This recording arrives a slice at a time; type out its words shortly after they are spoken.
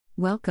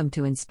Welcome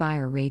to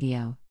Inspire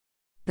Radio,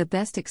 the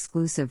best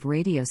exclusive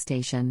radio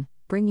station,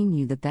 bringing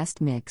you the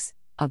best mix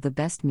of the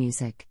best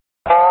music.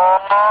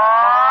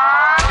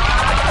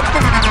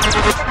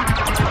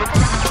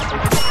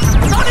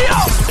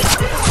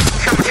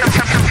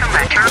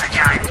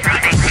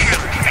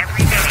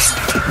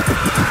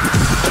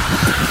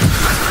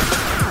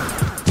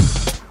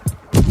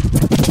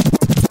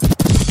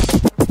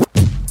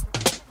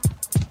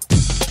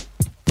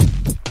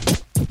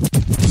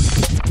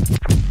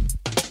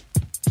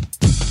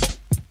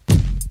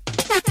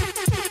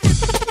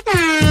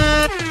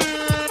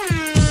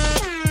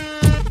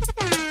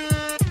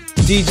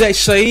 DJ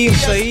Shyheim.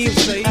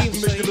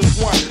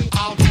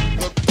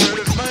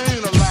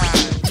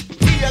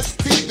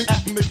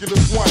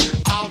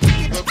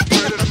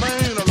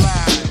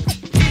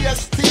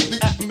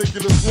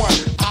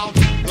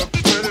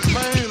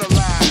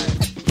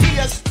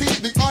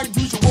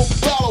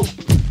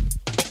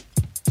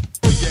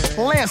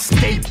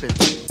 Landscaping,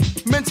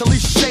 mentally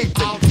shaping.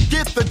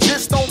 Get the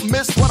gist, don't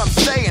miss what I'm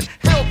saying.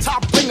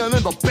 Hilltop ringing in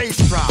the bass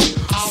drop.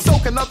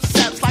 Soaking up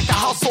sets like a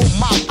household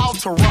mop out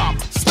to rock.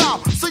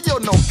 Stop, so you're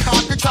no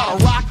cop. You try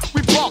to rock,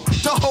 we bump,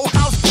 the whole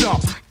house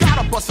jump.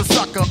 Gotta bust a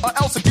sucker, or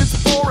else it gets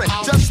boring.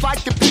 Just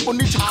like if people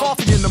need your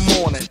coffee in the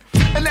morning.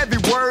 And every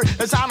word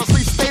is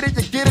honestly stated.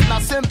 You get it,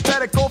 not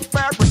synthetic or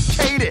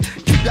fabricated.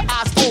 Keep your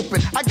eyes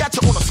open, I got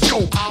you on a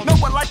scope. No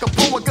one like a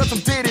poet, cause I'm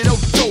dead it, oh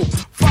dope.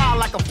 Fly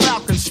like a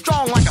falcon,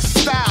 strong like a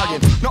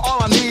stallion. Now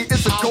all I need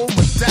is a gold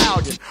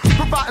medallion.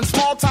 Providing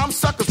small time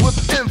suckers with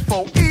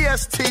info.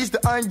 EST's the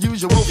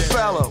unusual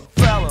fellow.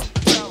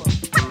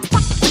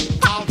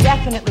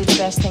 Definitely the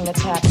best thing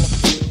that's happening.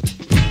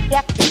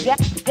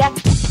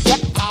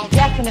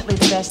 Definitely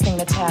the best thing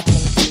that's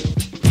happening.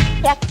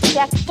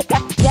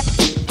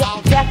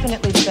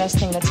 Definitely the best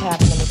thing that's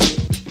happening.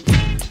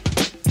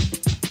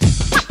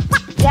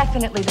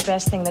 Definitely the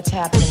best thing that's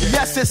happening.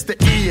 Yes, it's the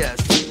ES.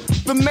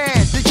 The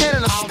man, you can't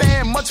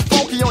understand. Much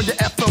funky on your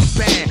FM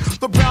band.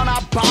 The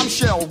brown-eyed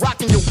bombshell,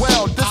 rocking your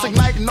well.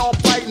 Disigniting all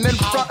biting in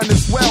front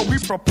as well. We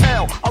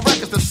propel our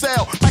records to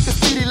sell like a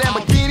speedy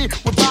Lamborghini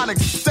with Bionic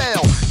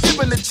Cell.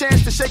 Given the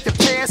chance to shake your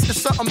pants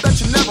is something that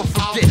you never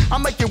forget. I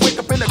make you wake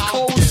up in a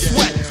cold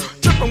sweat.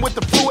 Dripping with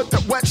the fluid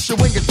that wets you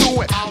when you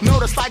do it.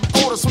 Notice like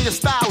odors when your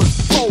style is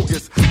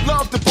bogus.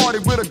 Love to party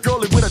with a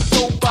girlie with a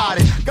dope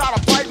body. Gotta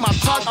bite my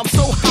tongue, I'm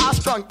so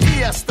high-strung.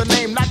 ES, the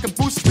name, that can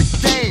boost the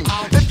game.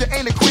 If you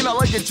ain't a queen, I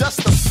like you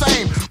just the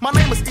same. My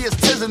name is ES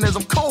Tiziness,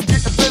 I'm cold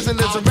getting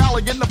business. And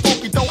rallying the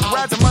funky, don't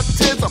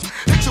razzmatizm.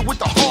 Hit you with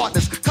the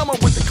hardness, come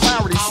up with the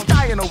clarity.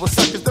 Skying over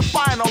suckers,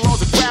 defying all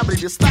laws of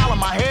gravity. The style of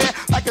my hair,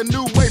 like a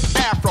new wave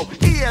afro.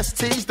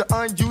 EST's the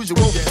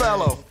unusual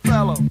fellow.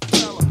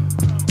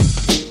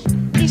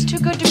 He's too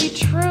good to be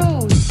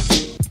true.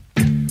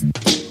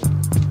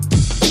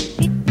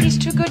 He's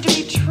too good to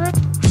be true.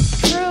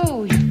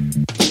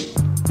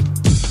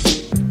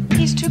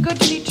 He's too good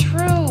to be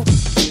true.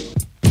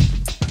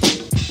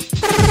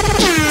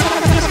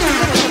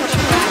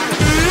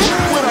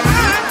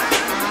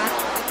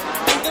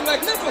 I'm the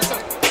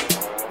magnificent.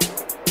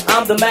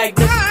 I'm the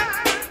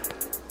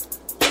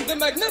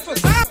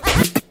magnificent.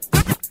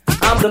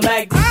 I'm the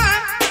magnificent.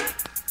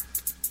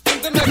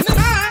 I'm the magnificent.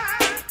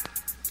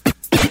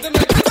 I'm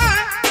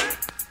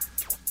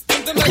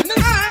the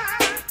magnificent.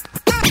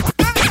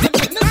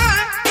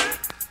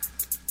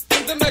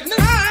 I'm the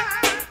magnificent.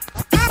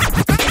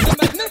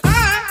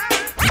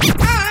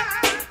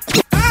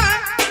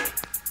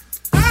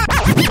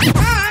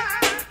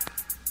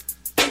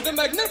 I'm the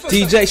magnificent.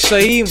 DJ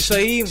Shyheim.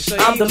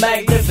 I'm the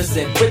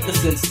magnificent with the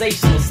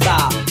sensational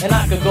style. And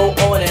I could go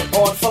on and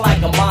on for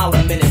like a mile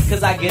a minute.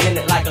 Cause I get in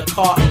it like a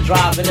car and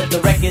drive. And if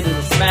the record is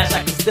a smash,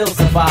 I can still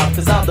survive.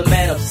 Cause I'm the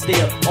man of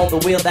steel on the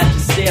wheel that you're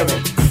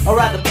steering. Or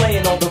rather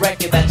playing on the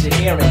record that you're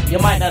hearing. You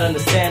might not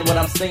understand what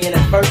I'm saying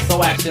at first,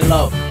 so action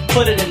low,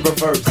 put it in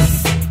reverse.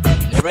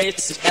 I'm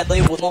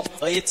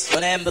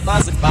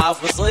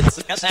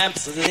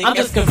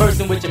just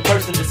conversing with your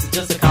person, this is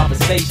just a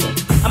conversation.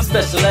 I'm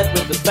special ed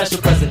with a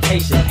special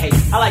presentation. Hey,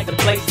 I like to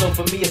play, so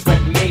for me it's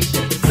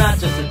recreation. It's not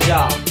just a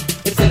job,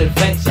 it's an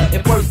adventure.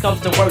 If worse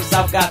comes to worse,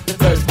 I've got the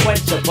thirst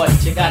quencher.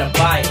 But you gotta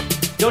buy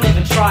it, don't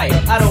even try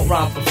it. I don't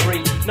rhyme for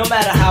free, no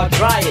matter how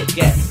dry it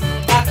gets.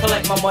 I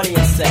collect my money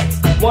in sets,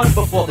 one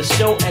before the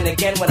show and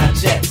again when I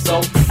jet.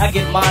 So I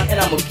get mine and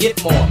I'ma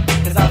get more,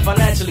 cause I'm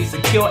financially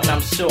secure and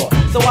I'm sure.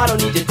 So I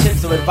don't need your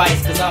tips or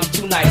advice, cause I'm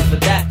too nice for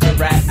that to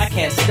rap. I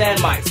can't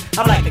stand mice,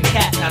 I'm like a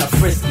cat, kinda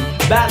frisky.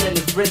 Battling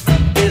is risky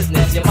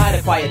business, you might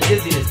acquire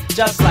dizziness,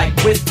 just like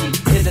whiskey.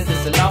 Isn't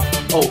this enough?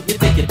 Oh, you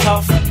think you're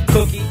tough?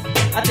 Cookie?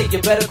 I think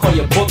you better call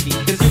your bookie,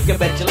 cause you can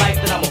bet your life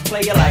that I'm a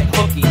player like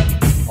hooky.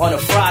 On a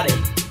Friday,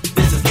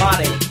 this is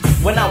my day.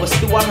 When I was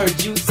through, I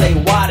heard you say,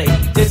 why they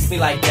diss me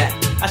like that?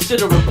 I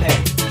should've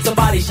repent.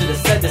 Somebody should've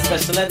said that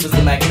special ed was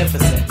the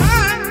magnificent.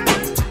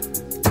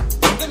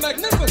 The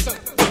magnificent.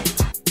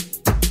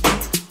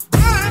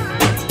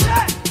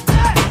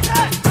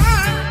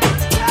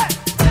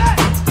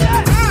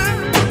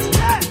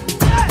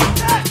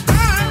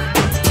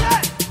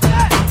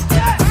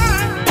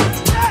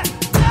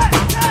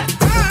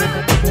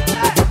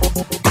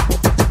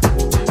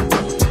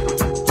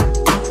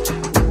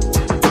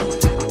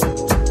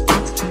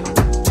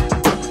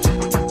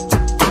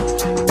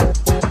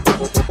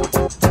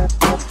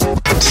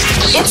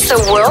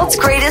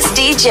 world's greatest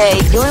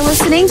DJ. You're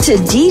listening to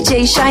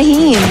DJ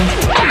Shyheim.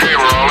 Okay,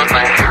 we're all in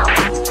there.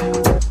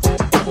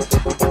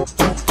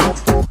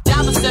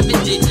 Dollar 7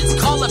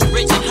 digits, call up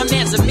Bridget, her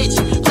man's a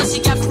midget. Plus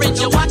she got fringe,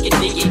 yo, I can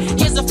dig it.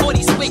 Here's a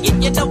 40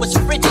 spigot, you know it's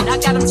frigid. I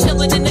got him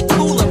chillin' in the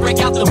cooler, break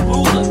out the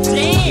ruler.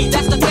 Dang,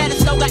 that's the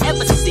fattest dog I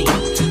ever seen.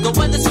 The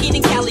weather's heat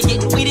in Cali,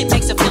 getting weeded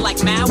makes it feel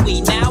like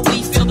Maui. Now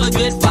we feel the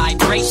good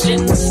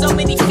vibrations. So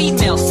many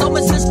females, so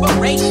much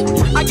inspiration.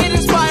 I get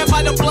inspired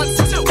by the blunts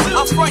too.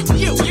 I'll front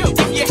you.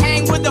 If you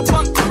hang with the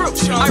punk crew,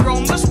 I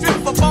roam the strip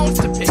for bones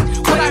to pick.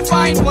 When I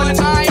find one,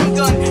 I'm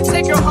gonna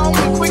take her home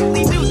and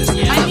quickly do this.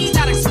 I need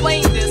not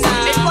explain this.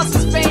 A plus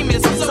is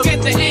famous, so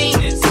get the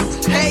anus.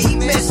 Hey,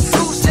 miss,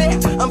 who's there?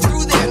 I'm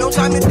through there, no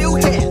time to do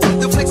hair.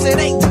 The flicks it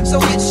ain't, so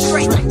get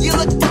straight. You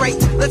look great,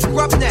 let's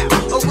rub now.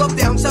 Or rub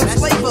down some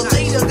flavor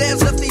later. There's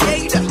the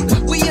theater.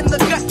 We in the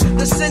gut,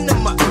 the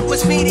cinema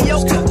was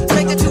mediocre.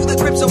 Take her to the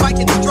crib so I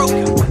can stroke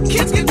her.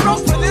 Kids get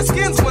broke for their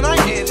skins when I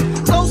hit.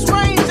 Close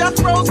range, I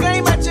throw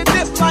game at your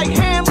dip like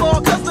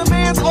handball, cause the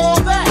man's all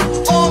that.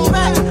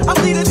 I'm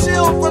leading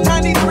chill from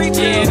 93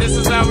 till. Yeah, this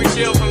is how we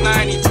chill from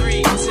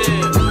 93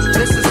 till.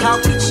 This is how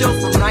we chill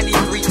from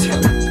 93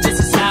 till. This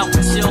is how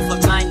we chill from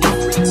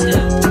 93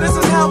 till. This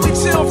is how we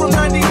chill from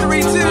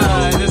 93 till.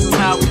 This is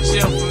how we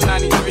chill from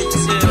 93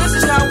 till. This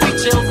is how we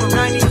chill from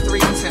 93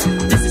 till.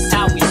 This is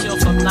how we chill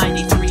from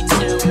 93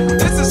 till.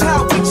 This is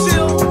how we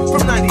chill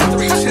from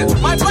 93 till.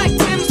 My black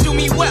Tims do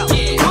me well.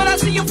 Yeah. When I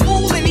see a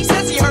fool and he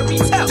says he heard me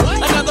tell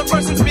another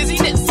person's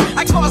busyness,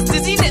 I cause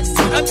dizziness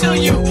until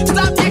you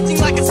stop acting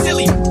like a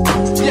silly.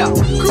 Yo,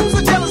 crews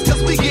are jealous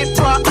cause we get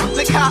propped.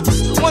 The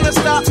cops wanna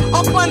stop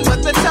our fun,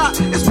 but the top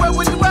is where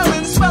we're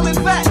dwelling, swelling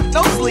fat,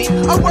 no sleep.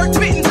 Our work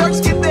bitten jerks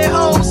get their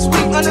hoes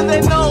sweet under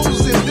their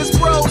noses. This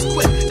bro's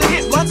quick to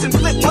hit blunts and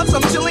flip once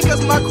I'm chilling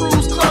cause my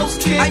crew's close,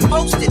 kid. I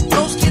posted,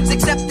 most kids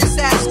accept this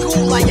as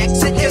cool. I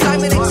exit cause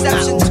I'm an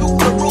exception to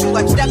the rule.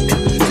 I'm stepping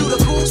to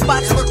the cool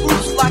spots where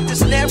crews flock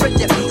this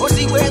narrative. Or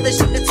see where the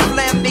shit that's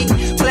plan B,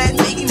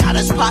 not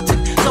as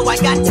poppin'. So I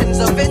got tons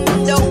of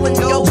window and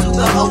go to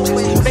the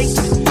open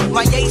basement.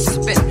 My ace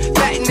spin,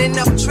 fattening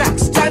up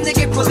tracks. Time to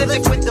get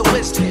prolific with the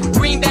whiskey.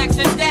 Greenbacks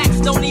and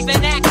stacks, don't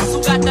even ask.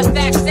 Who got the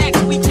facts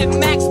stacks? We can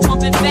max,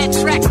 pumping fat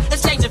tracks.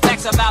 Exchanging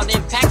facts about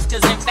impacts,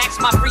 cause in facts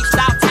my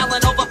freestyle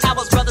talent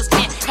overpowers brothers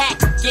can't hack.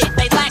 Get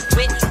they lack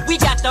wit, we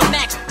got the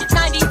max.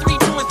 93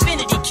 to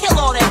infinity, kill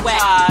all that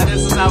whack.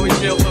 This is how we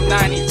chill from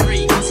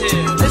 93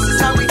 till. This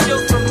is how we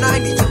chill from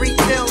 93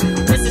 till.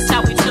 This is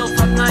how we chill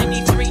from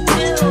 93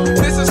 till.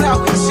 This is how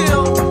we chill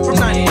from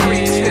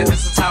 93 till.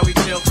 This is how we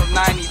chill from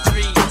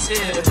 93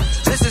 till.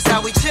 This is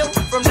how we chill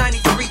from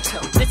 93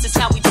 till. This is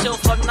how we chill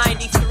from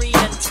 93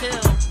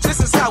 until. This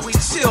is how we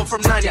chill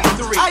from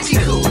 93 I be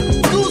cool,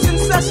 school's in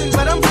session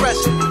but I'm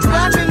fresh.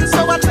 Rapping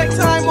so I take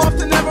time off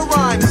to never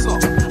rhyme. So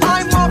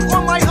I'm off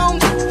on my own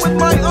with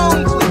my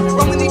own clique.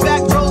 Roaming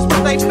back rows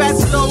with a fat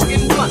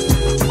slogan blunt.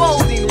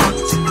 Folding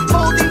runs,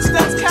 holding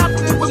steps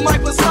captive with my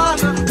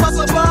persona. Plus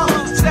a bomb,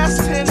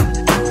 testing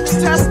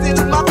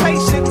my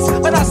patience,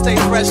 but I stay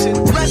fresh and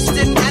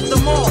resting at the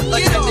mall.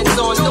 Attendance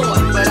on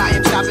door, but I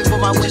am shopping for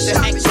my winter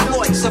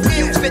exploits. A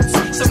few fits,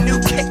 some new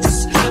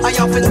kicks. I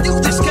often do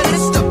this cause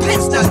it's the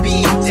pits that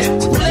be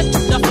dipped. Flip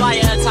the flyer,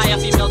 attire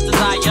female's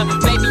desire.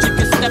 Maybe you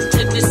can step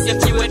to this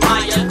if you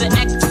admire the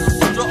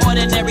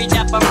extraordinary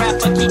dapper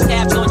rapper. Keep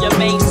tabs on your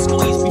main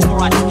squeeze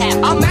before I tap.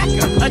 I'm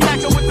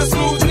attacker with the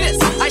smoothness.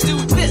 I do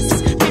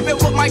this, keep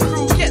it what my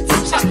crew gets.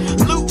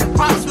 Loot,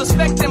 props,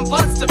 respect, and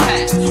blunts to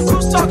pass.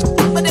 Crews talk,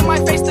 but in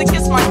my face they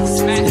kiss my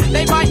smash.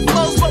 They might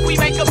flows, but we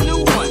make up new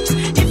ones.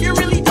 If you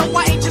really don't,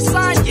 why ain't you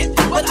signed yet?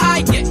 But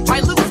I get my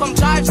loot from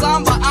Jive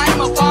Zomba.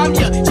 I'm a bomb,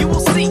 you will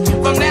see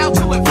from now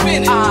to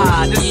infinity.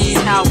 This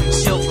is how we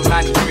chill from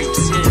 93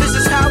 till. This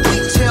is how we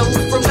chill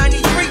from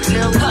 93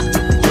 till.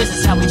 This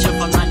is how we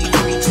chill from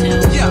 93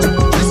 till. Yeah,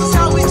 this is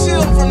how we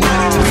chill from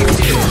 93 till.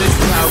 This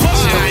is how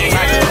we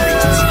chill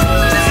from 93 till.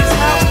 This is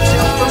how we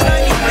chill from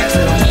 93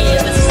 till.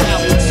 Yeah, this is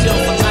how we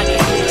chill from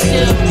 93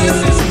 till. This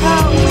is how we chill from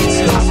 93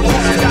 till.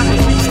 Alcoholics got the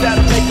beats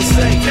that'll make you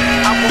say.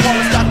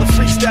 Alcoholics got the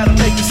freaks that'll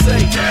make you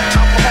say.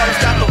 Alcoholics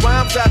got the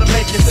rhymes that'll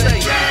make you say.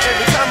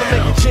 Every time I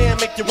make a jam,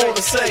 make you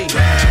wanna say.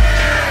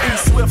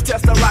 Swift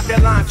test the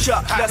rocket line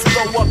chuck. Let's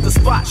blow up the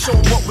spot. Show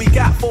 'em what we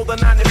got for the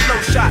 90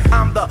 flow shot.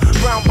 I'm the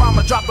brown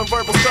bomber dropping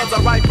verbal studs.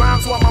 I write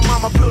rhymes while my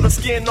mama build a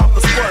skin off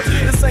the spuds.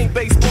 This ain't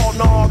baseball,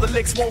 no, the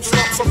licks won't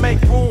slump. So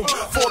make room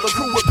for the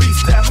crew with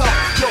beats that hump.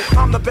 Yo,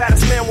 I'm the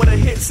baddest man with a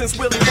hit since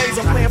Willie Mays.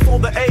 I'm playing for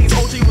the A's.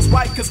 OG was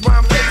right cause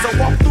rhyme plays. I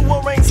walked through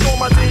a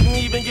rainstorm, I didn't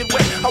even get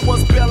wet. I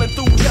was bailing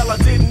through hell, I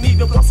didn't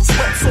even bust a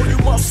sweat. So you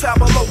must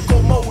have a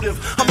locomotive.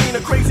 I mean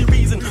a crazy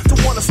reason to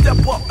wanna step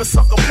up and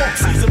suck a punk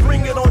season.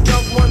 Bring it on,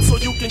 young one, so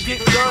you can get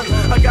done.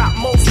 I got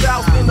more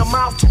styles than the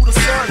mouth to the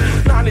sun.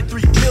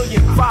 93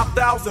 million,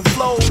 5,000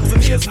 flows.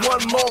 And here's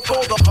one more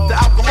for the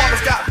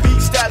alcoholics got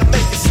beats that'll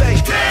make you say.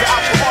 The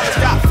alcoholics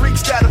got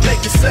freaks that'll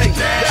make you say.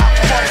 The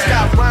alcoholics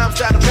got rhymes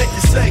that'll make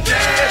you say.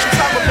 Every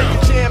time I make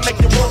a jam, make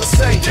you wanna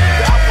say. The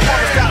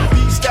alcoholics got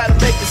beats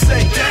that'll make you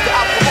say. The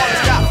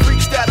alcoholics got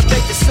freaks that'll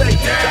make you say.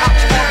 The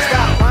alcoholics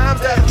got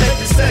rhymes that'll make you say.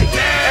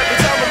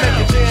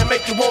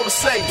 you want to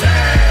say.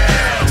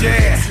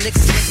 Yeah,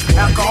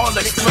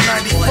 alcoholics for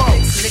 94.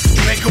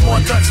 Make them more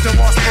Dutch than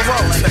once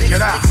parole. Check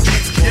it out.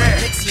 Yeah,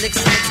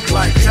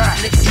 like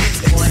that.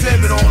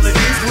 Exhibit all in the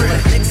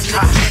crib.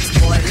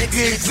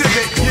 The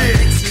exhibit, yeah.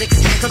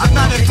 Cause it's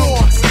not a door.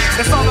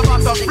 It's all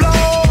about the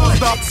flow,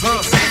 the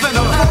pumps, and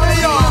the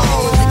fire.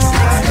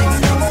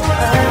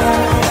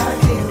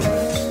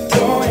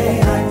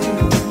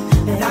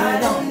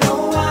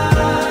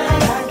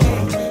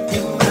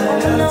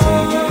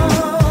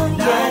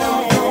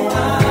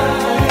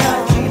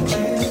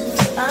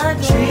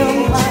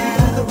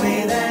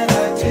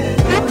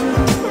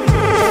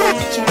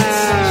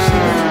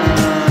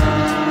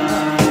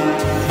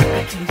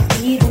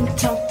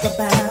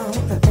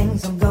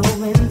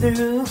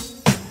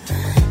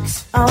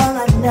 All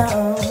I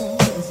know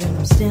is that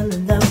I'm still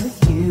in love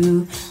with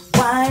you.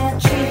 Why I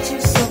treat you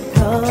so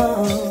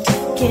cold,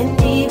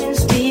 can't even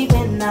speak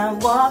when I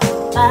walk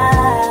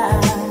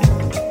by.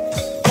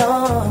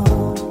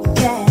 Oh,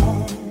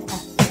 yeah,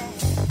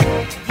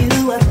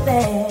 you were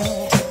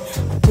there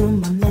through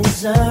my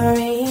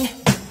misery.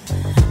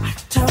 I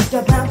talked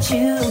about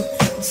you,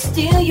 and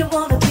still you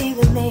wanna be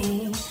with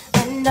me.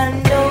 And I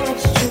know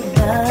it's true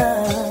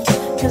love,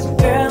 'cause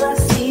girl, I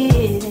see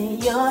it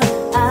in your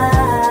eyes.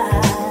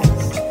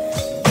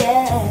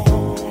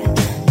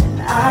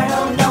 I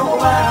don't know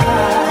why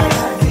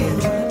I feel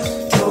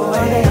the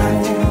way I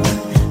do,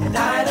 and I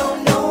don't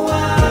know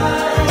why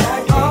I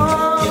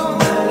can't give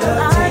my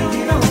love to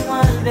you.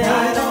 I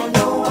don't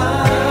know why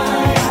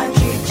I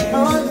treat you,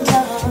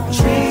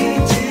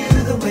 treat you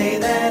the way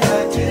that I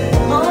do.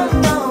 Oh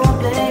no,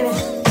 baby,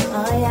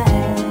 oh yeah.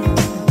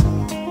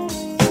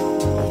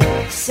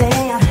 Say I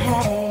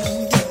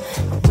hang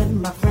with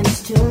my friends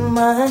too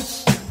much.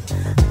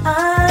 I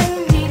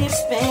needed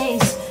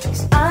space,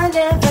 'cause I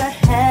never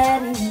had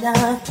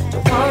enough.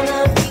 Don't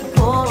wanna be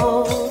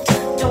cold,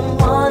 don't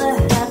wanna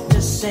have to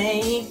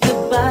say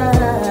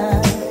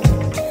goodbye.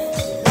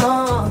 No,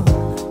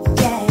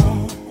 yeah.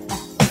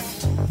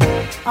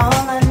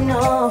 All I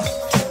know,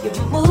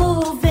 you're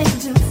moving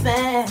too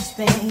fast,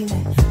 baby.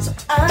 So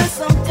I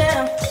slow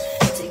down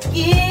to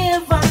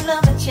give our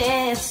love a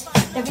chance.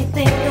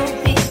 Everything will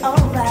be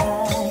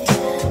alright,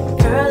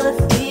 girl, if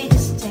we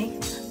just take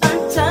our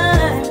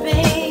time,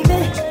 baby.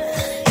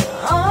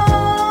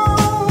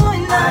 Oh,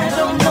 and I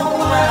don't know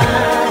why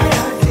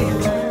I feel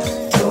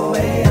the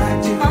way I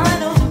do. I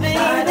know, baby. I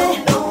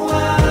don't know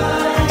why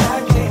I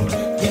can't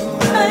get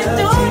my love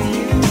to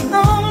you.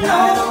 No,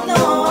 no,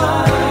 no.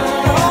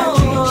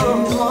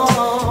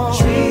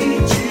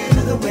 Treat you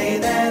the way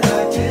that I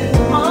do.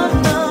 Oh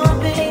no,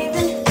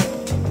 baby.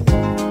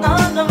 No,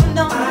 no, no,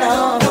 no. I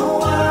don't know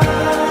why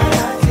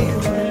I feel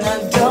the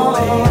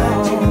way I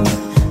do.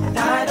 And I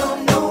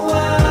don't know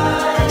why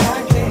I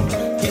can't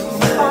get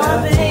my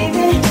love,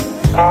 baby.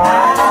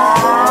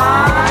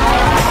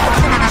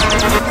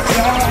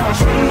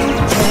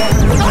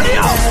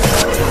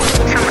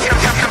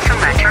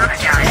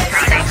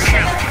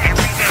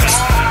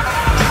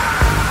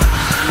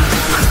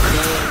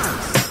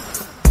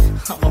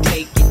 I'ma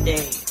make you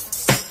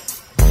dance.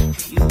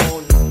 If you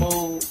on the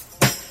move,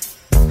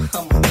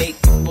 I'ma make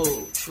you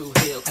move. True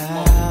Hill, come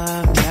on.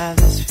 I've got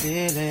this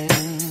feeling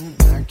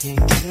I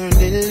can't turn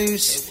it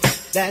loose.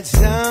 That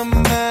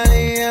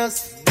somebody else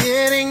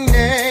getting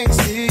next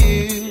to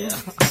you.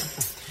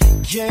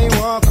 Can't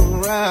walk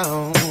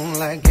around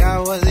like I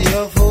was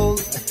your fool.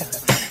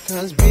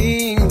 'Cause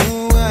being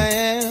who I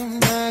am,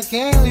 I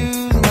can't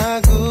lose my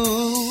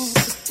cool.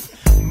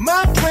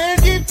 My friend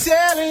keep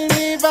telling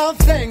me about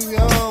things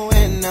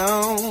going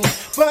on,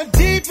 but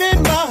deep in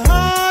my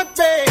heart,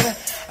 babe,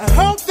 I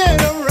hope that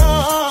I'm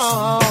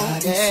wrong.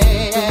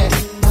 Yeah.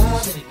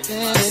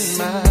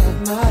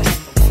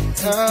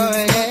 Oh,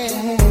 yeah.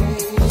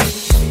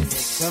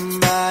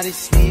 Somebody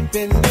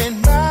sleeping in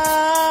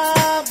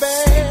my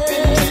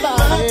bed,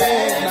 my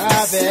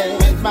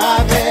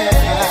bed.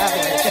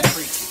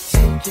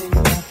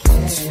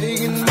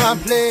 Taking my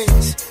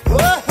place.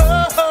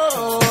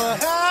 Whoa,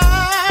 I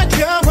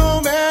come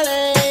home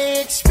early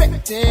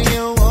expecting a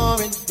warm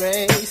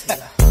embrace,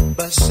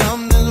 but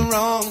something's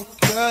wrong,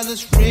 'cause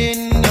it's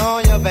written on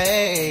your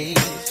face.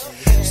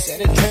 Said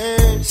it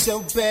hurt so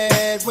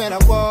bad when I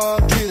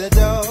walked through the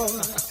door.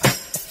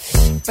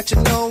 But you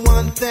know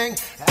one thing,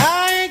 I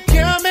ain't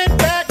coming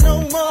back no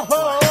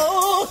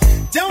more.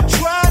 Don't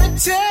try to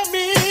tell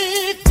me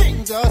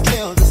things are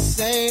still the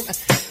same,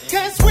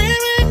 'cause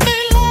we're in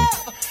love.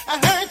 I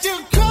heard you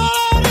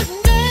call his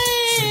name.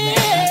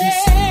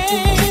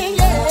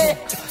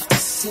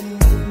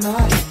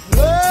 Oh,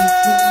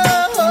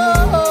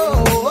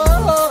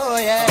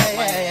 yeah,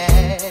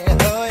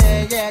 yeah. Oh,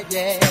 yeah,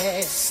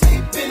 yeah.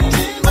 Sleeping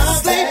in my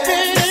head.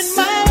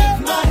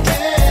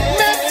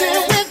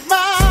 Messing with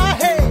my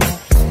head.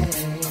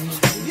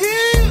 You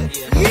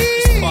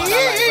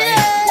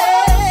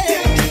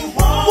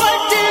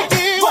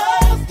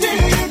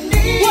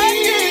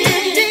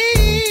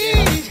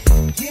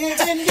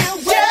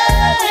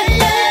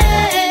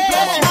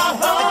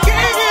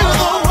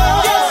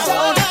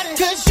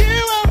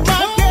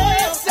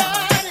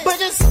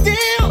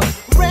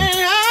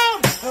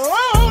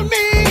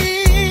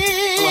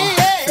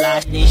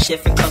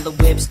different color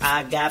whips.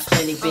 I got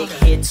plenty big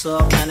hits,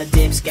 all kind of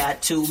dips,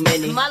 got too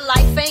many. My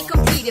life ain't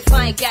complete if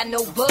I ain't got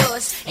no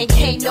buzz. And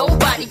can't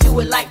nobody do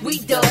it like we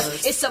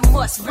does. It's a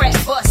must, rap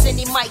bust,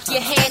 any mic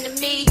you hand to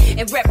me,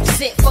 and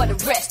represent for the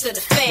rest of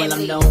the family. Well,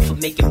 I'm known for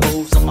making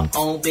moves on my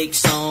own big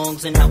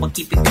songs, and how I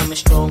keep it coming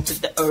strong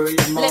to the early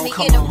morning. Let me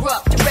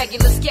interrupt the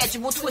regular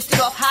schedule,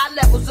 twisted off high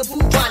levels of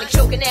bubonic,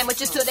 choking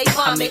amateurs till they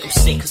vomit. I make them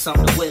sick cause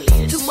I'm the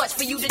williest. Too much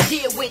for you to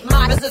deal with,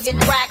 models of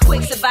getting right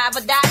quick, survive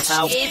or die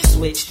I'll shit.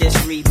 switch, this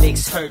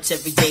remix hurts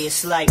every day,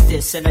 it's like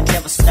this, and I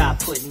never stop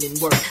putting in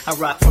work. I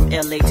rock from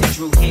LA to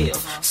Drew Hill,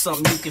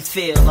 something you can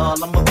feel,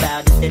 all I'm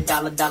about is that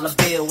dollar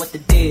bill, what the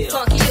deal?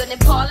 Funkier than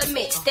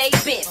Parliament, stay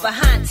bent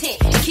behind tent,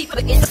 and keep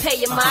looking to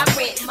paying my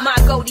rent. My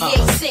goldie 8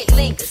 cent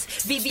lingers,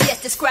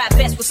 VVS describe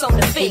best what's on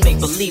the fingers. They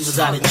make believers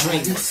out of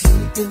dreamers.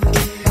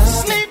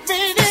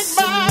 Sleeping in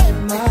my,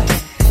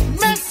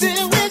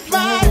 messing with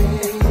my,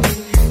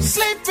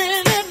 sleeping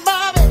in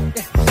my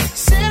bed,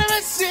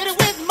 sitting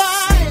with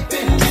my,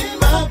 sleeping in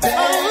my bed,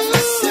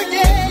 oh,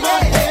 yeah, in my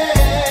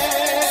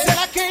head. Said I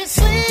can't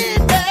sleep,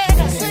 babe,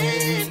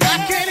 I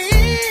can't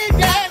eat,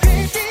 babe.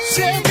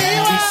 Tell me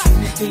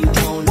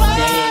why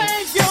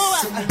you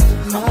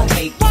I'ma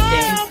make you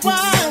dance.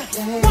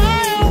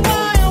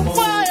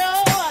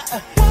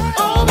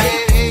 Oh,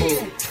 baby,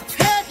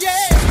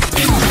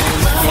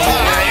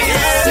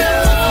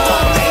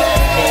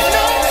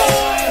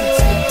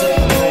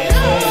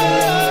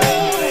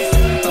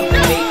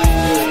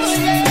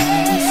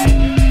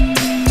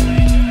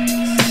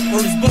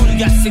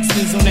 got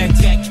 16s on that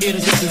jack, kid.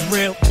 This is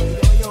real.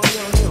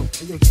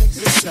 Yo, check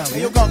this out, man.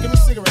 Hey, yo, go, give me a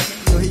cigarette.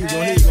 Yo, here you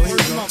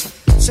go.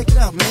 Check it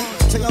out, man.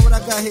 Check out what I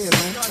got here,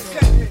 man.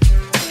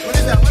 What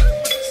is that?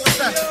 What's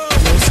that?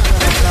 Yo, this is what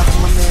I got for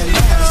my man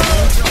Lance,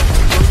 man.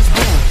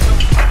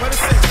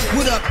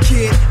 What up,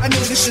 kid? I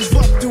know this is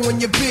rough doing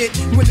your bid.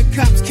 When the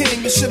cops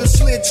came, you should've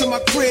slid to my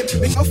crib.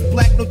 Been off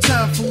black, no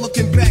time for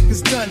looking back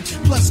is done.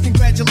 Plus,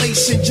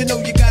 congratulations, you know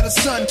you got a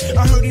son.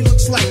 I heard he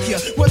looks like you.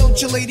 Why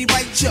don't your lady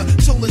write you?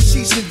 Told her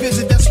she should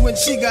visit, that's when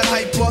she got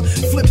hyper.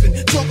 Flipping,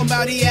 talking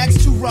about he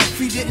acts too rough.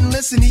 He didn't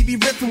listen, he be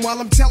ripping while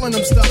I'm telling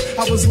him stuff.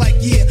 I was like,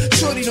 yeah,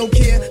 shorty don't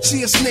care.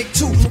 She a snake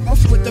too. Off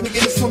with them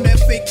again from that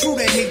fake crew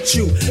that hate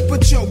you.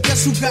 But yo,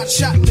 guess who got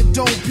shot in the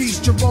dome piece?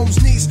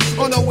 Jerome's niece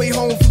on her way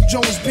home from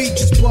Jones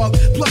Beach is plug.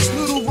 Plus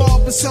Little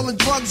Rob is selling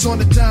drugs on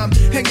the dime.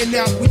 Hanging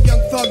out with young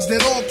thugs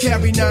that all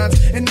carry nines.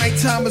 And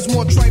nighttime is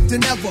more tripe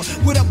than ever.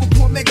 What up with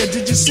Poor Mega?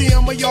 Did you see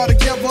him or y'all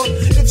together?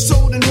 If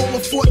so, then hold a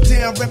fort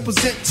down.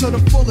 Represent to the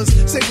fullest.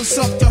 Say what's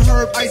up to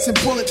Herb, Ice and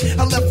Bullet.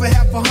 I left for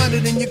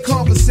 $100 in your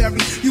commissary.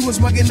 You was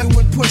my nigga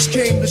when push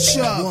came to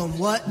shove. One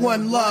what?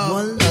 One love.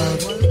 One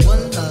love.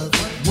 One love.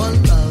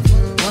 One love.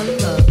 One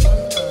love.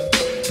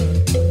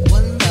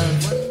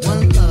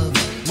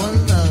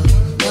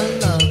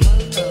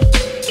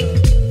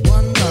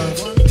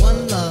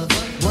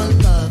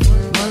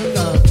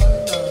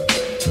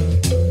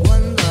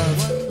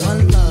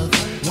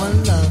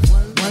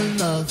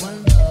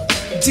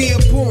 Dear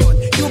born,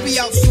 you'll be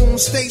out soon,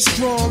 stay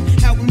strong.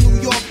 Out in New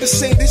York, the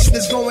same this shit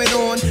is going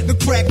on. The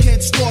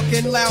crackheads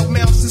stalking, loud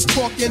mouths is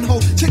talking. Ho,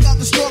 check out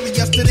the story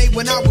yesterday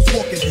when I was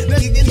walking. Now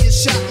he didn't get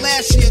shot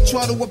last year,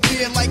 try to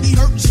appear like he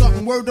hurting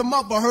something. Word him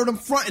up, I heard him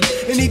fronting.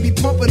 And he be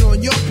pumping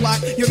on your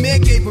block. Your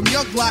man gave him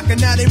your Glock, and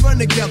now they run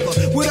together.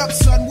 What up,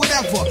 son,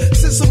 whatever.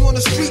 Since I'm on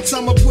the streets,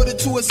 I'ma put it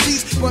to a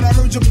cease. But I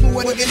heard you blew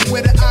it again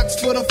with the ox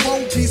for the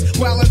phone piece.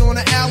 Wildin' on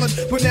the island,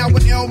 but now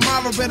with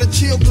Elmira, better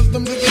chill, cause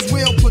them niggas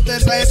will put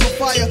that ass on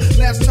fire.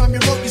 Last time you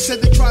wrote, you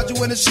said they tried you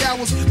in the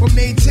showers. But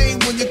maintain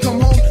when you come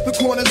home, the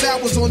corner's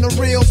hours on the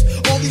rails.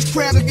 All these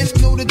crowds against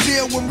know the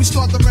deal. When we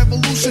start the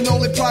revolution, all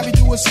they probably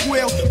do is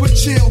squeal. But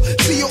chill,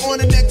 see you on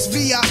the next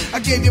VI. I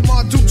gave you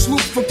my Duke's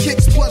loop for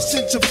kicks, plus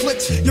sent your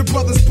flicks. Your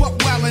brother's buck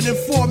wildin' in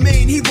 4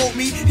 Main. He wrote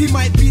me, he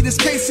might be this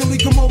case till he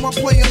come home, I'm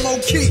playing low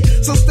key.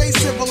 So stay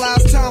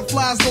civilized, time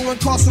flies, go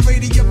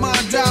incarcerated, your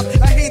mind dies.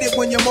 I hate it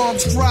when your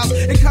mom's cries.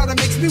 It kinda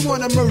makes me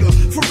wanna murder.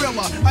 For real,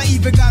 I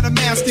even got a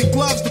mask and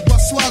gloves to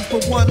bust slugs,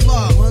 but one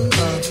love. One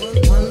love,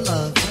 one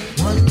love,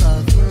 one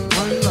love,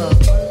 one love.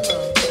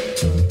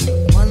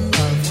 One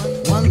love,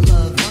 one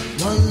love,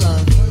 one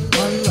love,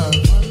 one love.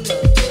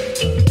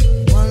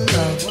 One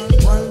love,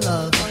 one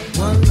love,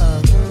 one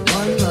love,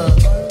 one love.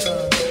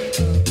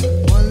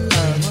 One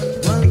love,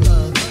 one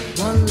love,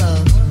 one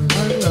love,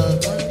 one love.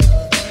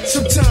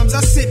 Sometimes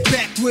I sit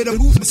back with a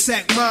hoop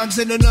sack, minds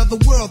in another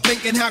world,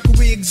 thinking how can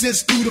we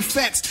exist through the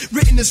facts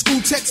written in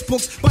school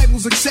textbooks,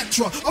 Bibles,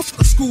 etc. Off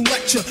a school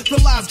lecture,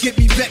 the lies get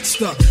me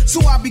vexed up.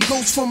 So I be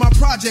ghost for my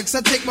projects.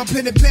 I take my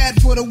pen and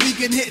pad for the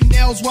weekend, hitting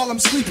nails while I'm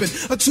sleeping.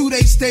 A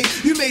 2-day stay,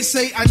 you may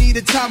say I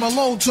needed time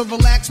alone to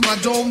relax my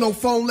dome. No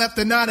phone left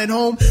and not at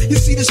home. You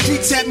see the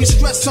streets had me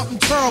stressed, something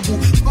terrible.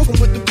 Open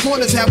with the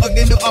corners, have a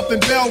end up in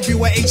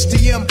Bellevue at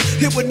HDM.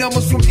 Hit with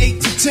numbers from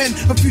 8 to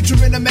 10. A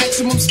future in a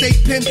maximum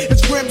state pen.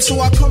 It's grim, so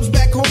I comes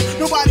back home.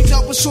 No Nobody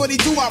dealt with shorty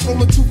doo-wop,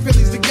 rolling two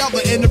Phillies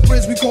together in the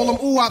bridge, we call them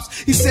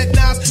ooh-ops. He said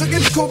Nas, look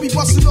at Kobe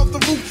busting off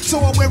the roof,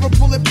 so I wear a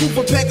bulletproof,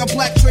 a pack of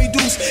black Trey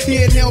Deuce. He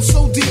inhaled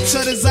so deep,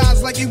 shut his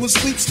eyes like he was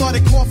asleep,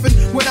 started coughing.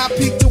 When I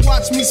peeked to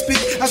watch me speak,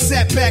 I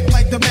sat back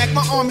like the Mac,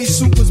 my army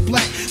suit was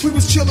black. We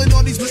was chilling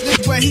on these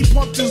niggas where he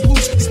pumped his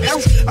loose.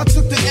 I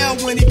took the L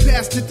when he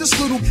passed it, this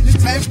little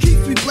ass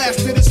keeps me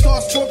blasted and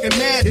starts talking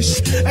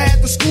madish. I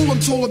had to school him,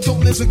 told him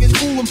don't listen, get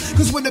fool him,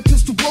 cause when the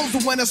pistol blows,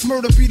 the one that's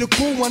murder be the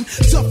cool one.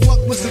 Tough luck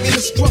was again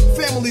struck,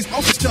 families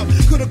most up.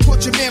 Could've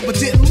caught your man, but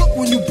didn't look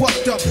when you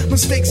bucked up.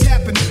 Mistakes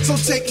happen, so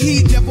take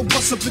heed, never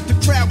bust up at the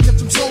crowd, catch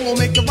him solo,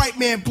 make the right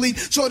man bleed.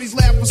 Shorty's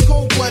laugh was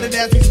cold-blooded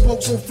as he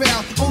spoke so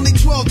foul. Only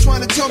 12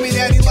 trying to tell me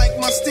that he liked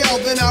my style.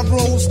 Then I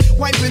rose,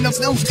 wiping up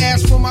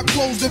ash from my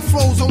clothes that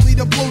froze, only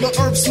to blow the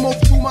earth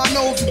smoke through my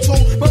nose. And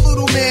told my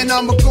little man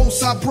I'm a ghost,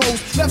 I bros.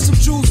 Left some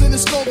jewels in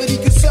his skull that he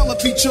could sell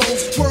if he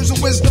chose. Words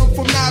of wisdom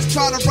from Nas,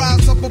 try to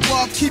rise up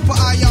above. Keep an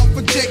eye out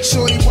for Jake,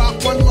 shorty,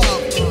 walk one love.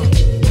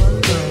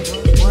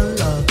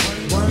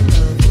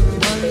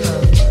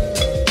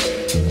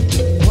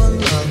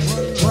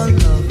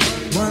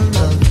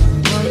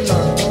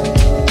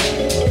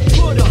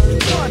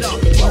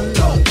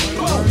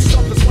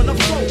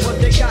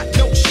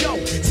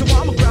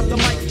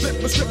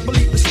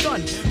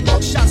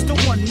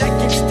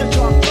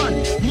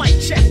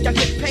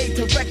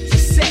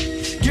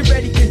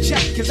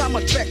 Cause I'm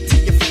a threat to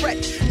your fret.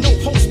 No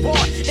host bar,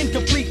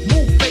 incomplete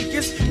move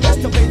fakers.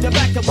 Best to pay the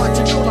back to watch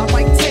a girl, I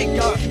might take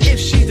her. If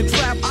she's a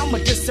trap, I'm a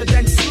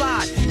dissident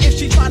slide. If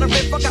she try to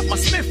rip, I got my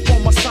Smith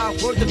on my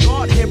side. Word to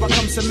God, here I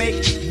come to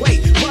make way.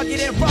 Rugged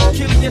and raw,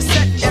 killing your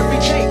set every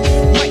day.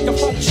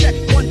 Microphone check,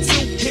 1, 2,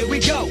 here we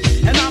go.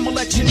 And I'ma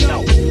let you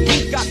know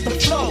who got the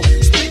flow.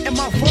 Spitting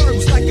my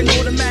verbs like an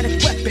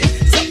automatic weapon.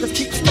 Suckers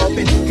keep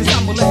stopping, cause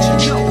I'ma let you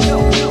know.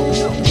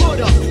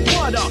 What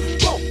up,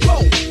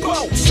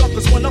 bro.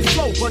 Suckers wanna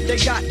flow, but they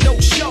got no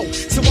show.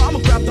 So I'ma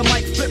grab the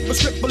mic, flip a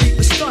script, believe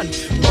the stun.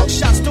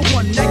 Buckshots to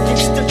one, that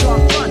gets the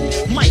job done.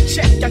 Mic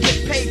check, I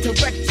get paid to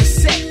wreck the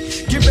set.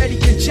 Get ready,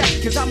 can check,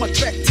 cause I'm a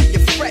threat to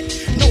your fret.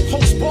 No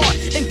host bar,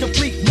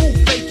 incomplete move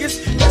fakers.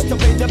 Best to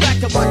pay the back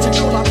to watch a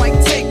girl, I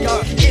might take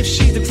her. If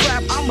she's a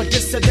trap, I'm a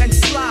dissident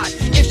slide.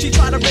 If she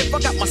try to rip, I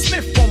got my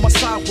Smith on my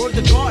side. Word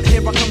to God,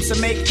 here I come to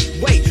make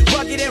way.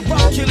 Rugged and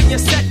raw, killing your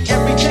set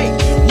every day.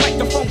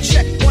 Microphone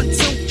check, 1, 2,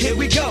 here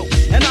we go.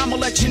 And I'ma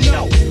let you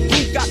know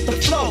who got the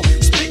flow.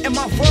 Spitting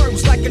my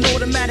verbs like an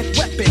automatic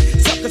weapon.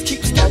 Suckers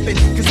keep stepping,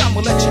 cause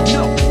I'ma let you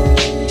know.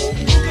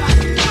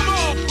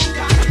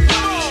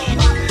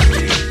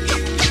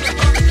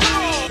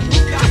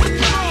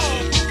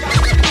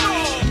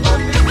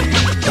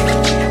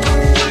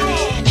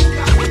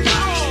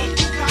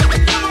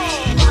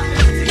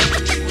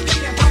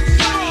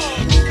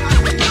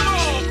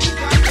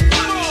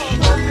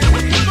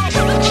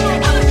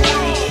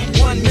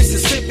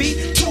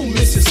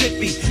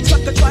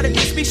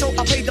 So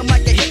I paid them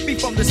like a hippie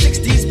from the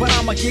 60s, but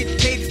I'ma get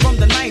paid from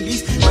the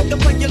 90s. Like to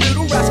play your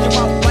little rascal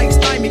out like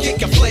stymie,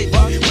 kick your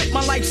flavor. With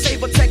my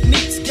lifesaver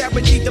techniques,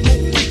 guaranteed to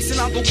move freaks, and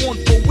I'll go on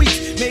for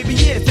weeks, maybe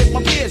years. If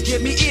my peers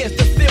give me ears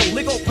to fill,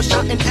 lick over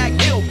shot and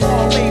act ill,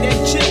 ball late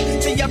and chill.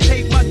 Till I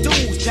paid my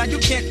dues, now you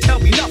can't tell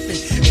me nothing.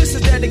 This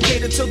is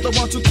dedicated to the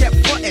ones who kept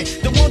frontin',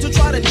 the ones who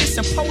try to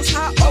disimpose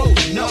how oh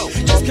no.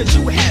 Just cause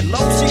you had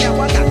low, see how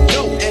I got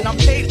dough, and I'm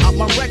paid out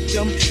my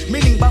rectum,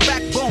 meaning my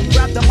backbone.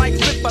 Grab the mic,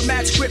 flip a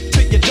mad script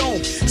to your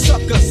dome.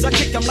 Suckers, I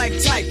kick them like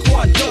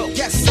taekwondo.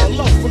 Yes,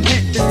 hello from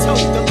head to toe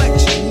to let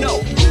you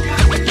know.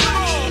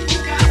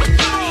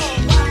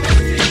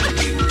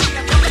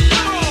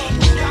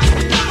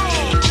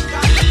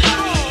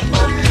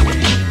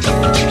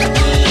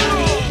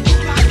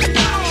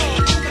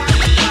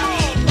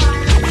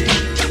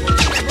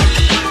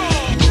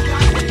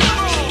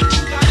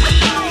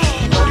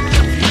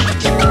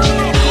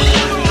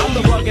 I'm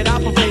the rugged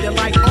operator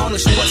like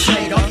Arnold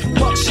Schwarzenegger.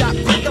 Buckshot,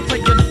 quick to play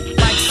your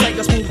like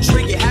Sega, smooth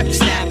trigger, happy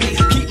snappy.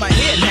 Keep my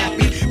hair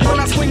nappy. When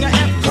I swing a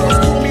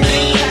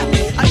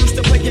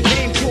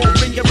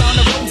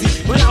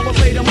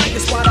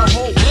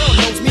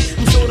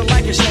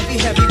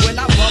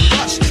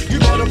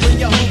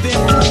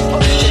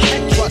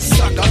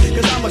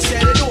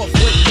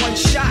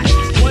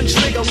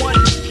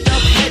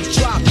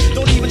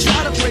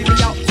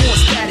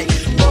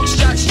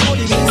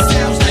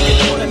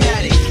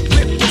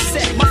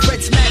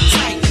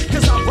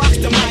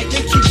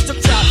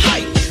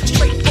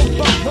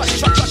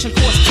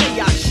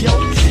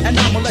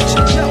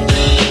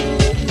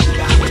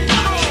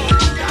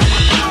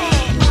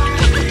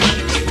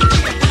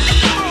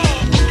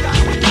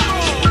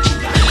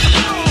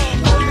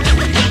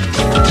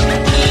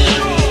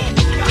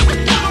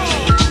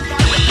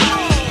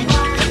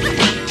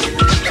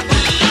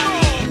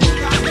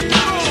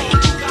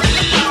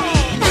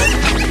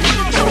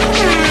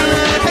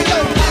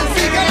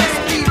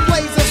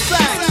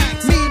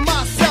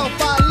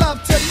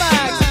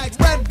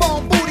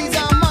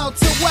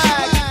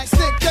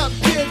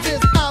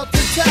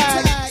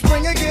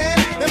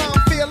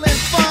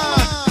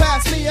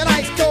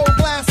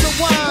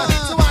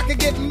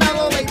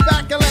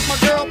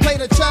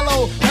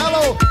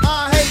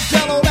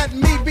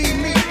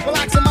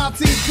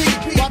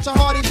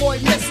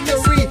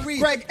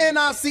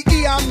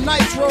N-I-C-E, I'm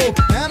Nitro,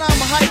 and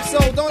I'm hype,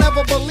 so don't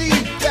ever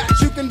believe that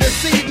you can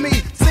deceive me.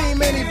 See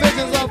many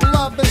visions of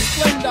love and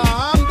splendor.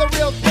 I'm the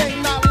real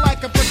thing, not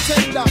like a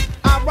pretender.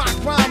 I rock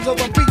rhymes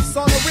over beats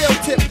on the real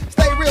tip.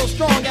 Stay real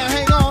strong and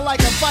hang on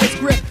like a vice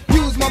grip.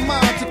 Use my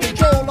mind to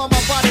control all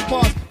my body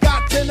parts.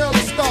 Got 10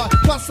 early start,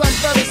 plus I'm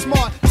very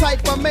smart.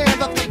 Type of man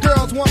that the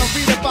girls wanna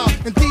read about.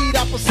 Indeed,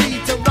 I proceed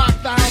to rock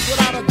the house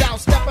without a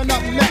doubt. Stepping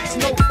up next,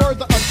 no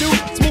further ado.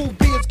 Smooth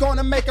B is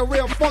gonna make it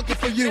real funky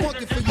for you.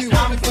 Funky for you,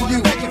 funky for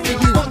you, funky for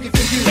you, funky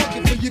for you, funky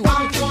for you,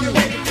 funky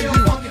for you,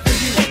 funky for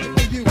you, funky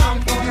for you,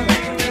 funky for you. I'm gonna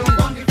make it real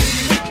funky for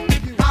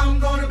you. I'm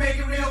gonna make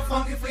it real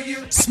funky for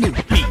you.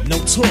 Smooth beat,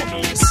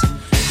 notorious,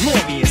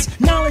 glorious.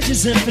 Knowledge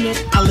is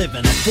infinite. I live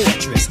in a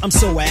fortress. I'm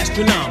so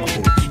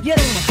astronomical. Yet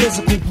on a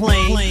physical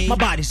plane, my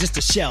body's just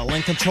a shell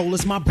and control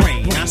is my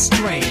brain. I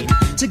strain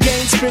to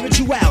gain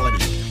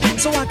spirituality,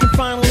 so I can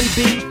finally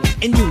be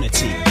in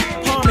unity,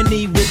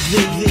 harmony with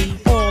thee.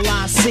 All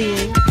I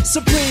seeing,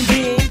 supreme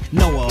being,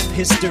 know of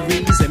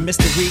histories and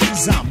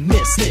mysteries. I'm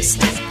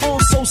mystic,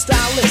 also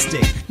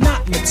stylistic,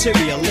 not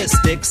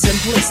materialistic,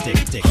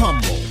 simplistic,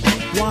 humble,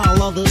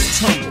 while others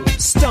tumble,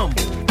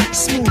 stumble.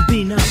 Smooth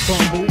be not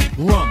bumble,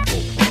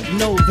 rumble.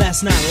 No,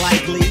 that's not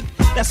likely.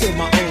 That's in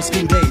my old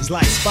school days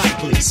like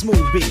Spike Lee.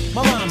 Smooth beat.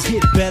 My rhymes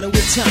get better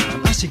with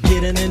time. I should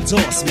get an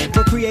endorsement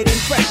for creating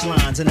fresh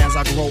lines. And as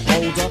I grow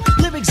older,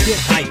 lyrics get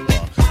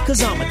hyper.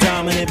 Cause I'm a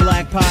dominant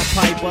black pied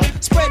piper,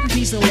 spreading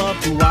peace and love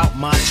throughout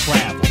my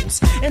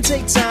travels. And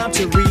take time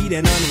to read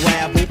and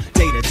unravel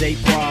day-to-day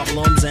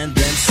problems and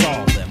then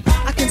solve them.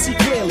 I can see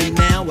clearly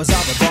now as I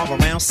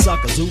revolve around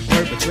suckers who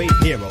perpetrate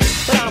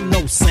heroes. But I'm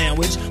no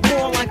sandwich,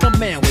 more like a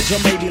manwich,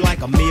 or maybe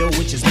like a meal,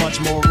 which is much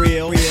more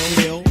real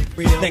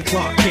than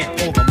Clark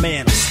Kent or the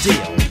Man of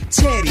Steel.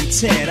 Teddy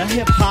Ted, a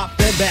hip-hop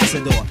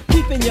ambassador,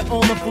 keeping you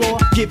on the floor,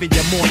 giving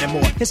you more and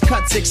more. His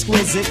cut's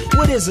exquisite,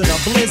 what isn't a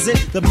blizzard?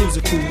 The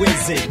musical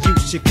wizard, you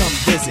should come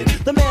visit.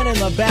 The man in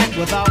the back,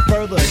 without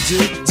further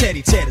ado,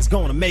 Teddy Ted is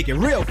gonna make it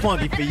real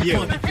funky for you.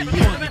 Funky for you,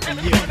 funky for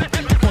you, funky for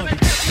you.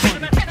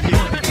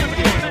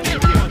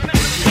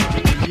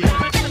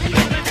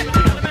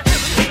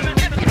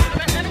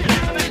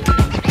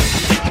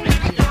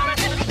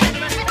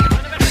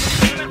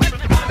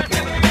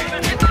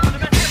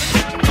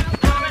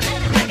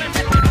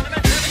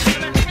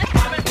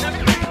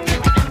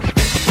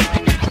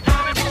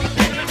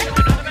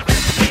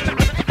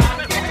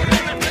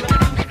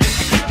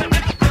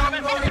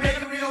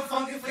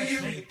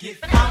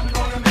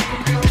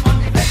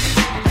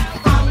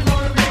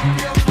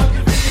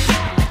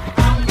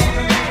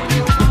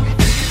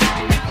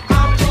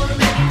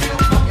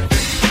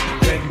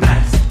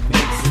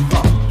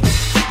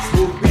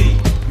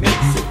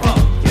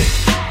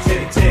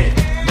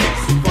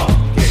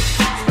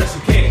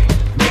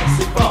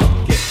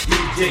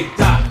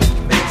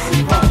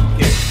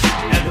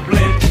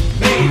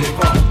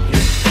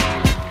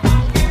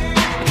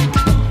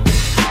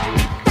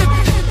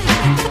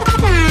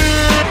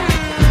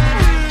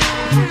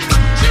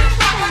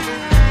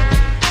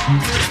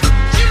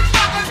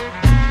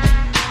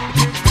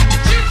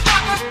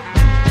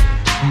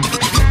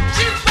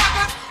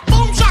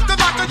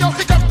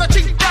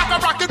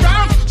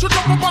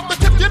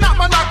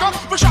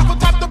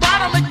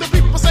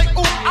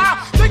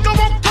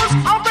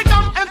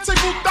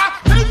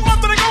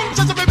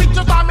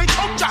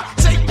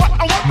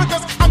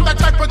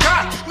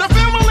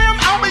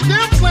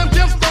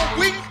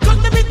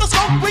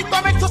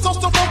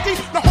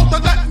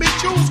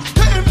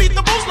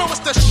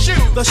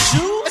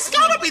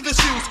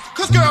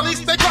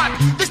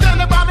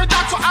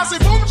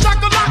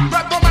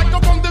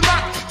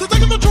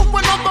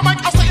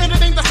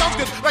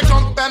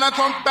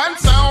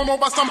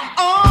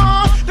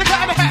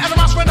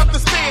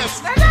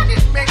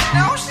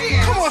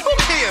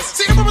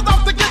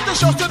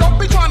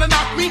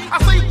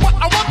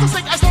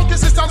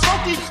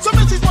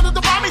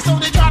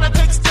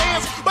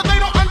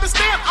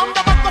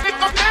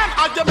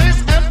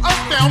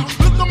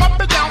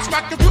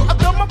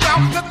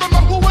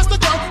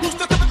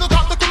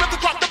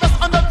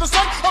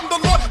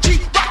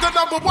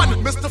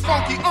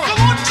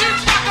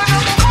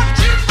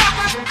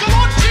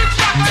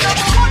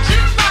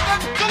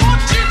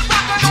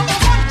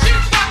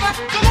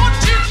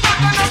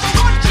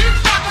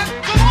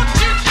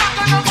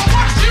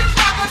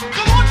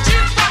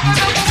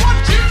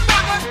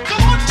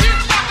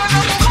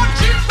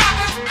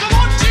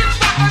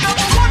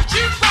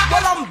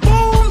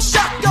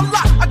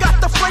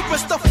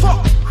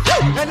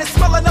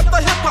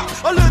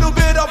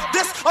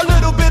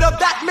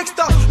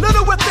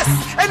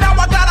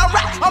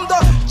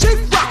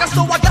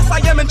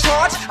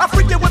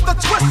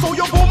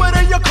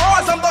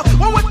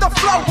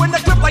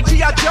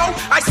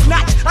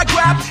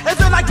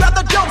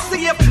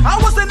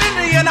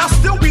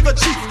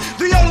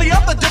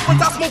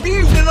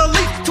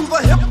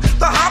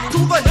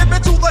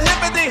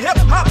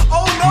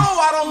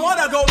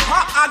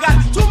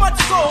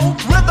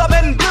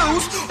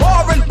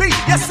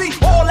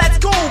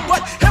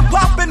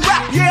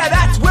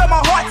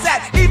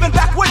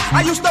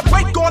 I used to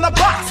break on a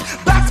bar.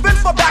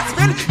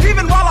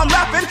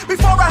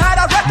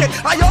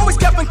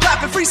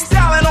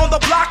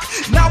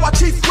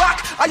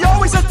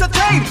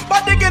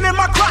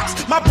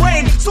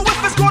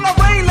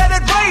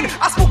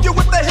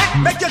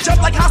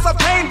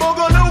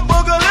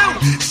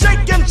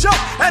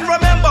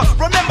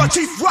 a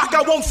chief rock,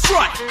 I won't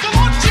front. Come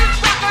on, chief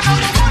rocker,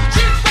 number one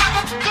chief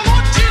rocker. Come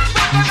on, chief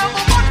rocker,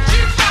 number one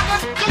chief rocker.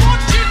 Come on,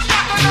 chief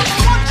rocker, number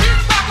one chief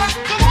rocker.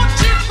 Come on,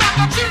 chief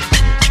rocker, chief.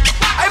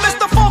 Hey,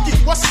 Mr. Funky,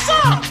 what's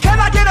up? Can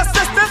I get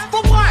assistance? For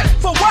what?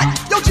 For what?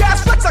 Yo,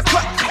 jazz flicks are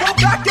cut. Well,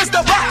 back is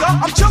the rocker.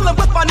 I'm chillin'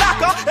 with my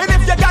knocker. And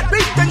if you got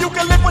beef, then you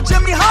can live with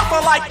Jimmy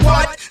Hoffa. Like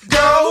what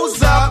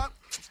goes up?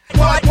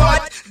 What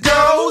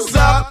goes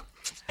up?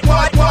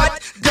 What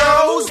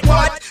goes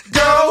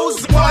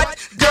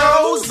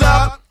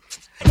up?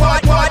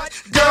 What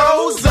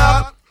goes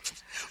up?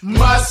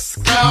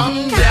 Must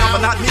come down,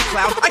 but not me,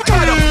 clown. I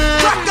cut him.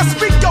 Crack the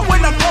speaker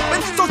when I'm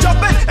pumping. So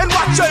jump in and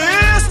watch your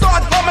ears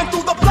start humming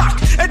through the block.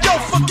 And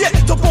don't forget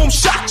to boom,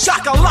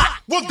 shock a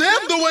lot. Well,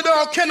 damn, do it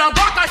all. Can I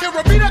rock? I hear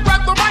a beat, I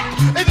grab the mic.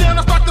 And then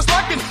I start to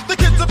slacking. The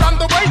kids around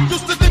the way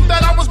used to think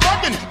that I was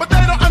bugging. But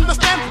they don't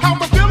understand how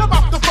I feel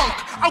about the funk.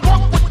 I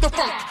walk with the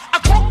funk. I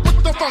talk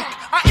with the funk.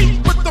 I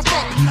eat with the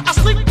funk. I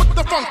sleep with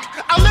the funk.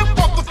 I live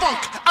off the funk.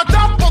 I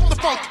die off the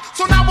funk.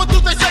 So now what do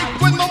they say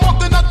when I'm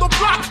walking up the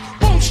block?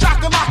 Boom,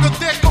 shakalaka,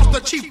 there goes the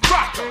chief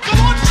rocker. Come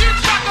on, chief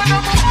rocker,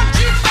 number one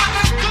chief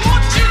rocker. Come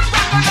on, chief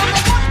rocker,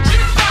 number one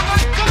chief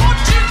rocker. Come on,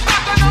 chief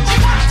rocker, number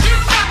one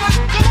chief rocker.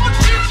 Come on,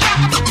 chief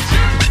rocker,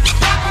 chief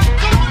rocker.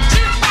 Come on,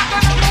 chief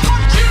rocker, number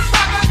one chief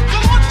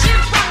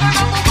rocker.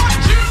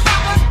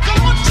 Come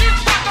on, chief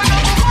rocker,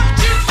 number one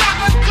chief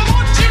rocker. Come on, chief rocker, number one chief rocker. Come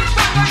on, chief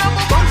rocker,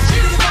 number one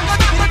chief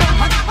rocker.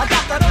 I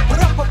got that up,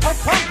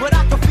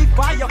 without the beat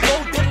fire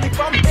flow. Diddly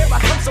from here I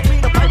come, so be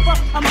the piper.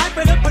 I'm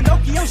hyping up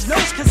Pinocchio's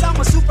nose, cause I'm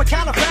a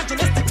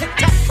supercalifragilistic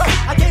tic-tac-toe.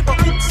 I gave a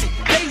oopsie,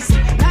 daisy,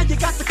 now you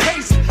got the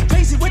crazy.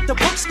 Crazy with the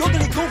books,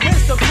 googly goo,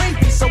 where's the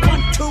gravy? So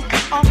 1, 2,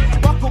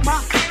 buckle my,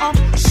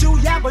 shoe,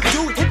 yabba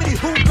do, hippity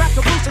hoo, crack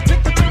a rooster,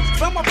 trick the trick,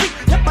 from my feet,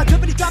 yep, my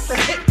dribbity got the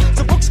hit.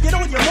 So books get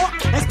on your mark,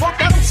 and spark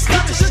that don't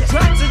stop the shit.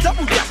 Tracks and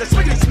double gas, and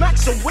swiggity smack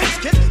some wings,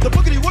 kid. The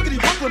boogity-woogity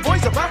Brooklyn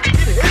boys about to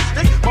get a hit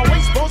stick. My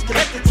waist bones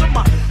connected to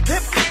my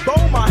hip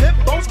bone, my hip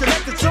bones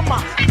connected to my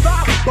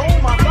thigh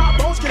bone, my thigh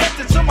bones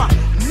connected to my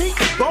knee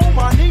bone,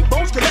 my knee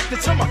bones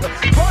connected to my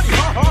party,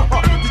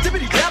 The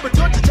jibbity jabber,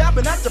 Georgia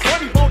jabbing at the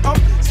funny bone,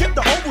 skip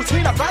the oval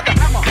screen, I'd rather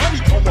have my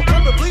honeycomb, or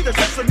preferably the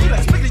sesame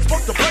that spiggity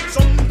spoke the blood,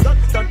 so dun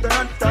dun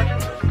dun dun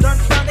dun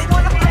dun. They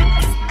wanna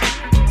flex,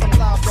 some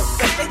live flex.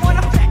 They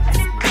wanna flex,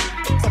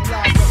 some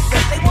live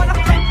flex. They wanna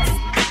flex,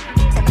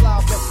 some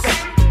live flex.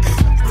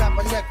 Snap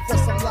a neck for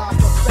some live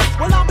flex.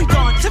 Well, I'll be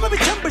gone, timber,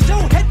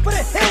 Joe, head for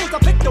the hills. I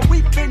pick the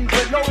weeping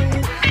below,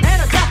 and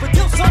a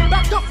daffodil, sun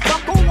back up,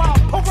 buckle while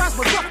pulverize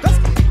my rough.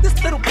 This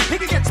little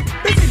piggy gets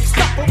busy,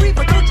 stuff for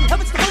reaper, don't you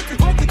heavens, the birthday,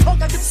 honky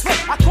tonk, I get sweat.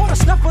 I caught a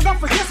snuff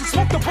enough against and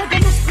smoked the bug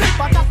on the split.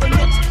 I got the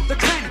nuts, the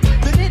cranny,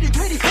 the nitty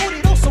gritty,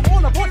 40, also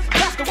on a board,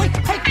 blast away.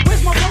 Hey,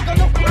 where's my bug?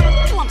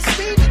 Ooh, I'm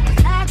steaming,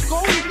 ask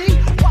only.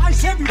 Why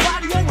is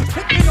everybody always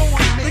picking on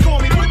me? They call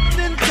me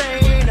Whitney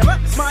Dane, and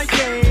that's my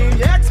game.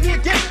 You ask me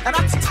again, and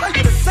I tell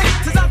you the same.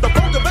 Since I'm the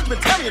vulgar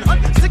vegetarian,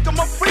 sick of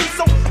my free,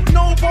 so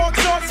no pork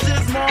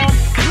sausages, mom.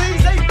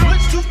 Please, hey,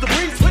 Blitz, choose the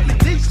breeze, Whitney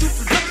D, choose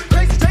the zip.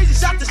 Crazy,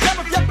 shot the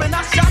sheriff, yep, and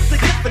I shot the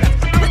gift, and that's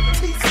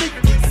pretty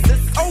sneaky,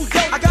 sis. Oh,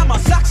 yo, I got my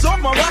socks off,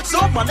 my rocks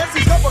off, my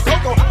Nessie's over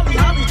Coco, Holly,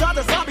 try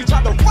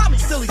to rob me,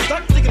 silly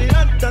stunt, diggity,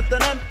 dun, dun, dun,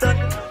 dun, dun,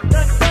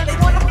 dun, dun. They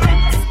wanna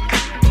flex,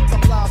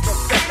 some live flex.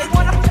 They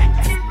wanna flex,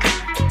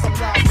 some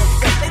live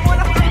flex. They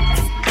wanna flex,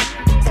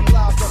 some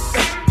live flex.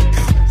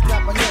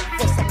 Snap a neck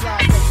for some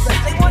live flex.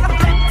 They wanna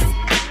flex,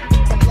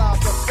 some live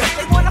flex.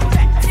 They wanna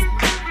flex,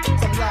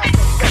 some live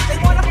flex. They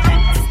wanna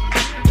flex,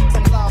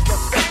 some live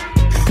flex.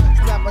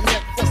 Snap a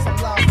neck for some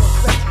live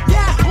flex.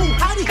 Yeah, ooh,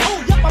 howdy ho,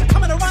 yep, I'm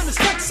coming around the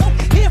stretch, so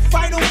here,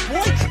 fight, oh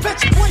boy,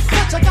 fetch,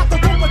 I got the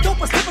rope, a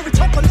dope, a slippery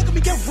talker, look at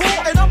me get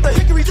raw, and I'm the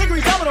hickory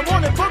dickory down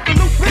on the Brooklyn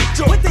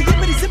picture with the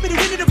yippity zippity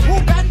winnie the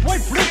pool, bad boy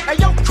blue. Hey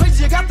yo,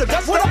 crazy, you got the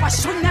dust. What up? I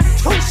swing that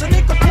toe, so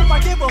nigga proof I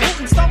give a hoot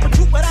and stop a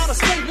troop without a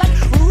straight like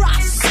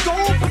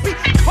Roscoe, baby,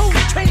 cold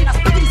train. I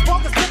stick these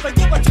bonkers, flip and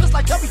give a twist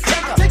like every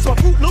checker. I take some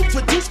Fruit Loops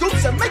with 2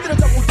 scoops and make it a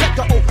double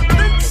decker. Oh,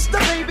 Vince the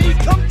baby,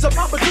 come to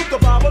Papa Duke, a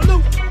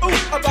Babaloo,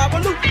 ooh, a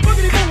Babaloo.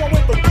 Boogity boo, I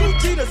went from blue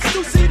G to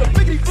Stussy to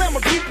Biggity Flam, a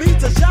beat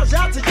to shout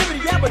to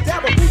yibbity yabba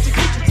dabba, boochie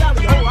coochie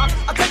tally ho.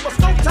 I take my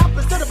stove top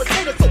instead of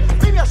potato, so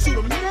maybe I shoot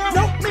 'em now.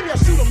 No, maybe I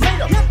shoot 'em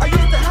later. Yeah. I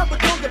used to have a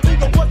dog that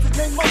bigger, what's his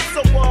name?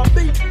 So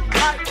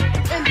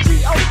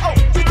B-I-N-G-O-O.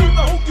 You do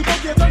the hokey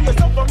pokey and turn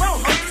yourself around,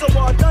 so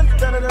dun dun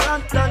dun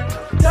dun dun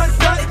dun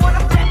dun. They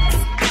wanna flex,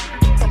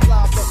 some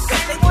live flex.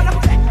 They wanna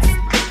flex,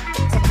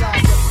 some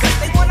live flex.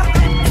 They wanna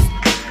flex,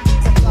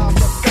 some live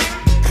flex.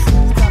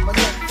 Snap a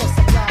neck for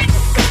some live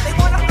flex. They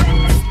wanna flex.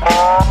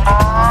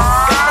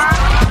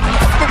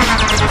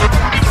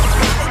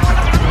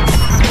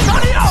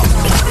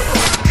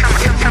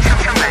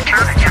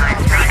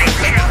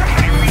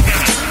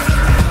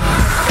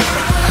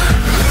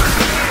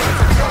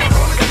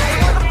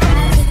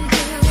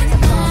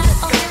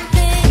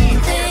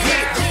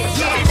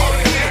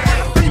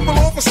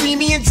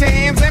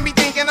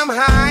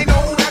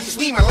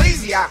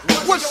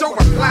 What's your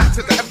reply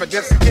to the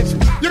evidence against you?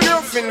 Your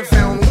girlfriend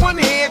found one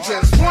hair,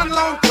 just one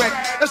long thread.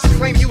 Let's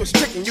claim you was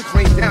tricking, you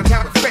claim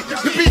downtown effect.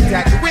 You beat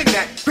that, you win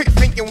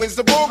is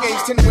the ball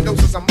games. 10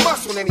 windows is a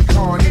must on any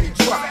car and any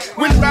truck.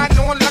 When riding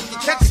on lucky,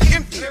 catch it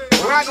empty.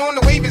 Riding on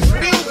the wave is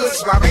real good,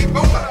 so I ain't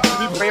bowler.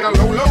 Be playing a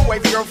low,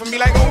 wavy girl from me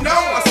like, oh no.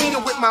 I seen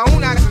it with my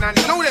own eyes and I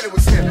know that it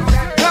was him.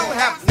 Hell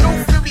have no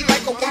fury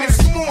like a woman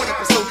sworn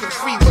episode can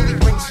free. Really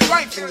bring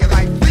strife in your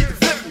life. Leave the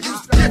flip and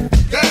use the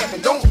gift. Damn,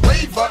 and don't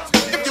waver.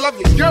 If you love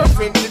your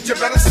girlfriend, then you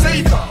better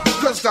save her.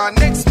 Cause the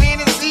next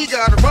man is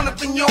eager to run up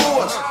in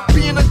yours.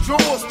 Be in the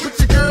drawers, put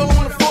your girl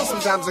on the floor.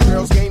 Sometimes a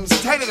girl's game is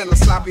tighter than a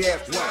sloppy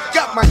ass.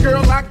 Got my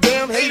girl locked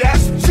down, hey,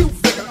 that's what you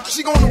figure.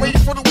 She gonna wait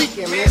for the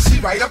weekend, man, she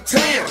right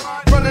uptown.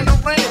 Running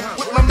around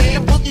with my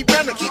man Boogie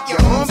Brown to keep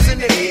your arms in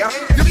the air.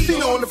 Your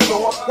feet on the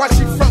floor, watch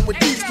you front with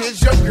these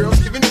kids, your girl's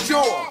giving it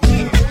joy.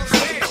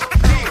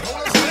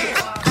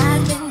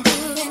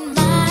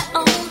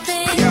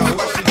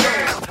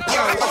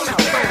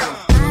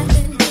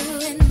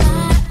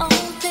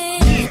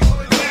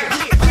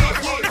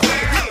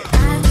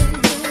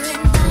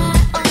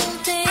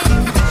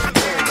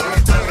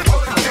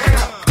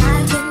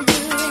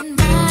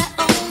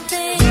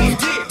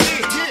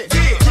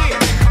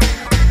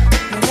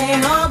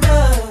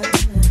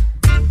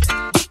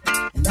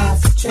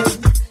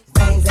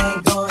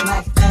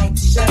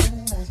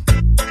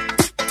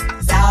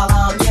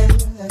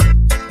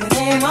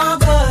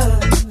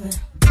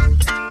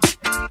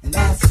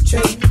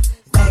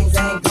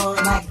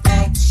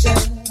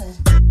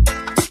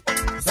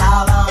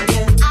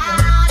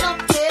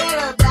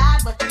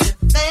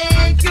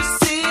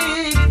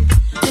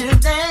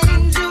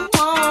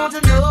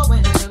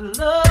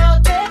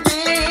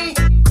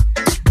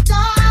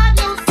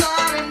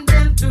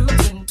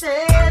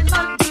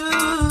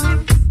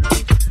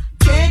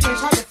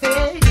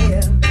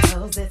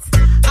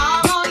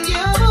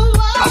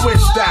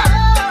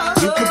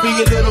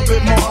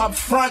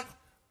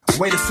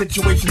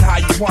 Situation how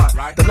you want.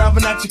 The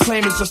loving that you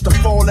claim is just a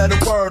 4-letter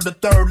word. The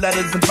third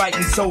letter's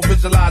inviting, so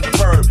visualize the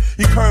verb.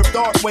 You curve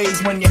thought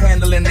ways when you're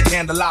handling the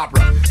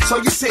candelabra. So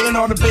you're sitting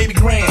on the baby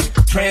grand,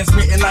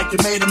 transmitting like you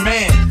made a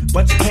man.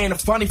 But you paint a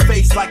funny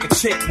face like a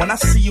chick. When I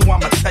see you,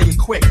 I'ma tell you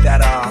quick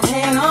that it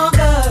ain't all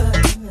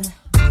good.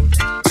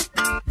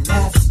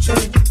 That's the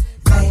truth.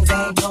 Things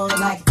ain't going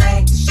like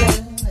they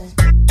should.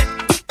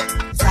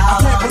 I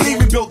can't believe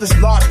we built this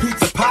large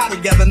pizza pie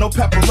together, no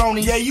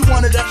pepperoni. Yeah, you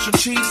wanted extra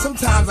cheese,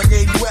 sometimes I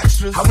gave you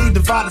extras. How we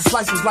divided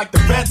slices like the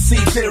Red Sea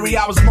theory.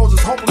 I was Moses,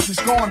 hopelessly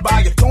scorned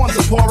by your thorns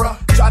of horror.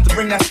 Tried to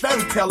bring that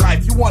fairy tale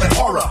life, you wanted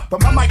horror.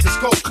 But my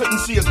microscope couldn't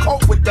see a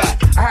cope with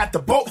that. I had to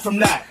bolt from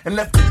that and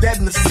left the dead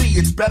in the sea.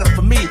 It's better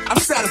for me, I'm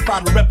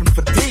satisfied with repping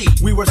for D.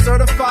 We were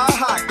certified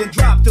hot, then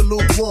dropped to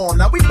lukewarm.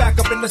 Now we back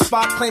up in the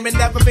spot, claiming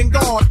never been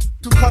gone.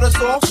 To cut us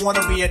off,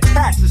 wanna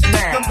reattach us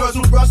now. Them girls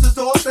who brush us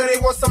off say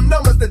they want some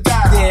numbers to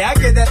dial. Yeah, I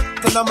get that,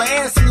 the number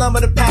and some lumber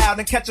to pound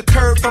and catch a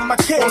curve from my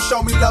kid. Don't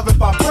show me love if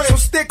I pray. So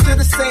stick to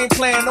the same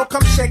plan. Don't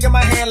come shaking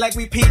my hand like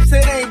we peeps.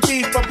 It ain't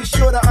beef, but be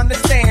sure to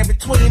understand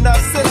between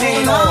us it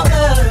ain't all.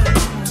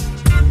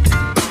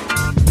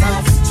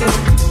 That's true.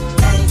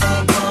 Things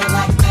ain't going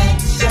like they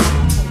should.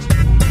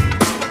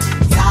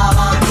 It's all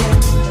on you.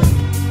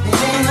 It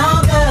ain't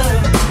all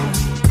good.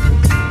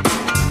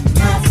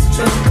 That's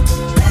true.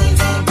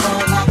 Things ain't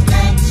going like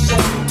they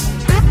should.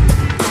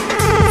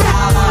 It's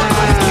all on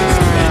you.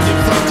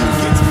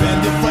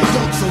 If I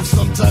don't, so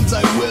sometimes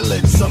I will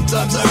and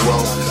sometimes I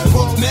won't.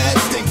 Walk mad,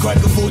 stink, crack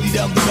a 40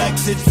 down the back,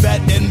 sit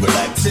fat and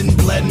relax and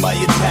plan my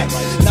attack.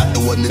 Not the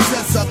one that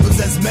says I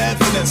possess mad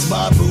finesse.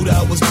 My boot,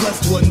 I was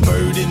blessed, one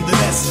bird in the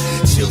nest.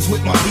 Chills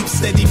with my peeps,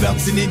 steady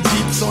bouncing in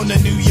jeeps on the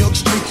New York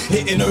street,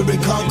 hitting urban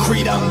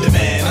concrete. I'm the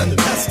man,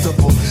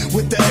 untestable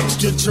with the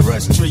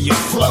extraterrestrial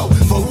flow.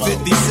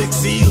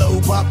 456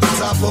 ELO, pop the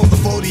top on the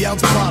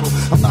 40-ounce bottle.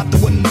 I'm not the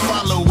one to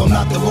follow, I'm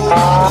not the role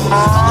model.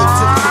 Hollow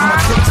tips in my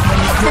clips,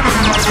 money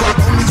gripping my blood.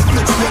 Only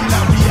splits when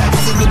I react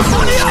to the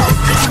money.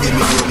 Give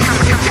me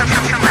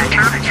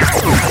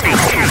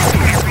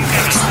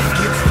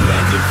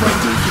if I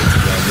do get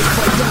banned, if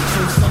I don't,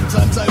 so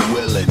sometimes I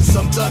will and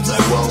sometimes I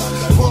won't.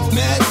 Walk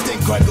mad,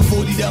 stink, crack a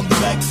 40 down the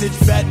back, sit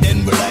fat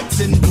and relax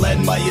and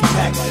plan my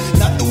attack.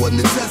 Not the one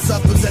that says I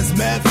possess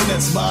mad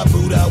finesse. My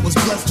boot, I was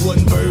blessed,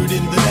 one bird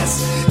in the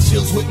nest.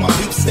 Chills with my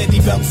peeps, steady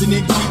bouncing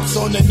in jeeps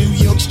on the New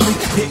York street,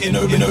 hitting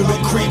urban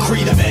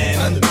creed, a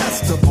man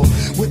untestable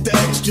with the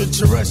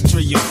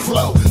extraterrestrial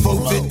flow.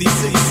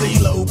 456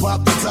 CeeLo,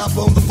 pop the top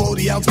on the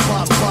 40-ounce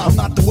bottle. I'm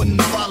not the one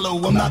to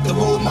follow, I'm not the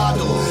role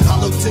model.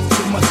 Hollow tips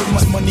to my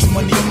money,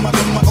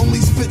 my only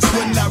spits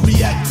when I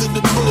react to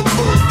the bull.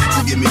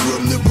 So give me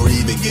room to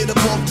breathe and get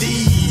up off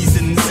these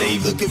and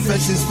save the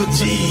confessions for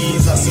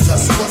Jesus.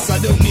 I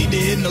don't need to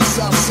hit no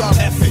soft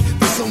effort.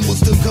 The sun will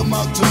still come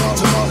out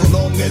tomorrow,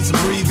 long as I'm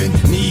breathing,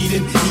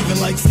 needing, even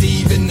like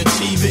Steven,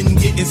 achieving,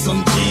 getting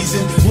some cheese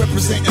in,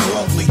 representing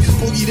lovely,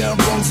 boogie down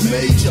Bronx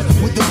major,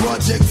 with the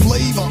project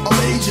flavor, a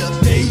major,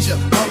 Deja,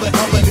 all the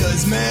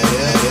niggas mad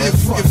at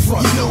front,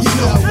 you know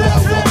how I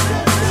walk.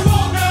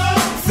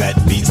 Fat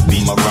beats,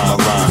 my rhyme,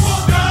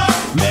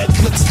 mad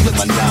clips,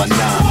 my nines,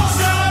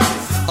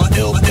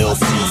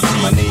 LC,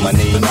 my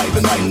name,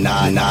 right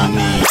now,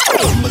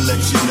 I'ma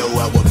let you know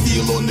how I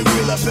feel on the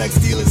real. I pack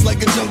steel, it's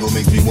like a jungle,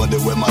 makes me wonder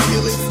where my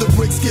heel is. The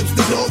brick skips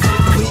the dog,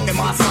 complete in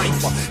my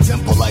cipher.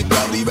 Temper like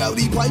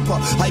Rowdy Piper,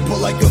 hyper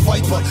like a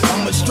viper.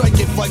 I'ma strike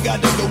if I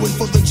gotta go in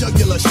for the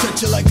jugular,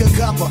 stretch it like a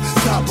copper.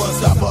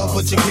 Stopper,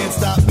 but you can't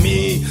stop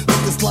me.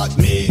 Hookers lock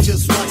me,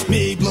 just watch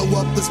me blow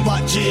up the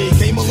spot. G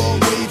came a long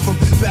way from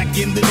back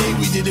in the day.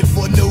 We did it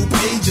for no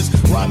pages.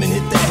 Rhyme and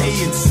hit the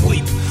hay and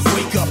sleep.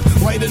 Wake up,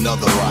 write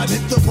another rhyme.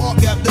 Hit the park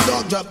after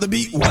dog, drop the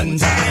beat one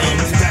time.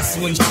 That's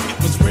when it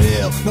was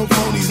real. No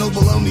phonies, no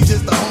baloney,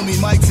 just the homie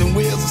mics and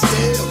wheels of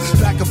steel.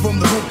 Back up from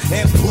the hook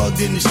and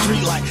plugged in the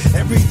street like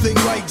everything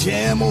right.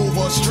 Jam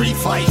over, street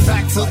fight.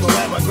 Facts of the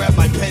lab, I grab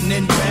my pen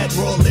and pad.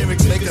 Raw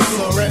lyrics, make a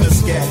slur and a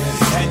scat.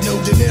 Had no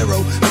dinero,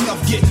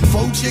 enough get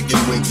 4 chicken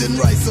wings and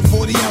rice. A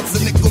 40 ounce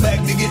of nickel bag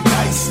to get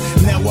nice.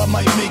 Now I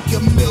might make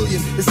 $1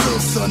 million. It's still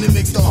sun, it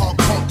makes the heart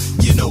pump.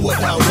 You know what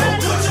I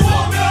want.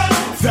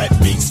 Fat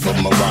beats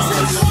from my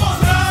rhymes.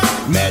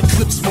 Mad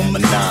clips from my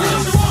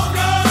nines.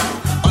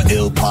 An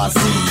ill posse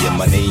and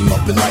my name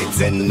up in lights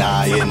and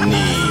I in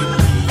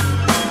need.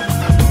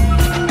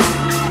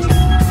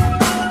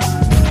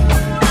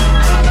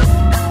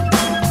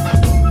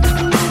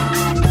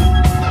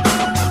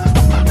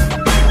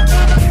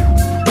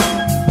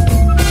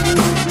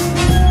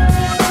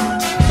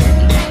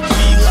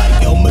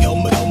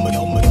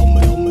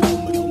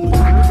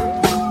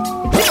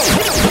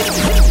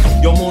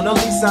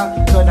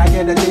 Could I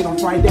get a date on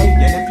Friday?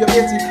 And if you're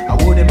busy, I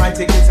wouldn't mind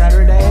taking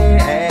Saturday.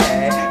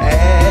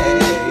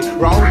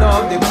 Round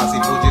up, the posse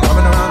Fuji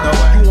coming around the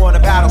way. You want a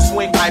battle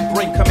swing? I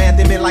bring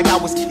commanding men like I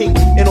was king.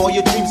 In all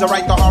your dreams, I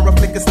write the horror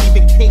flick of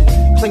Stephen King.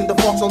 Cling the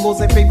forks on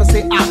those in favor,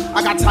 say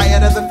I got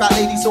tired of the fat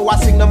lady, so I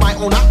sing to my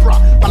own opera.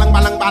 Balang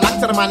balang balang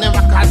to the man in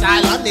Rikers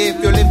Island.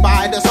 If you live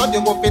by the sun,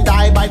 you won't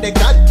die by the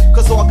gun.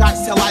 Cause all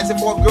guys tell lies and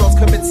 4 girls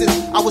commit sins.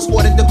 I was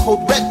ordered the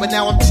code red, but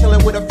now I'm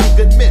chilling with a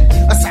few good men.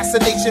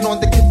 Assassination on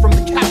the kid from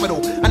the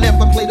capital. I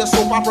never played a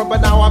soap opera,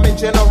 but now I'm in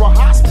general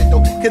hospital.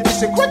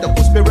 Condition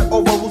critical, spirit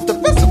overrules the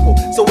physical.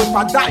 So if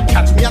I die,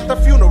 catch me at the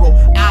funeral.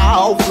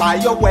 I'll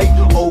fly away,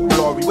 oh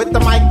glory. With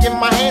the mic in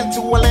my hand to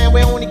a land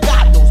where only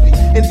God knows me.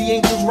 And the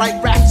angels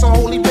write raps on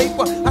holy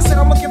paper. I said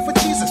I'm looking for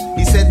Jesus.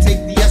 He said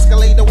take the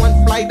escalator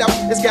 1 flight up.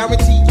 It's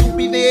guaranteed you'll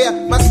be there.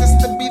 My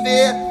sister be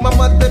there, my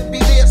mother be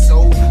there.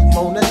 So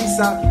Mona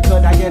Lisa,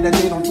 could I get a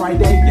date on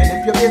Friday? And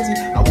if you're busy,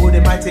 I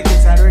wouldn't mind taking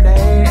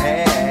Saturday.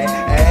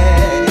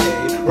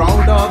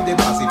 Round up, the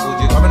posse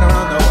Fuji coming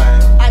around the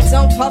way. I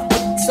don't puff,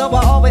 so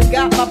I always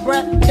got my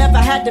breath. Never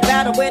had to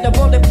battle with a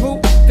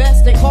bulletproof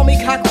vest. They call me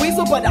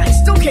cockweasel, but I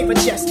still keep a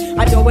chest.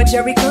 I know a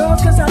Jerry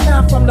girls, cause I'm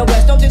not from the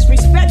West. No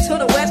disrespect to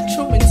the West,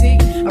 true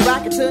indeed. I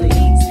rock it to the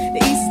East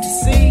is the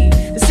sea.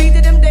 The sea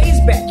to them days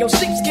back, yo,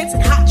 sheepskins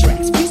and hot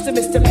tracks. Peace to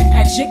Mr.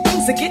 Magic,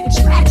 things are getting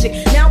tragic.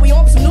 Now we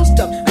on some new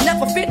stuff, I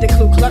never fit the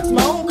Ku Klux.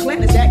 My own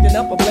clan is acting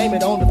up, I blame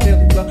it on the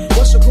Philly club.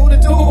 What's your crew to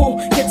do?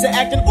 Kids are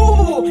acting,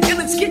 ooh,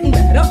 it's getting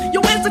better. Yo,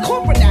 where's the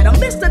corporate at? I'm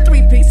Mr.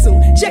 3-piece suit.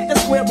 Check the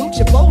square root,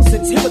 your bows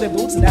and Timberland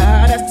boots.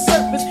 Nah, that's the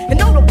surface. And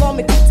no, the bomb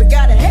beats. I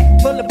got a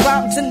head full of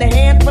problems in the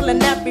hand full of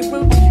nappy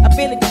root. I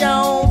feel it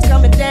Jones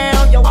coming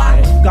down, yo.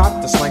 I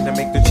got the slang to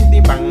make the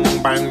chitty bang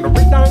bang, the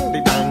ridang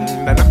de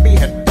dang, the nappy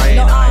head brain.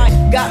 No, I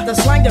got the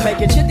slang to make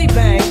it chitty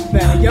bang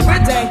bang, your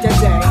ridang de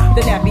dang,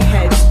 the nappy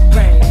heads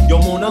brain. Yo,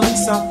 Mona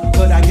Lisa,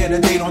 could I get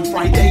a date on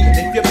Friday? And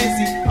if you're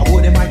busy, I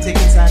wouldn't mind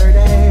taking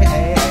Saturday.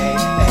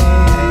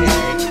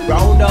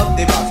 Round up,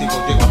 the posse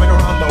Fuji coming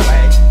around the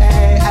way.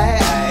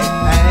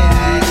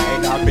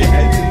 I'll be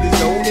heads in the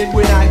zone and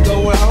when I go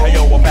home. Hey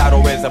yo, a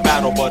battle is a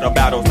battle, but a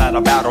battle's not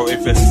a battle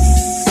if it's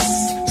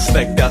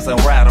slick doesn't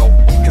rattle.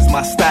 Cause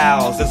my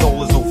style's as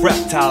old as a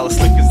reptile, as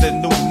slick as the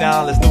new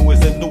now, as new as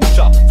a new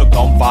chop. So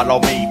come follow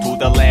me to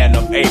the land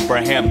of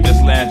Abraham.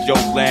 This land's your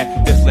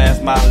land, this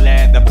land's my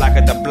land. The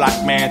blacker the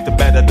black man, the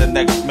better the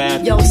next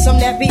man. Yo, some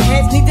nappy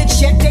heads need to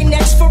check their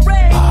necks for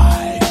red.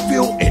 I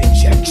feel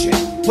injection.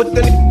 Put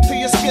the to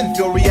your skin,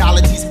 feel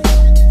realities.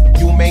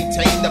 You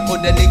maintain to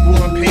put the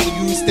nigga on pain.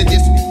 You used to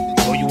diss me.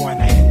 So you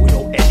wanna hang with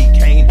old Eddie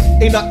Kane?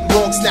 Ain't nothing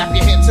wrong, snap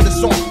your hand to the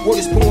song. What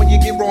is born, you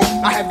get wrong.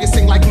 I have you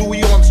sing like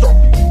Louis Armstrong.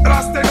 And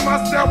I say to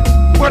myself,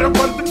 what a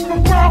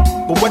wonderful world.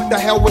 But what the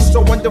hell was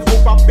so wonderful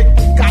about big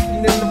cotton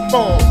in the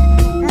phone?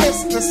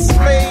 Mr.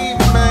 Slave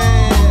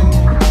Man.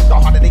 The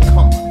harder they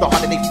come, the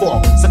harder they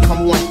fall. So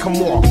come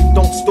on,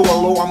 don't store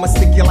low. I'ma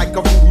stick you like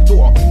a voodoo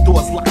door.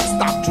 Doors locked,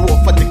 stop, drawer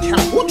for the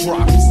count. Who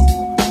drops?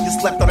 You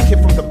slept on a kid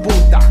from the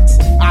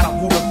boondocks. Out of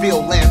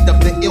Hooterville, land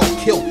of the ill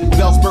kill.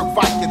 Bellsburg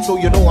Viking, so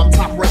you know I'm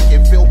top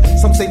ranking, Phil.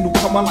 Some say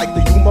newcomer like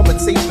the humor, but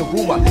save the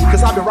rumor.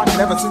 Cause I've been rocking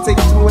ever since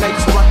 82 and I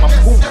used to rock my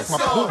Pumas, my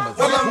Pumas.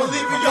 Well, I'ma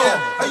leave it y'all.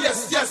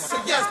 Yes.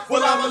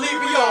 Well, I'ma leave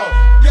it y'all.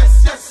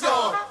 Yes,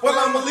 y'all. Well,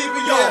 I'ma leave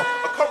it y'all.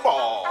 Come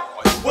on.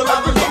 Well,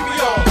 I'ma leave it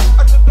y'all.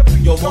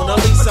 Yo, Mona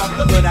Lisa,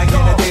 could I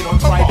get a date on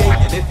Friday?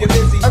 And if you're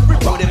busy, I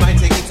wouldn't mind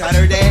taking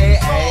Saturday.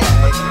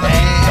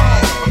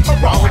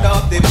 Round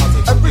up, they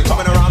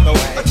coming around the way.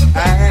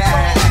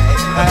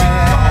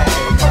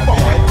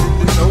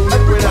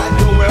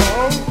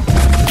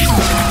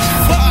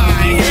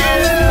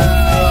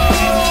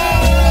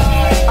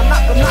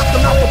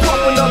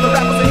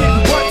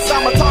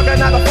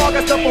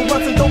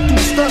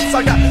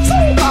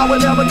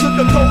 never took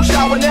a cold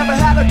shower, never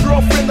had a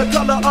girlfriend the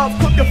color of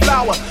cooking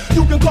flour.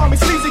 You can call me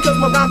sleazy cause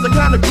my rhymes are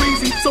kinda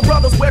greasy. So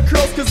brothers wear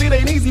curls cause it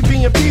ain't easy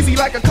being peasy.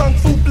 Like a kung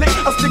fu flick,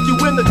 I'll stick you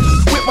in the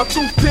with my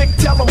toothpick,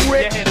 tell them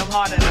Rick. You hit 'em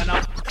harder than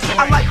I'm.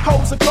 I like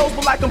hoes and clothes,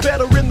 but like I'm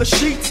better in the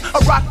sheets. I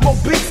rock more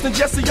beats than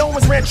Jesse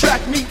Owens ran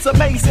track meets.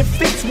 Amazing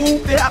feats, woo,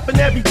 they happen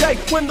every day.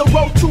 When the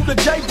road to the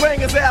J,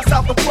 bring his ass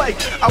out the play.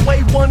 I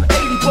weigh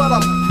 180, but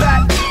I'm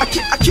fat.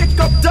 I kick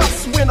up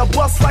dust when I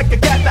bust like a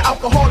gat, the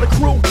alcoholic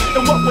crew.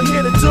 And what we're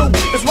here to do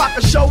is rock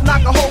a show,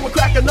 knock a hole, and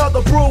crack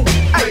another brew.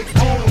 Hey, make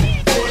room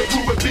for the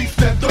crew with beats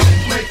that don't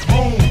make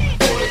room.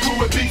 For the crew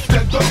with beats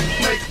that don't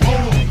make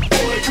room.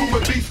 For the crew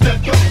with beats that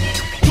don't.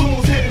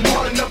 Tools hitting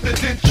hard enough to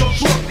dent your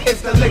truck.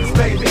 It's the licks,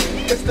 baby.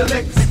 It's the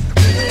licks.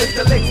 It's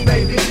the licks,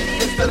 baby.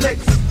 It's the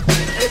licks.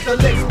 It's the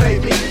licks,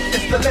 baby.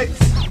 It's the licks.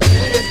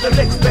 It's the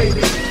licks,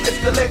 baby. It's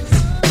the licks.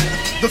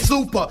 The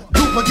super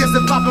duper gets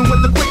it poppin'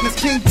 with the quickness.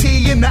 King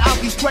T in the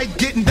Alki straight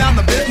getting down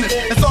the business.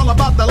 It's all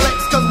about the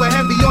licks cause we're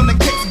heavy on the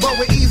kicks, but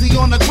we're easy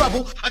on the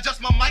treble.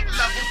 Adjust my mic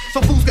level so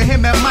fools can hear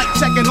me mic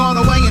checking all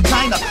the way in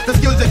China. The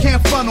skills you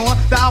can't front on,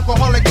 the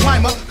alcoholic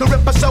climber. Can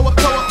rip a show up,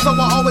 so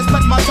I always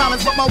flex my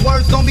talents, but my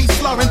words don't be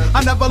slurring.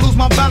 I never lose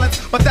my balance,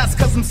 but that's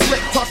cause I'm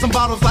slick, tossing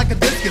bottles like a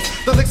discus.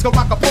 The licks can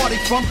rock a party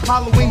from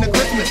Halloween to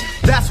Christmas.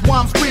 That's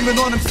why I'm screaming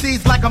on them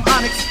seeds like I'm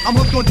Onyx. I'm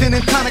hooked on gin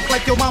and tonic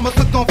like your mama's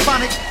hooked on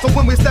phonics. So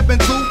when we step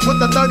into with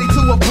the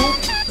 32 a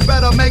group,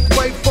 better make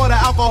way for the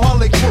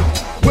alcoholic crew.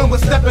 When we're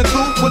stepping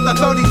through with the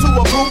 32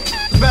 a group,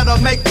 better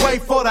make way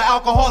for the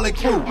alcoholic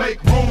crew.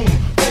 Make room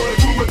for the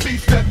crew with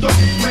beats that don't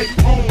make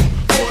room.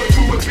 For the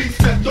crew with beats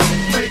that don't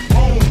make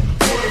room.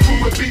 For the crew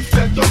with beats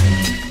that don't.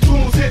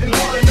 Tools hitting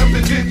hard enough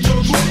to dent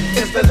your truck.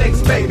 It's the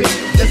licks, baby.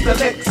 It's the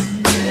licks.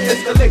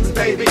 It's the licks,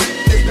 baby.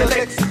 It's the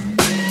licks.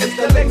 It's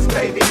the licks,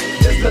 baby.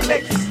 It's the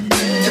licks.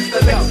 It's the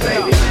licks,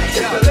 baby.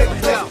 It's the licks.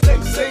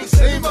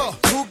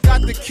 Who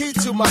got the key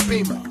to my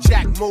Beamer?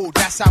 Jack Mood,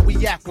 that's how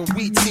we act when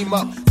we team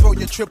up. Throw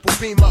your triple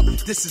beam up,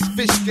 this is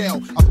fish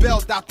scale. I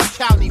bailed out the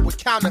county with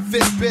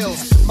counterfeit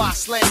bills. My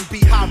slang be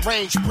high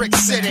range, Brick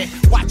City.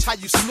 Watch how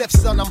you sniff,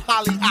 son, I'm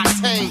highly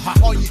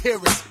octane. All you hear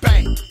is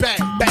bang, bang,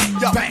 bang.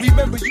 Yo,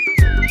 remember you,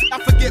 I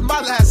forget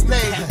my last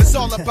name. It's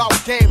all about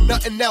game,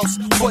 nothing else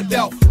but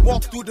elf.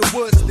 Walk through the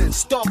woods, then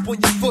stomp on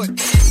your foot.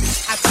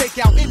 I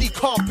take out any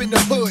comp in the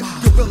hood.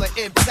 Gorilla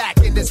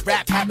impact in this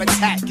rap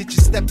habitat. Get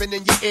you stepping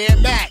in your Air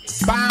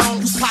Max.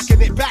 Bounce,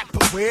 cocking it back,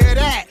 but where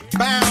that?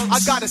 Bounce. I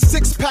got a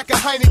 6-pack of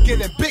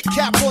Heineken and big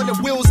cap on the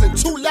wheels and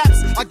 2 laps.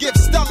 I give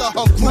Stella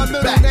her group my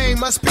middle back. Name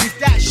must be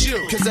that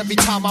shoe. Cause every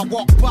time I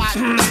walk by,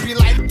 it be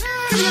like,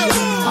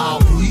 I'll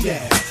be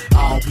there,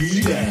 I'll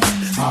be there,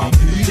 I'll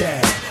be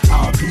there,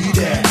 I'll be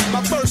there.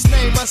 My first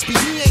name must be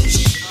he ain't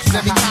shit. Cause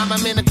every time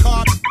I'm in a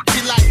car,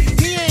 be like,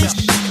 he ain't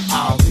shit.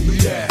 I'll be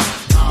there,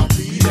 I'll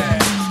be there,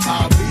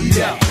 I'll be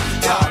there,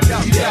 I'll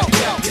be there.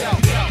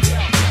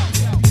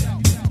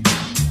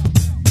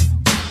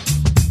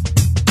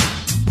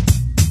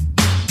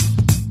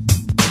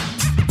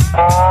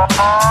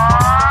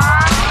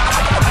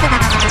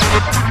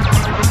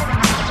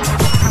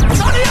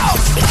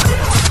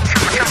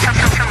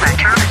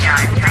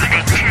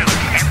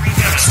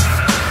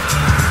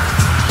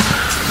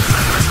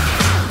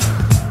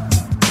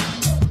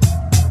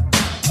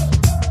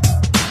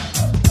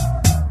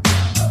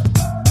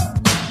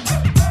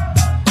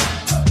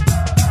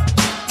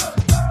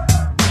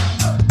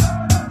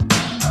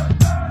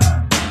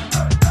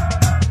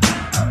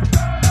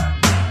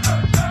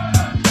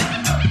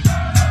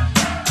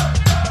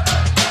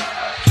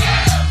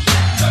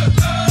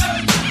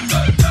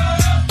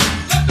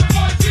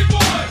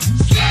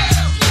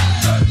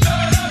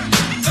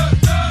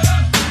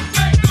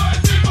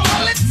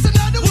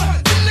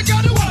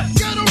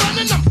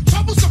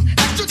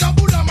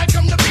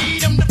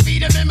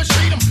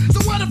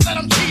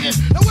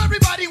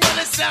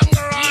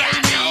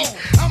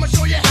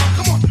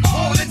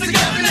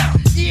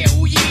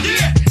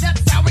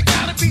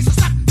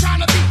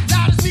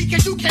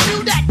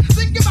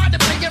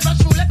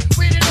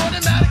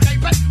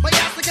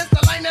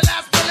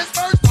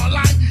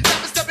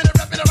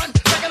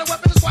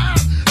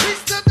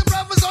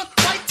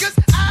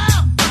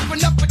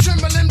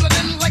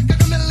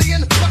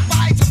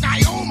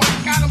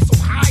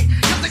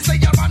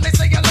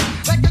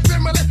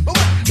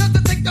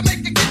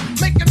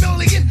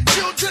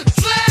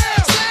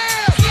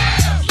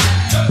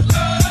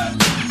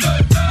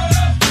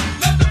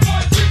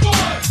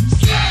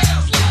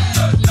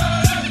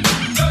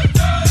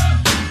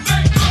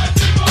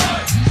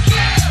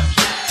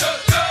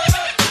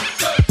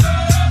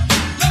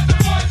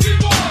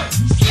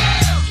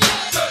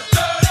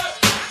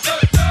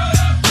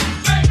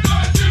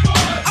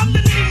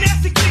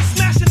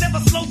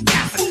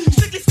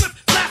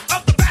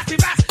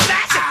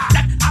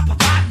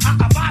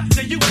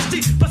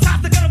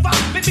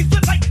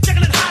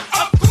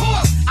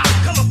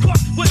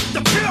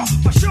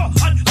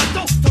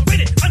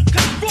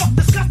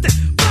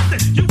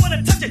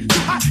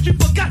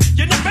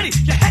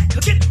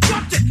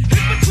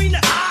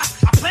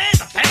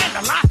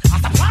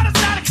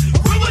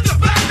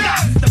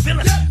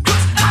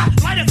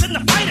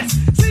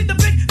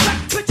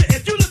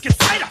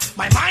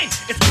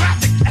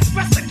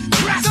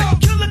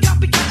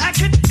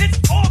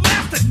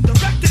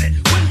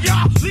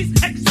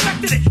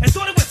 expected it and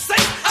thought it was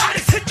safe. I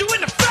just hit you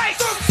in the face.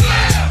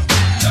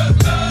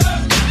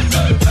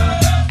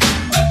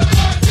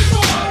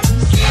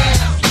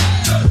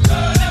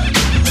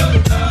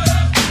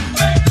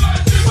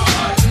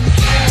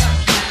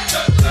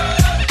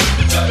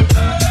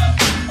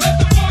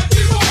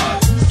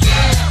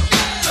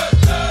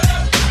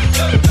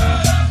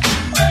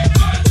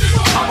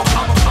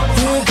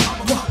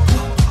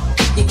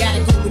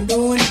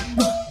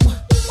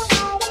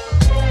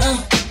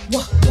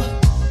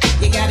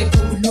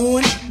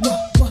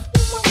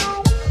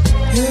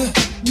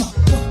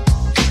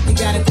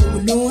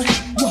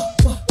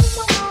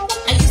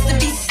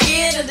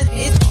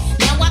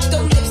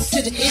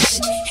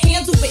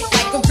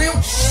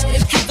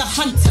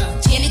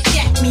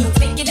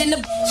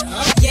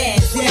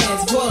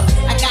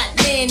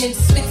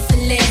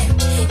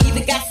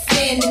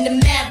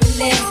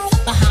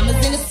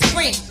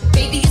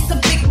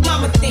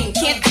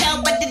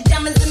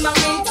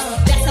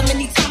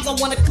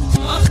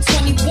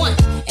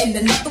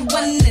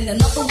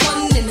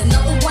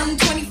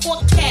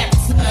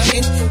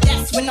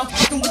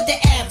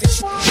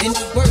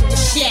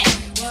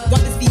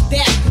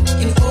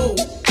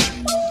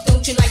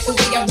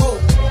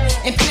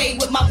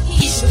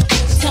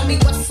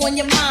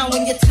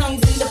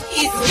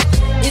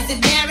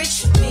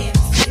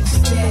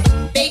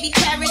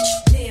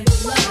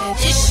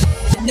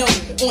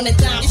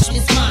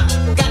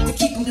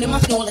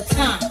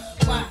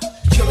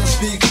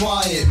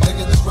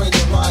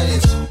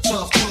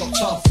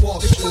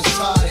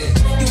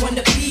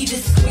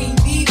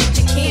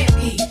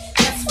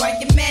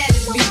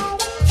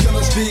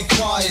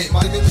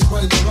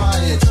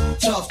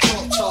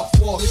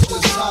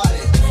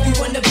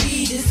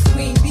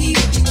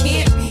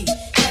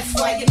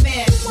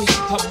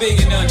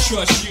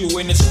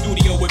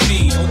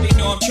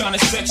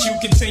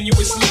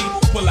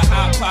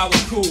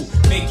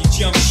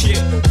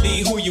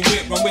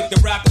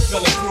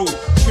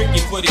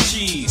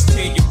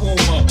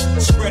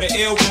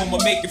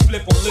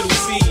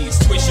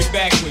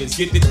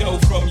 Get the dough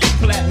from your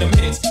platinum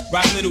hits.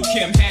 Rock little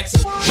Kim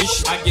Hansen.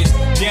 I get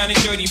down and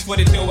dirty for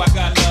the dough. I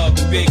got love,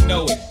 the big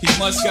know it. He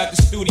must got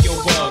the studio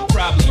bug.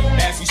 Probably,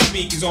 as we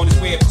speak, is on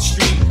his way up the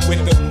street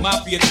with the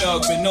mafia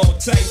thugs and all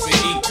types of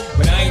heat.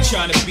 But I ain't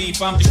trying to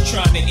beef, I'm just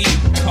trying to eat.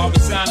 And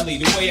horizontally,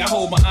 the way I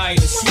hold my iron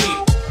is sweet.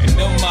 And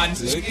no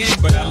minds again,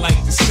 but I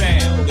like the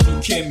sound. Little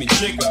Kim and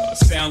Jigger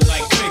sound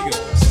like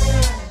figures.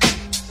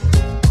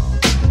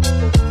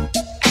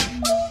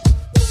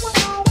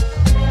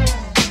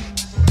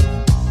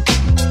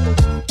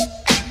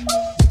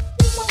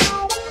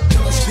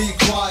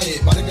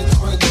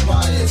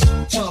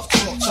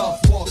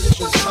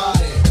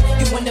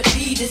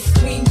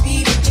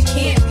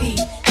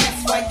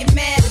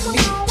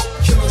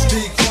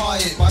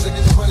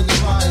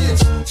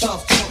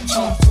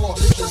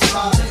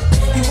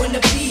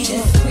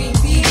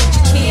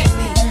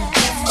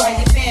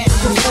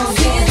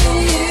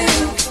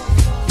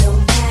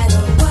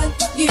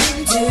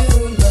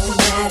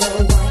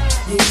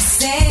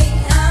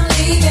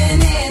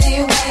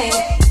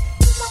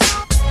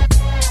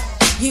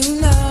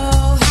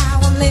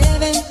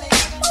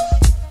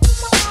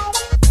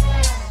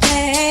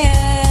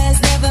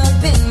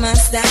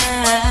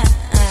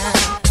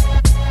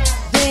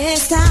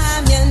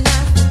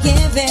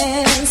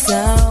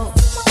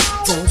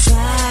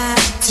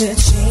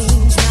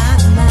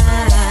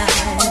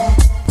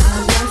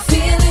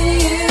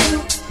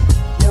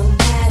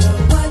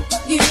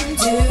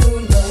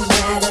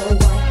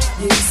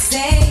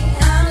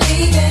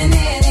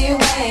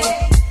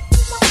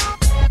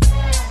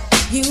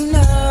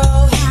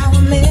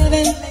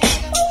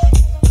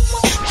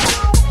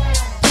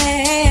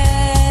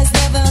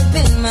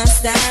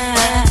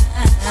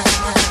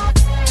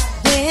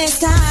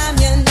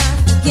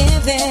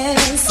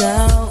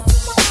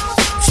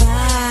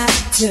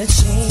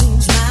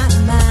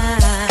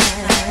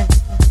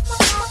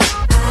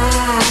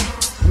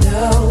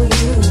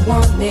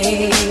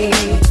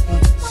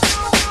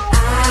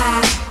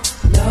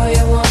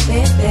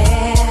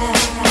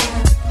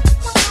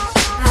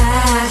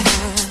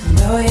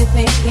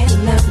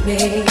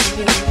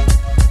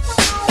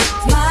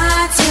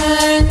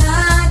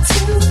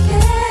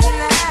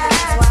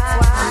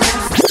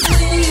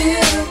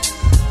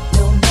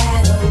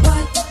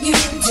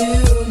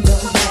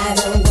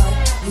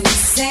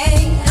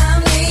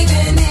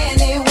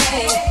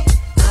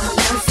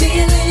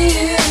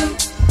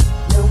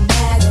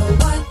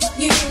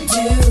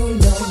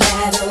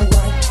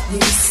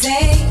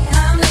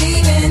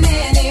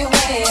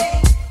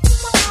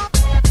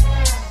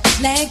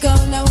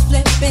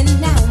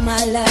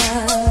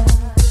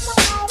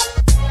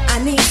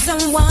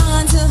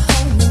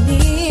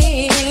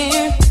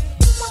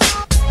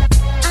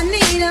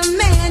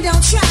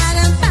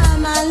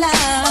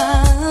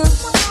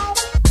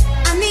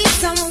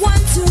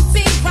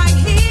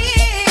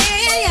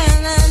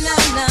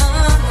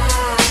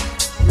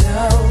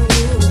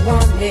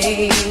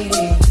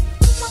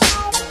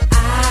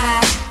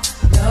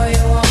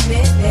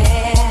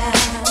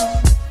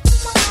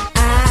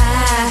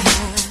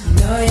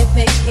 Know you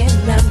think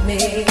thinking of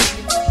me.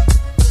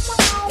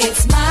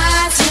 It's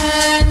my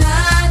turn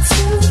not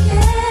to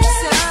care.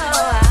 So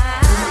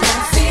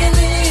I'm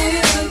feeling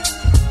you.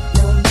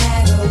 No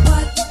matter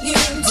what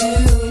you do,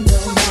 no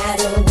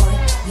matter what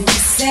you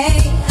say,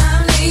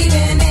 I'm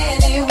leaving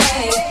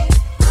anyway.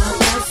 I'm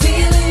not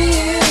feeling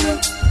you.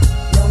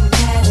 No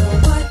matter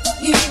what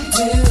you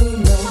do,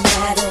 no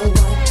matter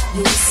what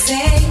you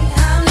say,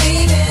 I'm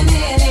leaving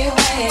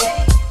anyway.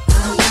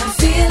 I'm not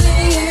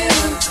feeling you.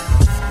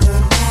 No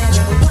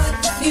matter what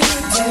you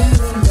do,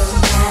 no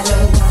matter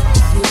what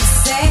you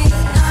say,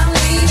 I'm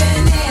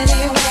leaving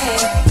anyway.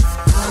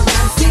 I'm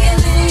not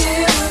feeling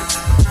you.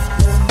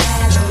 No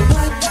matter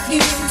what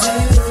you do,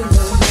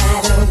 no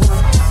matter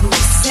what you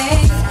say,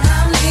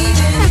 I'm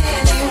leaving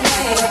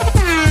anyway.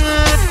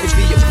 It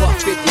be a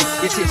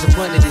 $1.50, your tears are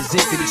running as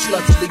empty.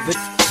 Sluts leave it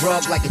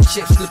drug like a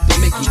chip slip to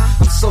Mickey.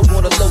 I'm so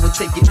on the low and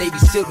taking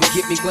Navy SEAL to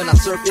get me when I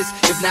surface.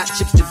 If not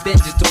chips to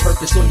vengeance to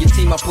purpose. On your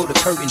team I put a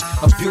curtain,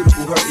 a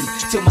beautiful hurting.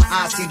 Till my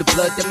eyes see the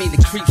blood, that mean the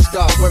creeps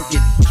start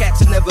working. Cats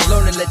are never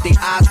learning, let their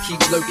eyes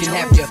keep lurking.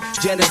 Have your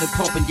janitor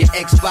pumping, your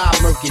X5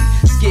 murking.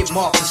 Skip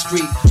off the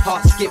street,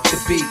 heart skip the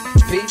beat.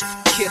 Beat?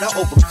 Kid, I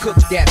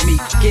overcooked that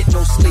meat. Get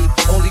no sleep,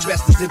 only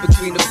rest is in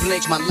between the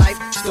blink. My life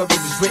story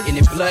was written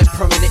in blood,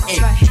 permanent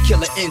ink.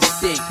 Killer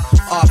instinct,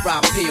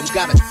 R.I.P. I'm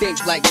gotta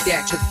think like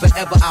that, cause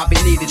forever I'll be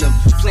needing them.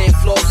 Playing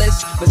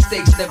flawless,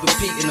 mistakes never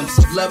beating them.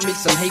 Some love me,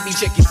 some hate me,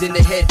 chickies in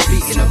the head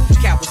beating them.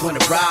 Cowards wanna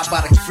ride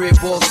by the crib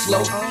all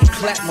slow.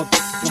 Clap my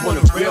want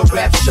a real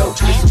rap show.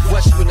 This is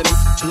what's when the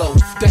blow.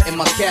 Threaten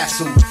my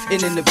castle,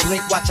 and in the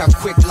blink, watch how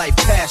quick life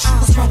pass you.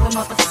 What's wrong with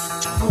motherfuckers?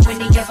 When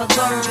they ever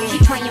learn,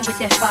 keep playing with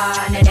that fire,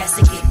 now that's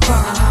a get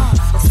burned.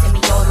 But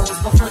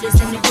semi-autos, my foot is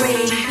in the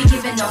grave. Be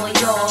giving all of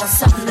y'all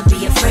something to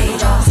be afraid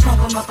of. What's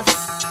wrong with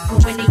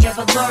motherfuckers? When they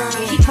ever learn,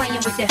 keep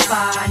playing with that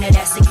fire, now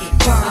that's a get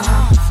burned.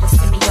 But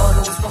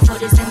semi-autos, my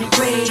foot is in the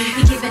grave.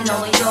 Be giving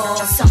all of y'all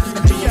something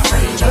to be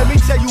afraid of. Let me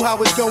tell you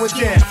how it's going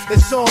down.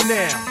 It's on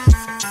now.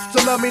 So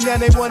love me now,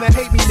 they wanna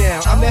hate me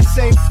now. I'm that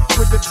same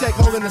with the tech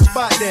holding the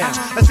spot down.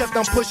 Except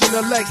I'm pushing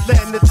the legs,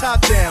 letting the top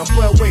down.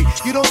 Well, wait,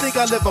 you don't think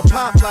I live a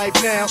pop life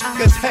now?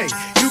 Cause hey,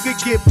 you could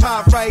get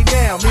pop right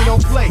now. Me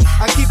don't play,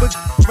 I keep it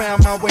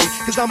around my way.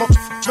 Cause I'm a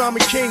drama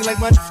king like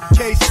my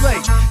K Slay.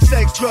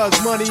 Sex, drugs,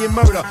 money, and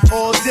murder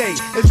all day.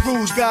 It's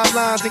rules,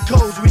 guidelines, and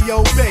codes we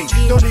obey.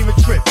 Don't even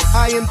trip,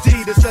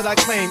 IMD, that's what I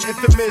claim.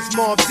 Infamous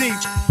Mob Deep,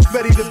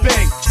 ready to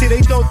bang. See, they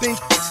don't think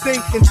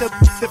stink until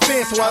the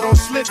fan, so I don't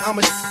slip. I'm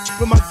a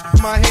with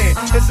my hand.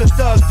 It's a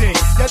thug thing.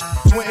 Y'all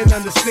wouldn't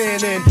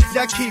understand, and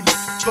y'all keep,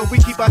 but we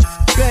keep our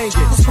banging.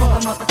 What's wrong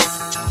with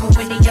motherfuckers?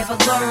 When they ever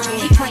learn,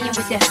 keep playing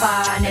with that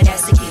fire, now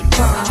that's a get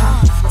burned.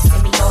 But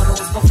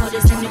semi-autos, my foot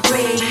is in the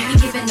grave. Be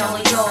giving all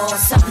of y'all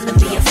something to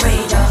be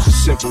afraid of.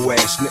 Simple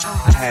ass nigga,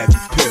 I have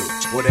you pill.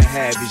 What I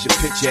have is your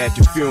picture at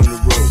the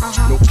funeral.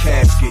 No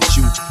casket,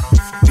 you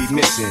be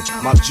missing.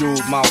 My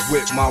jewels, my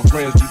whip, my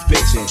rims be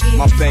bitching.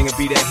 My banger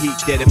be that heat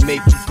that'll make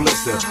you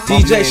blister.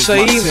 DJ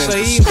Shyheim. It's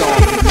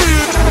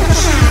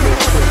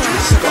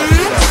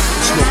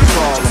no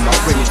problem, I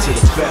bring it to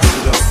the best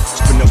of them.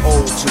 From the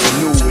old to the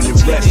new and the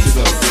rest of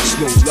them. It's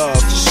no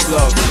love, just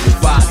love, your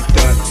body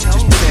done.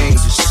 Just pain,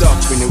 just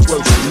suffering and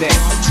worse than that.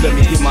 Let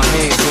me get my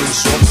hands on you,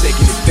 so I'm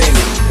taking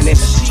advantage. And that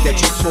shit that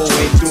you pull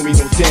ain't do me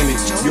no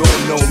damage. You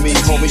all know me,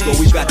 homie, but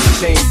we got to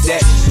change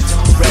that.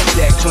 Wrap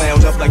that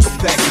clown up like a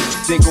package,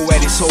 then go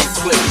at his whole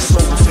clip. It's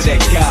over for that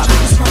guy.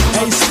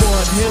 Hey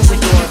sport, here's a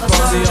thought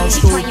from the old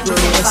school crew.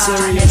 A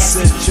serious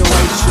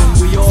situation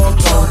we all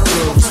go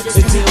through.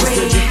 It deals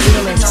with the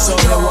feeling, so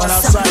hear what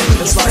I say.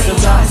 It's like the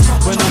night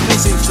when nothing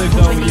seems to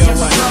go your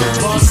way.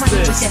 Plus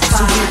this,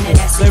 two people,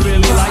 they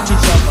really like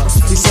each other.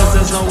 He says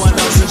there's no one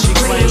else and she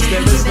claims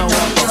there is no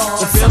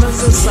other. The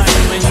feeling's the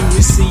same when you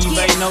receive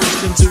a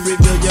notion to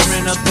reveal your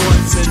inner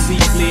thoughts and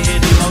deeply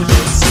hidden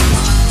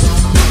emotions.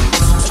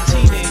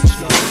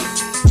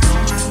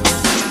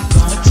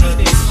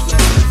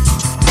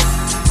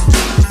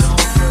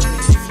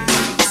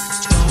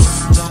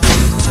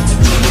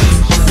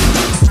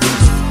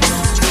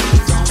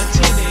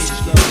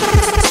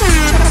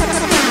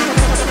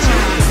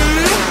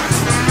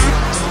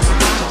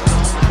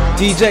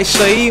 DJ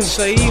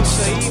Shyheim.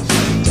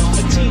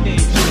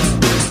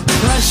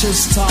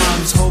 Precious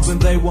times, hoping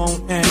they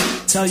won't end.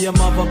 Tell your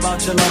mother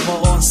about your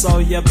lover, also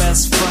your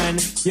best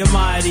friend. You're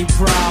mighty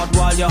proud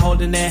while you're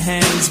holding their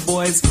hands,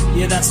 boys.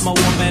 Yeah, that's my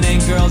woman,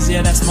 and girls,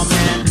 yeah, that's my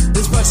man.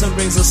 This person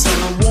brings a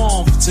certain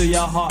warmth to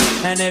your heart,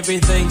 and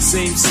everything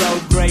seems so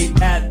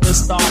great at the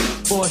start.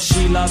 For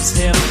she loves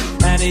him,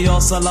 and he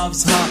also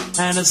loves her,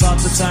 and it's hard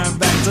to turn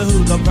back to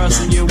who the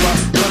person you were.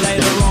 But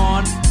later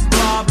on,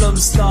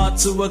 problems start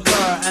to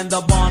occur, and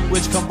the bond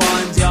which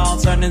combines y'all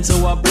turn into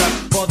a blur.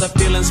 For the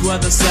feelings were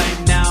the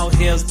same, now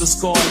here's the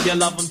score. You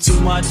love them too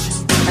much,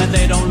 and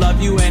they don't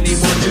love you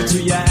anymore due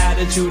to your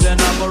attitude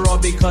and other, or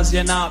because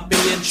you're not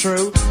being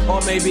true,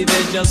 or maybe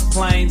they're just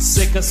plain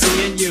sick of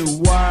seeing you.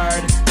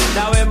 Word.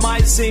 Now it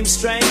might seem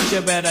strange,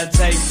 you better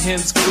take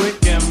hints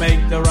quick and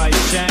make the right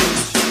change.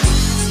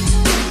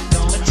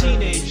 A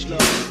teenage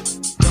love.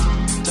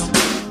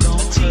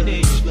 A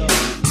teenage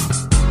love.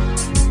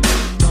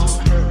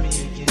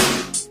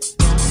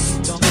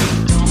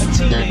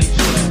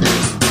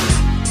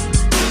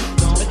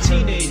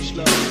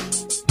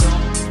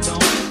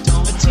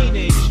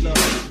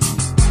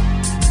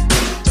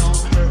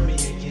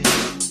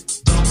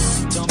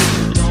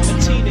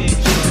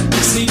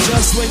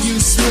 Just when you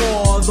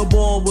swore the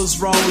ball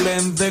was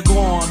rolling, they're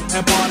gone,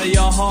 and part of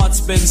your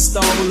heart's been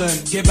stolen.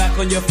 Get back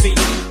on your feet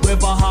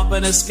with a hop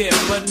and a skip,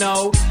 but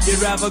no,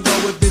 you'd rather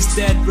go with this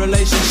dead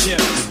relationship.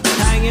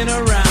 Hanging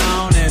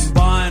around and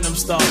buying them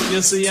stuff.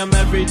 You see them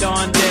every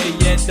darn day,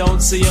 yet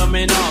don't see them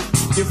enough.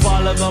 You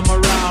follow them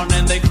around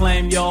and they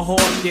claim you're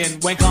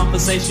hawking. When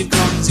conversation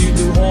comes, you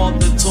do all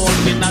the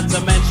talking. Not to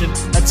mention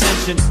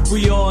attention,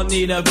 we all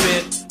need a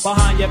bit.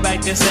 Behind your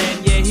back they're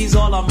saying, yeah, he's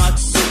all on my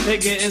they're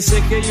getting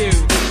sick of you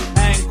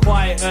and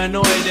quite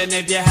annoyed. And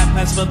if you have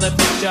plans for the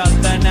future,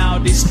 they're now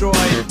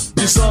destroyed.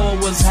 You saw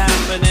what was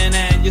happening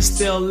and you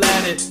still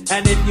let it.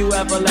 And if you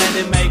ever let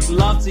it make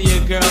love to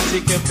your girls, you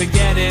can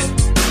forget it.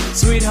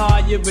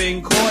 Sweetheart, you've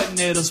been caught and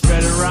it'll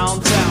spread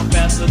around town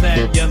faster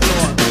than you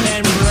thought.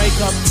 And break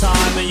up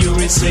time and you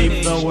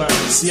receive the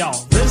words. Yo,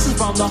 this is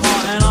from the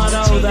heart and I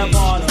know that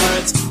part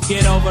hurts.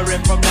 Get over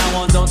it from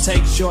now on, don't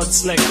take short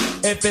slick.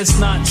 If it's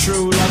not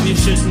true love, you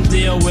shouldn't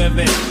deal with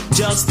it.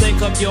 Just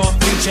think of your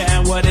future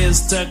and what is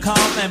to come,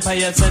 and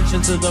pay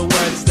attention to the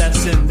words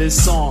that's in this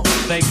song.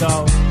 They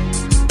go,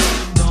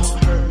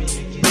 don't hurt me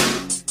again.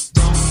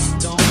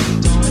 Don't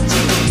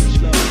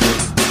change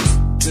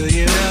love. Do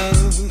you know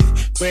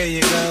where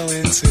you're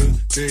going to?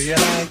 Do you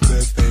like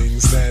the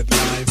things that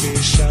life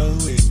is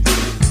showing you?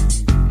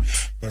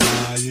 Where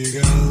are you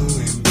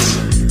going to?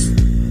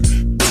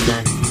 Do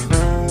you know?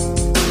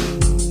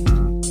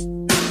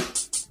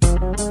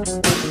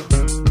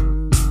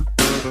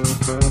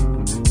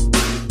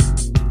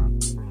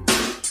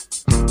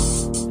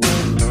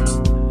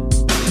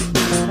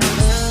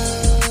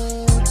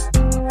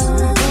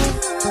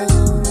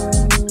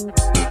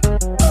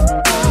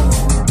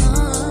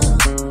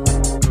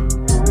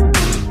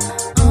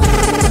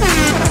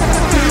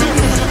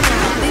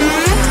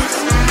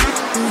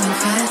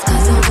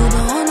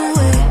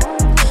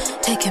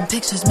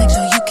 Pictures, make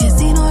sure you can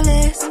see no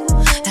less.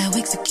 That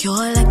wig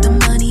secure like the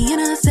money in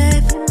a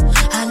safe.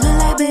 I look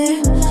like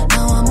babe,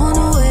 now I'm on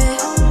the way.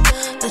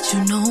 Let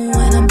you know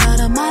when I'm about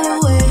a mile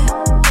away.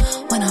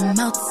 When I'm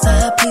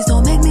outside, please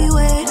don't make me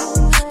wait.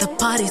 The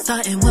party's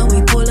starting when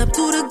we pull up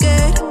to the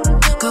gate.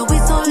 Girl, we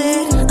so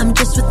late. I'm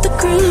just with the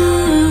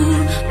crew.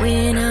 We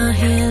ain't out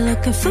here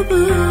looking for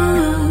boo.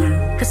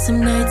 Cause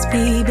some nights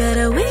be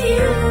better with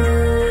you.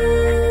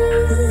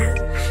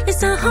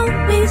 It's a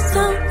homie,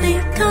 slowly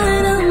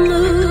kind of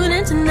mood.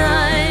 And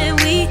tonight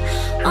we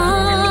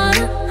on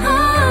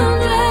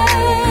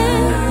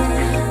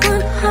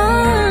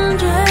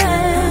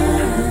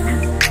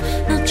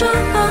 100. No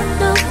drama,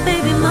 no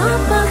baby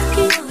mama,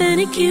 keeping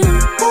it cute.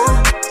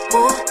 Ooh,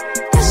 ooh,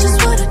 that's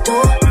just what I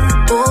do.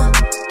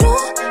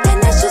 And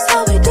that's just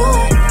how we do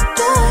it.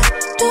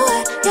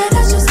 Yeah,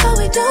 that's just how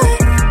we do it.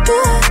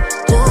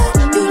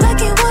 You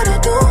like it what I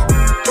do.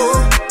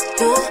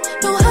 You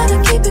know how to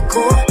keep it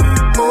cool.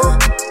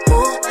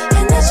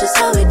 And that's just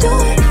how we do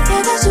it.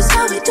 Yeah, that's just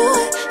how we do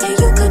it. And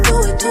you could do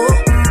it too.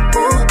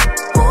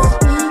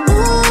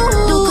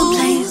 No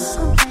complaints.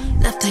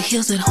 Left the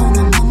heels at home,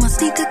 I'm on my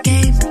sneaker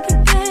game.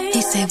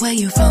 He say, where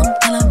you from?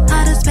 Tell him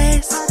out of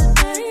space.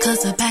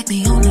 Cause the back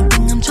the only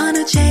thing I'm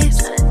tryna chase.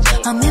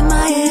 I'm in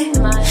my head.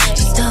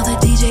 Just tell the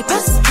DJ,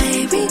 press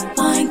play,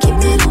 rewind, keep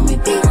it on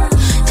repeat.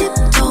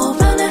 Tiptoe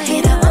around the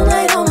hater, I'm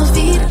light on my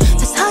feet.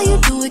 That's how you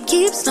do it,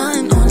 keep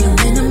stunting on your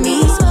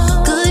enemies.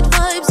 Good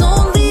vibes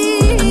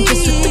only. I'm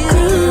just with the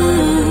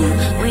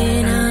crew. We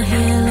ain't out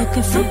here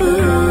looking for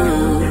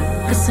boo.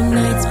 Cause some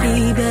nights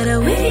be better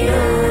with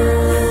you.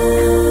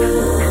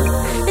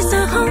 It's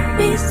a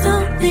homie,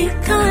 slowly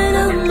kind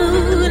of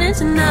mood. And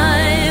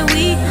tonight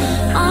we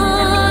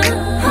on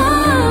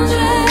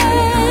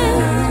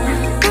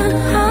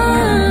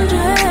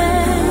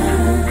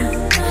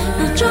 100.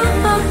 No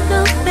drama, no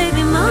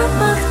baby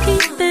mama,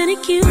 keeping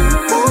it cute.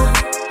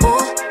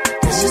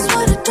 That's just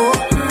what I do.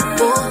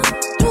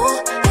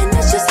 And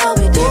that's just how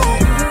we do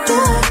it.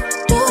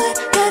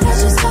 Yeah,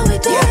 that's just how we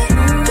do it.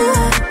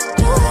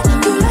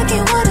 You like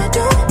it what I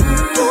do.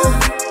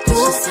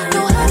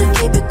 Know how to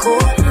keep it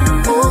cool.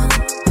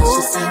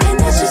 And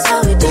that's just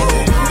how we do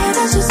it. Yeah,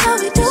 that's just how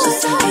we do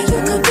it. And you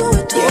could do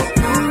it too.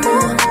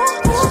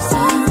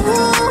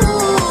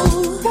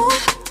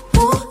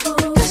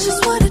 That's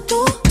just what I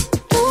do.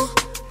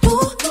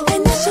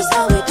 And that's just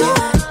how we do it.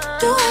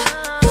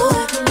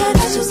 Yeah,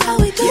 that's just how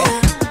we do it.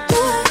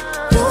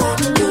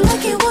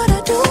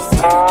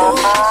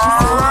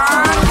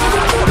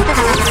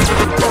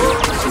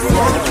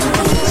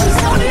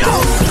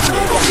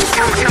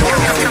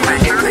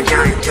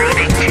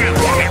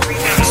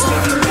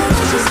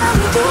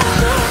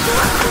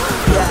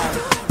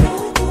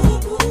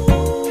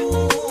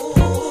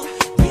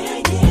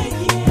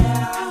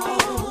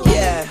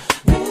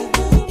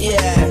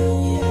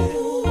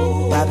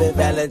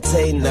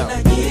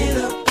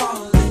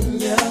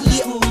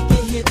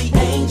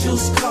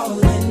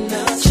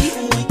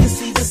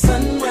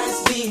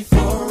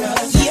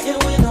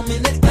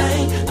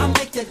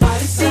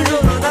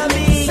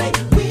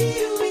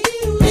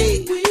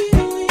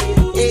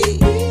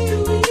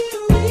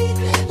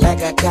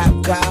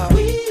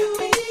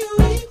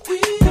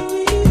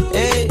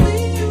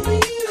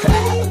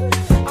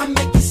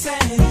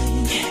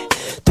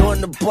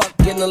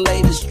 the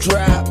latest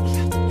drop.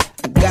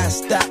 I got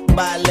stopped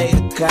by a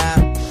lady cop.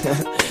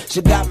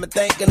 She got me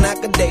thinking I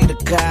could date a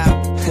cop.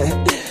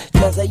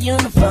 Cause her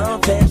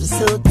uniform pants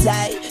were so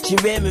tight. She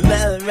read me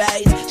my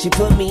rights. She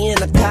put me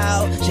in a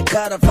call. She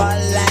cut off all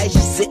the lights. She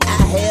said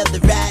I have the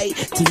right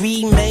to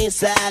remain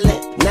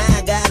silent. Now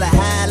I gotta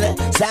holler,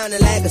 sounding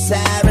like a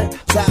siren.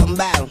 Talking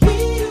about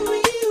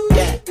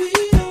yeah,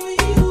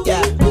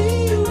 yeah,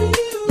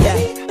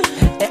 yeah.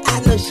 And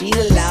I know she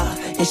the law,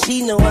 and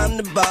she know I'm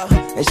the ball,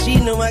 and she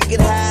know I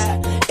get high,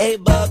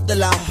 above the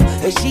law,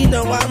 and she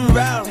know I'm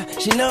raw.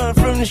 She know I'm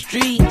from the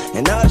street,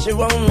 and all she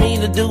want me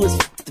to do is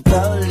the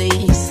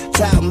police.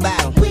 Talking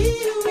about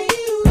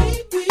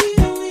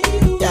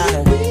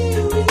yeah,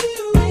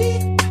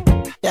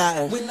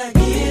 yeah. When I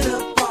get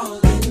up all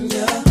in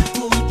ya,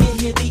 we can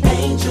hear the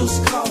angels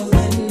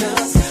calling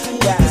us. We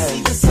can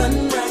see the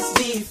sunrise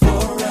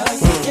before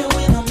us. And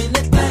when I'm in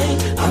that thing,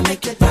 I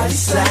make that body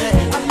slide.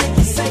 I make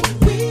it say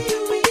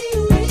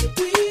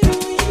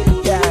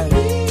yeah,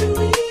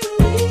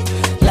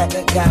 like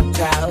a cop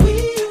cow.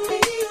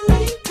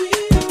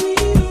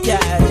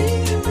 Yeah,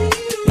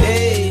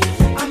 hey,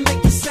 I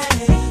make it say.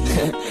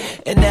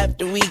 And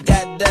after we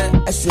got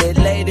done, I said,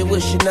 lady,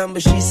 what's your number?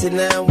 She said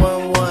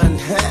 911.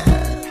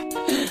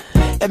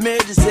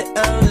 Emergency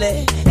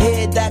only.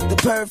 Head doctor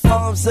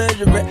perform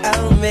surgery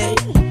on me.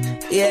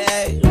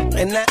 Yeah,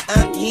 and now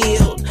I'm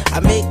healed. I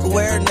make her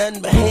wear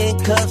nothing but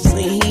handcuffs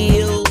and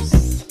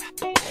heels.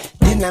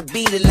 Then I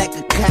beat it like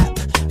a cop.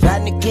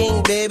 Rodney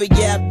King, baby,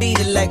 yeah, I beat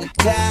it like a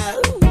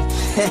cop.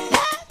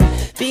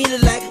 Beat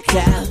it like a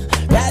cop.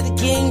 Rodney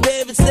King,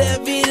 baby, say I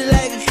beat it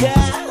like a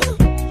cop.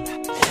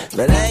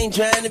 But I ain't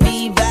trying to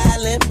be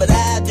violent, but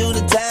I do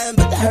the time,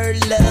 but her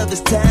love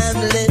is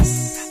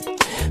timeless.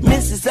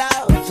 Mrs.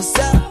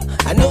 Officer,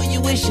 I know you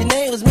wish your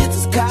name was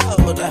Mrs.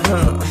 Calder,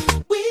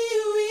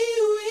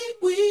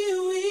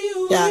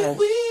 yeah,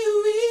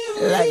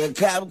 like a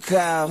cop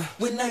call.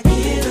 When I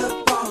get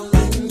up all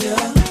in ya,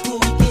 we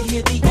can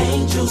hear the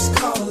angels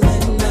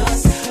calling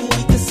us.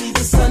 We can see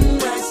the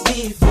sunrise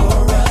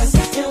before us.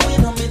 And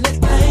when I'm in that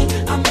thing,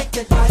 I make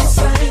that body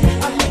sing.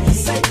 I make it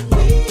say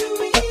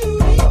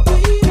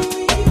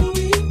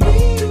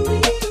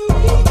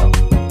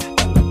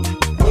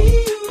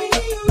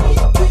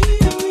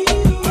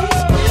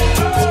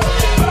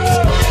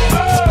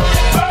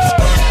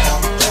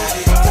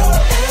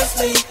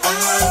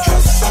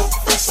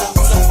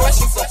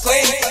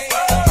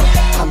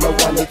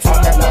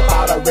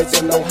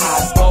original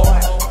hot boy.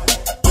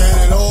 Get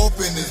it off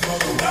in this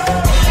mother.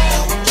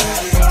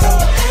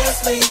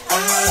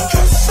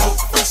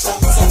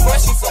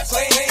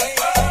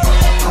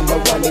 I'm the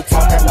one they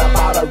talking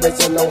about,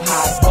 original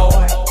hot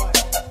boy.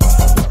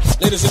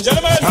 Ladies and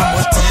gentlemen, I'm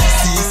a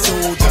TC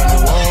soldier,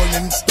 New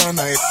Orleans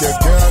stunner. If your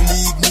girl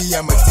leave me,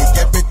 I'ma take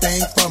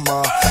everything from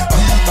her.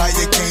 Leave by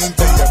your cane,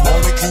 tell your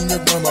mom to clean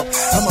your room up.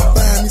 I'ma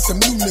buy me some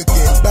new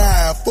looking,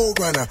 buy a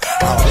 4Runner.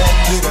 I walk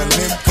with a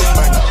limp, cause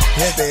my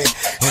heavy.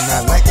 And I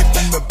like it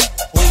from the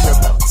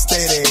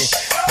steady.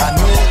 I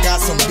know I got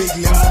some big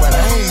lips, but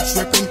I ain't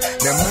tripping.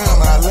 Now,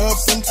 mama, I love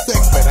some sex,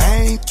 but I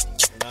ain't.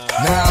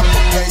 Now,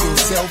 prepare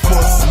yourself for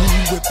a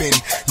smooth whipping.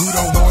 You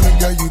don't want it,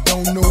 girl, you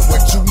don't know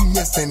what you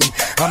missing.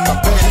 I'm the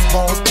baddest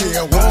boss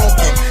still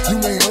walking. You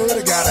ain't heard,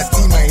 I got a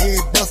team of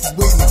head busters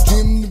waiting to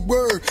give me the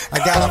word.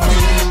 I got a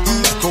few in the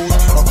East Coast,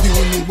 a few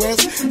in the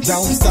West.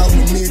 Down south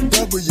in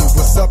mid-W,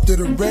 what's up to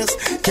the rest?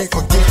 Can't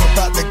forget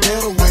about the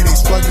ghetto where they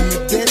struggling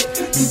to death.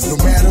 No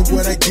matter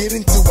what I get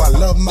into, I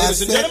love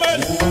myself.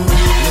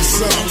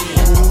 What's up?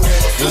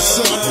 What's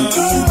up?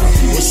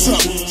 What's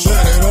up?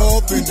 Shut it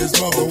off in this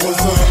mother.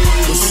 What's up?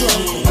 What's up?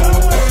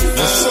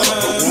 What's up?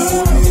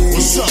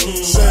 What's up?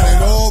 Shut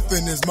it off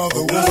in this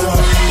mother. What's up?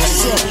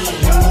 What's up?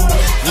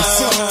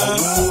 What's up?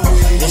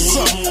 What's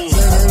up?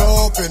 Shut it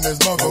off in this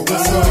mother.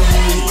 What's up?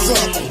 What's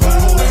up?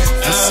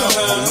 What's up?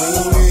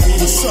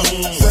 What's up?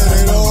 Shut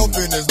it off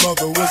in this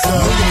mother. What's up?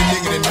 Look at the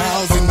nigga in the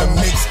house in the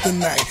mix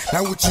tonight.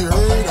 Now what you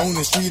heard on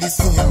the street is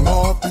seeing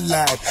more for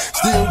life.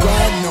 Still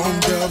riding on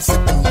dubs,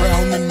 sipping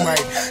brown and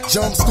white.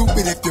 Jump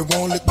stupid if you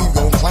won't look, we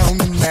gon' clown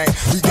tonight.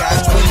 We got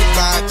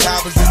 25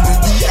 choppers in the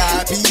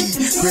VIP.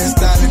 Chris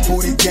Island,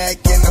 40 jack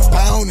and a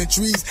pound of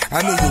trees.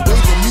 I know you're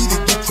waiting for me to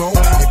get drunk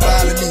and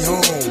follow me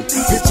home.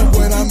 Picture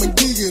what I'ma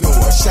give you though,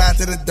 a shot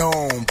to the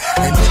dome.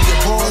 And if your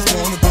boys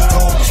wanna be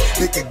homies,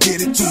 they could get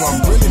it too.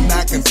 I'm really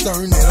not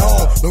concerned at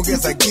all, long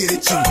as I get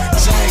it you.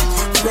 Shank,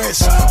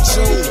 fresh,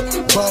 show,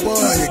 bubba,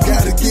 you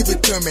gotta give it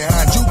to me.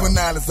 Huh?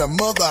 Juvenile is a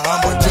mother,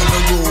 I'm a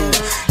general.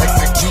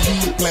 Executing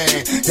the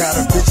plan, got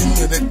a vision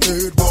to the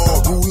third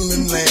wall,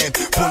 ruling land.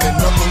 Pulling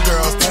up on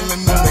girls,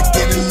 telling them to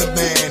get in the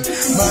van.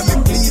 Mommy,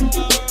 please,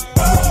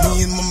 with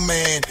me and my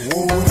man.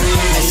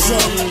 What's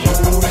up?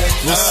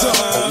 What's up?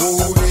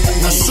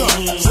 What's up?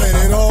 Set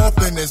it off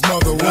in this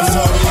mother. What's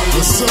up?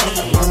 What's up?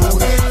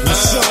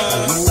 What's up?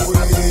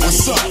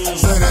 What's up?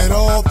 Set it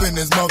off in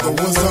this mother.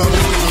 What's up?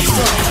 What's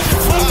up?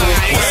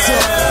 What's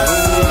up?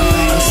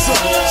 What's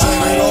up?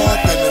 Set it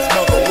off in this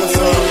mother. What's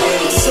up?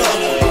 What's up?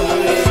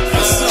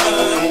 What's up?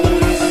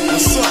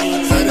 What's up?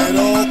 Set it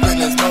off in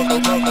this mother.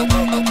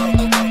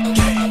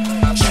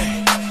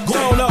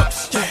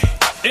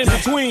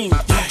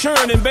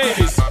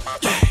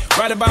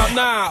 Right about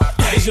now,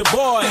 it's your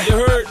boy, you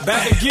heard,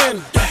 back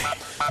again.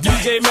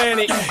 DJ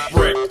Manny.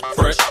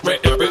 Fresh.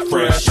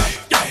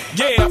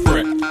 Yeah,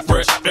 fresh.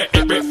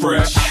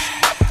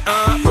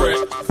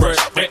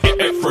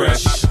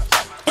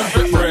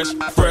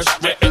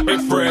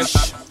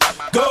 Fresh.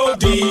 Go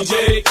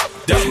DJ,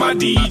 that's my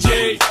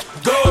DJ.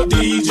 Go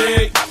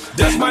DJ,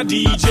 that's my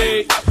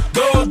DJ.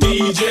 Go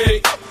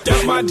DJ,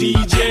 that's my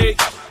DJ.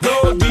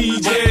 Go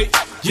DJ,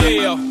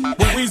 yeah.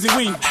 With Weezy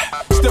Wee,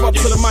 step up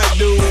to the mic,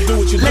 dude. Do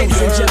what you do.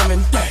 Ladies and gentlemen,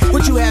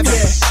 what you have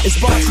here is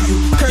brought to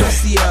you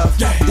courtesy of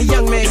the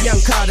young man,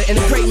 Young Carter, and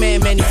the great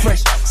man, Manny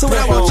Fresh. So what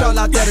I want y'all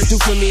out there to do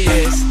for me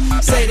is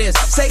say this.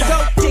 Say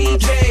go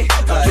DJ,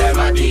 cause that's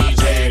my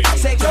DJ.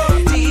 Say go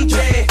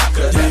DJ,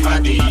 cause that's my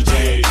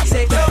DJ.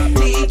 Say go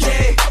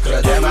DJ,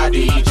 cause that's my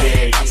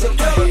DJ. Say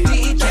go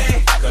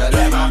DJ, cause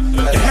that's my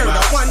DJ. Heard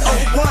the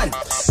 101,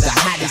 the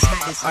hottest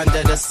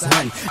under the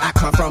sun. I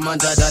come from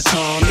under the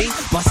Tommy,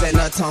 bustin'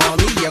 a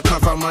Tommy. You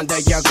come from under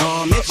your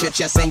garment, your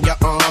chest and your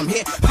arm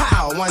hit.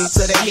 Pow, one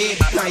to the head.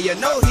 Now you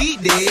know he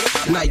did.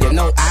 Now you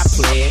know I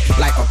played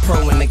like a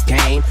pro in the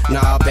game.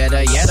 Nah,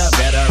 better yet, a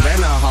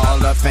veteran, a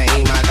Hall of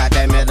Fame. I got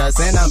that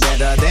medicine, I'm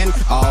better than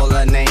all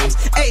the names.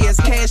 Hey, it's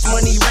Cash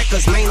Money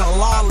Records, man, a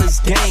lawless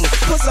gang.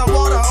 Put some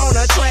water on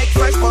the track,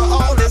 fresh for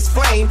all this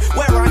flame.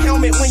 Wear a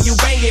helmet when you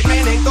bang it,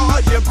 man, and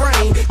guard your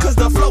brain. Cause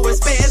the flow is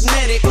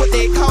spasmodic, what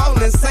they call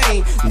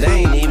insane.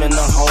 They ain't even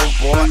the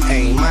homeboy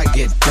aim, I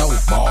get dope,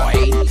 boy.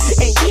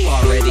 And you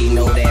already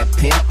know that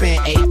pimpin'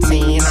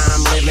 18,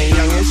 I'm living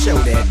young and show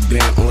that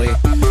Bentley.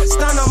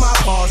 Stun on my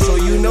paw, so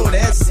you know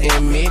that's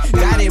in me.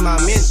 Got in my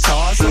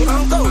mentor, so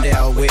don't go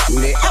there with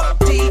me. Oh,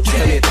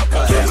 DJ,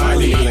 cause that's my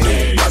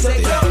DJ.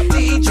 Say go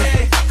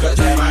DJ, cause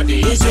that's my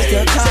DJ. This is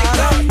the car. Say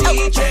go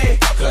DJ,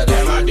 cause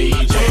that's my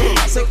DJ.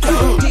 Say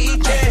go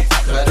DJ,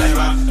 cause that's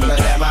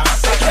my.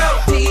 Say go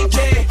DJ,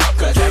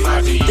 cause that's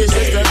my DJ. This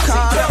is the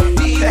car.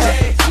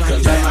 DJ,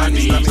 cause that's my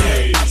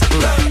DJ.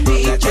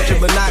 Put your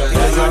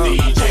binoculars on.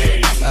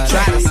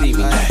 Try to see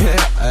me.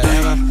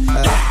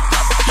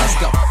 Let's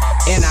go.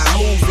 And I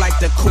move like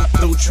the coupe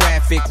through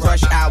traffic.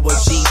 Rush hour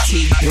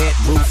GT bent,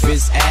 roof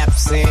is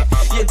absent.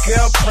 Your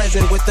girl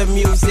present with the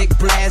music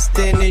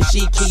blasting, and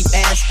she keep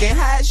asking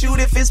how I shoot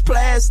if it's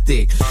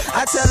plastic.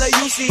 I tell her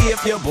you see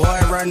if your boy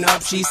run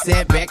up. She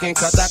said back and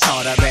cause I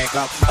called her back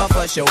up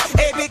for show.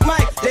 Hey Big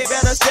Mike, they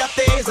better step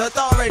their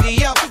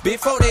authority up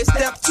before they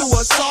step to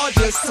a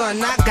soldier's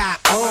son. I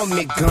got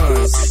army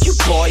guns. You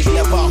boys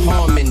never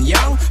harming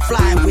young.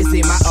 Fly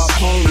whizzing, my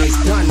opponent's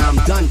done. I'm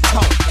done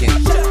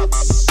talking.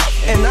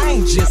 And I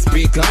ain't just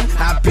begun,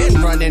 I've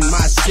been running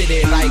my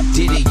city like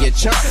Diddy, you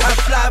chump. I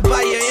fly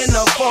by you in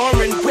a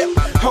foreign whip,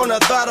 on a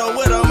throttle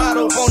with a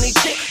model phony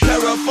chick,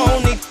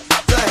 paraphony.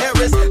 The hair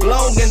is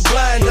long and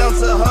blind down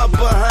to her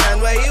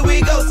behind. Well, here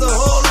we go, so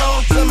hold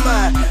on to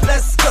mine.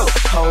 Let's go.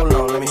 Hold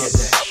on, let me hit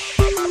that.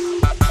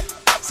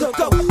 So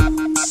go.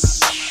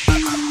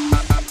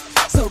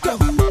 So go.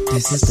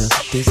 This is the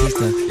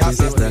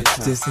Carter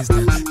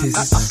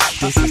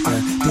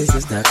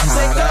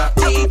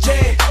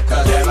DJ,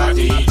 cause that's my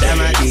DJ. That's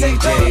my DJ.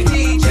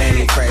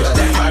 Manny Fresh,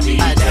 that's my DJ.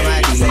 That's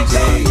my DJ.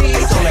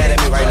 Hey, so mad at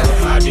me right now.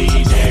 That's my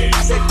DJ.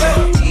 Say go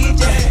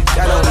DJ.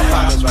 Got all the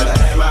problems right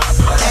now.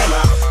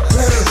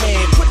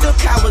 Man, put the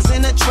cowards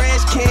in the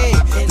trash can.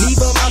 Leave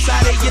them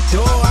outside of your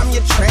door. I'm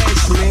your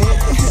trash man.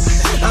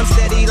 I'm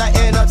steady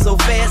lighting up so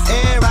fast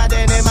and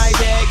riding in my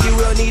bag. You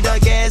will need a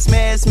gas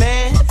mask,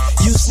 man.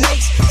 You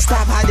snakes,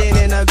 stop hiding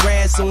in the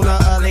grass. Sooner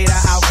or later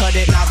I'll cut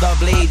it. Now the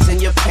blades in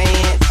your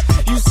pants.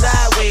 You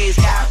sideways,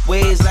 got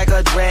ways like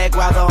a drag.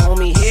 While the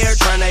homie here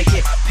tryna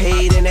get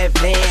paid in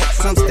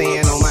advance. I'm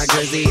staying on my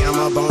jersey, I'm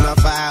a bona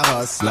fide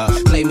hustler.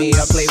 Play me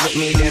or play with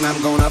me, then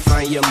I'm gonna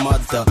find your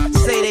mother.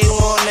 Say they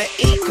wanna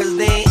eat cause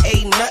they ain't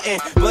ate nothing,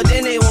 but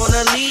then they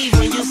wanna leave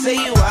when you say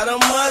you out of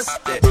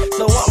mustard.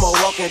 So I'ma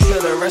walk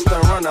into the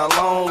restaurant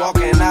alone,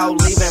 walking out,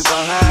 leaving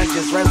behind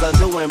just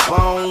residue and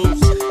bones.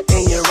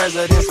 In your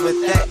residence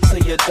with that to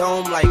your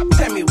dome, like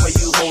tell me where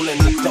you holding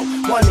the dope.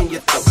 One in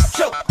your throat,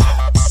 choke.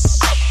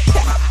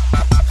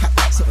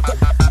 So go.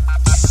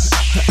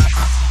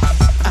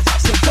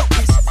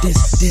 This.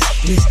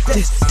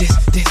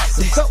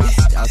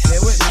 Y'all stay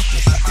with me.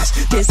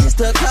 This is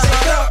the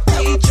color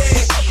DJ.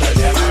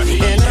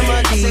 And I'm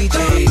a DJ.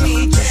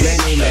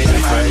 Manny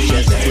Fresh,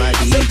 yes, that's my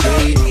DJ.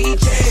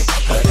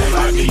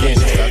 This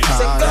is the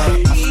color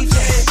DJ.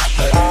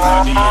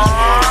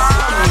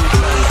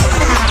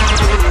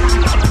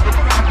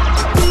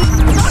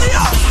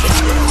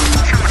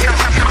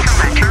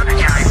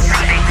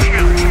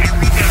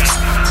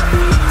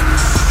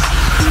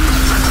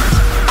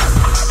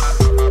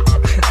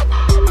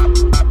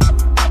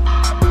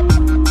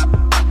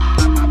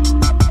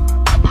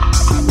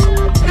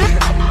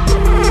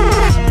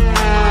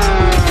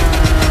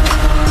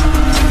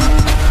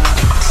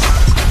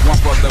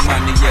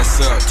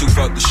 Two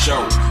for the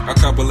show. A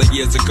couple of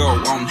years years ago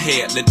on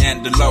Headland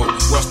and the Low.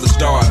 What's the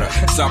starter?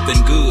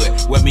 Something good.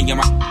 Where me and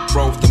my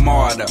rode the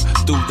martyr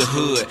through the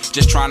hood,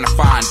 just trying to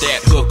find that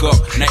hook up.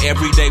 Now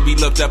every day we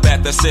looked up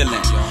at the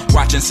ceiling,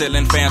 watching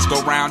ceiling fans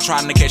go round,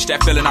 trying to catch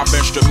that feeling off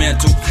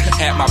instrumental.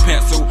 Had my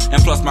pencil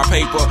and plus my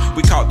paper.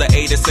 We caught the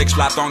 86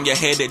 lot on your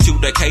headed to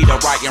Decatur,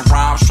 writing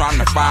rhymes, trying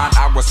to find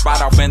our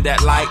spot off in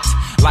that light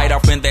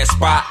off in that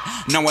spot.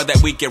 Knowing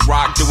that we can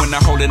rock, doing the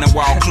hole in the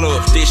wall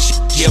club. This shit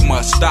here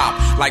must stop,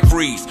 like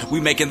freeze. We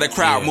making the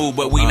crowd move,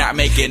 but we not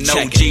making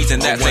no G's,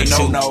 and that's a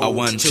no-no. A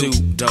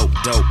 1-2, dope.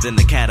 In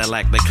the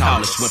Cadillac they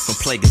call us. Went from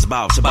Plague's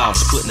ball to boss,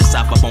 putting the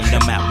South up on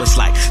the map. It's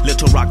like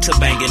Little Rock to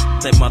banging.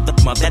 Say mother,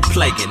 that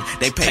plaguing,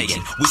 they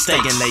paying. We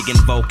staying, legging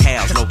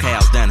vocals,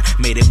 locales done.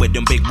 Made it with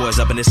them big boys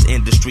up in this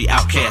industry.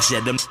 Outcasts, yeah,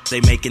 them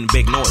they making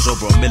big noise.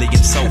 Over 1 million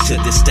sold to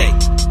this day.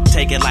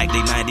 Take it like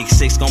they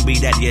 96, gon' be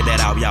that year that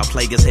out. Y'all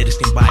Plaguers haters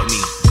can bite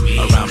me.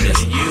 Around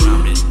this,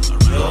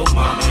 your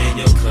mama and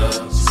your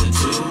cousin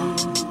too.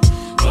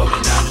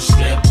 Rolling down the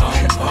strip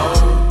on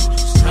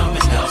poles. Come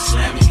and help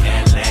slam your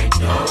Cadillac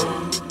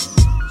doors.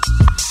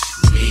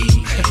 Me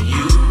and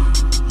you,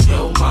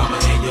 your mama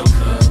and your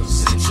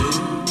cousin too.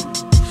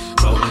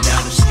 Rolling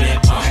down the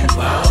strip on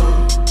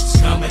poles.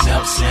 Come and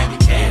help slam your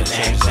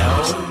Cadillac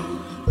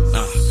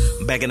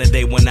doors. Back in the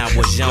day when I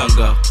was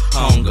younger,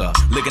 hunger,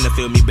 looking to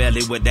fill me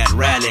belly with that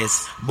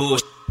rallies,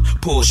 bullshit.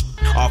 Push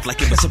off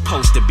like it was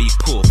supposed to be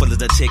pulled. Full of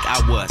the chick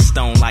I was,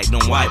 stone like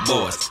them white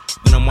boys.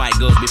 When them white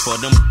girls before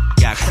them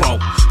got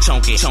crunk,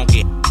 chunky.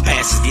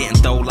 Passes getting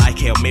throw like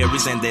Hail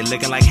Marys, and they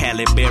looking like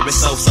Halle Berry.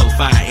 So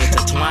fine,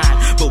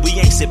 intertwined. But we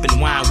ain't sipping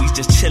wine, we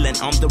just chillin'.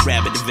 I'm the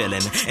rabbit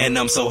villain, and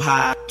I'm so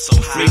high, so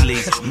freely.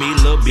 Me,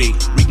 Lil B,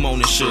 Rick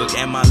Moan and Suge,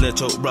 and my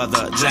little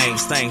brother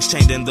James. Things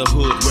changed in the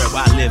hood where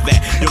I live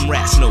at. Them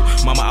rats know,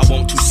 mama, I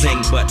want to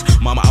sing, but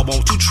mama, I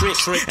want to trick.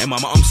 And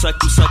mama, I'm suck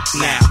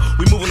now.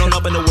 We moving on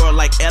up in the world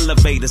like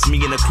elevators.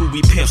 Me and the crew,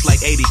 we pimps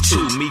like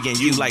 82. Me and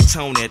you like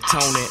Tone.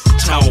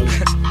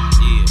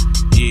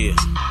 Yeah.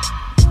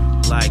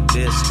 Like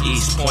this,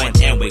 East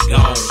Point, and we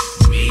gone.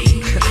 Me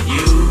and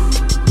you,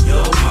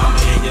 your mama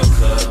and your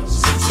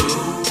cousin too.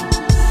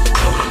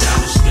 Rolling down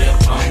the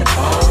strip on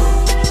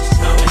poles.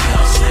 Come and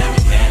help slam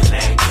your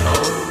Cadillac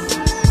doors.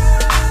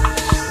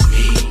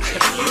 Me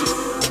and you,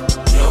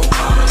 your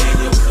mama and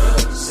your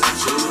cousin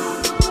too.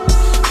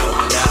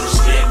 Rolling down the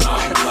strip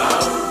on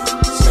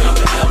poles. Come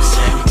and help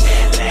slam your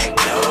Cadillac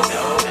doors.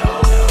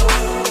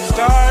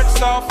 Starts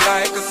off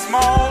like a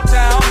small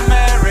town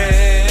marriage.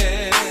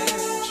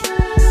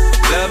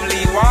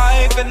 Lovely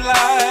wife and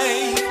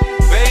life,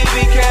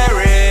 baby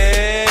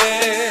carriage.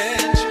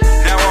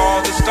 Now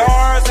all the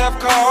stars have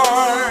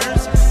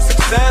cars,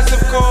 success of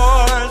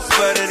course,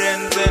 but it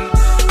ends in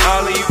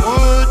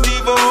Hollywood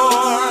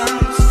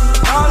divorce.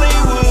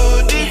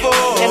 Hollywood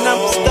divorce. And I'm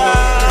a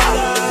star,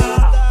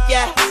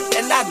 yeah,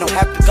 and I don't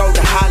have to go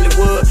to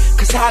Hollywood,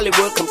 cause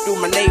Hollywood come through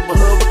my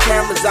neighborhood with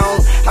cameras on.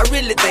 I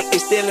really think they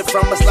stealing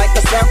from us like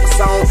a sample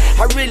song.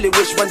 I really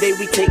wish one day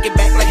we take it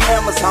back like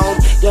Hammer's home.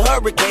 The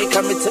hurricane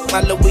come and took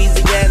my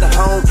Louisiana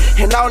home,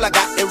 and all I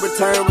got in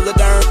return was a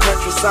darn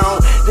country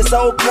song. This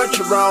old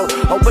country wrong.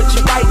 Oh, but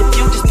you right if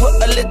you just put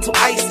a little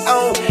ice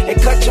on and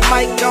cut your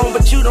mic on,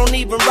 but you don't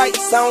even write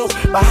songs.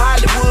 But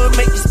Hollywood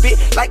make you spit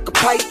like a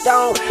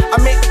python.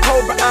 I make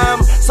Cobra,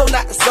 I'm so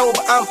not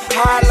sober. I'm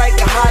high like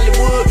a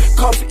Hollywood.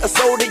 Coffee or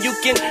soda, you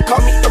can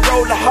call me a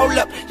roller. Hold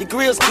up, your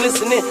grill's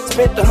glistening.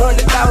 Spent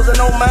 100,000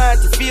 on mine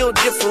to feel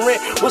different.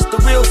 What's the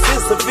real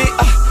sense of it?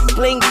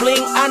 Bling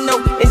bling, I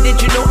know. And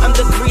did you know I'm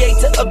the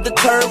creator of the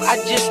term?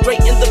 I just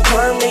straighten the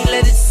perm, ain't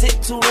let it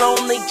sit too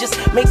long. They just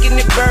making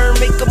it burn,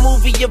 make a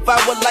movie of our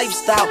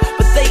lifestyle,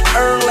 but they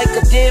earn like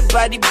a dead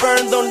body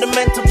burned on the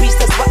mantelpiece.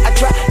 That's why I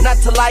try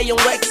not to lie on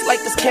wax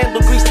like it's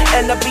candle grease.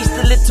 And I be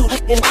still little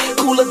and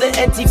cooler than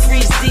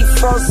antifreeze.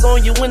 Defrost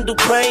on your window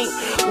pane.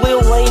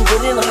 Lil Wayne,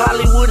 but in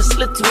Hollywood it's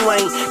Little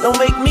Wayne. Don't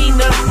make me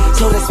numb,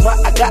 so that's why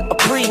I got a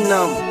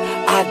pre-numb.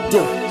 I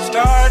do.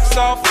 Starts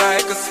off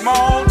like a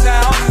small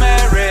town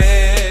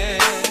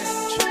marriage.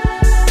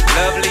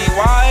 Lovely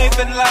wife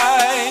and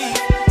life,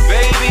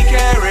 baby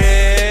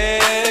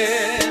carriage.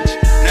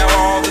 Now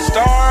all the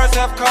stars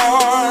have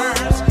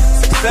cars,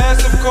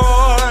 success of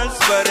course,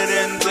 but it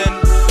ends in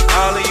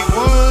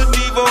Hollywood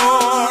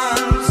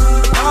divorce.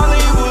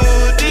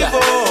 Hollywood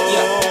divorce.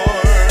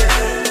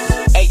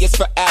 A is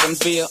for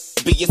Adamsville,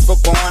 B is for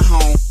going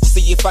home.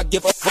 See if I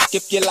give a fuck,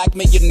 if you like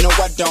me, you know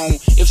I don't.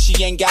 If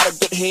she ain't got a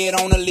good head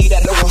on her, leave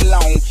that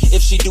alone.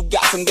 If she do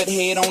got some good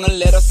head on her,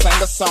 let her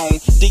sing a song.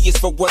 D is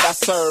for what I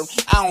serve,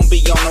 I don't be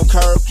on no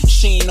curb.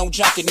 She ain't no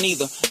junkie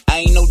neither,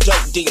 I ain't no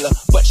dope dealer.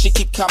 But she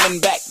keep coming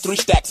back, 3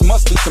 stacks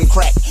must be some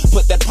crack.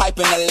 Put that pipe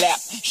in her lap,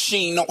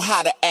 she ain't know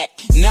how to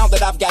act. Now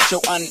that I've got your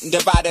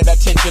undivided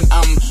attention,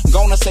 I'm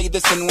gonna say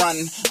this and run,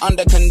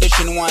 under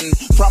condition 1.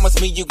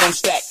 Promise me you gon'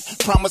 stack,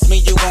 promise me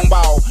you gon'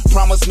 ball,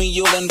 promise me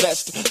you'll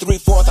invest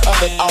 3/4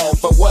 of it all.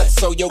 For what?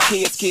 So your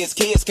kids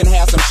can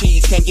have some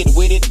cheese. Can't get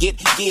with it, get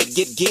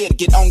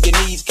on your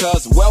knees,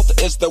 cause wealth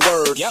is the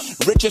word.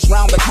 Riches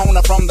round the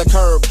corner from the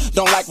curb.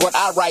 Don't like what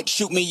I write,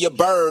 shoot me a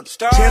bird.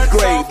 10th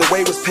grade, the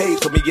way was page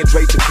for me and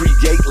Dre to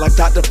create. Like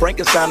Dr.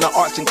 Frankenstein, the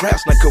arts and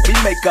crafts. Now could we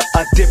make a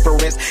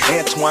difference?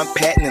 Antoine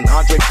Patton and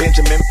Andre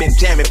Benjamin been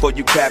jamming for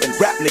you crabbing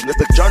rap niggas.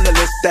 The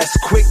journalist that's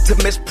quick to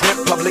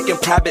misprint public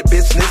and private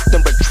business,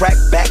 then retract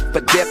back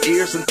for deaf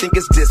ears and think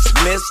it's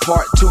dismissed.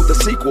 Part 2, the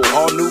sequel,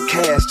 all new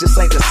cast. Just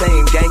ain't the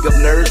same gang of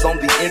nerds on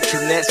the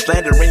internet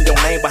slandering your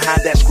name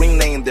behind that screen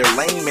name. They're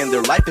lame and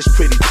their life is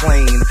pretty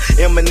plain.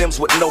 M&M's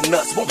with no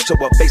nuts won't show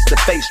up face to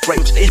face.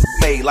 Strange it's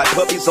made like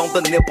puppies on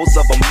the nipples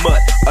of a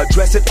mutt.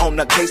 Address it on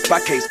a case by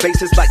case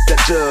basis like the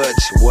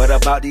judge. What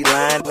about the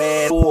line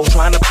bad fool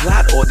trying to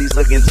plot all these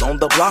lickings on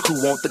the block who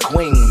want the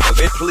queen of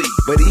it, please?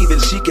 But even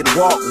she can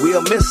walk,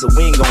 we'll miss her.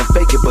 We ain't gon'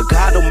 fake it, but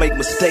God don't make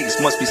mistakes.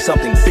 Must be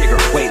something bigger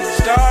waiting.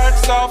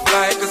 Starts off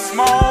like a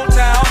small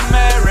town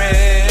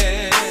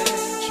marriage,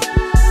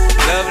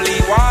 lovely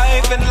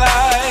wife and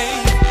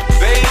life,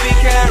 baby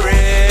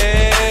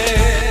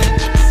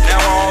carriage. Now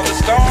all the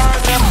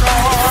stars have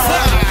gone,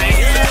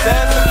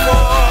 set the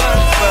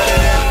course, but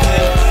it ended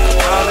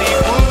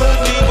Hollywood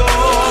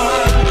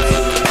divorce,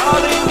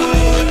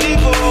 Hollywood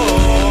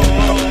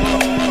divorce.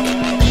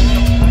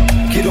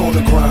 Get on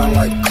the grind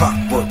like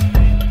clockwork,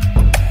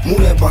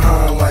 move that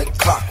behind like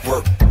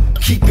clockwork.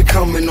 Keep it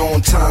coming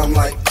on time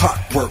like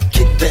clockwork.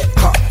 Get that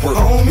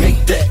clockwork,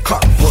 make that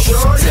clockwork.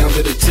 Sound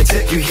of the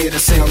tick, you hear the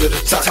sound of the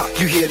top.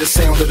 You hear the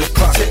sound of the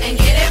clock. And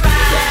get it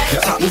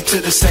right. Move to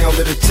the sound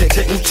of the tick,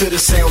 move to the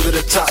sound of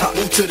the top.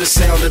 Move to the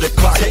sound of the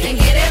clock. And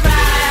get it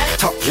right.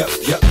 Talk, yep.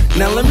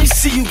 Now let me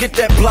see you get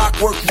that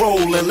blockwork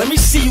rolling. Let me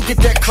see you get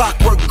that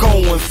clockwork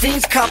going.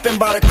 Fiends copping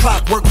by the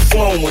clockwork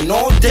flowing.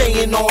 All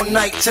day and all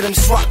night till them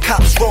SWAT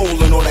cops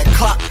rolling. Or that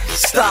clock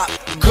stop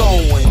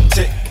going.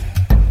 Tick.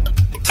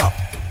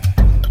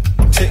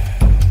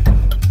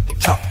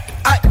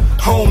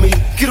 Homie,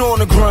 get on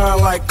the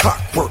grind like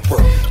clockwork. 2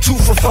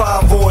 for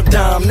 $5 or a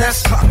dime,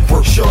 that's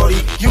clockwork. Shorty,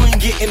 you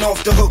ain't getting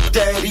off the hook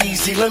that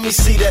easy. Let me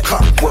see that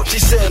clockwork. She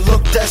said,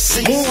 look, that's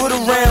easy. Move it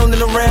around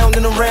and around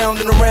and around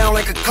and around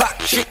like a clock.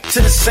 Chick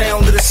to the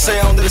sound of the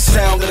sound of the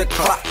sound of the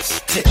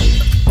clocks. Tick,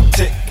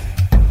 tick,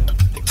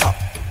 tock,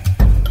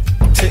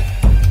 tick,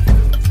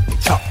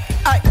 tock.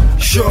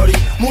 Shorty,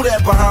 move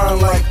that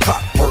behind like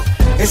clockwork.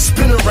 And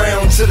spin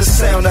around to the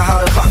sound of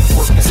how the clock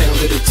works. Sound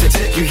of the tick,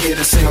 you hear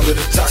the sound of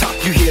the top.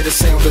 You hear the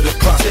sound of the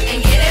clock.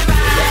 And get it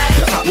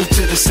right. Move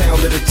to the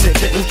sound of the tick,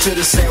 move to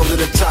the sound of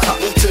the top.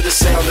 Move to the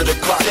sound of the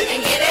clock.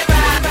 And get it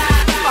right.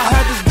 I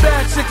had this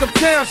bad chick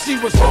uptown, she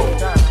was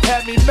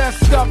had me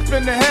messed up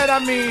in the head, I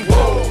mean.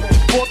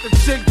 Bought the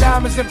chick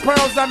diamonds and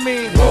pearls, I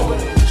mean.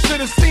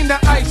 Should've seen the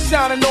ice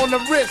shining on the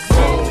wrist.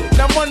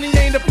 Now money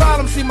ain't a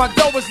problem, see my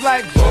dough is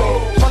like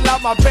pull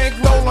out my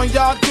bankroll on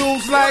y'all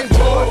dudes like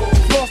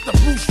lost the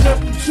blue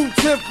strip and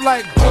 2-tip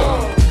like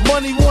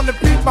money wanna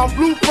beat my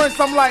blueprints,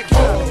 I'm like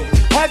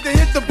had to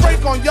hit the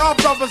brake on y'all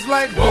brothers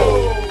like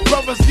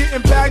brothers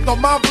getting bagged on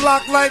my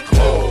block like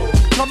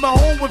coming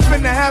home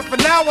within a half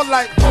an hour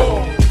like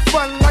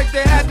fun like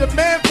they had the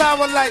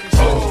manpower like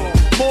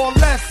more or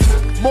less.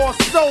 More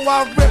so,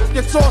 I rip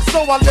your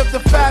torso, I live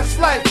the fast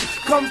life.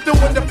 Come through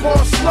in the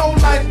pour slow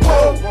like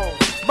whoa.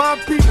 My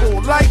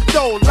people like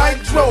dough,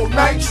 nitro,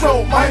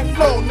 my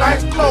flow,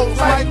 nice clothes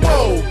like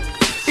whoa.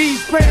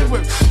 Ease pain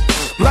with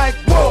like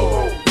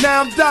whoa.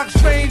 Now I'm Doc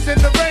Strange in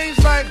the range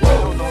like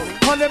whoa.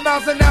 100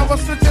 miles an hour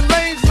switching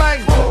lanes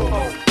like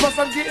whoa. Plus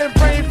I'm getting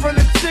brain from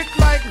the chick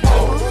like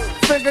whoa.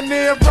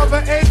 Fingernail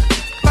rubber ache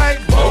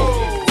like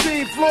whoa.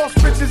 Team floor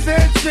switches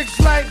and chicks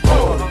like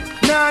whoa.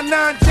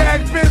 9-9 Jag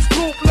Benz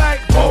coupe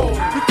like whoa.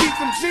 You keep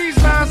them cheese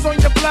lines on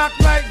your block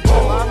like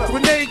whoa.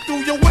 Grenade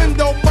through your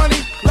window,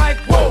 money like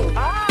whoa.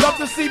 Love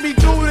to see me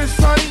do this,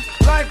 sonny,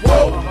 like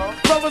whoa.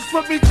 Brothers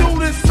put me through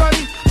this,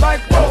 sonny,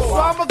 like whoa. So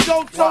I'ma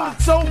go toe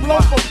to toe, blow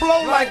for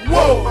blow like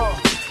whoa.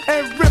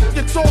 And rip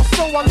your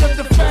torso, I live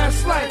the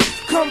fast life.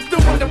 Come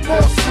through in the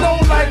pour slow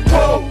like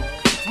whoa.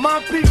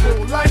 My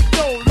people like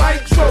dough,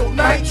 nitro,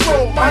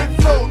 my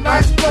flow,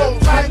 nice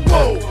clothes like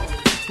whoa.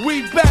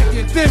 We back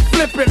it, then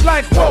flip it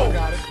like whoa.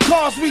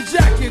 Cars we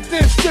jack it,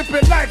 then strip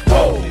it like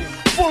whoa.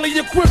 Fully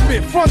equipped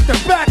it, front to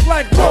back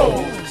like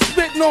whoa.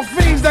 Spitting on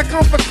fiends that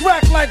come for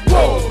crack like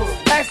whoa.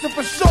 Asking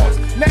for shorts,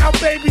 now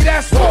baby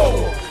that's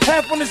whoa.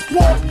 Half on this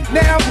pork,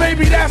 now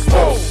baby that's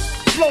whoa.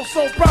 Flow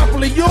so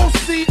properly, you'll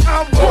see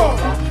I'm whoa.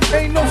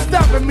 Ain't no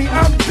stopping me,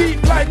 I'm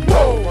deep like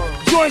whoa.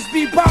 Joints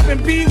be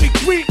popping, B, we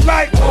creep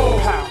like whoa.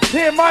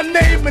 Hear my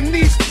name in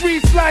these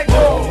streets like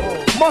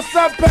whoa. Must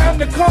I pound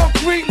the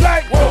concrete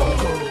like whoa.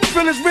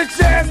 Feel his rich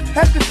ass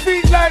at the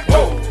feet like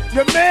whoa.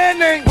 Your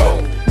man ain't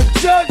whoa. The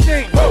judge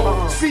ain't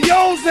whoa.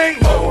 COs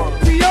ain't whoa.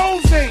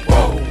 POs ain't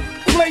whoa.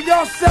 Play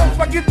yourself,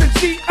 I get the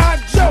G.I.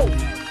 Joe.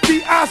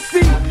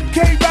 B.I.C.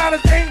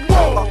 K-Riders ain't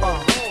whoa.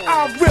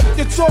 I rip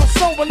your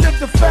torso and live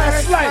the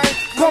fast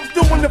life. Come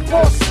through in the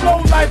pour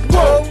slow like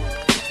whoa.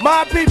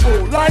 My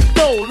people like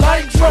dough,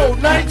 nitro,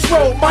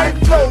 my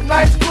flow,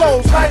 nice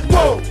clothes like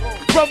whoa.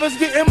 Brothers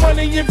getting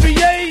money in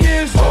VA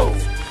is whoa.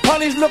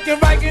 Honey's looking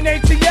right in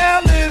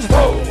ATL is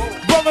whoa.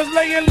 Brothers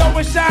laying low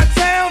in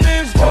Chi-Town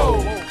is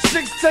whoa.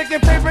 Chicks taking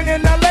paper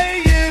in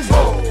LA is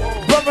whoa.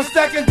 Brother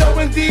stacking dough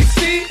in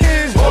DC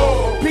is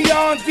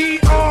P.R.D.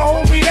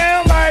 hold me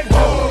down like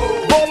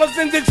ballers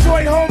in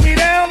Detroit hold me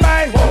down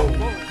like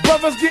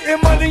brothers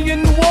getting money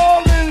in New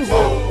Orleans,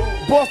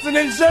 Boston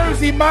and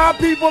Jersey, my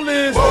people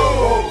is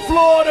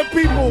Florida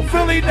people,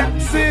 Philly,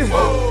 Texas,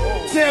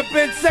 Tampa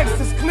and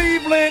Texas,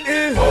 Cleveland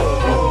is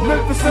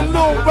Memphis and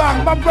Little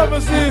Rock, my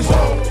brothers is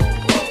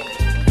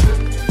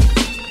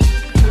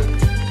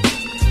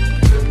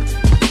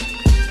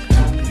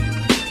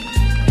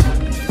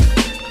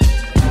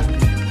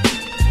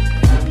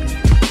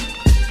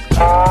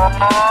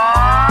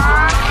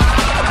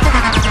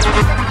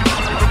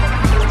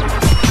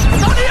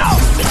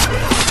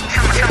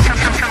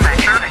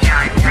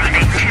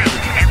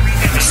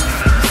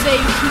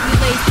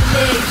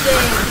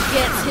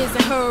his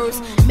and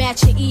hers,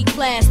 matching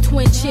E-class,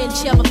 twin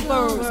chinchilla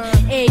furs.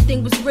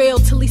 Everything was real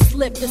till he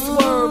slipped and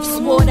swerved.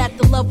 Swore that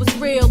the love was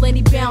real and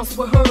he bounced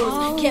with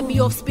hers. Kept me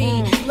off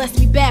speed, blessed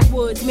me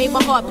backwards, made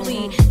my heart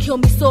bleed. Kill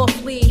me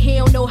softly, he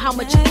don't know how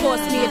much it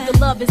cost me. If the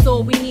love is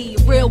all we need,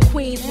 real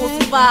queens will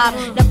survive.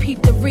 Now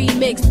peep the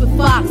remix with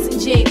Fox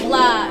and J.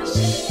 Blige.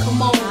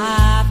 Come on.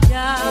 I've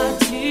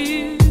got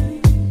to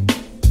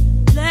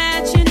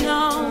let you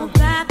know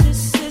that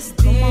this is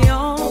the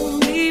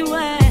only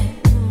way.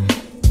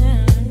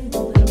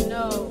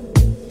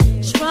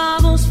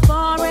 Troubles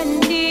far and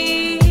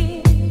near,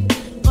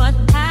 but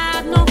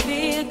have no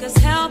fear, 'cause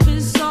help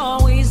is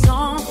always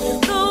on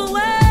the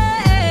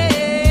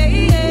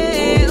way.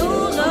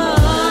 Oh,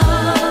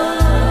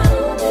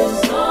 love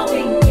is all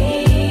we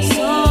need. It's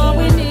all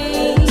we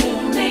need to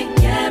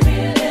make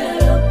every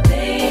little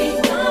thing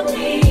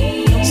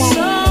complete.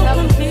 So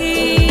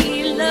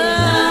complete.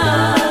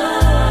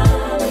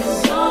 Love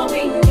is all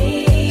we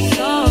need.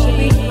 So we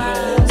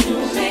need to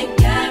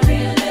make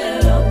every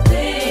little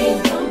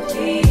thing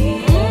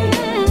complete.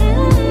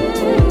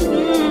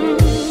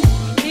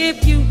 If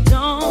you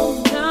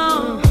don't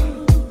know,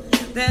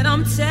 then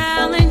I'm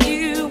telling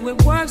you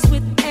it works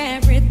with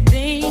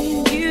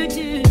everything you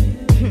do.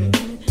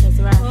 That's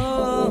right.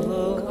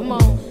 Oh, come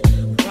on.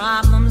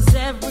 Problems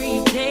every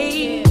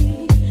day,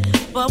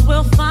 but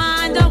we'll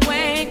find a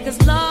way, 'cause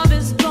love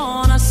is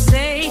gonna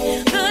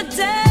save the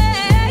day.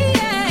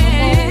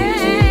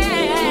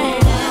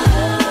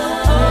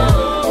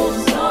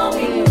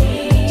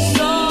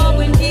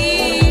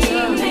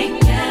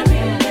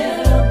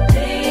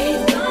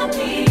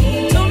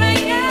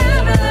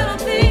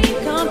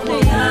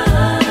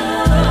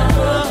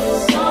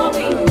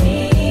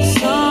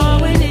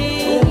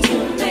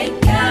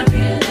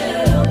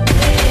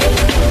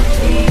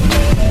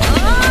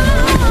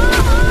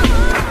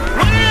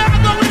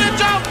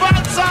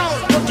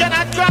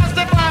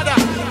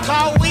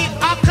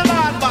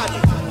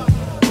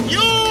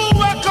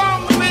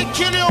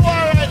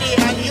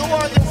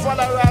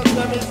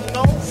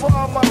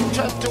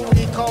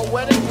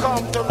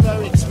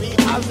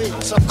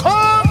 So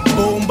come!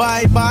 Boom,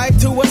 bye bye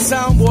to a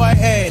sound boy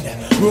head.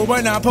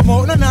 Ruben and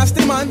promote the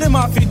nasty man, them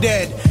off he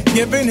dead.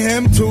 Giving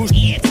him two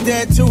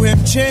dead to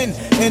him chin.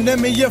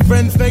 Enemy your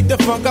friend fake the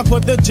funk, I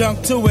put the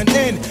junk to an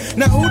end.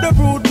 Now who the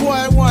rude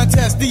boy want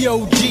test the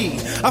OG?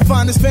 I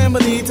find his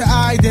family to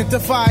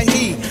identify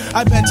he.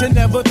 I bet you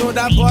never thought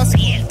I bust.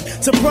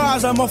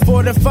 Surprise, I'm a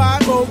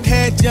 45 oak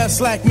head just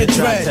like me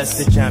dreads. Test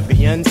the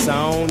champion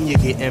sound, you're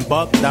getting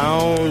bucked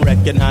down.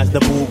 Recognize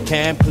the boot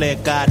camp,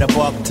 click out of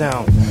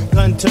Bucktown.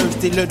 Gun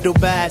thirsty little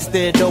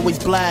bastard, always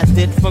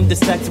blasted from the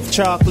stacks of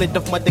chocolate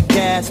of Mother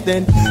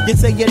Gaston. You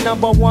say you're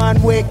number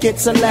one wicked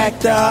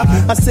selector.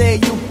 I say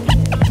you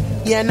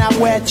and I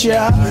wet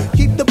ya.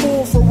 Keep the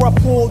bull for a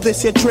pull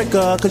this here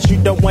trigger, 'cause you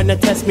don't wanna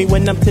test me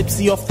when I'm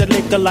tipsy off the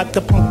liquor like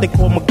the punk they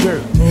call my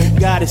girl.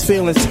 Got his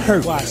feelings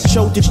hurt,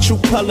 showed his true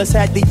colors,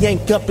 had to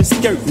yank up his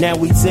skirt. Now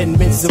he's in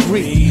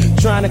misery,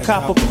 trying to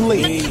cop a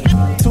plea.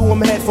 To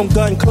him head from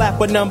gun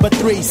clapper number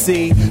 3,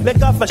 see.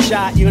 Lick off a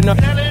shot, you know,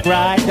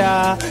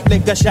 rider.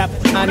 Lick a shot,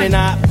 and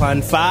up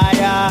on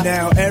fire.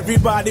 Now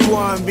everybody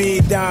wanna be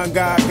down,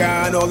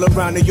 gone. All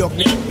around New York,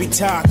 be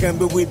talking,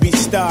 but we be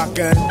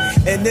stalking.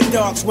 In the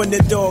darks when the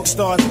dog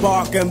starts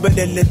barking, but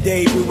in the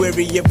day we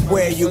weary of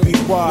where you be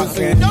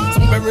walking.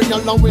 Some very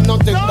alone, we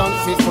not take down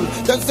faithful.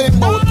 They say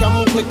bout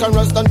come click and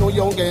rest and know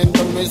you get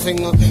done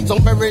missing. Some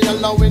very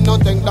alone, we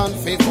not take down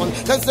faithful.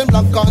 They say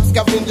black cards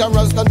scavenger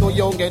rest and know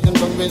you get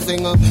done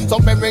missing.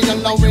 Some very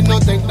alone, we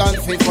not take down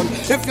faithful.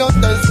 If you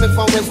dance me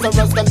for west and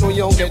rest and know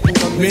you get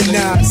done missing. Me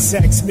not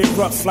sex, me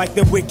rough like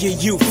the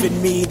wicked youth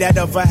in me. That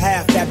other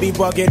half that be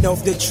bugging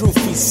off the truth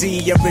we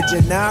see.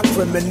 Original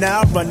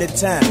criminal, run the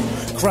town.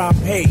 Crime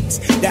pays,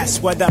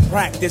 that's what I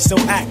practice. So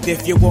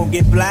active, you won't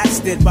get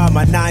blasted by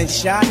my 9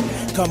 shot.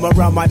 Come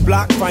around my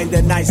block, find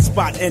a nice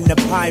spot in the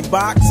pine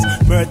box.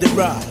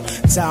 Murderer,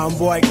 town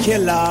boy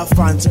killer,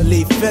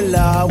 frontally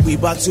filler. We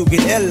bout to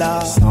get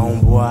iller.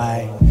 Sound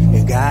boy,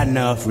 you got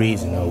enough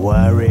reason to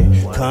worry.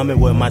 Coming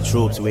with my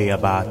troops, we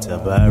about to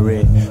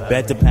bury.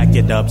 Better pack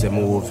your dubs and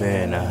move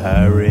in a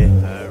hurry.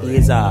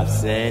 He's off,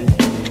 sin.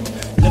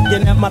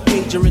 Looking at my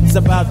pager, it's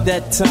about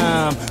that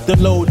time to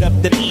load up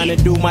the line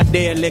and do my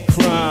daily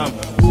crime.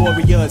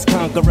 Warriors,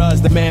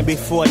 conquerors, the man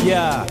before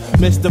ya.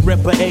 Mr.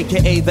 Ripper,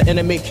 aka the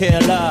enemy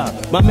killer.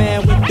 My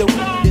man with the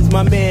is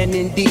my man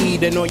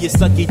indeed. And all your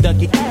sucky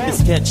ducky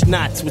just catch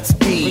knots with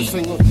speed.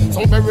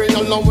 Some very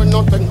alone with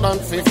nothing than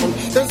faithful.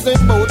 They say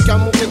both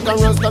can kick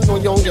and rest and no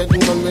young getting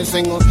done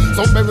missing.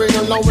 Some very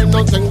alone with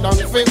nothing than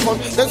faithful.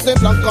 They say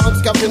black cards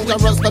scavenger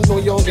rest and no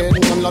young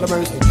getting done. Lot of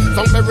mercy.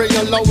 Some very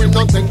alone with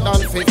nothing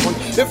than faithful.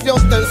 If you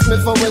tell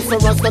Smith for West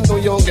rest and no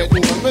young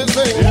getting done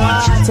missing.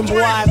 Some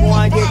boy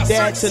want get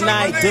dead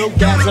tonight. Do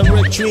gas a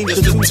retreat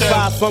to too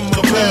far from my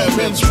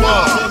commandments.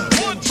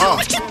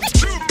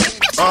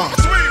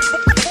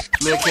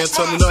 Man can't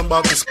tell me nothing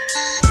about this.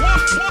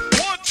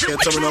 Can't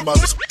tell me nothing about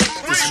this.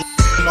 This is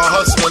my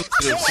hustling.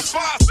 This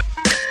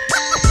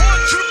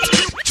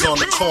on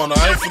the corner.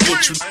 I ain't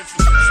forget you.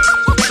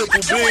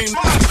 Triple beam.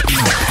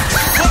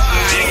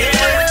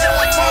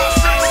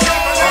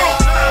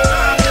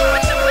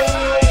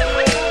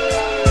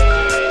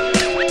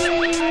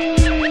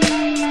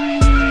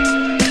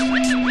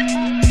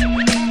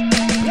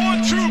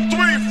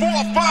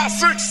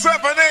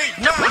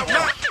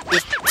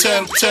 It's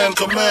 10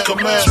 command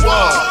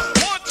squad.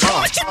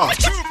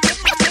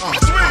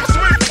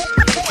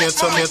 Can't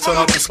tell me this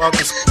about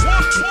this.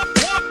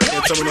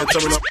 Can't tell me no.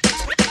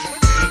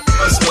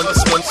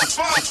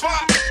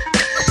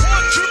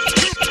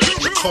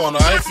 In the corner,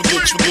 I ain't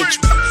forget you.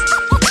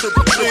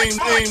 Triple team.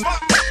 1,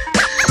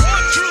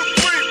 2,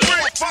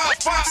 3, 4,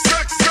 5,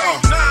 6,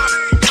 7,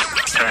 8,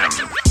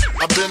 9.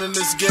 I've been in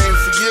this game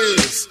for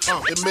years.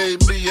 It made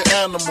me an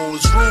animal.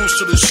 It's rules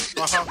to this shit.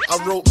 I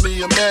wrote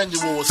me a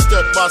manual, a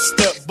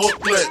step-by-step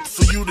booklet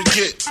for you to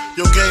get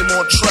your game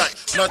on track.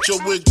 Not your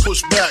wig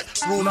pushed back.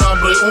 Rule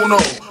number uno.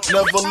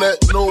 Never let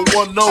no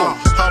one know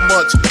how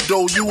much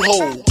dough you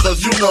hold.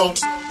 Cause you know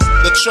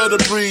that try to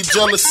breed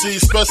jealousy,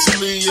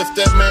 especially if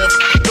that man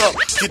f***ed up.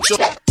 Get your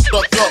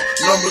stuck up.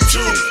 Number 2,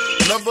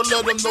 never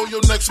let them know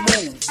your next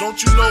move. Don't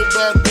you know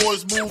bad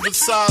boys move in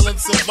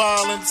silence and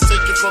violence?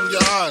 Take it from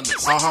your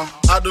highness.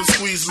 I done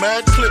squeeze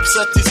mad clips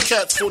at these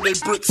cats for they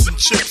bricks and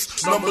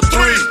chips. Number 3,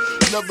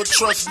 never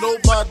trust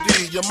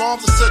nobody. Your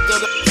mama set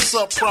that ass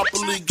up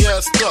properly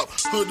gassed up.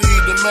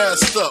 Hoodie the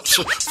masked up.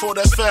 For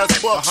that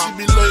fast buck, she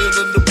be laying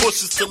in the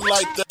bushes to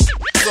light that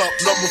up.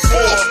 Number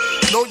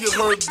 4, know you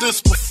heard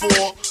this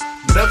before.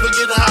 Never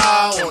get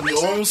high on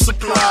your own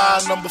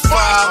supply. Number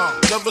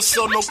 5, never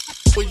sell no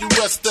where you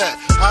rest at.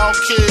 I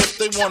don't care if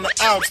they want an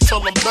ounce, tell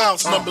them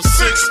bounce. Number 6,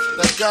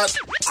 that got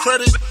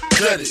credit,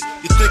 get it.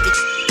 You think it's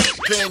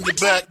paying you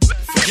back,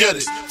 forget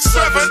it.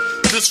 7,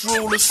 this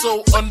rule is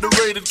so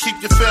underrated.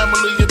 Keep your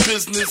family and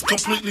business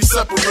completely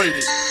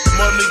separated.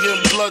 Money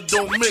and blood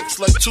don't mix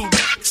like two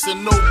dicks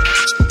and no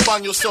bitch.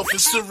 Find yourself in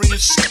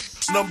serious shit.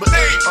 Number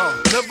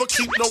 8, never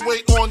keep no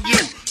weight on you.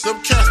 Them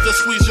cats that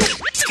squeeze your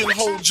can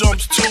hold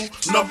jumps too.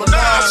 Number 9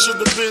 should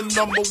have been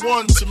number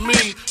 1 to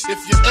me. If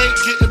you ain't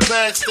getting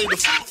back, stay the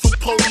f from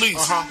police.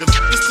 If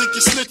you think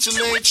you're snitching,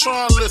 they ain't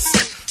trying to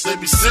listen. They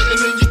be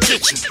sitting in your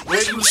kitchen,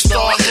 waiting to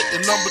start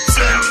hitting. Number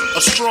 10,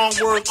 a strong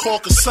word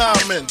called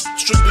consignment.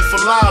 Strictly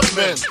for live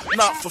men,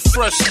 not for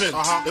freshmen.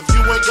 If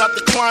you ain't got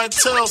the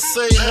clientele,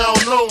 say hell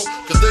no.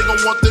 Cause they gon'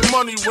 want their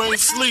money, rain,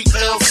 sleet,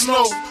 hell,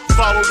 snow.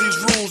 Follow these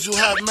rules, you'll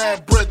have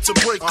mad bread to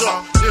break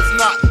up. If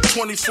not,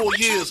 24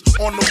 years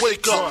on the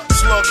wake up.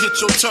 Slug hit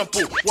your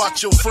temple,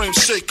 watch your frame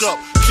shake up.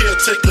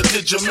 Caretaker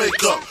did your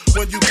makeup.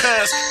 When you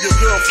pass, your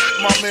girl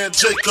my man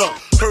Jacob.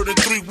 Heard in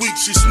 3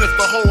 weeks she sniffed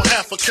the whole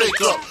half a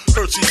cake up.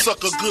 Heard she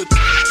suck a good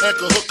and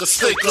could hook a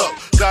steak up.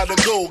 Gotta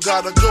go,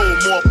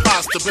 more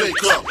pies to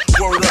bake up.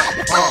 Word up,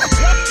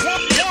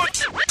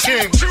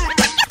 King,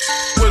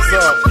 what's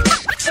up?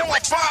 4,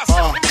 5,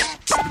 1,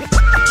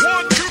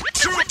 2,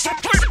 3,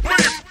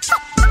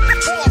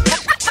 4,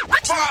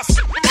 5,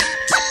 6.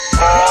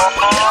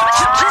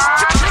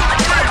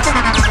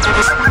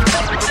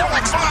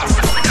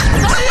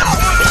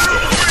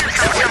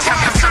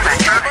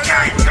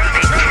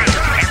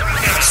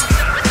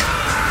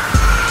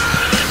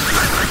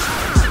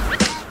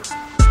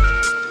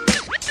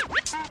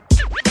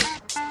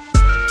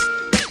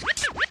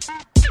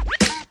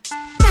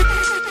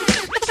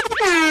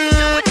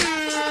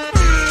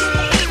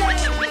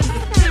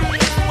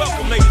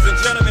 Welcome, ladies and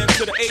gentlemen,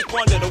 to the 8th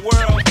wonder of the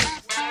world.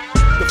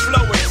 The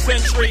flow is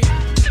century.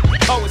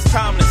 Oh, it's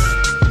timeless.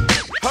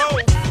 Ho!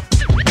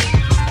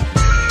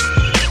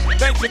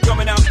 Thanks for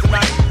coming out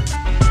tonight.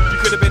 You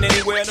could have been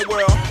anywhere in the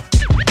world,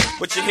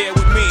 but you're here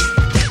with me.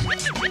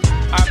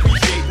 I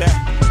appreciate that.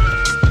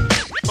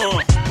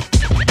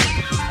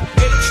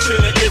 H to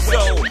the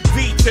Izzo, V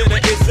to the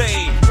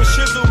Izzy. For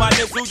Shizzle, my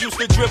nizzle used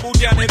to dribble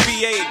down in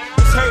VA.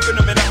 Was hurting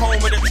them in the home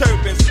of the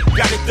turbans.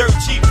 Got it dirt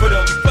cheap for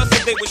them. Plus,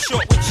 if they were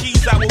short with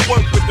cheese, I would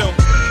work with them.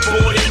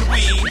 More than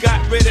weed, got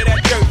rid of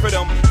that dirt for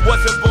them.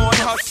 Wasn't born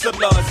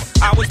hustlers,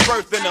 I was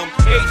birthing them.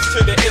 H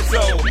to the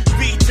Izzo,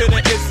 V to the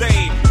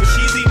Izzy. For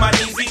Sheezy, my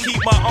kneesy, keep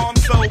my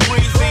arms so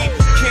breezy.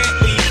 Can't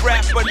leave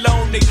rap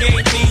alone, the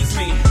game needs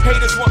me.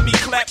 Haters want me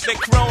clapped, they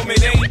chrome,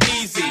 it ain't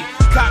easy.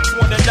 Cops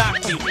wanna knock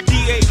me,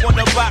 DA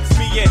wanna box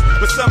me in,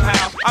 but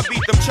somehow I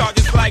beat them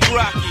charges like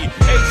Rocky.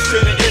 H to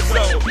the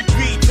Izzo, B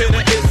to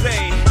the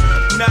Izzy.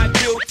 Not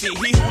guilty,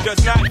 he who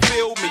does not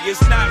feel me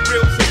is not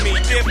real to me,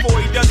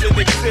 therefore he doesn't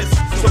exist.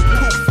 So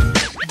poof,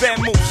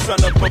 Vamoose,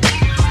 son of a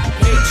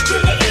H to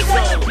the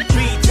Izzo, B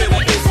to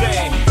the Izzy.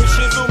 The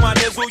shizzle my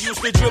nizzle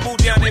used to dribble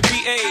down in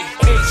VA.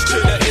 H to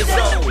the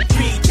Izzo, B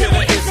to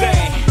the Izzy.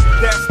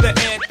 That's the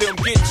anthem,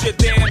 get your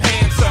damn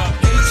hands up.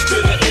 H to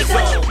the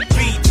Izzo, B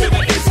to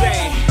the Izzy.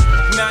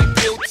 Not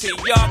guilty,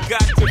 y'all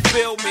got to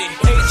feel me.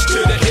 H to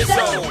the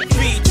Izzo,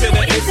 B to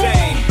the Izzy.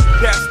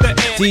 That's the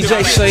anthem.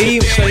 DJ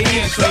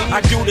Shyheim.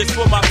 I do this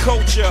for my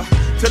culture,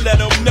 to let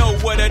them know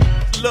what it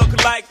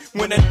look like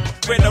when in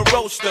a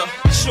roaster.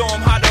 Show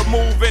them how to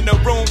move in a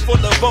room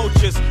full of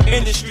vultures.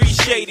 Industry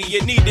shady,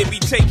 it need to be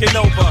taken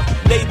over.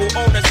 Label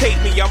owners hate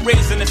me, I'm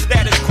raising the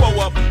status quo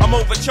up. I'm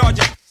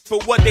overcharging for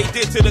what they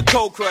did to the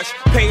Cold Crush.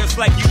 Pay us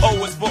like you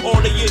owe us for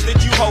all the years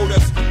that you hold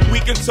us. We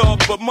can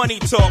talk, but money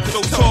talk,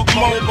 so talk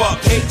more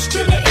bucks. H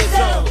to the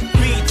Izzo,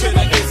 B to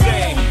the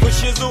Izzy. With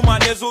shizzle, my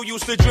nizzle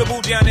used to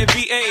dribble down in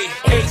VA.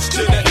 H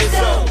to the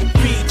Izzo,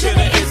 B to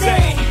the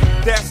Izzy.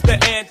 That's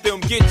the anthem,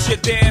 get your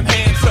damn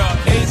hands up.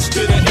 H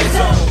to the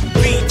Izzo,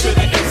 B to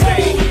the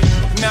Izzy.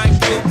 Not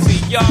guilty,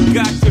 y'all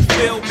got to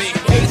feel me.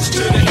 H to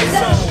the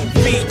Izzo,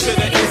 B to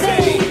the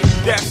Izzy.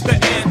 That's the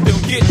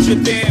anthem, get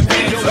your damn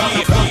hands up.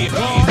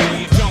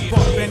 Jump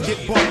up and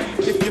get bumped.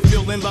 If you're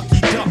feeling lucky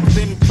duck,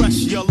 then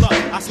press your luck.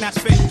 I snatch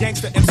fake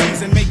gangster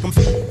MCs and make them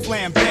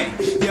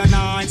flambe. Your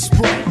nine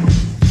spray.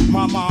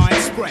 My mind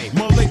spray,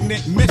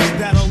 malignant mist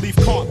that'll leave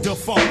can't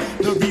defunct.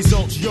 The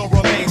results, you'll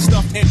remain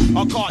stuffed in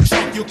a car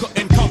trunk. You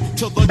couldn't come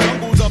to the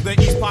jungles of the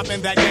East,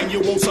 popping that gang,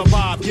 you won't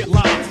survive. Get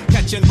live,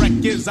 catching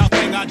wreck is our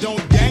thing. I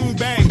don't gang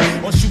bang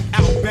or shoot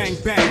out bang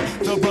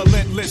bang. The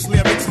relentless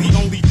lyrics, the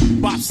only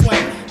bop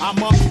slang.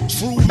 I'm a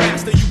true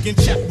master, you can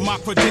check my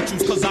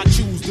credentials, cause I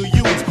choose to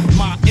use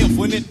my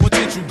infinite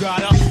potential.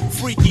 Got a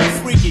freaky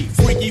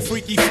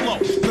flow.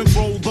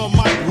 Control the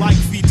mic like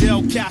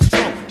Fidel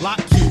Castro,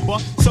 like Cuba.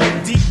 So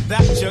deep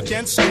that you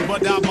can scuba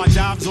dive. My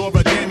job's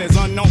origin is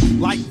unknown,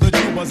 like the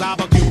tubers. I've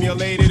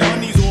accumulated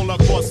honeys all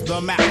across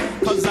the map.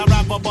 Cause I'd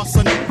rather bust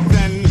a nip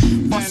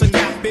than bust a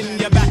cap in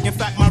your back. In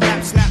fact, my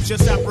rap snaps your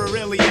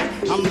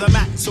sapriliac. I'm the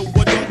Mac, so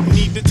I don't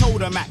need to toe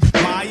the Mac.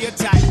 My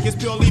attack is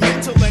purely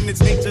mental and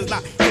its nature's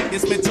not hate.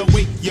 It's meant to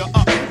wake you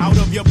up out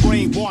of your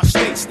brainwash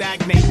state.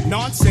 Stagnate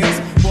nonsense,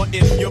 but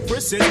if you're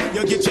persist,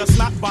 you'll get your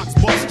snot box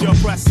bust. Your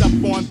press up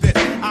on this,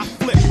 I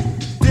flip.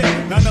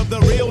 None of the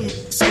real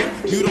skip.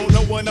 You don't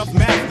know enough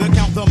math to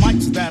count the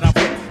mics that I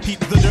put. Keep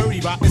the dirty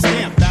rotten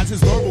stamp. That's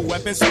his verbal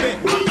weapon spit.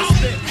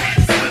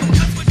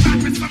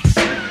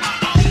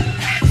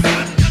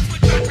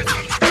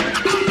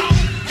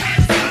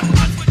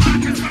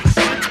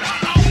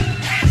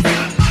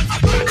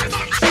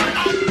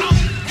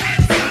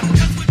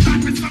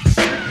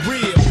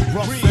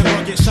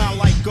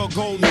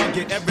 Gold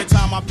nugget. Every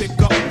time I pick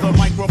up the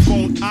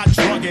microphone, I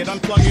drug it,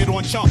 unplug it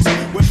on chunks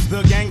with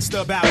the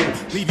gangster battle.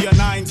 Leave your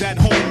nines at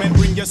home and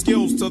bring your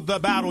skills to the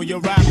battle.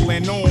 You're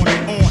rattling on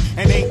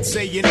and ain't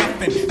saying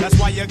nothing. That's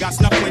why you got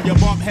snuck when your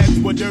bump heads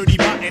were dirty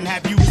rotten.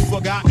 Have you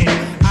forgotten?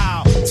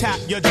 I'll tap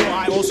your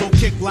jaw. I also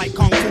kick like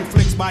kung fu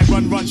flicks by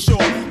Run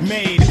Short.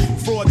 Made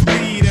fraud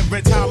bleed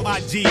every time I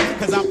G,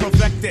 cause I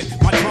perfected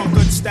my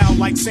drunkard style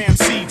like Sam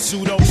Seed.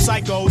 Pseudo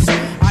psychos,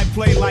 I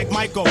play like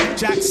Michael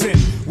Jackson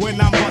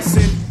when I'm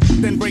bustin'.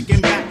 Then breaking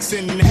backs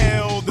in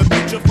hell, the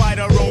putrefied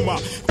aroma.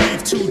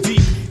 Breathe too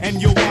deep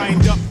and you'll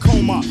wind up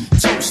coma.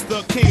 Toast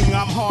the king,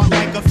 I'm hard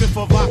like a fifth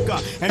of vodka.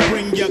 And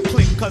bring your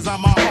click, cause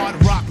I'm a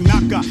hard rock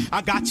knocker.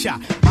 I got ya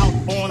out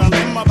on a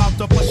limb, about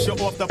to push you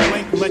off the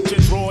plank. Let you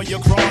draw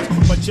your cross,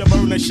 but you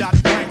burn a shot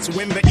blanks.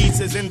 When the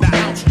East is in the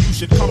house, you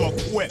should come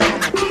equipped.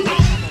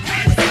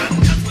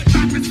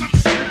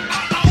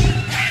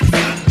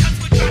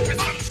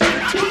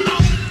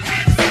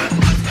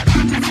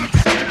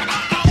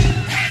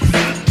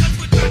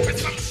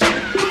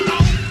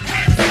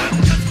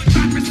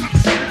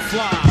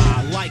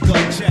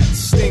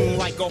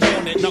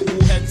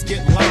 Knuckleheads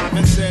get live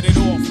and set it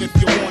off if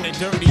you want it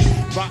dirty.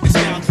 Rockets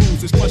down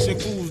cruises, crushing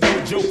fools,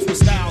 no jokes with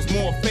styles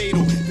more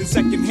fatal than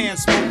secondhand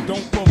smoke.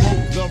 Don't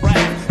provoke the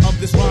wrath of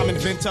this rhyme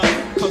inventor,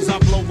 cause I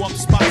blow up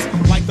spots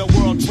like the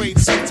World Trade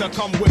Center.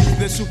 Come with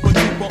the super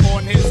duper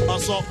on his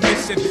assault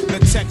mission. The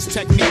text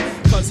technique,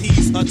 cause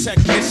he's a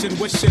technician.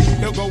 Wishing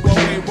he'll go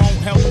away,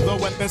 won't help the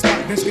weapon spot.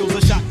 Then skills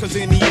a shot, cause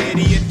any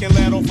idiot can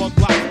let off a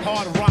Glock.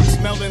 Hard rock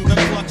smelling the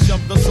clutch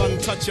of the sun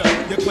toucher.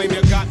 You claim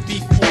you got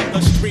beef on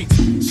the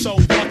streets, so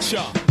what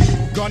ya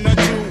gonna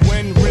do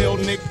when real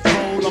Nick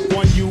roll up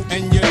on you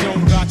and you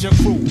don't got your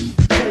crew?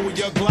 Pull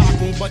your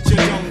Glock, but you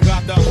don't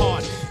got the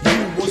heart.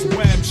 You was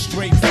webbed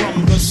straight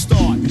from the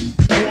start.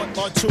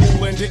 Bought a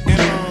tool and didn't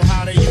learn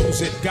how to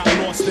use it. Got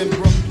lost in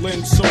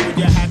Brooklyn, so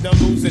you had to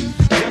lose it.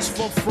 Just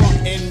for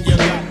frontin', you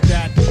got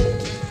that.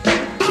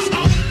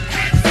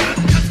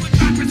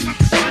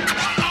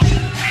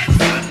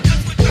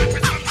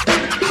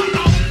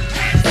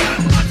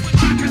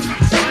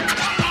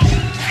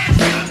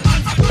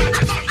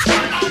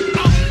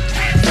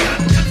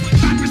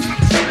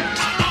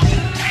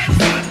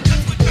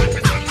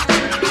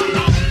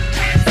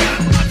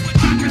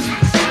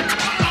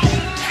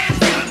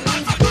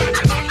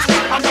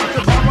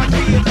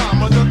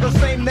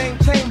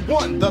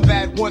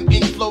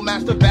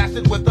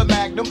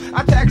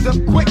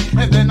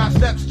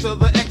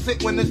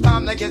 it when it's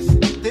time to get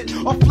it.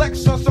 Or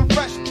flex on some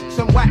fresh,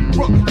 some whack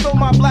crook. So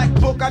my black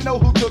book, I know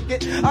who took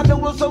it. I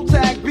know it's so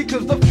tagged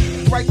because the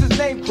writes his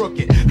name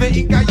crooked. The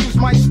ink I use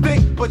might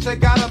stink, but you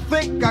gotta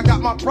think I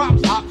got my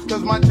props hops,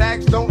 cause my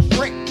tags don't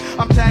shrink.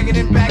 I'm tagging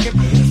and bagging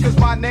cause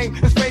my name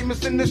is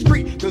famous in the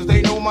street, cause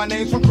they know my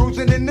name's from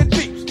cruising in the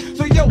Jeeps.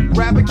 So yo,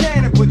 grab a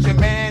can and put your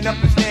man up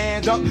and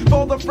stand up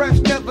for the fresh,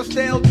 never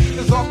stale.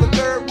 Is off the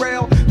third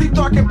rail, deep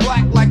dark and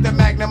black like the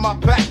Magnum I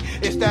pack.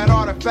 It's that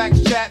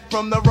artifacts chat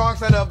from the wrong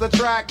side of the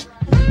track.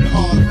 The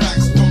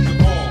artifacts from the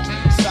wrong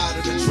side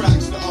of the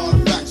tracks. The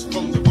artifacts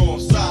from the wrong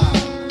side.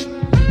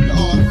 The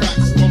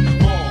artifacts from the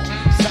wrong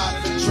side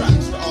of the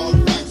tracks. The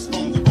artifacts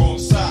from the wrong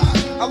side.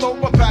 I load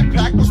my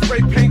backpack with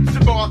spray paint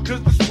and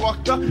markers, the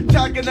structure.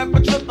 Tagging up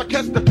a trip, I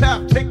catch the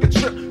path, take a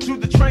trip to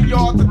the train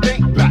yard to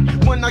think back.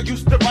 When I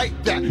used to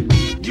write that,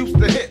 used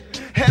to hit.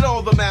 Had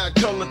all the mad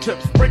color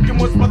tips. Breaking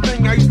was my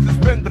thing, I used to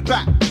spin the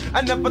back.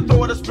 I never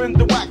thought I'd spin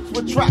the wax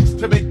with tracks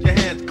to make your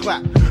hands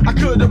clap. I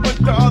could've went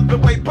the other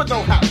way, but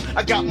no how.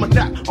 I got my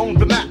dap on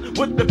the map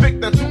with the big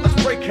that to a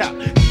spray cap.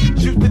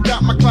 Used to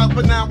doubt my clout,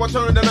 but now I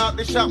turn them out.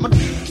 They shot my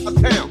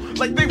town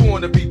like they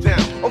wanna be down.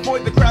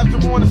 Avoid the crowds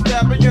who wanna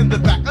stab me in the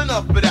back.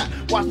 Enough of that.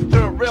 Watch the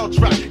dirt rail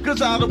track,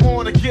 cause I don't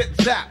wanna get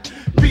zapped.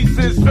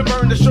 Pieces to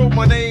burn to show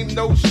my name,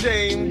 no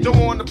shame. Don't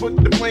wanna put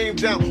the blame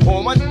down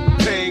on my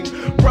thing.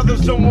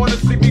 Brothers don't wanna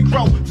see me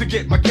grow to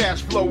get my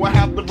cash flow. I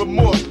have the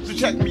remorse to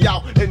check me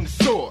out in the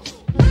source.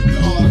 The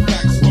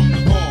artifacts from the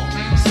wrong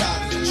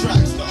side of the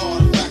tracks. The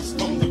artifacts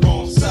from the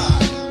wrong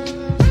side.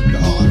 The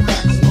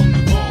artifacts from the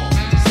wrong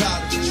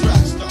side of the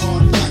tracks. The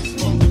artifacts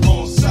from the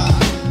wrong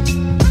side.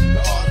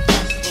 The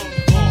artifacts from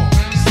the wrong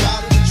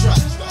side of the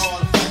tracks. The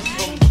artifacts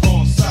from the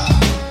wrong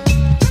side.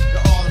 The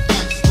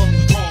artifacts from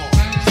the wrong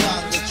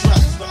side of the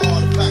tracks. The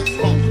artifacts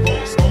from the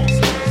wrong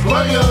side.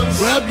 Players,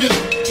 grab your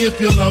if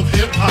you love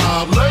hip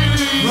hop.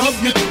 Ladies, love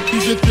your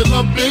if you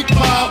love Big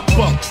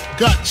Papa.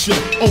 Gotcha.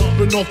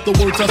 Open off the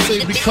words I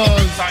say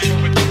because.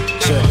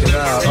 Check it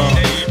out.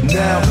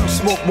 Now who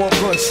smoke more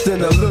blunts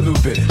than a little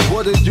bit?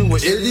 What are you,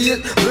 an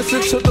idiot?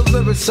 Listen to the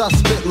lyrics I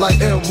spit like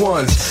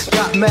M1s.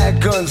 Got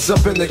mad guns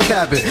up in the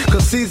cabin,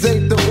 cause these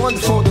ain't the one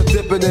for the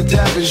dipping and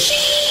dabbing.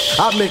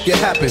 I make it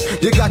happen.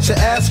 You got your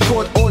ass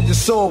caught or your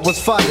soul was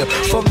fire.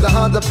 From the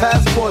Honda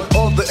Passport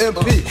or the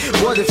MP.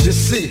 What if you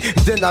see,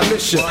 then I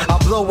miss you. I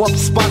blow up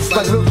spots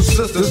like little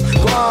sisters.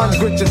 Grind,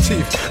 grit your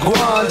teeth.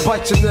 Grind,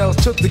 bite your nails.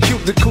 Took the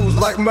cuticles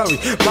like Murray.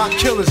 My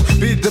killers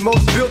be the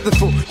most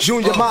beautiful.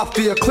 Junior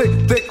Mafia click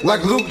thick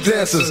like Luke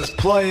dancers.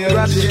 Players,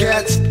 grab your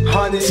gats,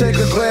 honey. Take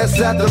a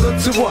glance at the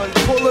little one.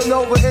 Pulling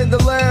over in the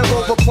Land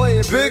Rover.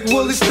 Playing Big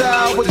Willie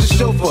style with the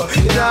chauffeur.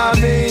 You know what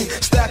I mean?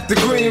 Stack the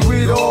green,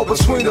 read all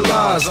between the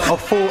lines. A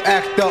full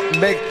act up,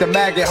 make the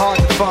maggot hard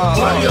to find.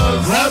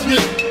 Players, grab it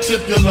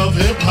if you love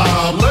hip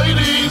hop.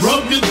 Ladies,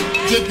 rub it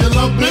if you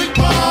love Big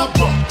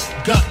Papa.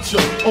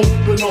 Gotcha.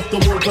 Open off the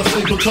words I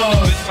say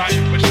because.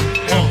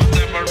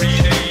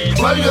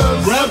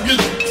 Players, grab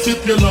it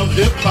if you love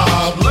hip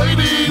hop.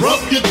 Ladies,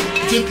 rub it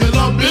if you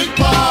love Big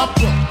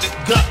Papa.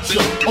 Gotcha.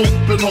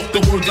 Open off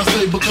the words I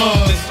say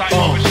because.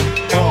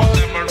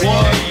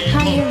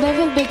 How you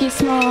living, Biggie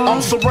Small?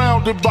 I'm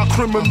surrounded by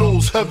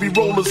criminals, heavy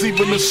rollers,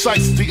 even the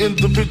shiesty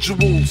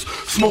individuals.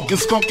 Smoking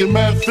skunk and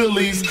mad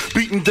fillies,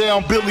 beating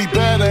down Billy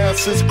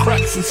badasses,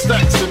 cracks and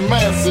stacks and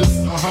masses.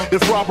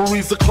 If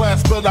robbery's a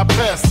class, bet I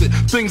pass it.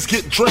 Things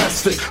get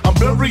drastic, I'm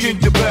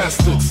burying you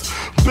bastards.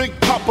 Big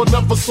Papa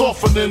never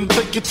softening,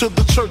 take you to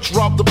the church,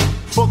 rob the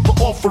for the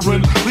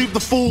offering. Leave the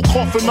fool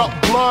coughing up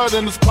blood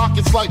in his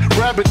pockets like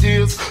rabbit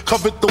ears.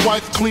 Covered the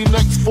wife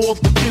Kleenex for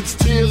the kids'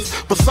 tears.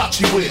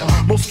 Versace wear,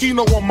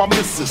 Moschino on my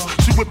missus.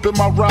 She whipping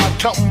my ride,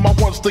 counting my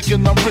ones,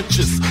 thinking I'm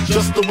richest.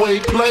 Just the way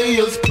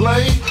players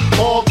play,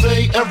 all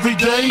day, every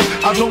day.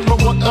 I don't know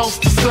what else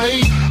to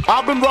say.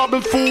 I've been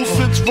robbing fools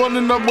since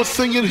running up was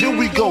singing, here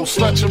we go.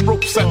 Snatching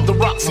ropes at the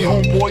Roxy,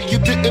 homeboy, you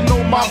didn't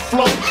know my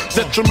flow.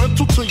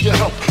 Detrimental to your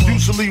health,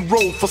 usually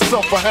roll for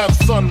self. I have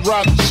son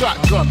riding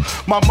shotgun.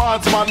 My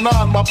mind's my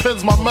 9, my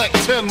pen's my Mac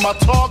 10. My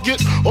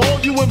target, all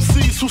you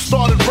MCs who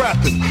started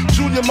rapping.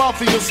 Junior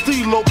Mafia,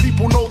 Stilo,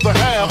 people know the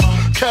half.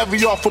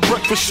 Caviar for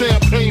breakfast,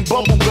 champagne,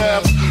 bubble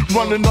baths.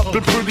 Running up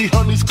in pretty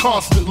honeys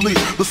constantly.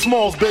 The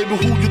Smalls, baby,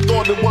 who you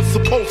thought it was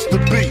supposed to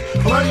be.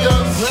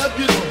 Players, rap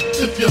it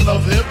if you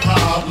love hip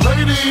hop.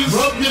 Ladies,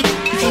 rub it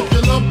if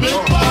you love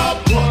Big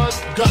Papa.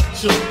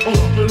 Gotcha,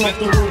 open up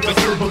the world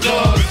that's super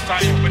because.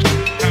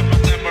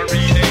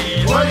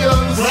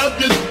 Players,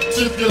 rap it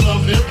if you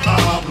love hip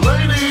hop.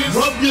 Ladies,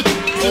 rub it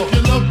if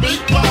you love Big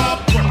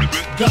Papa.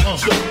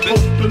 Gotcha,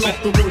 open up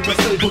the world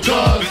that's super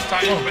because.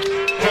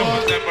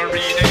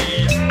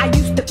 I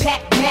used to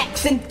pack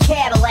Macs and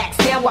Cadillacs.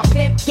 Now I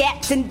pimp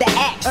gats in the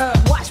act.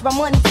 Watch my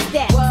money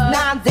stack.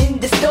 Nines in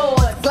the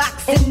stores,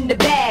 Glocks in the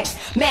bags.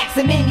 Max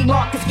and Mini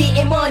Marcus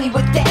getting money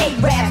with the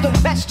A-Raps. No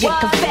question,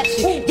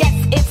 confession. Yes,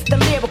 it's the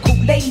lyrical.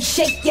 Ladies,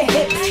 shake your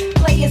hips.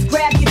 Players,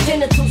 grab your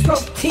genitals.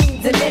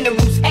 Proteins and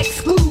minerals.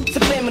 Exclude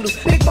subliminals.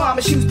 Big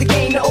Mama shoots the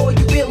game to all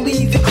you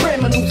willies and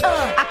criminals.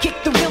 I kick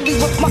the willy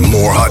with my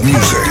more hot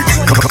music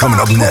coming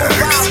up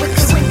next. With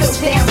the windows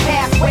down.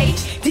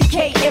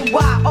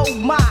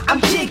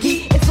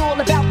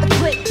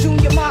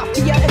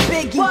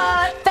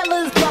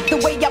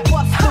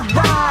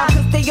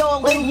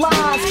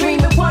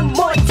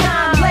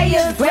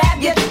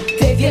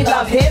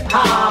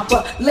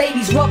 popper.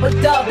 Ladies rubber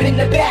dub in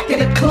the back of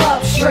the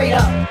club, straight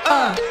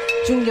up.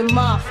 Junior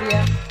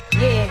Mafia,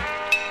 yeah.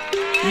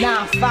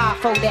 9-5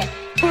 for that.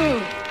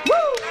 Woo.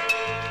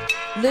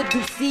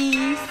 Little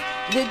C's,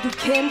 Little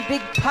Kim,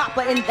 Big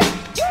Papa in the.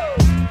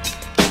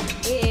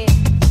 Yeah.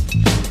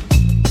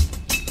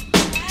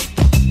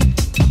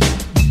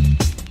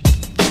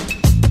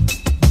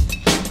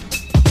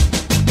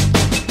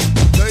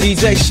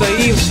 DJ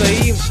Shyheim.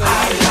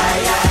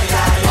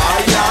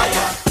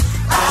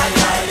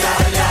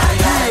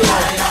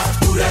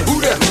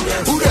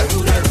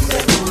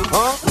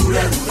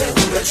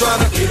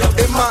 Tryna get up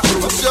in my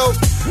show.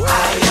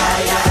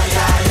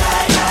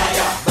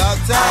 About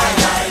time.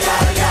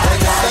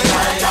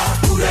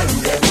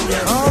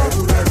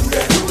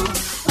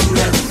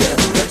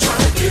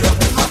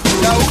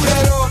 Now who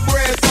that old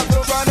bread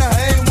sucker tryna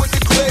hang with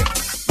the click?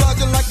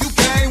 Talking like you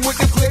came with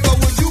the click, or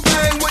would you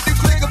bang with the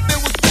click if it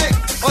was thick?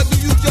 Or do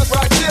you just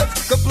ride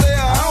tips? The player,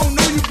 I don't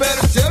know, you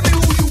better tell me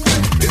who you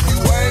with. If you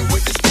ain't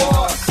with the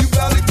squad, you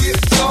gotta get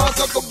charged.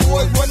 Sucker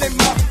boys run their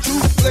mouth, true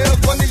players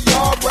run the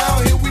yard.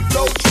 Round here we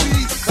blow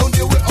trees, don't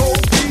deal with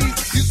OBs.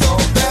 You so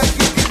fast,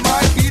 you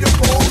might be the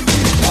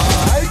police.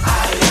 Alright?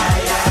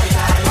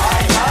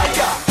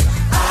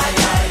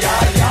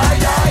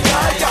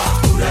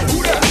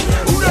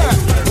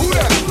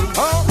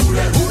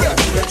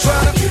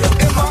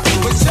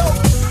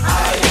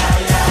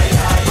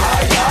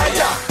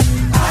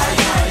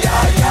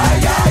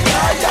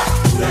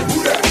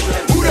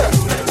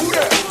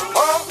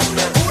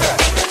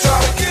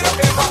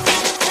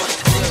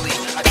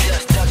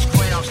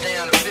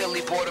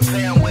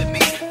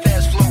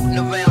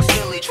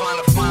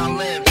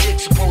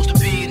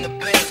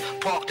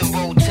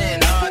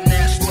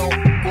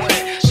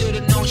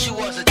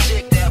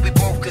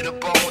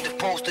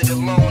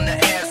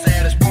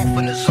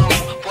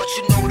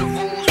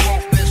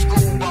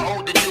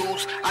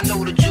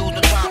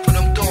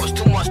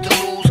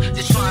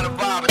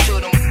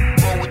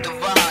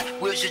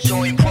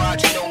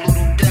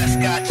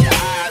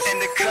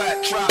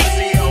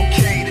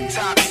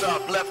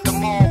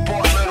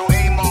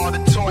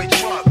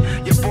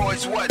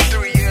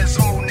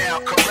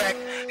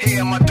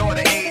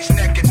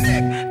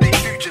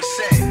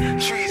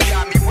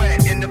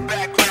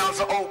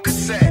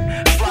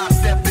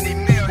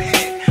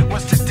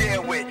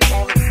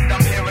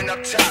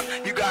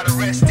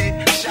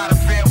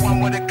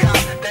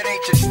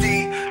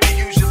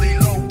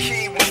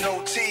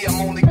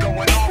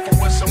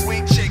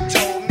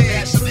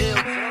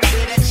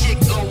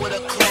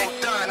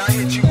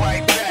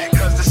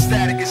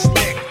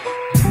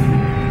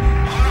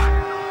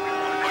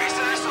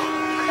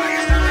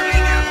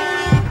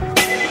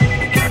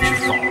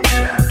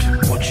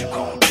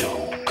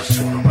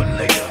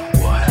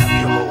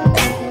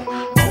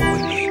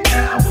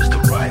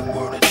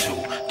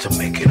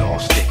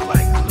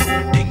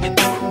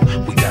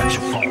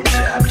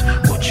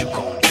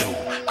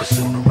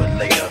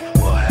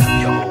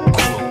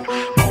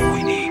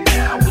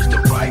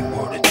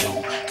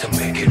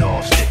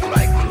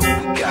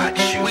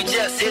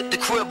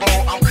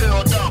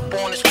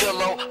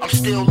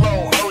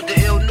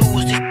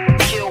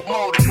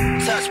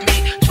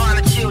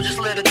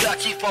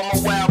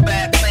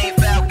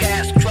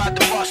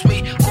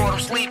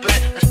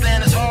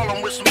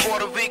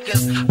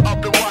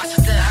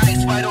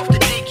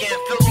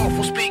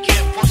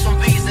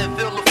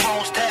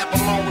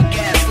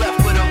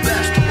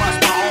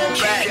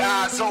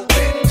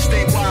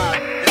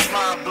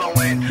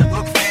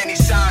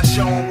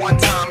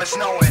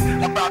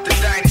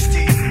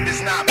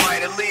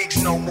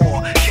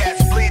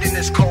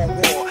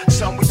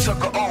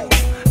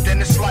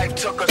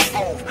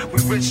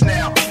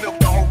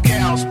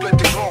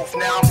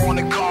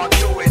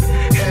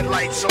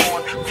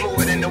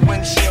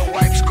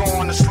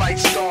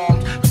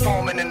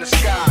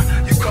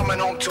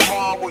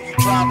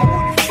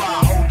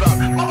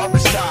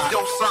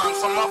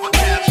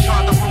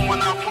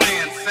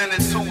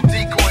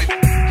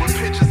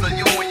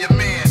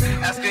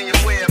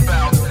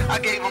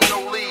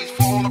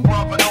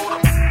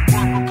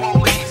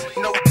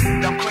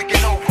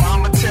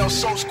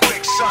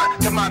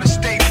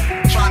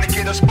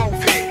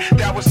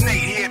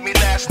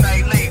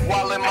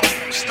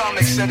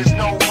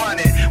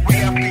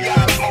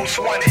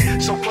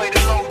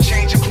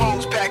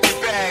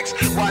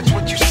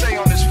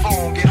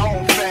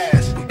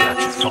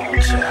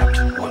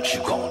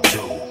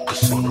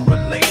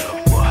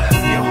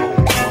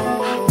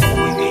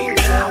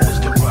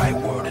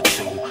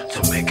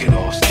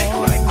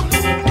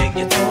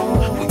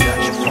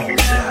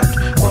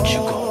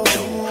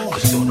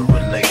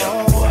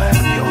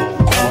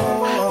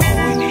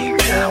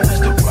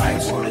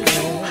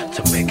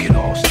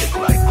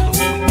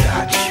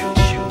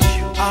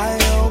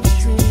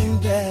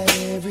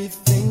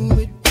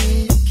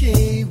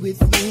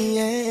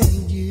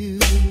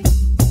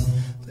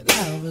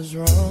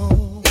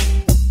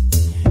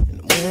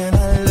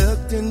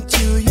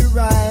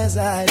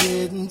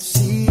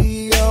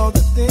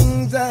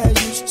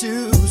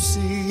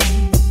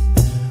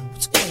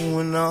 What's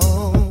going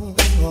on?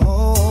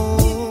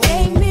 You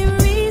gave me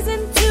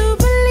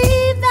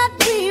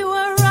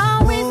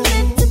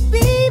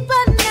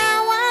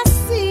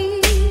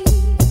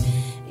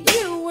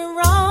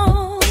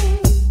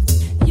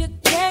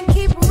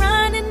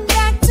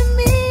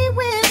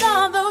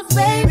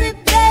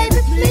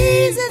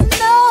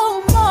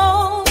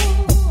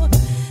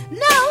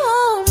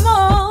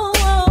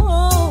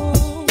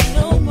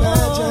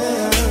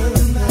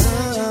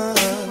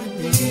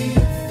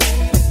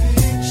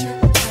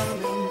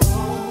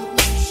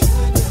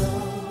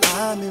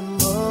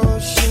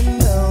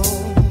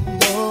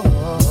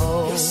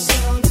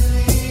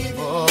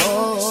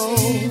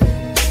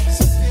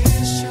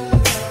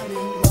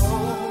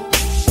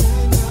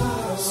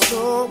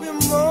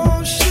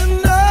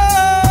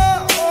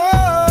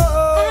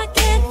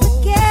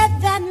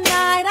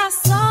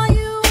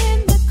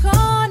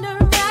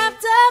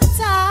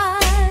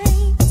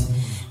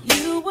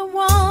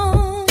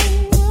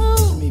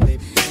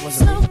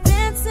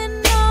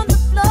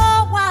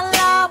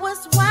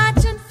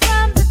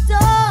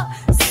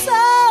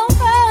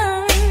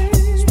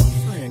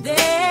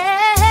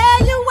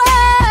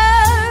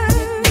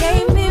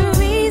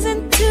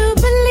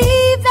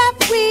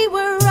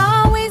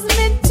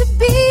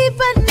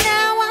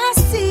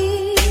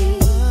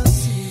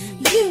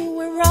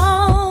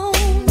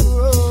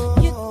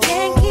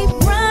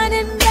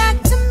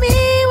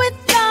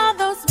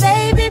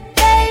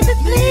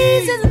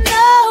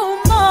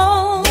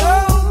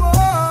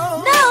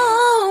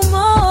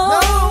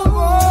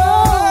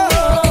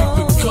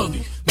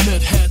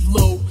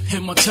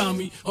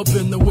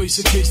the waist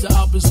in case the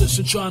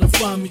opposition trying to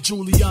find me.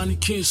 Giuliani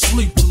can't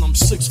sleep till I'm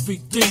 6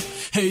 feet deep.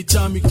 Every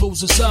time he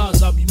closes his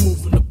eyes, I be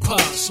moving the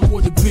pot. So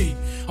what it be?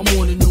 I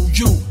wanna know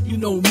you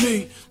know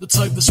me. The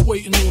type that's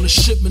waiting on a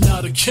shipment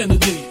out of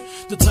Kennedy.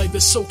 The type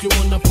that soak it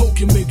when I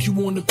poke it, make you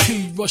wanna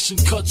pee. Russian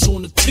cuts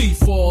on the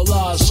teeth, all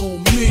eyes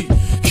on me.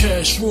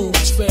 Cash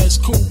rules,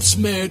 fast coops,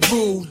 mad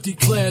rude.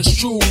 D-class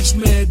jewels,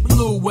 mad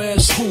blue,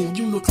 ass who?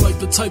 You look like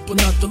the type of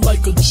not the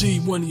like a G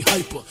when he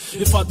hyper.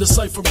 If I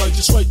decipher right,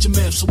 just write your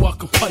math so I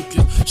can pipe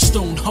you.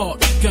 Stone heart,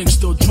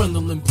 gangster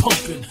adrenaline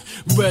pumping.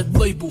 Red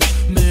label,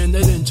 man,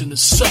 that engine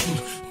is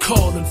something.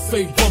 Carl and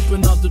Faye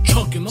bumping out the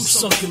trunk and I'm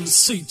sunk in the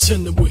seat,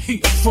 tending with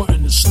heat,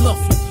 frontin' is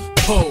nothing.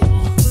 Oh.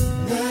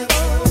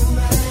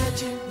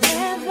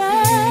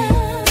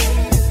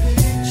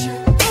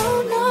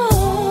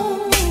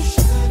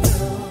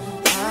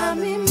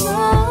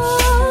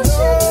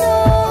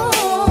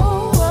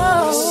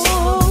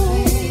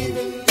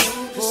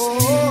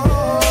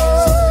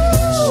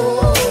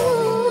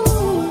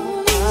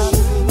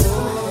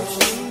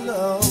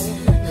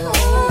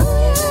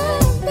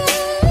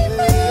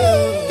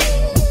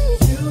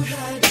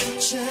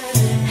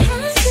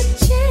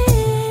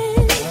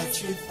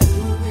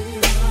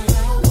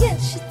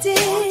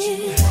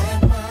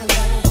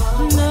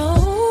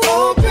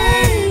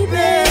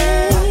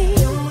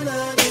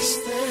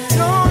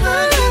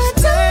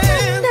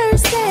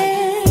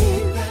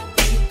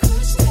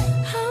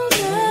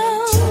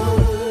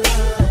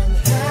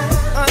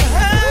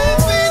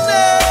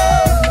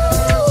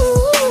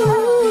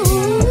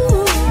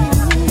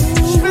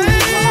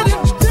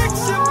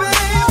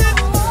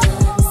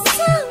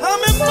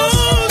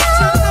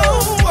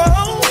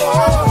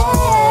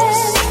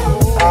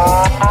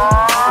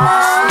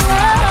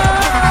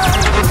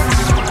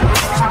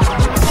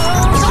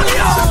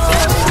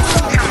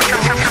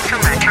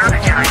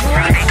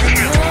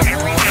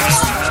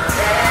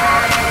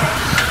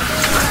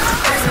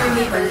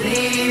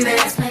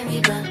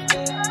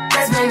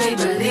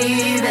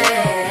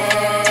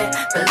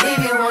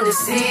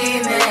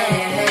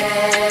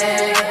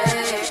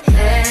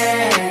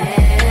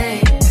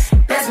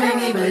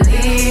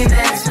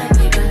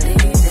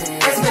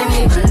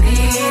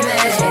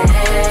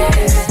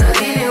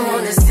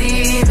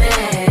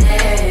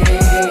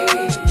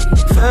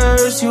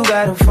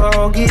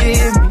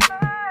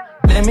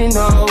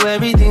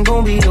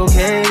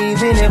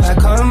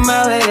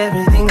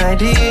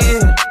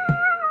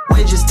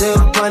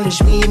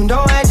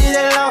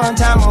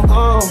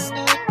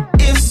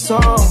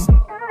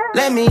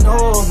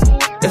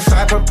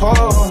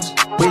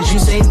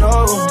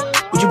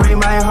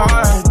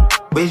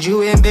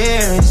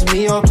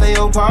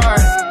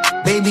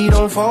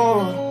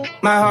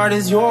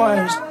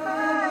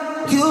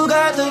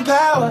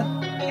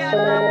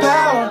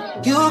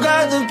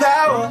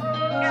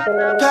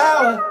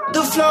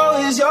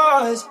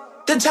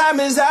 The time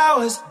is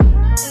ours.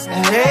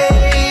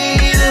 Hey,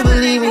 to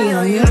believe me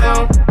or you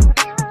don't.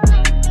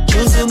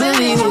 Choose to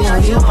believe me or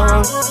you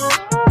won't.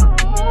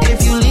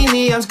 If you leave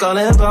me, I'm skull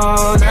and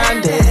bone.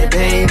 I'm dead,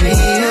 baby.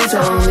 You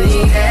told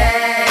me,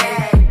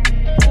 hey.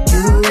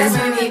 You let's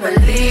make me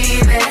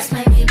believe it.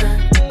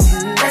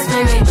 Let's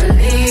make me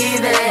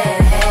believe it.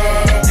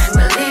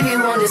 Believe you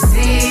want to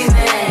see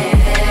me.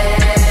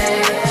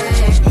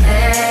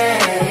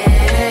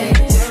 Hey,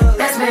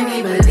 let's make me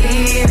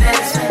believe it.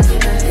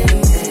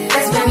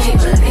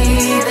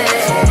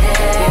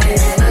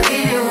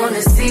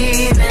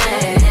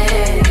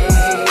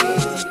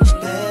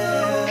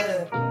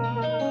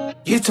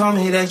 You told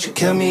me that you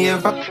kill me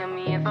if I.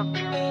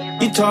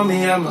 You told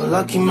me I'm a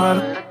lucky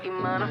mother.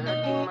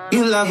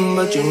 You love him,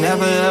 but you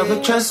never ever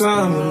trust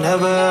him. You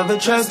never ever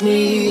trust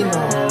me, no.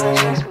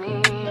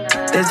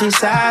 There's 3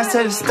 sides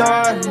to the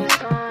story,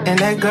 and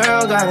that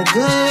girl got a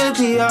good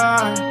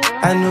PR.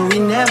 I knew we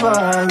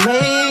never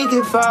make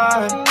it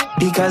far,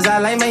 because I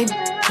like my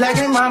black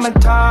and mama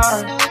tar.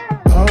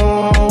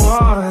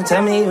 Oh,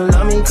 tell me you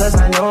love me, cause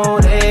I know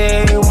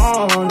they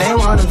won't. They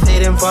wanna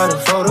fit in for the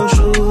photo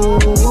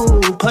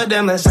shoot. Put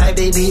them aside,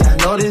 baby, I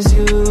notice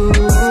you.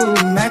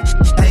 My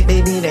like,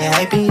 baby, they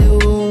hyping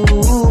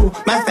you.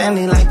 My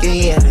family like it,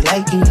 yeah, they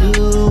liking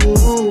you.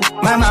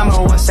 My mama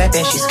WhatsApp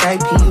and she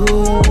Skyping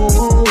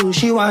you.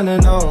 She wanna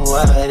know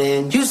what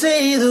did you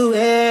say the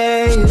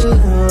way you do.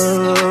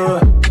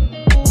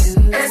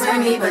 Let's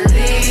make me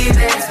believe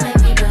it.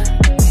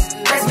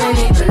 Let's make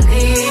me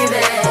believe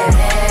it.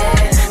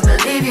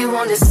 Believe you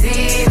want to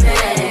see me.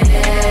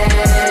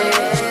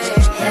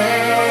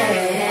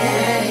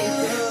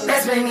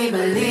 Let's make me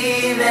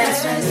believe it.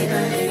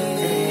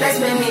 Let's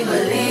make me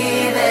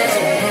believe it.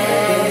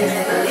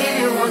 Believe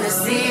you want to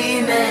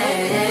see me.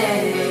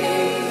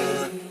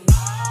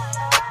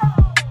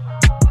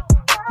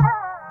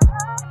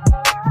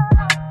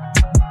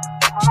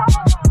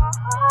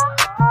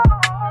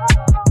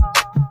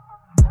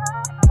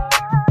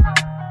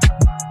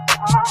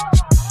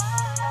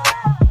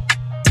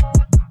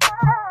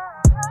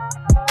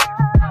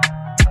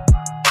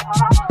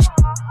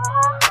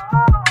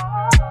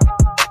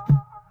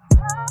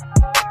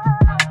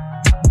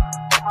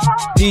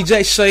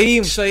 DJ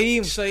Shyheim.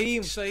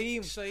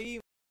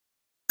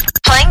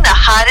 Playing the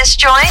hottest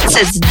joints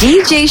is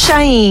DJ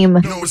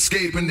Shyheim. No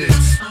escaping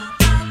this.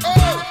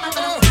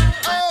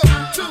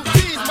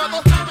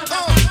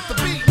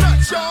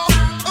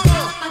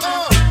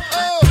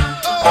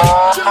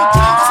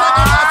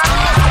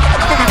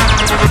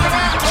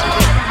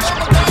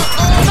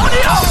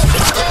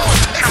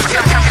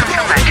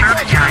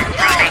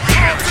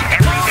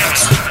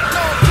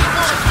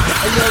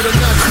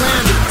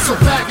 So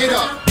back it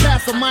up,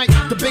 pass the mic,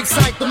 the big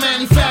psych, the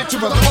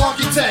manufacturer, the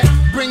architect,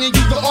 bringing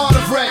you the art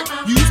of wreck.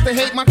 You used to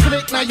hate my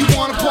clique, now you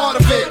want a part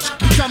of it.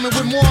 You coming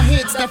with more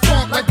hits that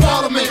funk like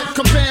Parliament.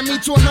 Compare me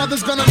to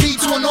another's gonna lead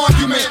to an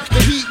argument.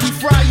 The heat we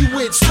fry you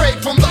with, straight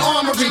from the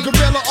armory.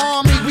 Guerrilla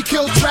army, we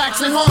kill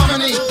tracks in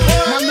harmony.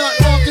 My nut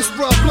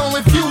orchestra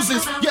blowing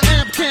fuses. Your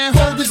amp can't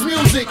hold this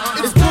music,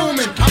 it's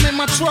booming. I'm in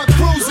my truck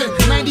cruising,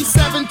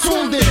 97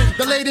 tuned in.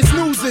 The latest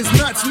news is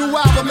nuts, new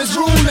album is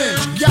ruling.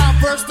 Y'all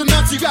burst the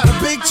nuts, you got a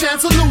big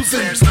chance of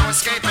losing. There's no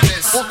escaping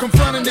this. Or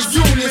confronting the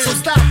union, so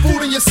stop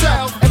fooling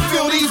yourself and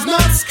feel these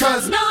nuts,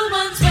 cause no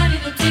one's ready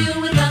to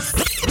deal with us.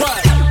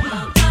 What?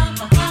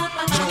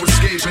 No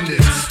escaping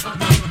this.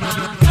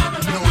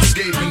 No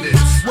escaping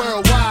this.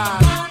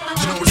 Worldwide.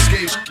 No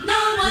escape.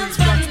 No one's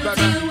ready to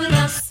deal with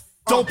us.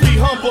 Don't be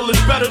humble,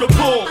 it's better to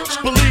pull.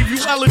 Believe you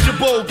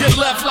eligible, get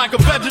left like a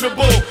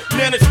vegetable.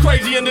 Man, it's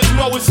crazy and there's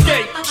no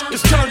escape.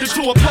 It's turned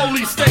into a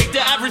police state.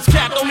 The average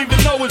cat don't even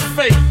know it's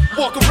fake.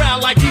 Walk around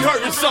like he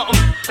hurting something,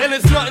 and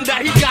it's nothing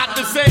that he got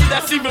to say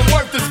that's even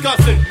worth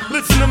discussing.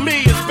 Listen to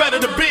me, it's better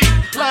to be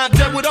lying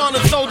dead with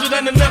honor soldier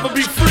than to never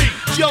be free.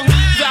 Young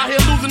out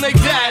here losing their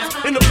dads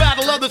in the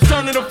battle, others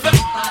turning to fact.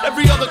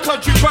 Every other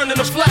country burning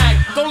a flag.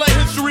 Don't let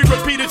history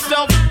repeat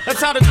itself. That's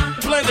how the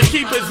plan to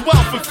keep his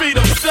wealth and feed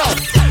himself.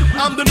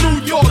 I'm the New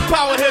York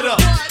power hitter.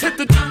 Hit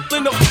the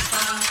in the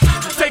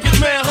take his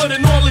manhood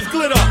and all his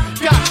glitter.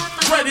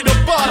 Got ready to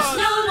bust.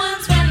 No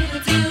one's ready to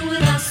deal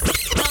with us.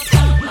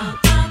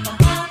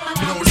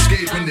 No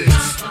escaping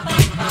this.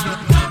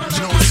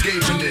 No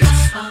escaping this.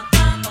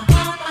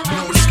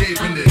 No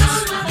escaping this.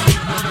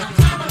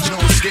 No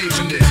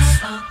escaping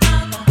this.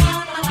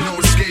 No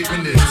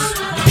escaping this.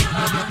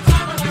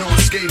 No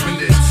escaping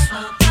this.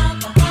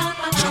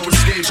 No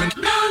escaping.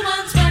 No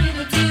one's ready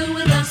to deal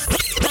with us.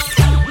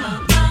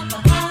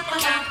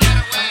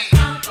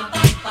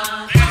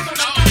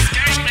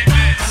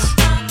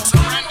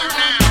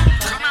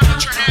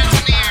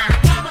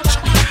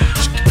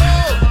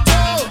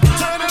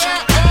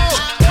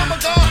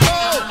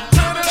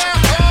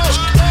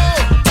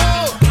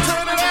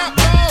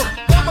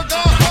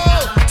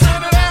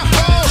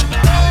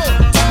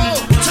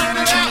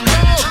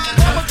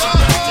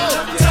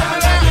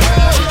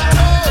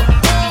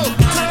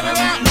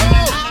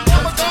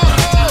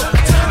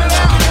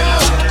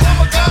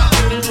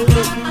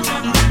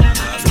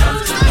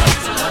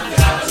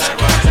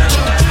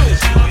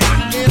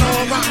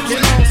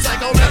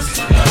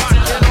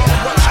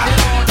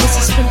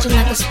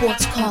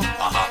 Sports car.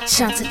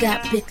 Shanta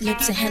got big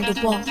lips and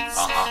handlebars.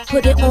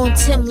 Put it on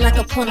Tim like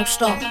a porno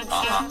star.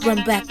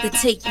 Run back the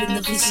tape in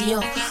the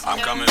VCR. I'm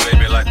coming,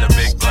 baby, like the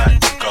big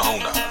black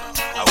kahuna.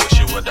 I wish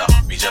you would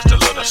be just a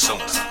little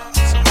sooner.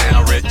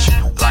 Now rich,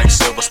 like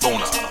silver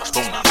spooner.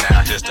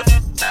 Now just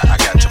now I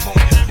got to move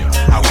you.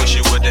 I wish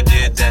you would have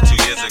did that 2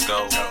 years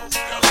ago.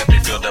 Let me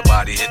feel the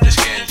body hit the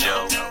skin,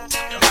 Joe.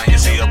 Now you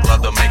see a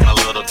brother making a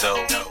little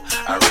dough.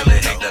 I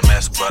really hate the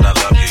mess, but I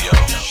love you, yo.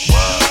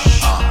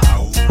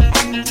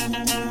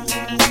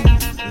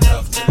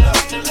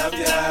 Love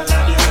ya,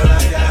 love ya,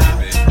 love ya.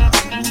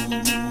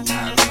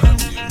 I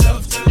love you,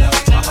 love to love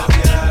to love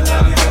ya,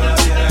 love ya,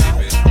 love ya.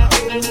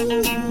 I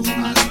love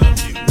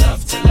you,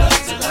 love to love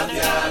to love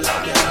ya,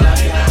 love ya,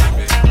 love ya.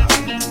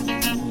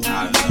 I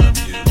love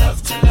you, love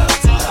to love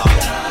to love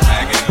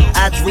ya.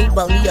 I dream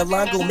about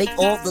Leolando, make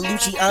all the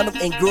Luciano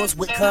and girls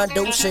with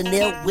condo,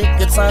 Chanel with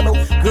Gaetano.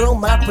 Girl,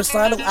 my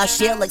persona, I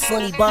share like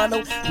Sonny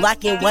Bono.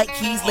 Black and white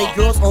keys, lay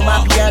girls on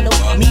my piano.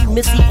 Me,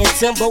 Missy, and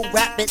Timbo,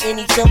 rap at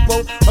any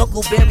tempo.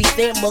 Huckleberry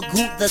Fan,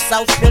 Magoo, the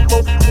South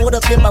Pimple. Caught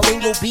up in my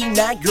lingo,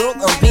 B9, girl,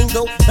 I'm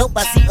bingo. Help,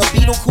 I see a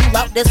beetle, cool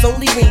out, that's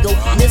only Ringo.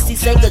 Missy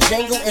sang a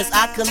jangle as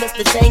I commence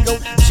the tango.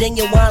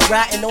 Genuine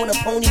riding on a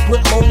pony, put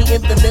money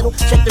in the middle.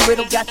 Check the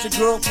riddle, got your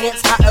girl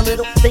pants hot a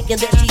little. Thinking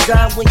that she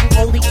dying when you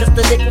only just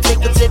a nickel.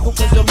 Take a tickle,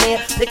 cause your man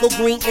pickle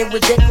green and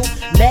ridiculous.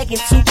 Mag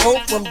and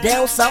 2-0 from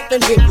down south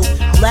and Hickle.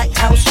 Black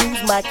house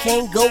shoes, my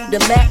Kango to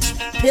match.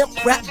 Pimp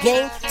rap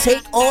game,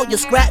 take all your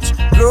scratch.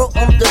 Girl,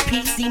 I'm the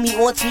P, see me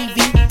on TV.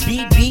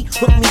 BB,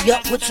 hook me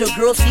up with your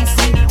girl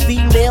CC.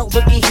 Female,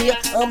 looky here,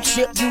 I'm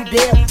Chip, you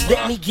there.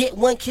 Let me get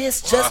one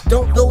kiss, just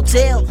don't go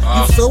tell.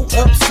 You so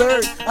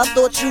absurd, I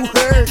thought you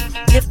heard.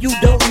 If you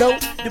don't know,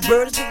 the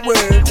bird is the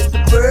word. It's the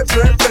bird,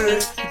 bird,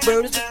 bird. The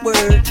bird is the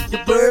word. The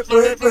bird,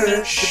 bird,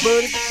 bird. The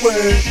bird is the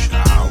word.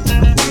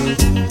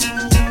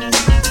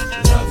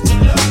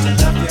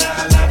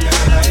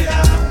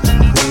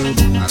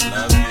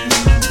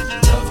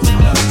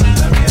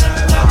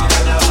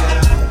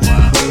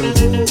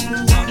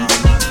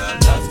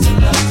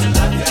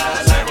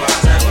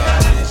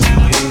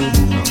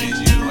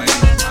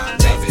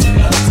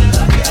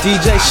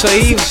 DJ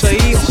Shyheim.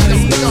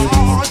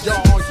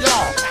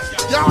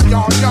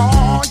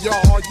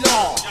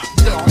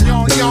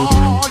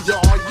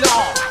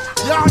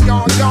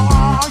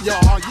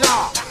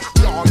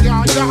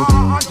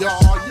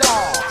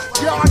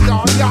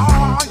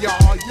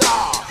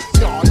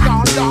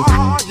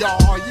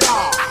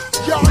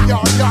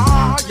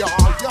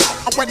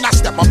 When I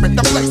step up in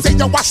the place, say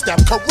yo, I step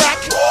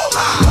correct.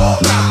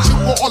 Got you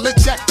all in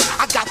check.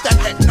 I got that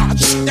head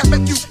notch that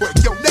make you break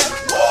your neck.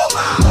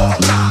 I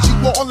got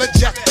you all in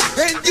check,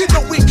 and you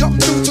know we come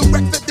through to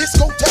wreck the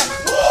discotheque.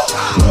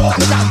 I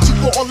got you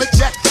all in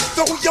check.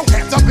 Throw your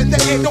hands up in the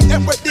air, don't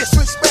ever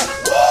disrespect.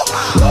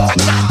 I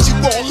got you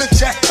all in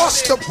check.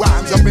 Bust the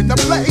rhymes up in the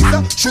place,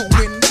 true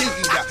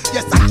indeed.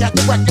 Yes, I can't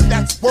reckon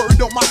that's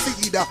word on my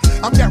feed.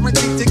 I'm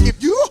guaranteed to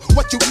give you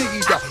what you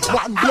need.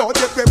 One blood,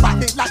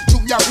 everybody like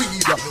Junior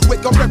Reed.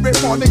 Wake up every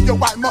morning, yo,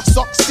 I must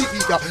succeed.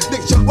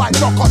 Nationwide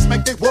knockouts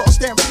make the world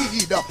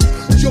stampede.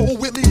 Yo,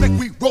 Willie, make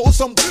we roll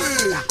some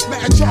good.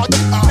 Man, charge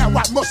it, now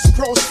I must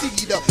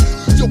proceed.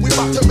 Yo, we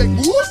about to make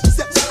moves,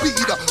 set speed.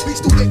 Beats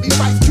to baby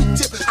vice,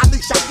 Q-tip,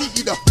 Alicia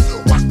Heed.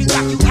 Watch me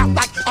knock you out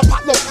like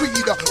Apollo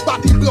Creed.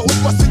 Body blows,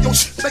 busting your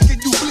shit, making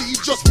you bleed.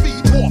 Just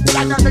feed off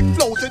dynamic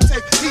flows and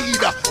take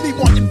heed. Need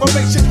more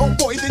information,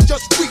 homeboy, than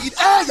just read.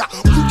 Hey,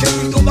 you can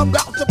read all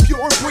about the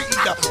pure breed.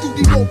 Do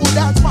the noble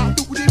dance, my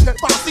duty, let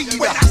my seed.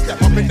 When I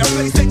step up in the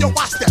place, say yo,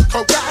 I step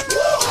correct.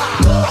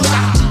 I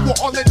got you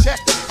all in check.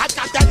 I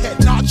got that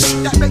head notch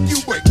that make you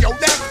break your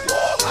neck.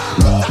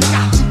 I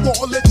got you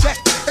all in check,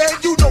 and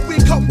you know we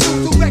come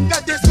through to wreck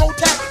that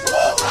discotheque.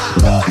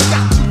 I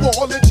got you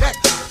all in check.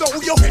 Throw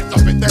your hands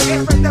up in the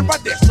air and never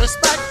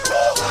disrespect.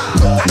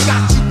 I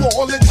got you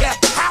all in check.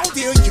 How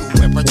dare you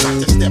ever try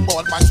to step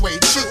on my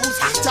suede shoes?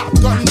 Top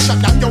gun,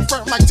 shut down your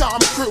firm like Tom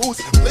Cruise.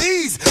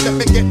 Please, let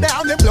me get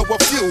down and blow a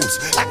fuse.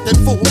 Acting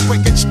fool,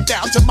 breaking shit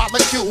down to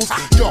molecules.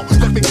 Yo,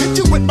 let me hit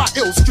you with my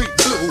ill street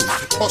blues.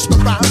 Bust the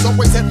rhymes,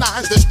 always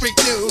headlines, the street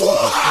news.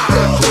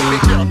 Baby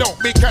girl, don't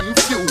be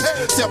confused.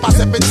 Sell my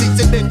 7 seats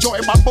and enjoy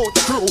my boat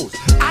cruise.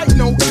 I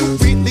know you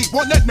really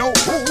wanna know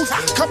who's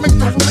coming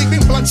through,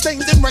 leaving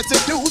bloodstains and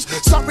residues.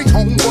 Sorry,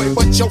 homeboy,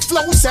 but your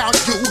flow sound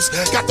used.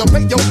 Got to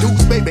pay your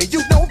dues, baby,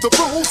 you know the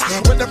rules.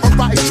 Whenever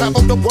I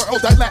travel the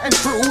world, I land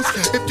cruise.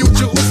 If you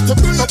choose to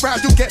move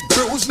around, you get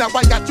bruised. Now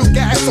I got you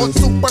gas on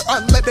super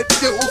unleaded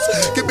fuels.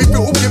 Give me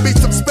room, give me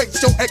some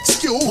space, your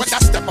excuse. When I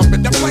step up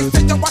in the place,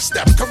 then yo, I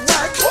step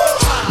correct.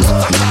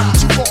 I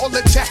got you all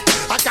in check.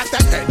 I got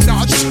that head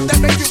notch that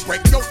make you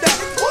break your neck.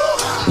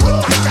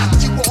 I got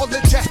you all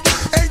in check,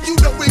 and you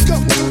know we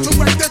come through to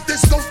wreck the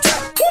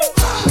discotheque.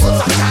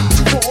 I got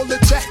you all in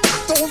check.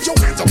 Throw your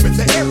hands up in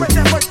the air and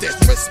never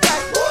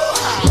disrespect.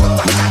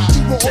 I got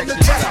you all in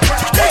check.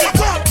 Make it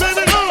pop, turn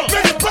it on.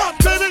 Make it pop,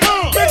 turn it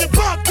on. Make it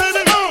pop, turn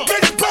it on.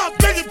 Make it pop,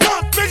 make it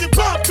pop, make it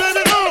pop, turn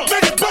it on.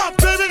 Make it pop,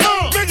 turn it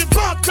on. Make it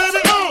pop, turn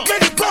it on.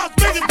 Make it pop,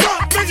 make it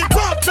pop, make it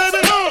pop, turn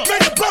it on.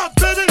 Make it pop,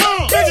 turn it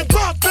on. Make it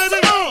pop, turn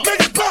it on.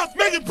 Make it pop,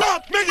 make it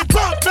pop, make it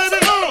pop, turn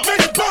it on.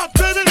 Make it pop,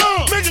 turn it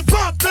on. Make it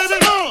pop, turn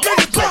it on.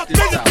 Make it pop,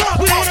 make it pop.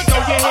 We wanna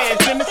throw your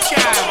hands in the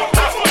sky.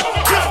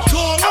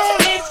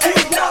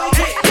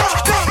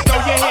 Throw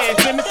your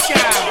hands in the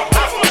sky.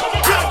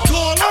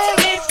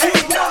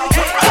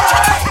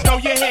 Throw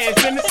your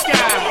hands in the sky.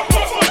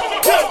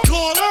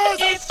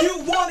 If you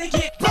wanna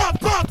get pop,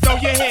 pop, throw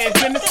your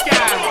hands in the sky.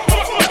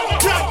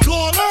 If you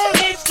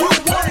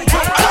wanna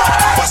get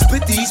pop. I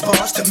spit these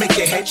bars to make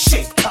your head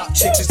shake. Pop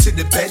chicks into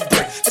the bed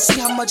break. Let's see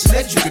how much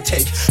lead you can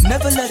take.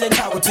 Never let an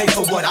hour pay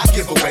for what I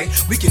give away.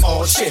 We can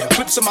all share.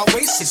 Whips on my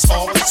waist, it's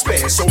all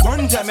spare. So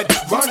run, damn it,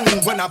 run.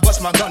 When I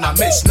bust my gun, I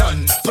miss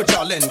none. Put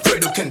y'all in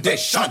cradle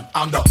condition.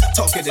 I'm the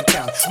talk of the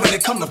town. When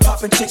it come to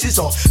popping chicks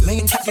or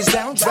laying khakis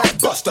down, drag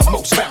bust the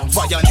most rounds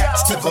while your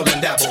cats nibble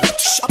and dabble.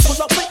 Shh, I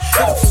pull up with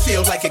it'll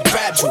feel like it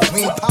grabbed you.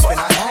 We ain't popping,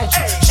 I had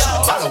you. Shh,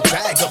 I don't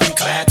drag up, be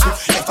glad to.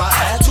 If I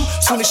had to,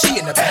 soon as she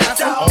in the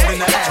bathroom, all in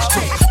the ass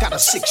too. Got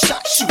a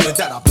 6-shot shooter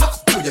that I pop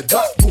through your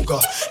gut,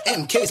 booger.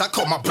 MKs, I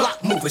call my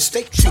block movers,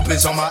 state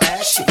troopers on my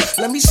ass shit.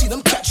 Let me see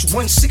them catch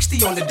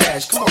 160 on the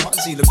dash. Come on,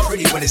 Mozzie look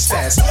pretty when it's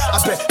fast. I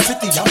bet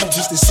 50, I'ma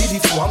use the CD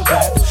before I'm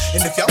glad.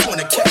 And if y'all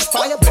wanna catch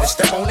fire, better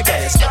step on the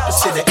gas.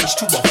 Opposite of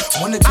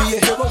H2O, wanna be a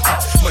hero?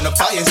 When the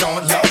fire's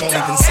on, y'all won't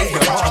even say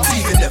your arms.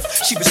 Even if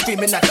she was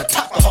screaming at the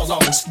top of her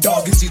lungs.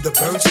 Dog is either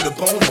burned to the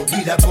bone or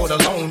be that board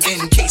alone.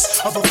 In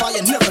case of a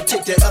fire, never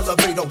take the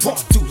elevator. Walk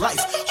through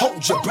life,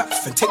 hold your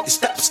breath and take the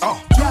steps. You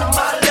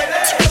my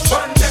lady,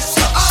 run this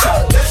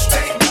up. This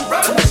thing you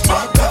run this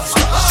my best.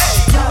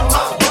 You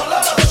my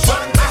roller,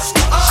 run this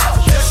up.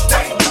 This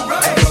thing you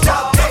run this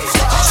my best.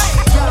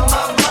 You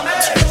my money,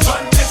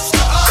 run this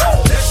up.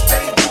 This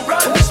thing you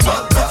run this my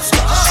best.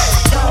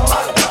 You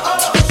my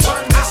roller,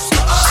 run this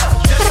up.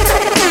 This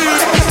thing you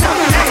run this my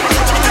best.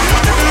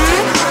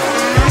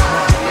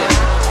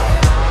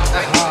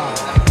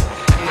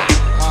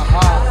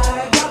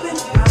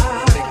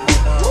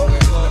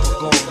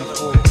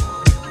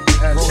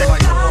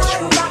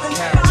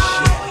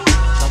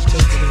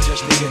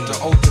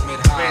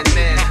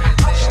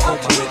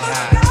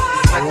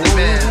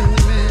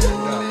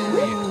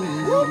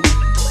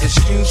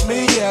 Excuse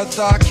me as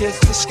I kiss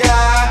the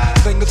sky.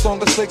 Sing a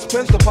song of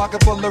sixpence, the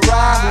pocket full of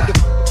rhyme.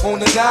 On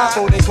the dime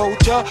for their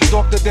culture.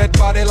 Stalk the dead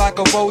body like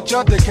a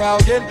vulture.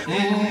 Decallion,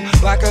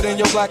 blacker than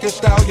your blackest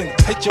stallion.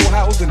 Hit your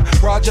housing.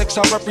 Projects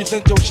I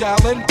represent your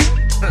shallin'.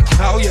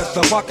 Oh yes,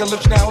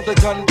 apocalypse now, the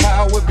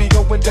gunpowder be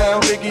going down,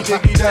 diggy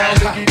down,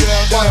 diggy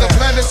down. While the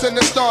planets and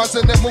the stars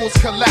and the moons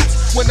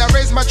collapse. When I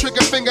raise my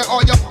trigger finger,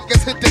 all your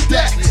fuckers hit the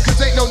deck.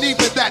 Cause ain't no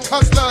need for that,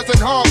 hustlers and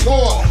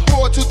hardcore.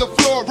 Pour to the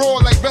floor,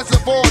 roar like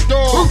reservoir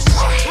dogs.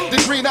 The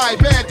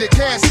green-eyed bandit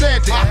can't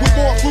stand it. With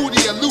more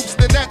fruity and loops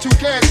than that you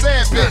can't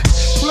stand it.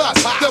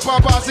 Plus, the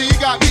paparazzi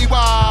got me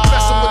wild.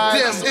 Messing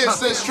with them, it's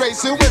a straight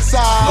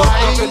suicide. Look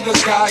up in the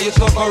sky, it's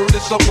a bird,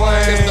 it's a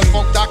plane. It's the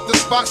funk Dr.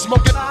 Spock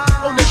smoking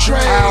on the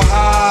train.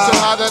 So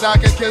high that I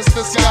can kiss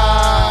the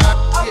sky.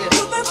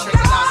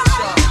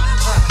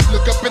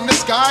 Look up in the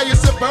sky,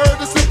 it's a bird,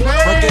 it's a plane.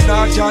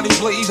 Recognize Johnny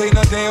Blaze, ain't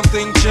a damn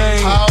thing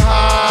changed. So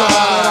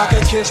high that I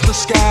can kiss the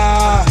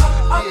sky.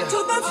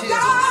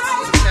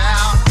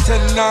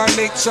 10, 9,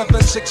 8,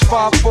 7, 6,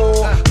 5,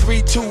 4,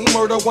 3, 2,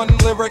 murder, 1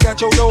 lyric at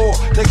your door.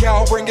 The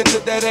cow bring it to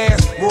that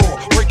ass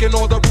raw, breaking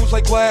all the rules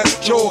like glass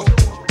jaws.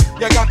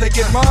 You got to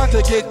get mine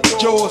to get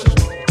yours.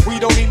 We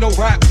don't need no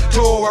rap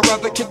tour. I'd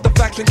rather kick the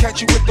facts and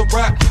catch you with the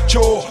rap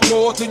chore.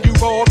 More than you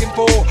bargained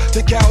for.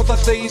 The cows I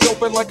stays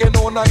open like an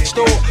all-night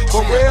store.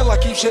 For real, I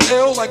keep shit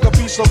ill like a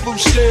piece of blue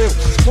steel.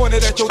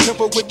 Pointed at your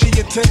temple with the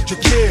intent to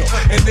kill.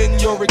 And in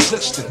your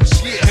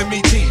existence,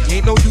 M.E.T.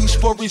 ain't no use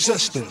for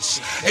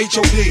resistance.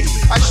 H.O.D.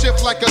 I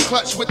shift like a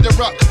clutch with the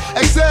ruck.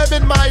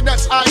 Examine my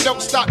nuts, I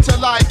don't stop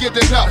till I get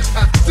enough.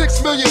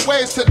 6 million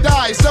ways to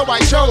die, so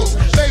I chose.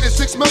 Made it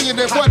 6 million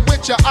and one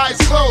with your eyes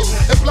closed.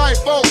 And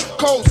blindfold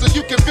cold so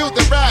you can feel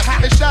the rap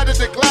and shattered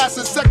the glass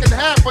in second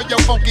half for your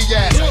funky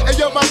ass. And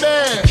yo, my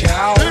man,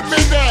 hit me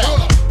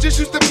now. Just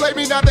used to play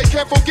me, now they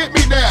can't forget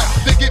me now.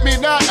 They get me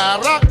now, I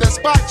rock the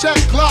spot, check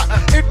clock.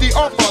 Empty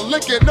offer,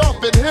 licking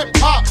off in hip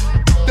hop.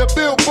 The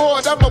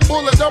billboard, I'm a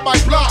bullet on my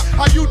block.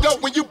 How you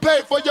dope when you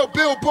pay for your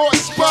billboard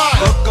spot?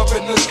 Look up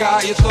in the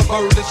sky, it's a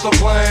bird, it's a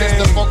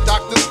plane. It's the funk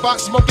Dr. Spock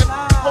smoking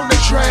on the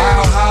train.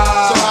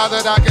 So high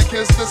that I can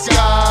kiss the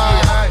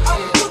sky.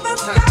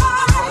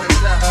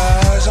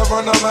 As I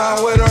run a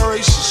mile with a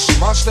racist,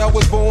 my style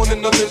was born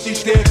in the busy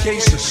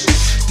staircases.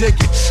 Dig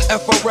it,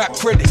 F a rap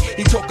critic,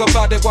 he talk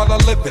about it while I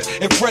live it.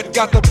 If Fred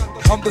got the,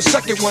 I'm the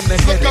second one to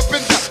hit it. Look up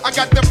in the, I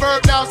got the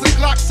bird nows and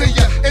glocks in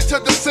ya. Into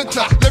the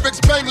center,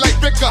 lyrics bang like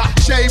Ricker.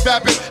 Shave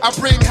Abbott, I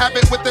bring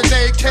habit with the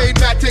name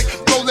K-Matic.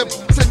 Rolling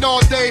and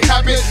all day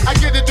habit. I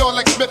get it on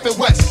like Smith and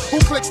West. Who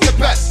clicks the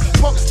best?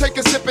 Punks take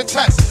a sip and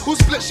test. Who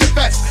splits your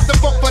vest? The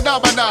funk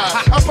phenomenon.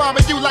 I'm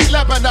bombing you like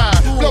Lebanon.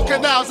 Blow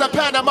canals at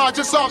Panama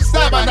just off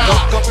stamina.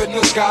 Look up in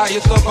the sky,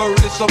 it's a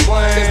bird, it's a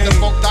plane. It's the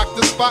funk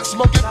Dr. Spock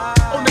smoking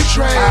on the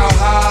train.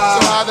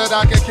 So high that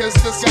I can kiss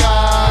the sky.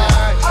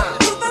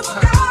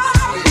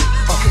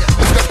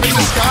 Look up in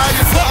the sky,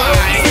 it's a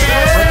bird.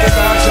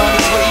 Recognize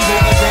Johnny Blaze,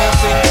 ain't a damn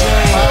thing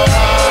changed. So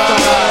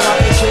high that I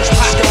can kiss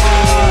the sky.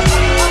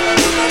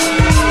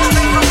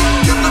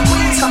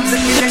 Comes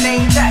in the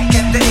name Jack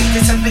at the age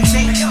of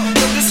 17.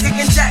 This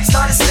kicking Jack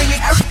started singing.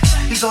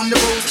 He's on the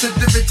road to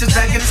the riches,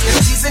 bagging his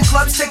MCs in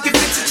clubs, taking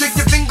pictures, trick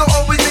your finger,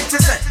 always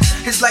interesting.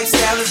 His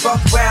lifestyle is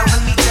rough, wild,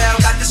 let me tell.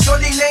 Got the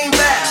shorty named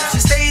Val, she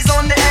stays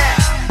on the air.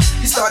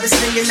 He started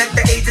singing at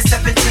the age of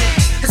 17.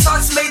 His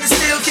heart's made of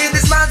steel, kid,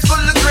 his mind's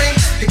full of green.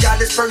 He got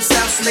his first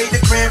house, made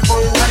a grand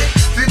 400.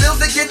 3 bills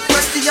to get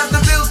rusty,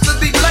 other bills to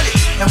be bloody.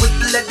 And with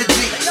the letter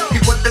G, he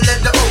put the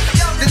letter O.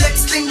 The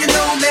next thing you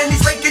know, man,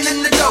 he's raking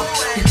in the dough.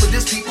 He put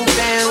his people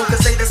down,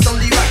 cause say that's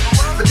only right.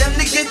 For them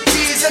to get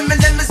G's,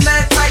 Eminem is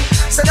mad tight.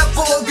 Set up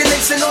for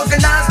organization,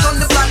 organized on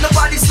the block.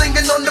 Nobody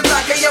slinging on the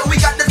block. Hey yo, we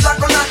got this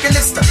block on knocking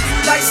this stuff.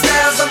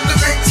 Lifestyles of the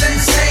rich and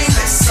the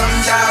shameless. Some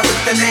die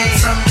with the name,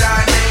 some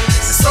die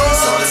nameless. It's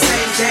all the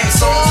same thing,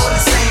 it's all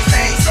the same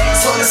thing.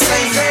 It's all the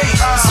same thing,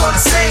 it's all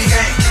the same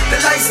thing. The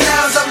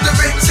lifestyles of the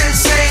rich and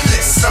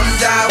shameless. Some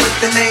die with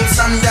the name,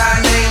 some die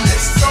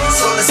nameless.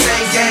 It's all the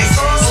same game, it's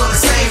all the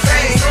same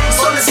thing. It's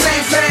all the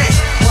same thing,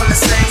 all the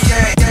same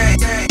game.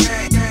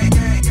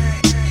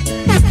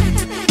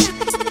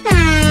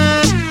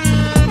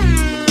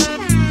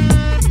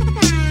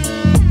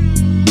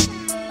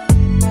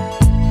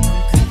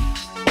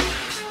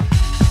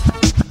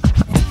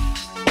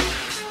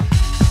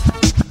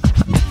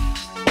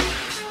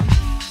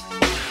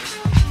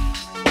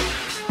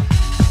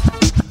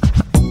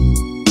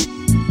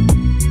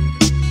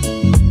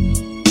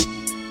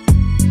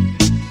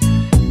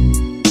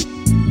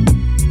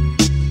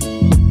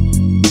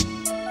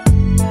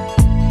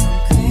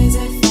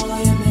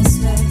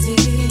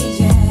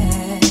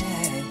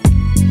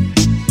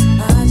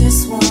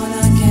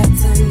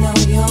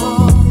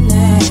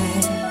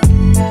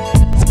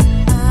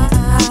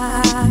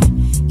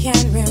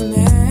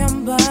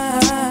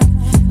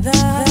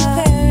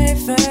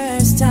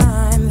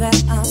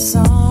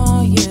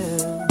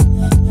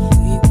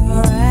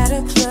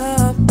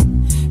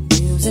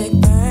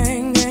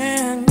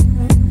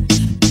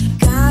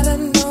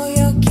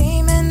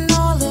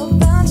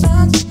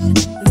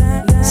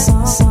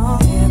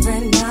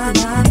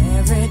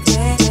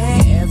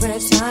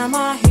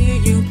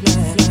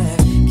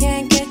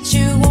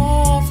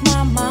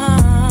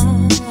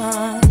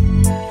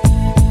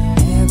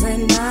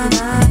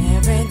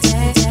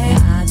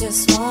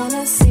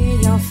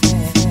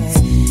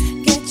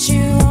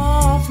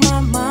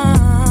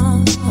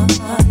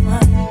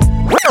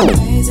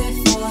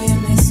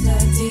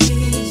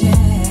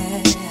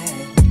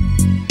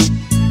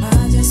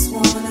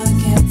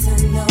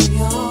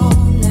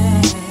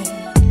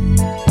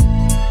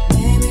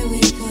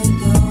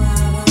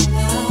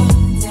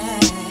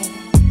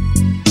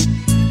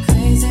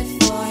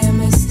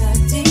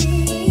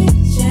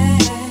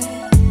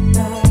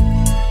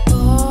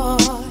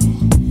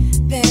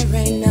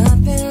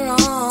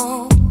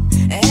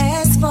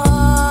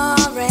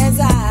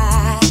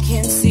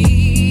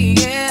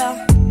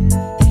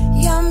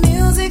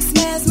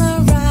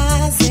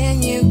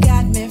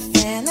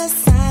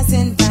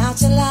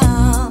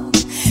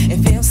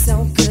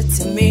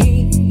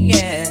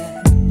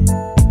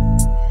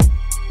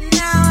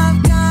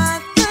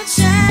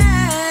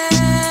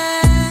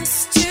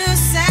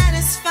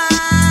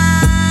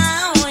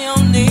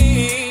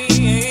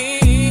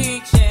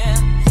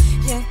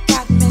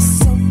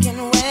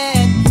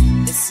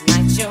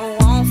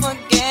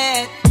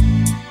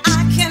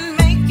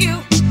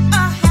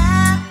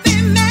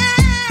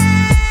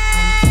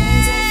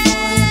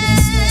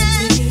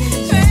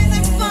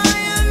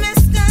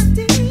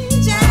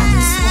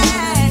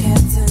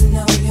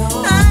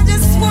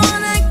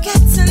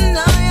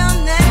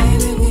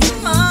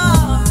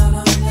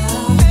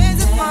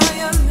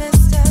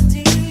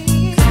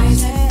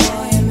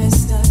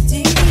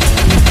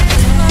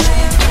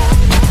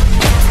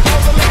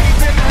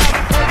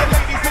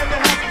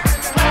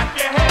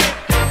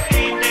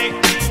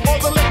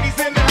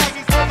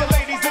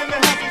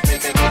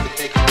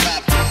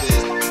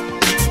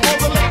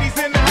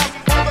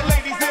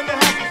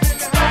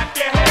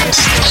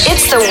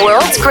 The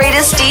world's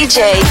greatest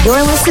DJ.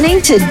 You're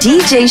listening to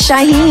DJ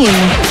Shyheim.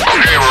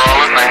 Okay, we're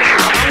all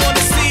listening. I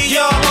wanna see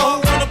y'all who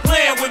wanna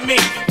plan with me.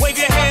 Wave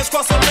your hands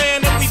across the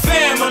land and we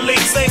family.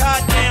 Say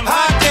hot damn,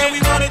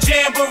 we want a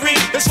jamboree.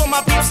 That's for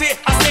my peeps here.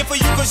 I stand for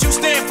you cause you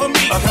stand for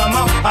me. Come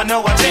on, I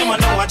know I jam.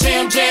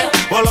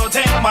 Well, oh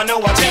damn, I know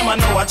I jam.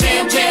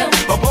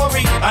 But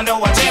Bori, I know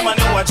I jam.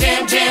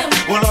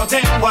 Well, oh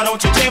damn, why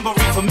don't you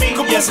jamboree for me?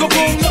 Yes,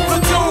 indeed. The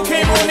platoon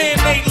came on in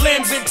 8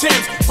 limbs and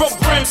 10s. Broke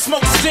brims,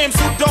 smoke stems,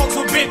 who dogs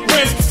with bent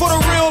rims. For the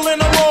real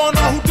and the raw,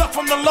 know who duck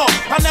from the law.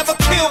 I never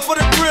kill for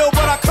the thrill,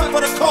 but I cut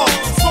for the call.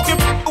 Smoking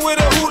with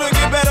a hooter,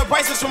 get better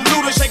prices from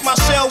looters. Shake my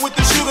shell with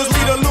the shooters,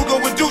 lead a Luger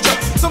with Duja.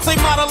 Some say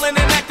modeling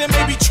and acting,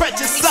 maybe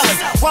treacherous selling.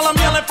 While I'm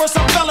yelling for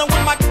some felon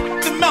with my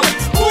the melon.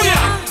 Ooh yeah,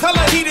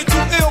 hella heated,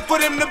 too ill for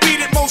them to beat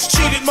it. Most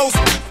cheated, most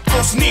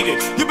needed.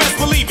 You best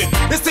believe it.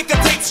 This ticker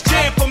takes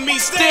jam for me,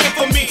 stand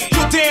for me.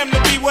 You damn to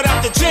be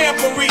without the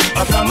jamboree.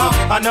 Come on,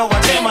 I know I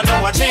jam.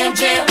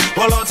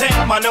 Well, oh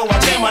damn, I know I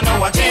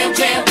jam.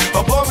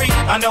 But Bori,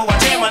 I know I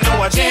jam.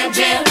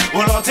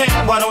 Well, oh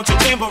damn, why don't you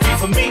jamboree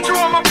for me? To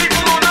all my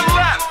people on the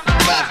left,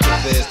 clap to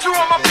this. To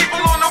all my people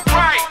on the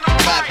right,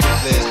 clap to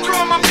this. To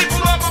all my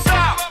people on the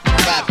top,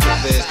 clap to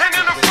this. And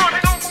in the front,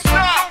 don't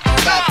stop,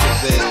 clap to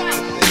this.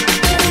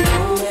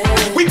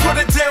 We put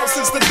it down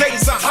since the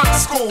days of high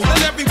school.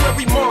 And everywhere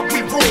we mark,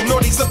 we rule.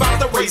 Naughty's about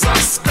to raise our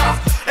stock.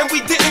 And we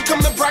didn't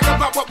come to brag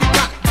about what we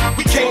got.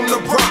 We came to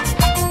rock.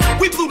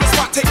 We blew the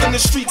spot, taking the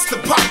streets to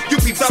pop. You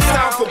peeped our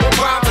style for a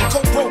while and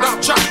coke rolled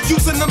out chop.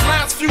 Using the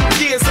last few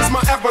years as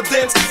my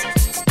evidence.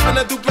 And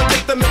I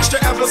duplicate the mixture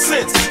ever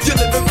since. You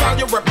live and found,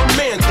 you're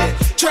reprimanded.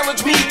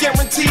 Challenge me,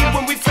 guaranteed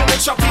when we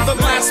finish, I'll be the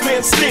last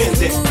man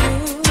standing.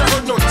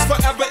 Jared Norton's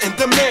forever in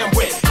demand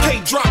with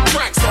K-drop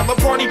tracks, all the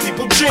party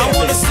people jamming. I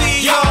wanna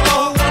see y'all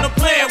who wanna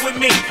plan with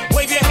me.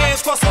 Wave your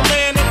hands across the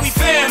land and we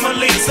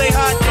family. Say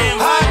hot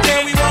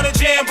damn, we want a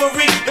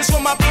jamboree. It's for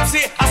my peeps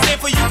here, I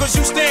stand for you cause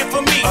you stand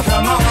for me.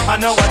 Come on, I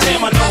know I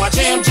jam.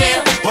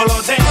 Well,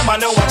 oh damn, I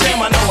know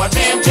I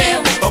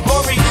jam. But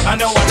Bori, I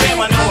know I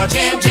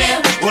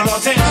jam. Well, oh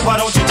damn, why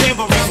don't you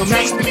jamboree for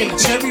me?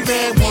 Cherry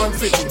Red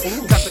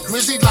 150. Got the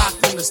Grizzly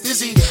locked in the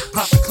stizzy.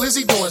 Pop the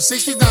Clizzy doing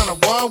 60 down a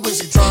one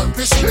Wizzy. Drunk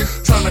pissy.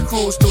 Trying to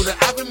cruise through the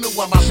avenue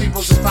while my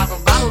people's just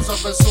popping bottles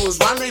up in Suez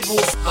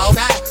rendezvous. All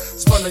that.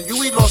 Spun the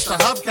UE, lost the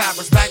hubcap.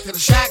 Was back to the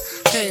shack.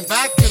 Came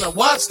back in a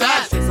what's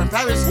that? Straight from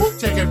Paris.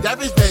 Chicken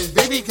Debbie's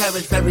baby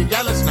cabbage, very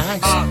yellow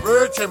snacks.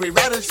 Bird, cherry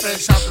radish,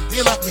 fresh out the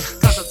dealer.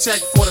 Got the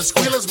check for the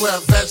squealers, wear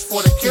a vest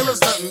for the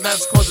killers. Nothing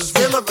that's causes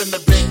realer in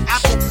the Big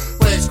Apple.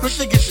 Where it's quick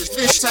to get this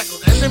fish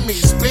tackled.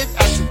 Enemies spit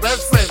at your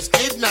best friends.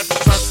 Kidnap you,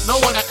 trust no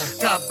one.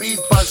 Got beef,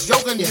 buzz,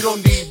 yoga, you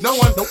don't need no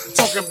one.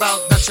 Talking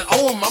about that you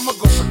owe him, I'ma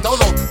go for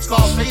Dolo.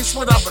 Scarface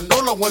with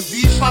Abanolo. One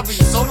deep, probably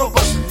solo,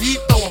 but some deep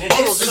throwing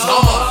bottles. It's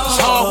hard. It's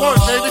hard work,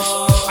 baby.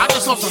 I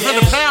just lost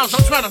 100 pounds.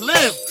 I'm trying to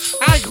live.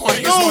 I ain't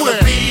going nowhere.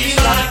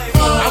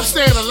 I'm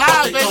staying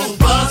alive, baby.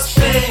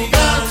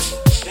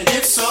 And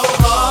it's so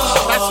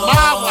hard. That's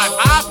my wife.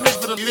 I pay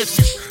for the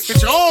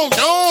get your own,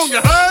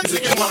 you heard?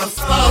 Nigga wanna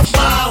fuck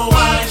my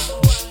wife.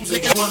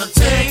 Nigga wanna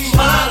take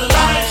my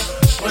life.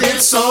 But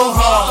it's so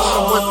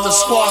hard. With the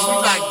squad, we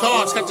like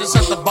dogs. Catch us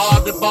at the bar,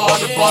 the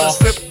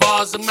strip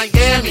bars in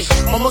Miami.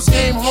 Almost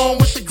came home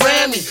with the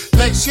Grammy.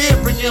 Next year,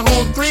 bringing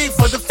home 3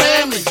 for the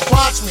family.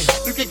 Watch me,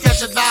 you can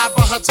catch it live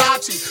on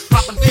Hitachi.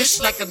 Popping dish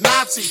like a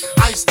Nazi.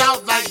 Iced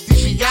out like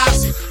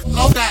DiBiase.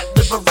 Love that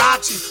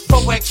Liberace,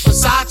 4X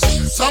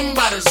Versace.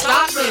 Somebody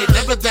stop me,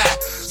 never that.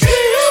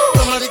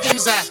 Somebody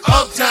gives that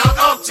uptown,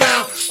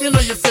 uptown. You know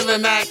you're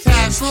feeling that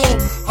cash rule.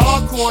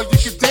 Hardcore, you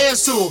can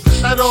dance to.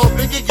 That old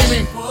biggie, give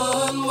me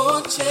one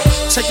more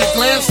chance. Take a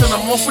glance and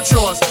I'm off with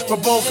yours.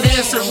 With both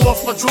hands and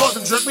off my drawers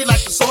and jerk me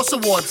like the Sauce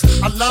Awards.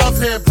 I love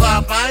hip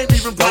hop. I ain't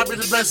even probably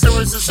the best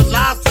lyricist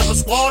alive. Killer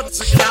Squad, it's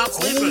a out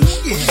sleeping.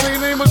 What you say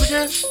your name was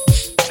again?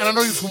 And I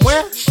know you from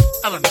where?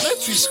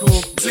 Elementary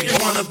school. So you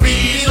wanna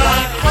be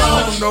like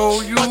I don't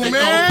know you,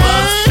 man.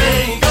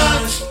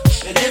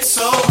 And it's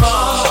so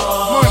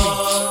hard. Money,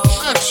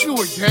 not you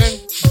again.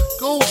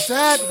 Goes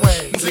that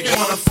way. So you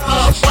wanna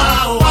fuck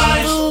my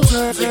wife.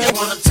 So you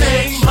wanna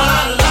take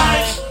my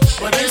life.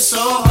 But it's so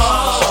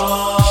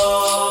hard.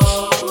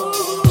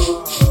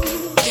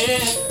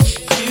 Yeah,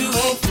 you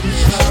ain't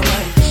feeling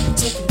alright.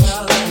 Taking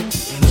my life.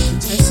 And you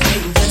just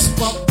ain't just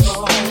walk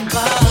on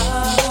by.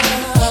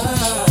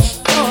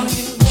 All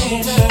you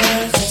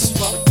haters just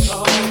walk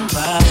on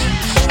by.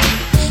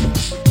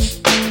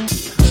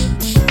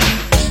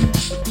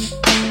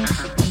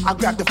 I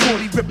grab the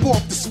 40, rip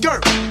off the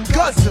skirt,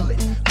 guzzle it.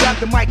 Grab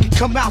the mic and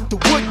come out the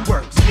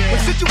woodworks. When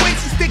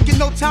situations thinking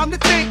no time to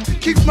think,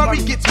 Keith Murray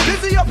gets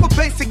busy off a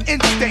basic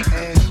instinct.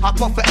 I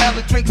puff a L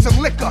and drink some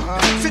liquor.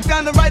 Sit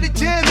down and write a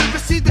jam and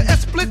receive the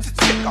explicit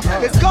sticker.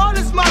 As God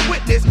is my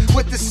witness,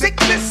 with the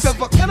sickness of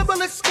a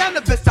cannibalist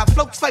cannabis, I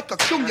floats like a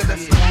cumulus.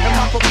 And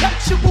my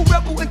perpetual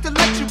rebel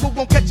intellectual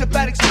won't catch a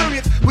bad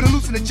experience with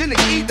hallucinogenic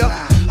either.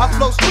 I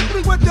flow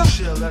strictly with the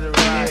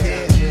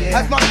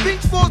as my feet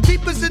fall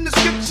deep as in the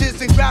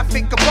scriptures and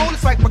graphic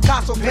components like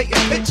Picasso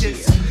painting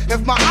pictures.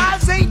 If my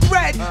eyes ain't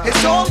red,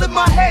 it's all in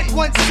my head.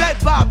 Once said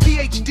by a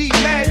PhD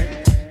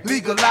man.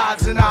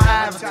 Legalize and I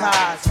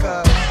advertise,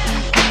 cause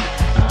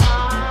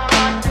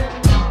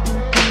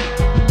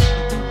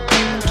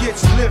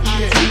gets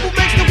lifted. People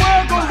makes the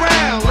world go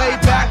round. Lay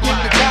back with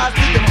the guys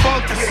with the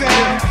funky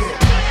sound.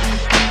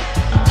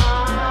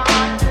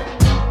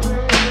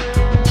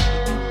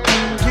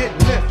 Get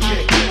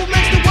lifted. People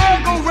makes the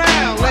world go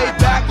round. Lay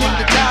back with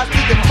the guys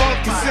with the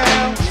funky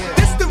sound.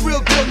 This the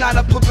real deal, not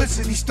a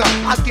publicity stunt.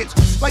 I get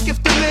like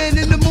if the man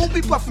in the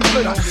movie puffin'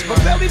 glitter. But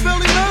very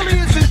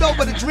isn't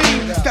over the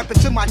dream. Step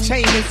into my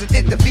chain is an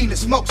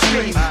intravenous smoke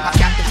stream. I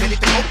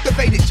captivated and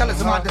motivated, jealous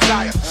of my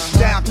desire.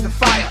 Down to the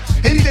fire,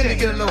 anything to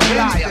get a little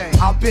higher.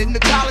 I've been to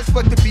college,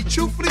 but to be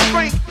truthfully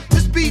frank,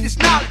 this beat is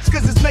knowledge,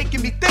 cause it's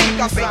making me think.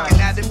 I'm making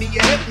anatomy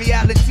and hip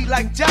reality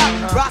like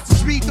John.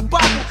 Rosses read the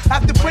Bible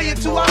after praying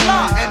to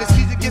Allah.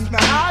 Anesthesia gets me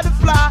high to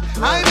fly.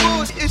 I ain't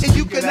bullshit, and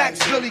you can ask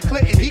Billy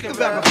Clinton, he can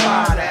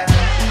verify that.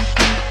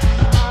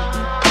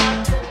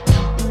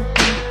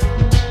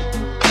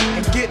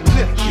 Get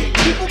lifted.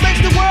 People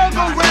makes the world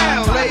go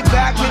round. Lay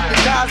back with the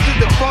guys with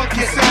the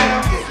funky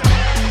sound.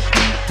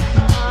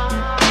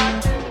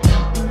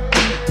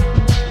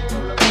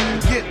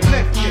 Get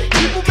lifted.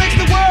 People makes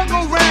the world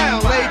go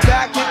round. Lay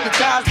back with the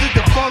guys with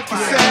the funky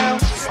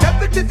sound.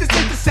 Step into this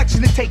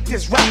intersection and take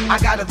this route. I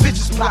got a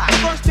vicious plot.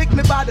 First take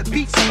me by the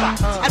beat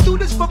spot. I do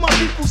this for my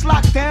people's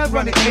locked down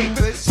running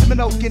papers.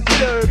 Seminoke and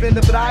herb in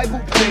the Bible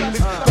papers.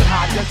 But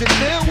how does it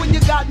feel when you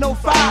got no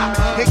fire?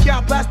 And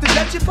can't blast the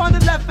legend on the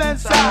left hand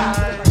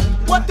side.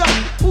 What the?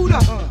 Who the?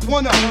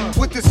 Wanna?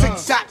 With the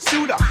 6-shot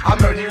shooter. I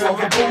murder you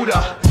over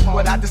Buddha.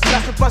 When I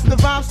discuss a bust the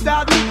rhyme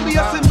style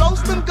nucleus and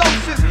roast them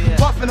ghosts.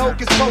 Buffin'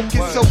 hocus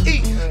pocus. So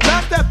eat.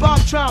 Blast that bomb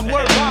trying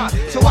word on.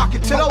 So I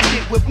can choke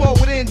it with more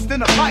ends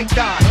than a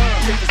python.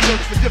 Take the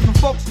search for different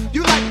folks.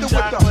 You like the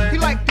with the. You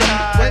like the.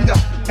 When the.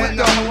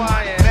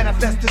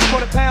 Manifest this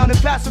 £1/4 and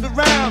pass it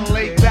around.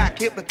 Lay back,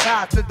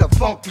 hypnotized to the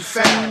funky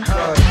sound.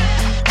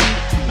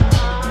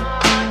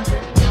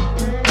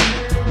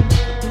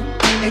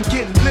 And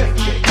get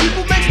lifted.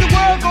 People makes the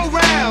world go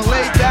round.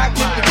 Lay back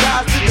with the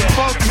guys with the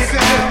funky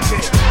sound.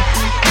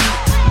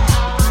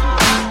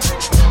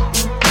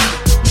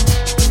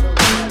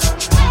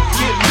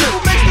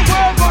 People makes the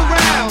world go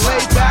round.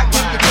 Lay back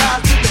with the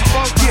guys with the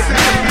funky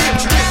sound.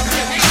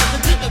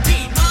 To the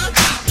beat,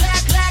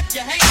 clap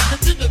your hands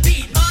to the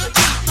beat,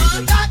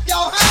 clap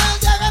your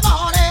hands,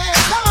 everybody.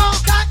 Come on,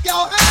 clap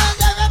your hands,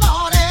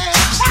 everybody.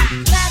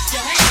 Clap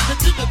your hands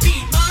to the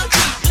beat,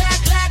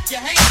 clap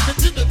your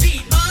hands to the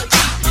beat.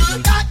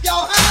 Clap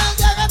your hands,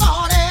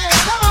 everybody.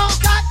 Come on,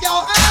 clap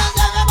your hands,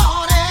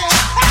 everybody.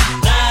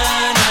 Na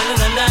na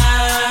na na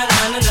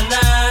na na na na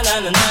na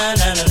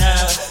na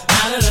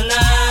na na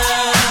na.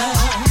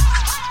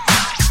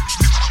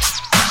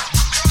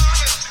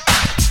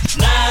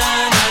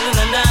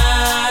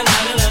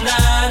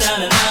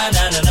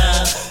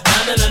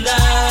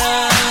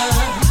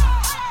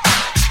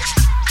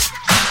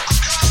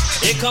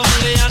 Here come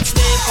the hot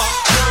sniper.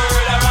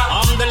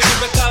 I'm the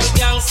lyrical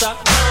gangster.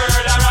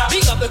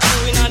 Big up the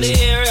crew in the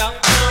area.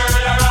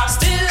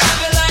 Still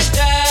have it like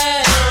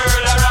that.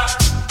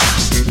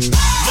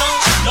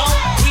 No,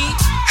 we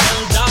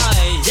don't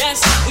die. Yes,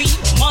 we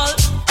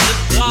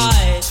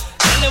multiply.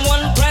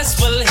 Anyone press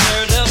will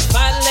hear the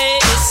fat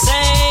lady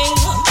sing.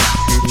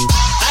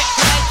 Act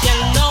like you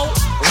know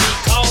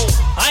Rico.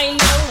 I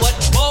know what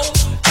Bo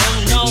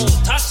don't know.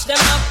 Touch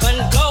them up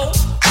and go.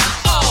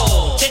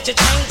 Oh,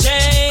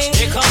 cha-cha-ching-ching.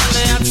 Here come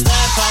the hot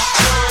stepper.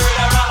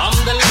 I'm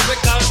the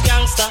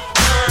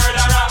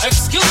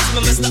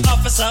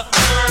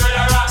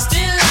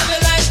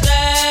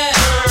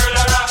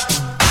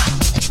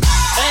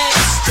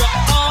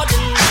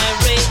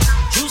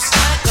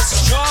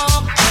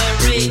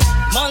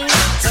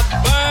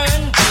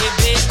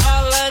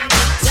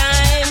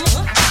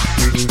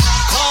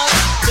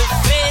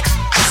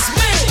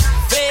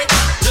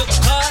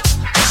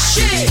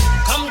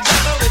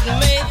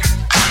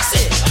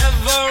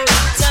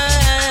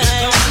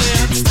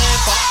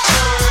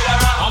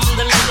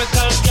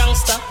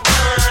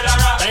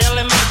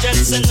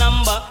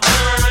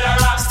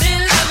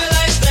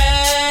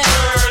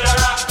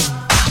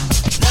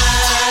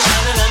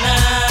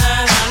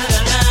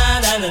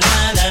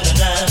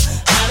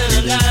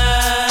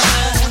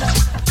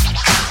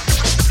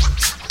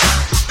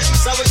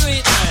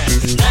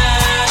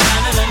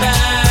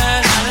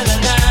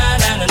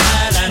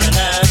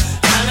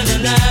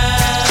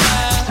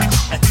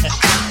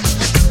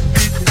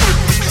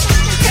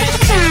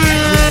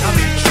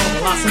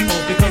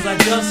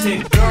just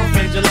hit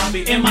girlfriend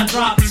jalopy in my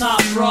drop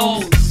top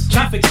rolls.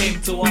 Traffic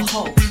came to a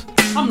halt.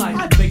 I'm like,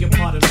 I beg your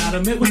pardon,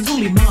 madam, it was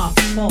totally my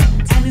fault.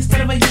 And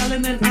instead of a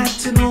yelling and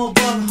acting all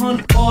bug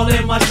hunt, all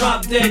in my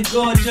drop dead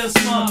gorgeous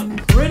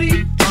mug.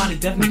 Pretty, body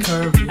definitely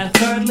curvy. And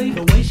thirdly,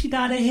 the way she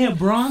dyed her hair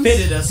bronze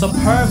fitted her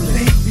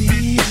superbly.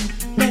 Baby,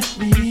 let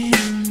me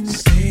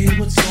say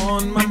what's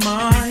on my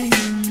mind.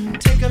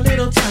 Take a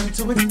little time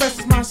to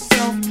express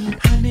myself.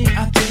 Honey,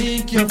 I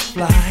think you're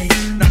fly.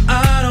 Now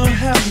I don't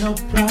have no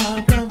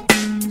problem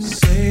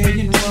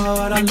saying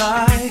what I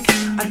like.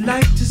 I'd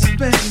like to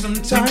spend some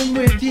time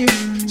with you,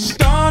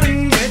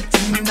 starting with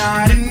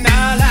tonight and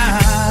I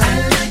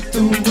like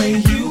the way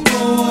you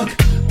walk,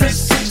 the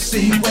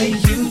sexy way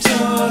you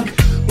talk.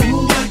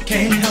 Ooh, I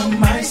can't help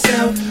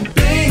myself,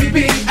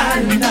 baby,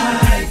 I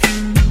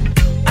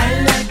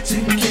like to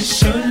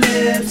kiss your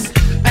lips,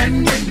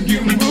 and when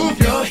you move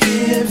your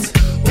hips,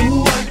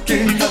 ooh, I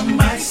can't help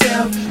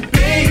myself,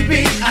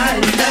 baby, I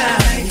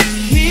like.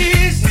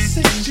 Here's the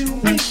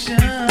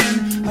situation,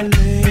 I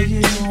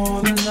lay it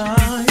on the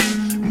line.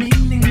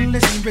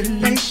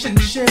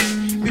 Relationship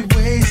be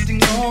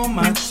wasting all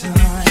my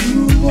time.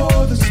 You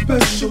are the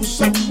special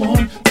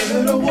someone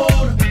that I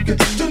wanna get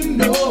to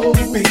know.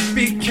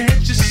 Baby, can't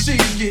you see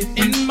it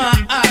in my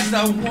eyes?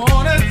 I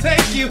wanna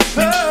take you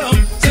home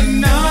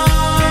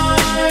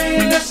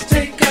tonight. Let's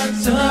take our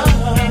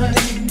time.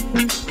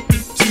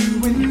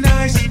 Do it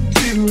nice,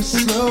 do it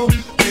slow.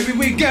 Baby,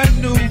 we got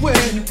nowhere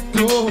to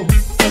go.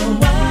 Oh,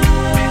 I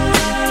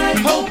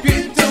hope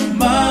you don't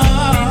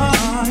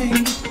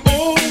mind.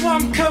 Oh,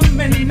 I'm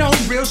coming on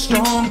real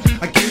strong.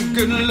 I give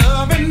good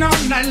loving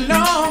all night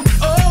long.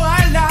 Oh,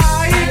 I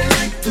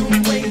like the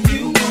way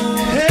you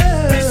walk,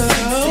 the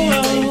sexy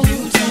way you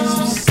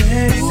talk. So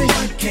sexy, oh,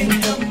 I can't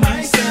help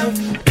myself,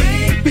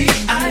 baby.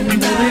 I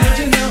like,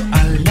 you know, I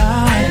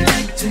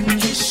like to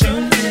kiss your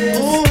lips,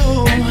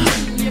 oh, and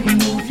when you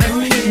move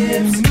your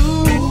hips,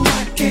 ooh, I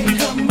can't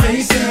help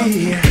myself,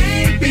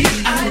 baby.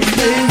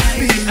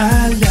 I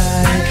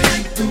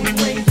like the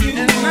way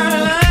you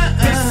walk,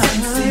 the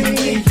sexy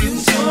way you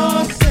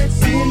talk.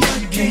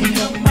 Can't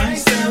help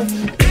myself,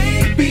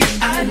 baby,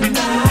 I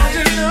like,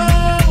 you know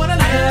what I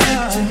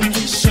like to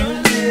kiss your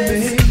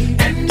lips,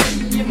 and when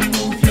you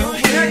move your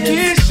hips, I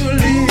kiss your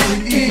lips, I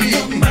can't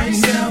help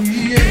myself,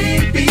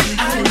 baby,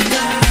 I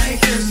like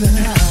this.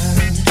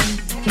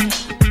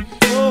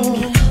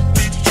 Oh,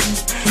 yeah,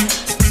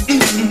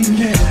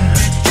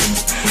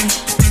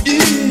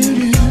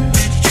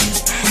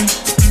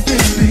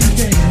 baby,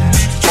 yeah.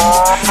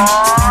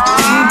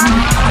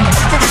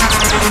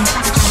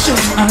 So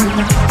I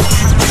like.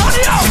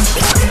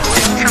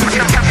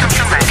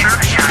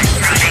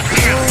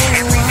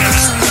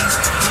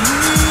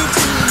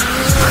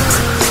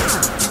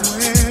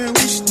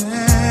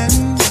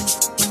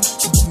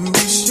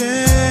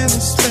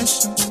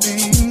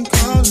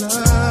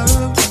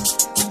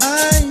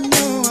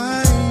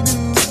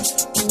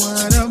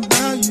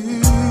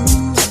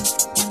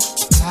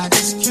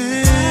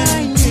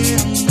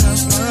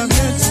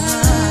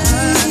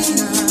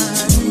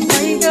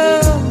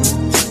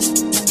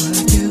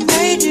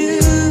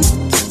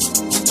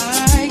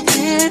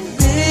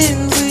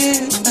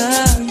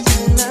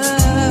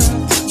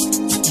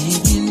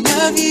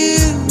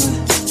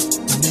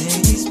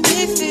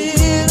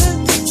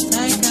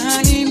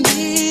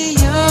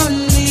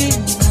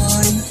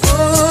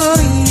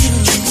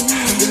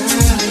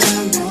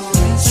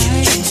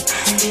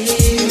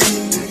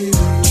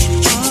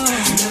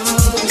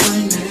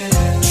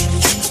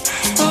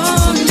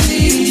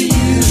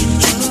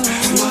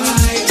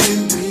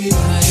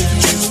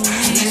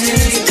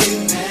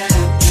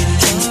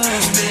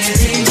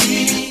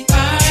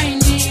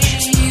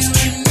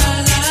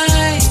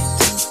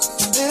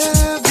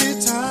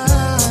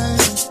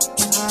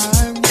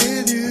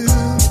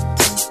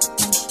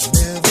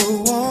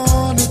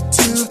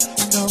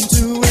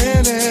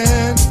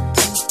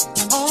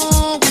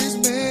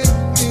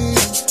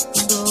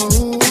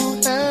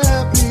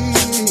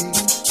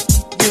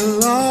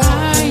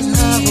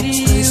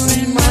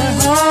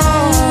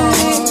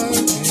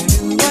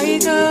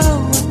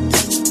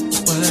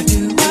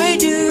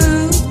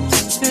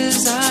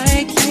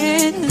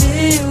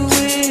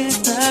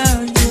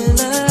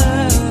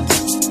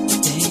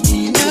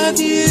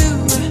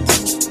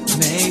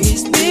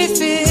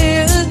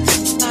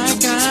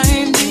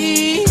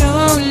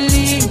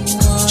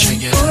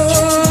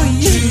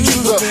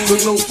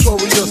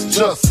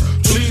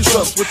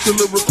 With your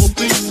lyrical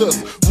thesis,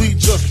 we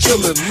just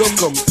chillin',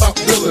 look 'em, top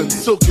villain,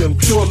 silkin',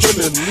 pure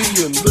linen,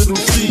 Lean, Little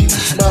C,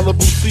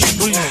 Malibu sea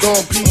breeze,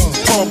 dawn peas,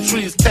 palm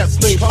trees, cats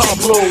named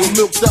Pablo, and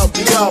milked out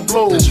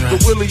Diablo, the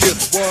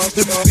williest,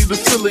 hips be the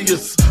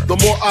silliest, the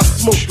more I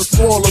smoke, the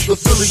smaller the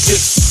silly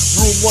gets,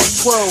 room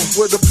 112,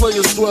 where the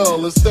players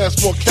dwell, and stash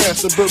more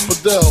cash than Bert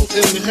Fidel,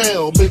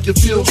 inhale, make you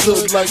feel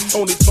good like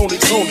Tony,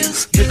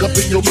 dig up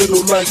in your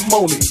middle like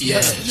Moni,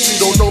 yeah, she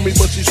don't know me,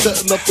 but she's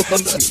setting up the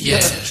thunder,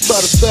 yeah,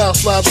 try to style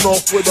sliding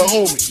off with a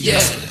homie,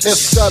 yeah,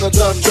 Escada,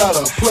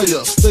 Dundada,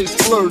 player, stay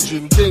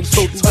splurging, game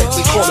so tight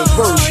they call it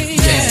version,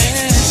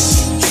 yeah,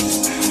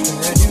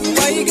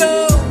 where you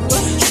go,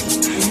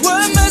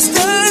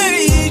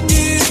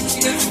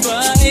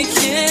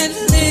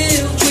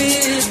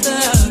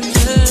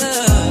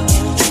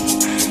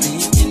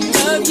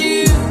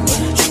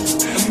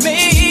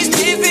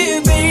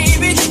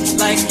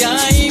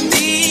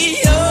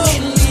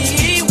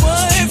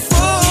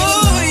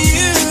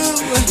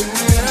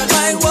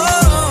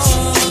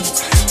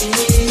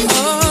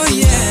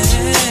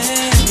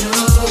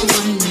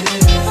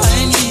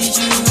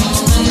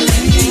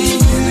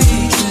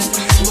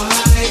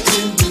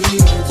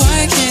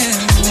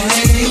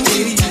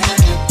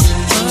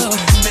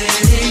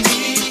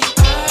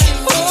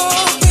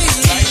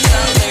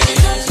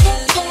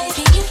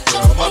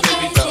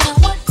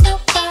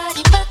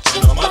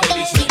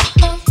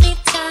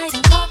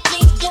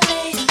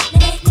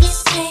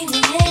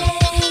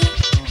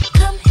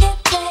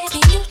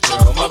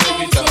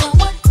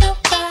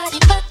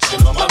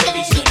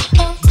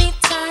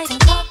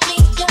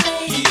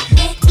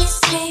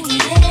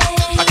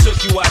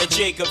 lot of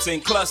Jacobs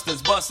and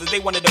clusters, busters, they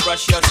wanted to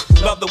rush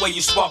us. Love the way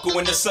you sparkle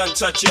when the sun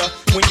touch ya.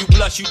 When you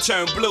blush, you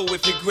turn blue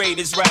if your grade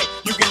is right.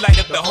 You can light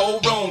up the whole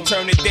room,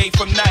 turn the day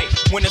from night.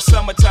 When the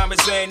summertime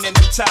is in and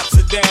the tops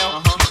are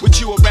down. With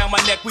you around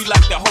my neck, we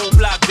lock the whole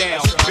block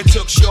down. It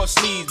took short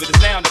sleeves, but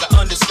it's now that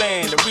I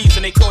understand the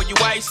reason they call you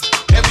ice.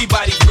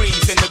 Everybody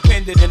breathes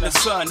independent in the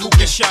sun. Who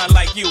can shine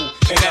like you?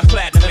 And that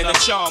platinum and the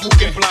charm. Who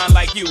can blind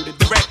like you? The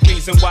direct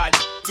reason why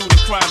do the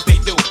crimes they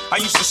do. I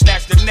used to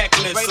snatch the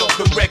necklace of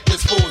the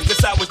reckless fools.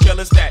 Guess I was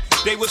jealous that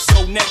they were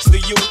so next to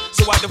you.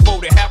 So I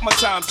devoted half my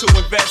time to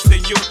invest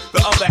in you.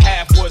 The other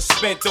half was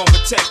spent on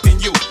protecting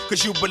you.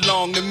 Cause you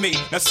belong to me.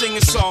 Now sing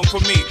a song for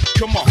me.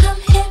 Come on. Come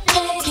here,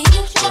 baby.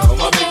 You know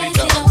my baby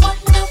don't want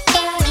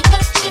nobody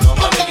but you. You know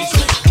my baby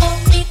sweet. Hold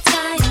me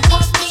tight and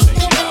hold me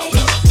baby.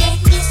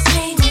 Make me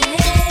scream it.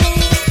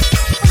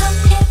 Come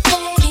here,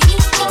 baby. You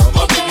know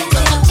my baby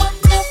don't want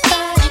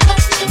nobody but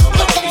you. You know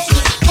my baby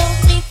sweet. Hold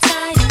me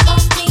tight and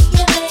hold me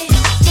baby.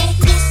 Make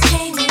me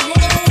scream it.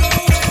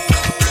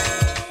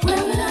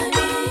 Where would I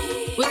be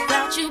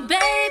without you,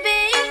 baby?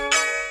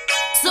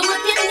 So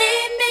if you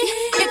need me,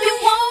 if you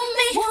want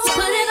me, just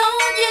put it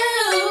on you.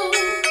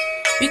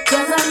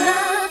 Because I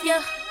love you,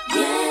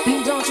 yeah.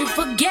 And don't you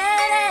forget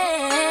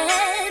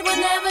it.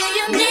 Whenever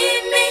you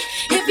need me,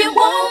 if you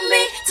want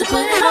me, to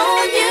put it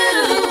on you.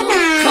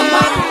 Come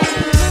on.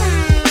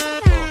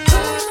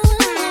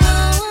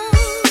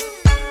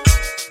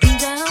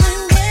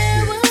 Darling,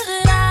 where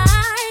would I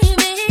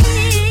be?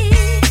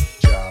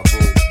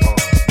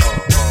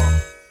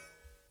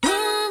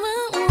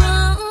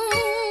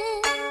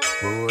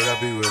 Where would I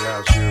be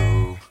without you?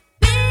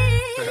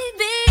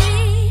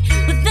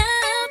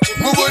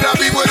 Where would I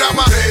be without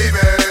my baby?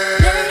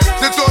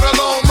 The thought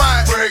alone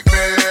might break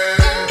me,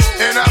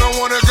 and I don't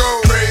wanna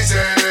go crazy.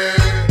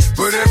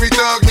 But every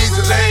thug needs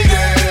a lady.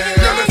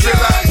 Girl, it feel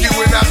like you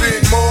and I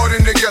been more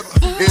than together.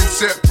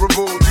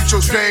 Inseparable, you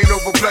chose pain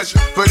over pleasure.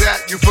 For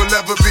that, you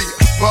forever be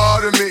a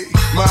part of me.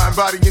 Mind,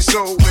 body, and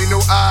soul, ain't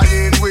no I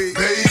in we.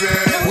 Baby,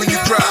 when you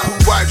cry, who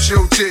wipes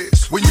your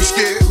tears? When you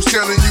scared, who's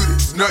telling you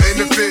there's nothing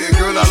to fear?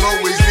 Girl, I'll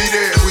always be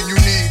there when you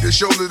need a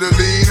shoulder to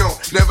lean on.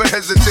 Never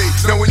hesitate,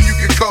 knowing you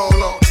can call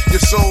on your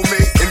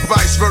soulmate and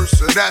vice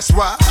versa. That's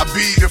why I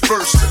be the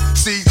first to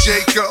see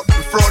Jacob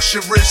and frost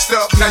your wrist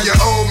up. Now you're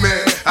old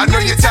man, I know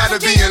you're tired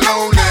of being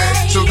lonely.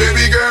 So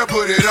baby girl,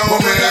 put it on. What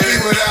would I be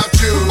without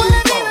you?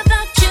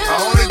 I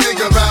only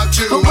think about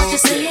you. But what you're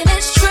saying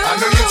is true. I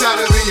know you're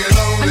tired of being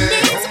lonely.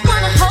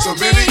 So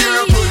baby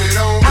girl, put it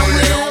on. What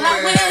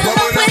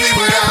would I be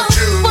without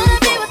you?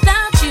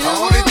 I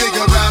only think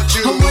about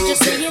you. But what you're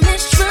saying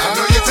is true. I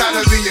know you're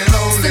tired of being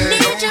lonely.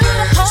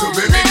 So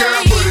baby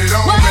girl, put it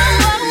on.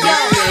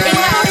 And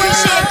I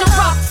appreciate the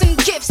rocks and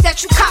gifts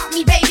that you caught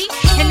me, baby.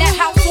 And that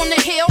house on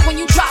the hill when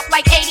you drop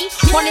like 80.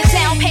 On a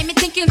down payment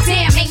thinking,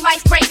 damn, ain't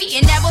life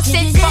gravy. And ever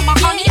since from my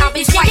honey, I've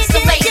been twice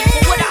the lady.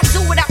 But what I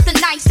do without the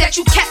nights that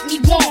you kept me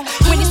warm.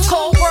 When this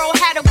cold world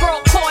had a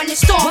girl caught in the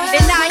storm.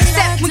 And I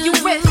accept when you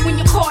risk, when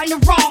you're caught in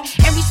the wrong.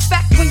 And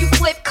respect when you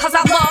flip, cause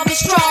our love is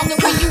strong. And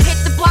when you hit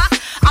the block,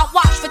 I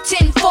watch for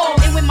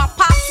 10-4. And when my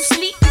pops was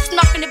asleep, you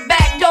snuck in the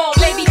back door.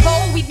 Baby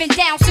boy, we've been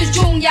down since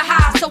junior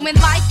high. So when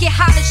life get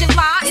hot as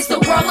July, it's the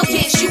world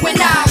against you and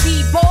I.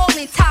 We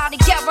ballin', tied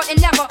together and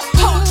never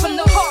hung from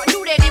the heart.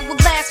 Knew that it would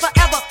last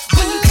forever.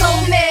 When you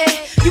told me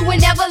you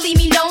would never leave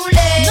me lonely.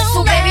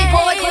 So baby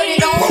boy, put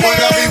it on. What would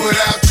I be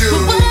without you?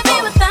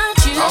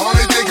 I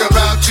only think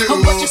about you.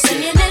 What you're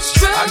saying is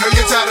true. I know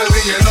you're tired of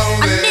being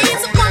lonely.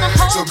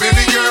 So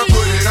baby girl,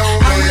 put it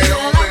on.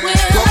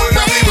 What would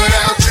I be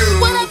without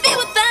you?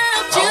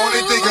 I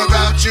only think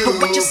about you.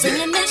 What you're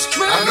saying is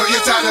true. I know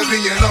you're tired of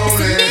being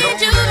lonely.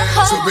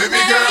 So baby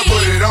girl,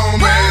 put it on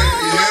me.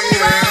 Yeah,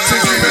 yeah.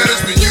 Since we met,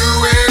 it's been you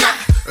and I.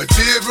 A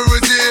tear for a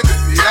tear,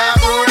 baby, eye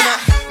for an eye.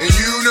 And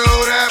you know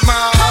that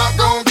my heart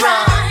gon'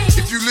 cry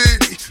if you leave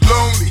me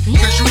lonely.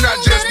 Cause you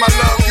not just my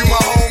love, you my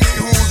homie.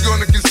 Who's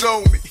gonna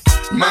console me?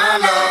 My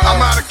love.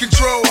 I'm out of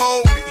control,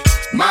 hold me.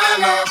 My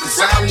love, cause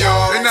I'm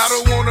yours. And I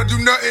don't wanna do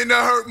nothing to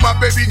hurt my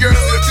baby girl.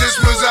 If this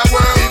was our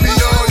world, it'd be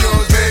all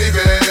yours,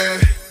 baby.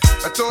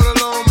 I thought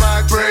alone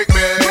might break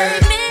me.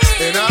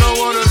 And I don't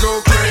wanna go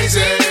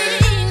crazy.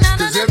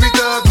 Cause every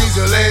thug needs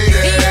a lady.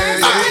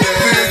 I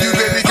feel you,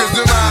 baby, cause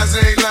the eyes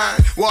ain't lying.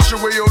 Wash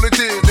away all the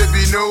tears, there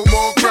be no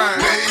more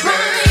crying, baby.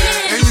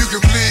 And you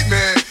complete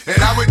me.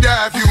 And I would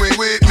die if you ain't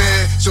with me.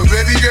 So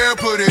baby girl,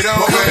 put it on.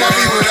 What would I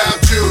be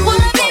without you?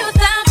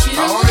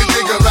 I only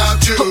think about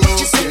you.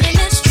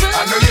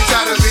 I know you're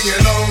tired of being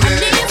lonely.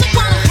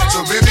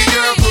 So baby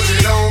girl, put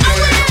it on me.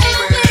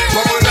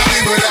 What would I be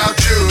without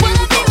you?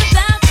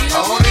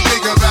 I only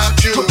think about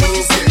you.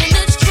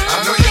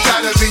 I know you're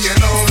tired of being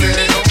lonely.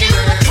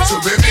 So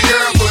baby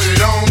girl, put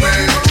it on me.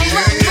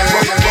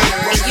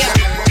 Yeah,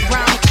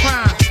 round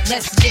crime,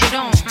 let's get it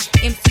on.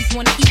 MCs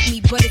wanna eat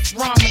me, but it's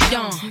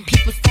Ramadan.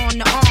 People's on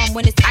the arm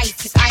when it's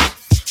ice, it's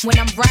ice. When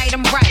I'm right,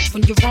 I'm right.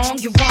 When you're wrong,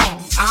 you're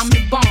wrong. I'm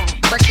the bomb.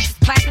 Records is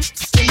platinum,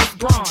 skin is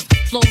bronze.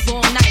 Flows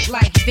all night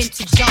like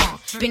vintage John.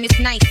 Been this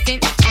night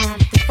since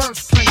the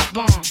first Prince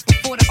bomb.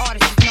 Before the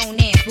artist is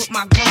known as with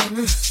my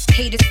grown.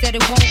 Haters said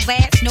it won't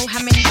last. Know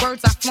how many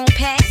words I've flown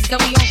past.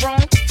 Belly on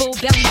wrong, full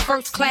belly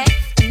first class.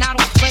 And I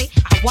don't play,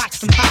 I watch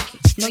them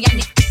pockets. Know y'all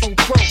niggas so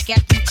broke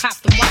after you cop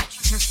them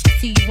watches.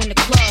 See you in the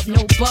club,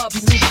 no bub,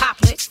 you need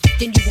hoplets.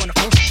 Then you wanna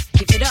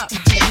give it up,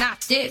 but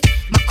not this.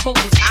 My code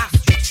is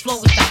ostrich,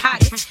 flow is the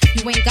hottest.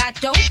 You ain't got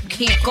dope,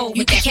 you can't go with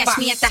you that. You can catch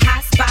me at the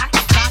hot spot,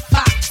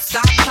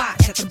 stop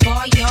plots at the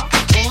bar, y'all,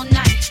 all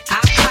night.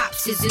 I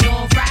pops, is it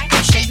alright?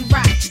 I'll show you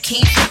right. You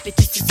can't stop it,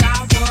 this is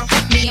our world.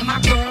 Me and my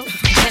girl, you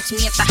can catch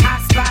me at the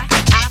hot spot,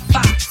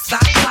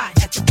 stop plot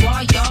at the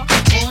bar, y'all,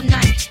 all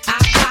night.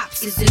 I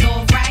pops, is it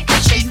alright?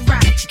 I'll show you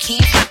right. You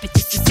can't stop it,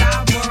 this is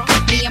our world.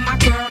 Me and my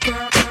girl.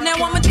 Now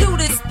I'ma do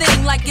this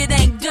thing like it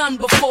ain't done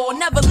before.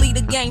 Never leave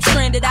the game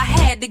stranded, I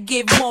had to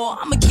give more.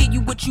 I'ma give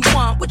you what you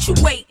want, what you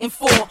waiting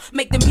for.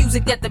 Make the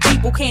music that the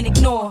people can't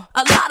ignore.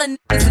 A lot of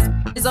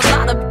niggas is a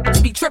lot of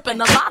bitches be tripping.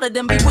 A lot of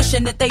them be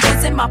wishing that they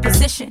was in my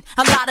position.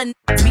 A lot of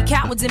niggas be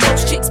cowards and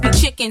most chicks be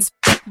chickens.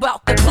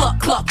 About the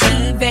cluck,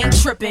 Eve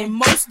ain't tripping.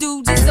 Most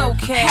dudes is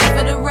okay,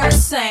 half of the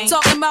rest ain't.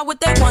 Talking about what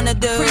they wanna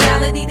do,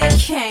 reality they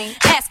can't.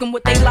 Ask them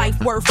what they life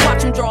worth,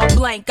 watch them draw a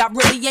blank. I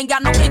really ain't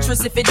got no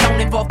interest if it don't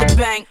involve the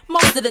bank.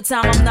 Most of the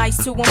time I'm nice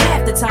to them,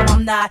 half the time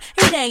I'm not.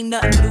 It ain't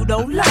nothing new though,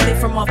 learned it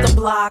from off the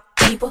block.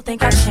 People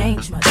think I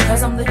changed much,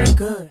 cause I'm living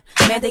good.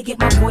 Man, they get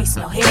my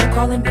voicemail, hear them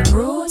calling me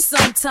rude.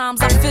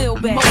 Sometimes I feel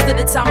bad, most of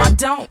the time I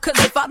don't. Cause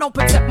if I don't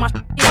protect my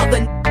other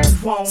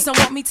niggas won't. Some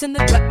want me to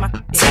neglect my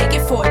take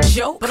it for a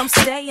joke, but I'm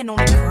staying on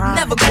the grind,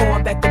 never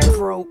going back to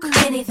broke.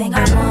 Anything I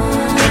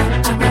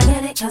want, I'ma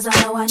get it, cause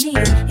I know I need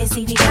it. It's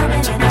TV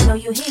coming and I know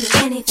you hear it.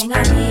 Anything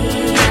I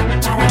need,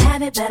 gotta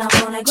have it, bet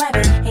I'm gonna grab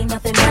it. Ain't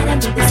nothing better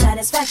than the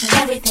satisfaction.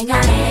 Everything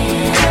I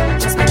am,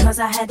 just because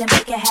I had to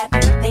make it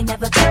happen. They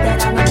never thought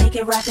that I would make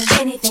it rapping.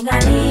 Anything I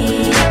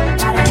need,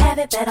 gotta have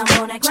it, bet I'm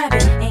gonna grab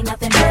it. Ain't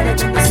nothing better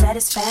than the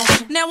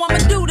satisfaction. Now I'ma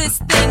do this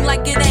thing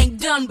like it ain't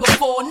done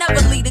before.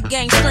 Never leave the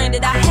game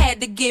stranded, I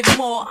had to give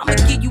more. I'ma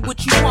give you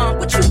what you want,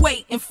 what you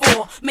waiting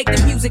for. Make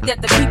the music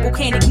that the people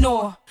can't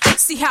ignore.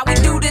 See how we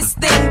do this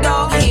thing,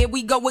 dog? Here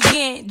we go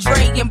again.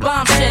 Dre and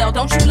Bombshell,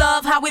 don't you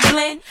love how it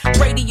blend?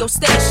 Radio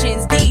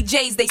stations,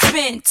 DJs, they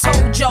spin.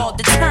 Told y'all,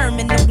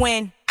 determined to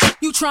win.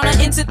 You tryna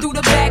enter through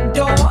the back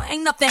door,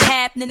 ain't nothing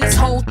happening. This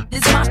whole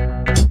is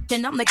my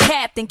and I'm the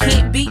captain.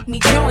 Can't beat me,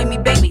 join me,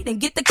 baby, then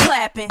get the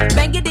clapping.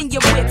 Bang it in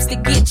your whips to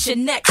get your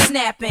neck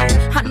snapping.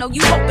 I know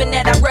you hoping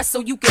that I rest so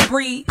you can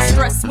breathe.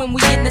 Stress when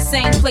we in the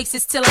same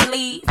places till I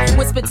leave.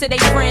 Whisper to their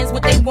friends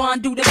what they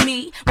want do to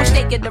me. Wish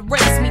they could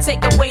erase me,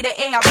 take away the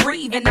air I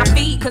breathe and I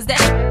feed. Cause that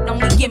shit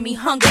only give me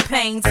hunger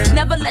pains.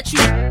 Never let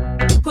you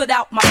put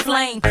out my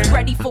flame.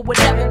 Ready for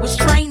whatever was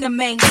trained to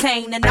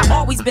maintain. And I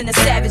always been a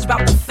savage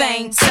about the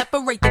fame.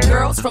 Separate the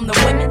girls from the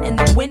women and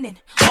the winning.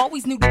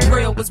 Always knew the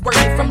thrill was worth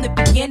it from the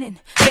beginning.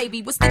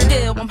 Baby, what's the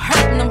deal? I'm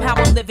hurting them how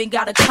I'm living.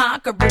 Gotta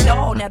conquer it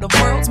all. Now the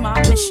world's my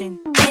mission.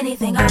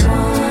 Anything I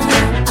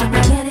want,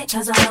 I'ma get it,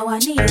 cause I know I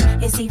need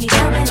it. It's TV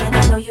coming and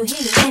I know you hear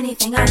it.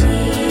 Anything I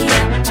need,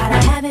 gotta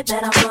have it,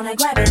 bet I'm gonna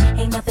grab it.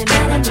 Ain't nothing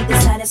better than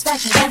the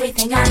satisfaction.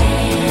 Everything I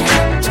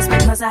am, just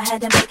because I had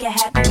to make it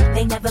happen.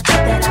 They never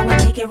thought that I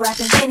would make it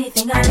rapping.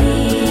 Anything I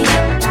need,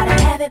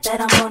 gotta have it,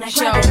 bet I'm gonna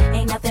grab it.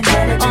 Ain't nothing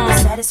better than the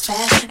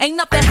satisfaction. Ain't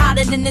nothing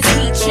hotter than this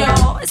heat,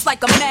 y'all. It's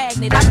like a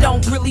magnet. I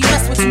don't really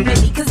mess with too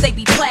many, cause they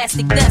be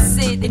plastic. That's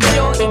it,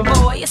 enjoy it,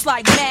 boy. It's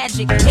like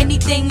magic.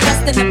 Anything less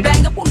than a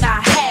banger will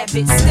not have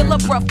it. Still a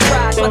rough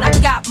ride, but I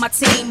got my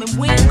team, and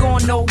we ain't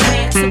going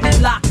nowhere till we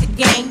lock the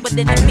game. But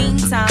in the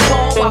meantime,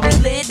 all while we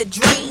live the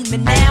dream,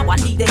 and now I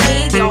need to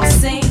hear y'all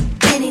sing.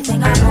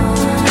 Anything I want,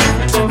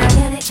 I'ma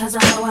get it, cause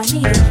I know I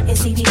need it.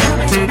 It's TV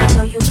coming and I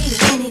know you need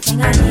it.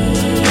 Anything I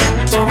need,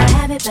 gotta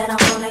have it, bet I'm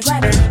gonna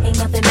grab it. Ain't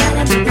nothing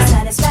better than the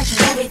satisfaction.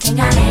 Everything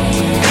I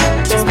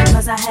am, just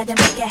because I had to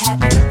make it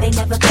happen. They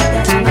never thought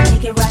that I would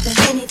make it rapping.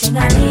 Anything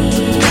I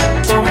need,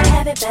 gotta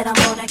have it, bet I'm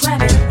gonna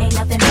grab it. Ain't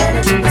nothing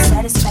better than the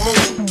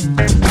satisfaction.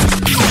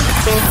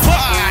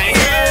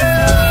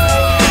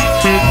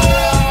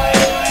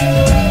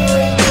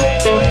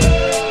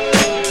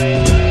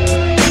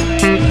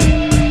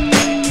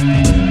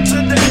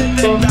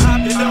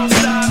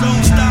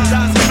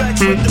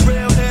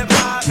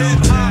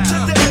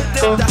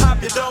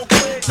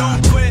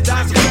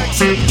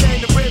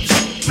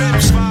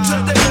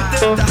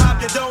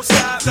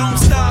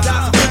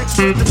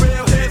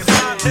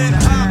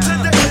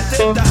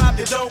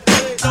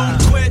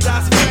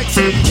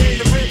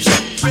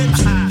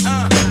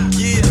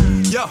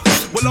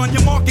 Well, on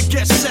your market,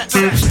 get set.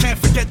 Can't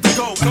forget to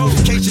go.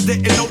 In case you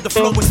didn't know, the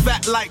flow is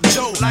fat like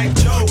Joe.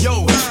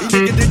 Yo, you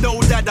nigga they know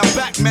that I'm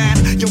back, man.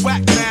 You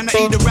whack, man.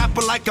 I eat a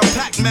rapper like a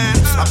Pac-Man.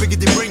 I figured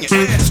they bring it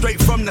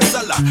straight from the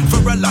cellar.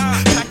 Varela,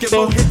 pack it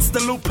more hits the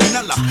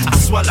Lupinella. I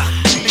swallow.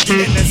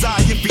 Nigga in his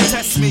eye, if you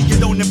test me, you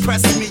don't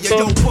impress me.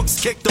 Yo, books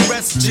kick the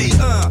rest, G.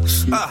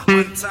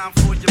 One time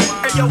for your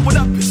mind. Hey, yo, what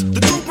up? Is the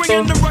crew bring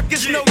in the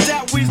ruckus, no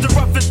doubt we's the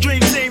roughest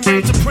dream team.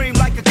 Reign supreme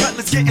like a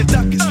cutlass getting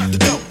duckers. The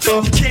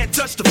dope, you can't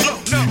touch the flow.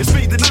 It's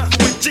me, the number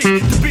with G,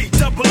 the B,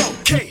 double O,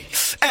 K,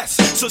 S.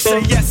 So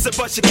say yes and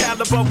bust your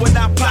caliber when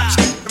I pop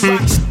and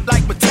rock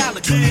like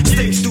Metallica.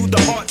 Sticks through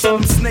the hearts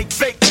of them snake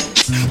fake.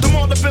 Them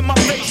all up in my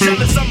face,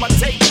 jealous of my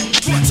tape.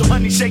 So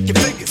honey, shake your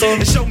fingers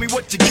and show me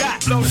what you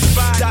got. Blow the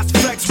fire, that's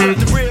flex with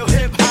the real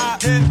hip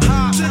hop. Hip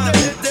hop, to the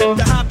hip,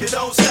 the hop, you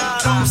don't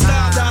stop. Don't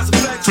stop, that's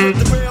flex with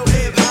the real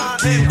hip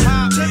hop. Hip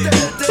hop, to the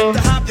hip,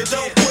 the hop, you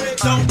don't quit.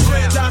 Don't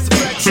quit, that's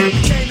flex with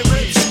the cane of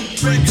rich.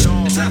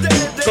 To the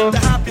hip, the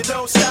hop, you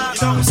don't stop.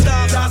 Don't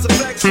stop, that's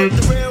flex with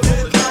the real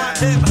hip hop.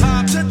 Hip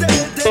hop, to the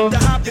hip, the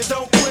hop, you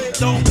don't quit.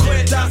 Don't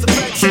quit, that's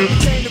flex with the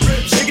cane of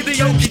rich. Nigga, the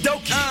okie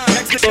dokie,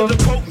 next to the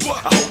quote.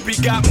 I hope he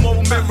got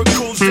more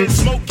miracles than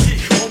Smokey.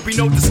 Won't be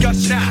no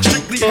discussion.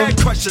 Strictly head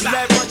crushing,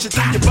 lead rushing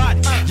through your body.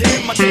 You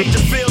in my danger,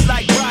 feel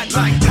like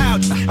Rodney.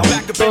 Howdy, I'm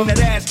back up in that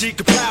ass, G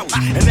Kapow.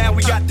 And now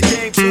we got the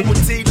game to a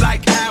T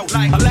like how.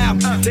 Allow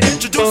me to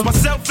introduce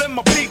myself and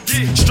my peeps.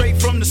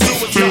 Straight from the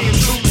sewer, staying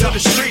true to the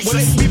streets. Well,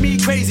 it's me,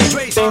 Crazy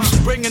Trace,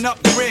 bringing up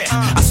the rear.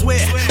 I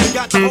swear, we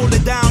got to hold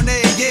it down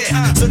there,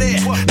 yeah. So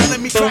there, now let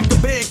me crack the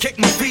bed, kick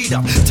my feet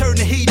up, turn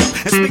the heat up,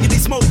 and spiggity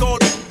smoke all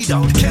the weed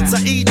up. Kids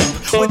I eat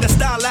up, with the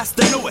style that's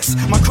the newest.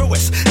 My crew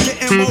is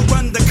getting more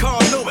run than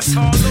Carl Lewis.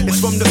 It's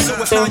from the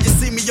sewers, now you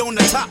see me on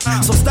the top.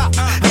 So stop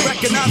and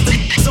recognize the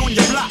on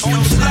your block. To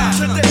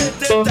the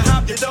hip, the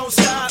hop, you don't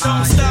stop.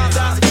 Don't stop,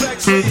 that's the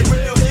flex with the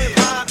real hip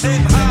hop.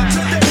 Hip hop, to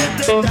the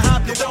hip, the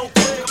hop, you don't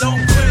quit.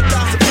 Don't quit,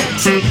 that's the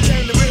flex with the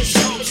cane of rich.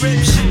 To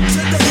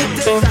the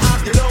hip, the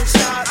hop, you don't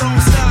stop. Don't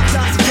stop,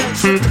 that's the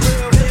flex with the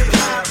real hip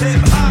hop.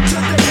 Hip hop, to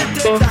the hip,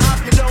 the hop,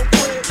 you don't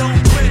quit.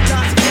 Don't quit,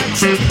 that's the flex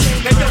with the cane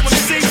of rich. They don't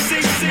wanna see.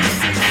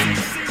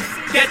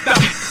 Get the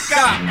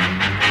up.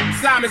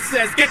 Simon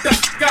says, get the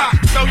up.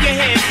 Throw your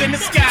hands in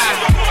the sky.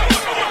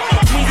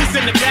 Weezer's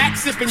in the back,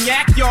 sipping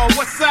yak, y'all,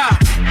 what's up?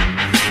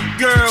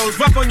 Girls,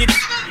 rub on your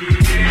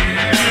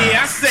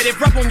yeah, I said it,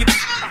 rub on your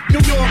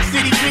New York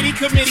City gritty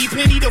committee,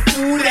 pity the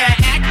fool that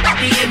act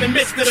be in the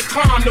midst of the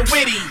calm, the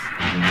witty.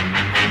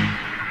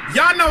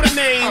 Y'all know the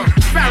name.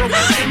 Pharaoh,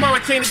 mine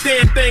chain, the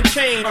damn thing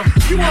came.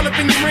 You all up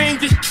in your ring,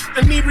 just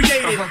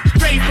inebriated.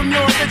 Straight from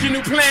your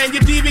original plan,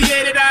 you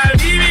deviated. I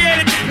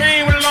deviated your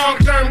pain with a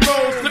long-term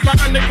goal. Slip my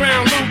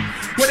underground loop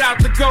without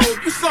the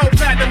gold. You so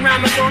platinum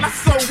around the world, I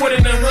so wood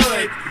in the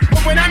hood.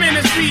 But when I'm in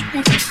the street,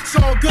 it's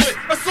all good.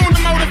 Assume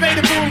the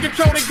motivated boom,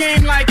 control the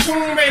game like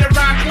boom. Rate a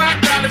rock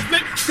clock, dollars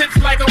flip, tips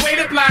like a way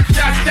to block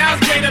shots. Styles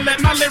way to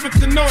let my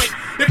lyrics annoy.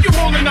 If you're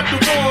holding up the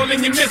wall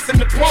and you're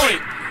missing the point.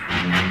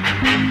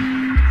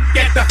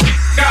 Get the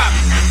up.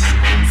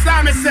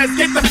 Simon says,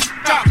 get the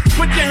up.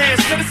 Put your hands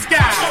to the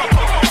sky.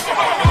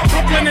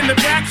 Brooklyn in the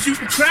back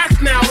shooting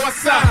craps now.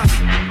 What's up?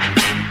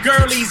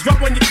 Girlies,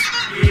 rub on your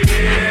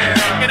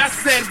yeah. And I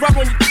said, rub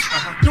on your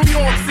New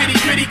York City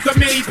gritty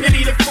committee,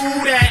 pity the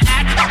fool that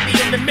act happy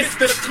in the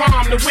midst of the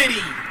calm, the witty.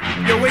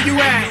 Yo, where you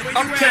at?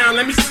 Uptown,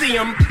 let me see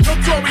them.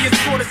 Notorious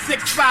for the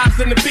 6'5s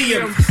and the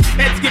BMs.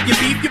 Heads give you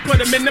beef, you put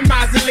them in the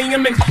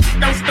mausoleum. And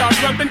don't start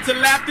rubbing till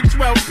after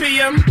 12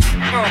 p.m.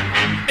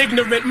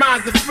 Ignorant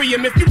minds are free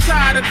 'em. If you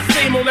tired of the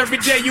same old every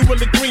day, you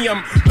will agree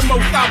 'em. The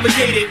most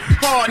obligated,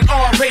 hard and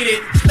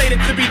R-rated. Slated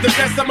to be the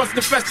best, I must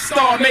confess the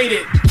star made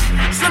it.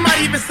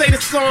 Somebody even say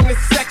the song is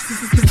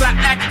sexist, cause I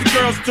ask the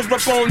girls to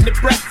rub on the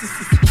breasts.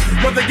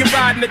 Whether you're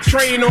riding a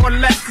train or a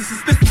Lexus,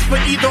 this is for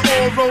either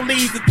or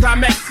rollies or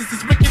Timexes.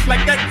 It's wicked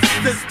like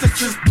Exorcist,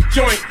 this is the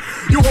joint.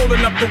 You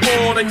holding up the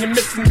wall and you're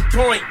missing the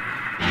point.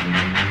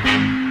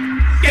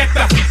 Get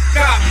the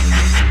up.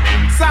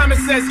 Simon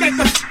says, get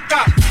the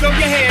up. Throw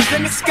your hands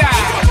in the sky.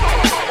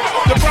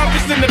 The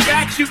brothers in the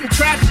back shooting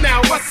traps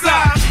now, what's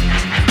up?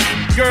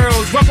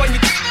 Girls, rub on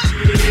your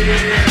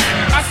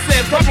yeah. I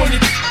said, rub on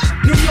your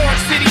New York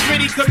City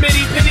gritty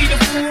committee, pity the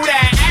fool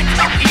that act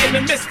happy in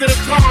the midst of the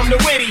calm, the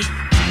witty.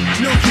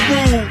 New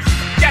rules,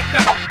 get the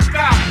up,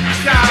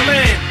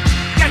 Shaolin,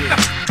 get the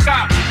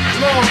up,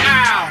 Long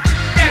Isle,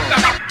 get the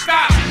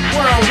up,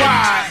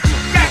 worldwide,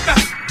 get the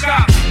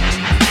up.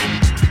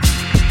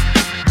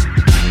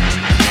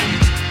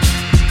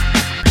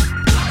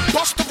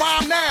 Bust the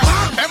rhyme now,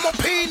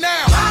 MOP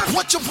now.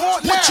 What you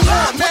want now? What you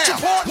want now? What you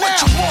want now? What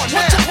you want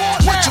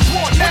now? What you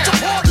want now? What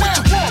you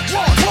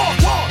want now?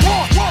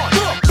 What you want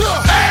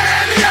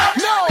now?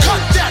 No,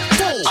 cut that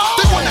fool.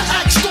 They wanna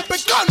act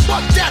stupid, gun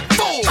butt that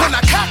fool. When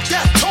I cock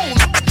that tone,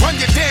 run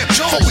your damn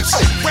Jones.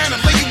 Ran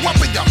and lay you up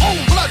in your own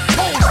blood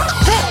pool.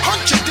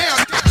 Hunt you down,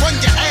 run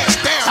your ass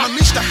down.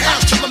 Unleash the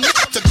house till I'm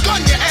to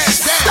gun your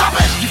ass down. Stop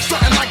it! You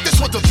frontin' like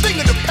this was a thing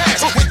of the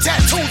past. With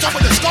tattoos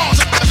over the scars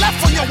left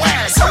on your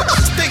ass.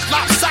 Think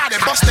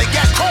lopsided, bust they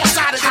got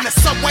cross-sided in the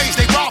subways.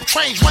 They rob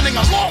trains running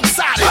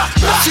alongside it.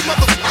 See,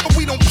 motherfucker,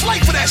 we don't play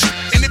for that shit.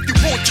 And if you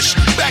want your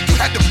shit back, you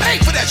had to pay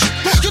for that shit.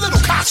 Your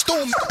little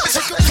costume,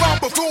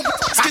 club of room,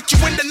 get you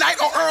in the night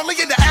or early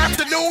in the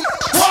afternoon.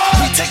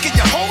 We taking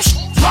your host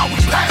while we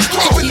pass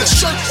through. Even the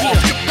shirt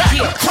off your back,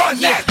 run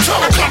that too.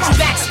 I catch you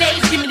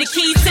backstage, give me the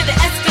keys to the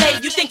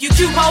Escalade. You think you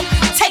cute, ho?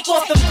 Take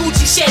off them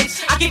Gucci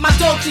shades. I give my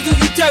dog to you,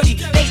 you dirty.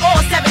 They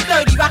all 7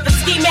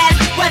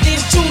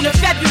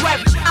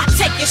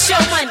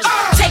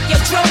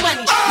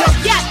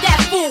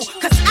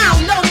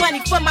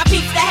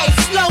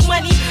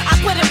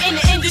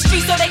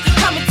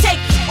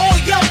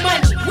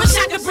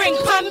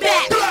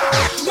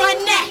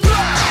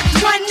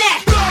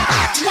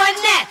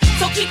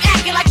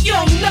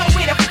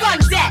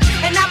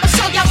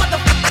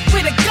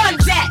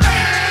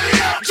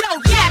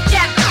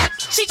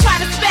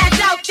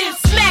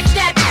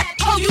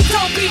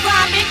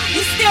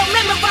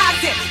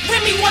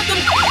 of them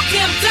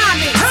damn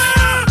diamonds.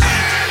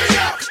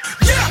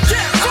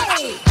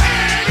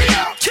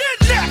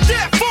 Kidnap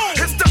that fool.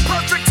 It's the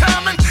perfect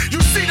timing.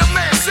 You see the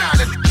man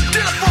shining.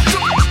 Get up off the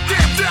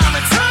damn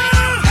diamonds.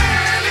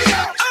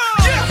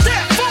 Get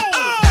that fool.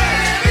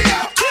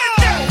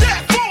 Kidnap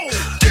that fool.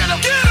 Get him,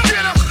 get him,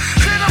 get him.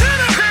 Hit him, hit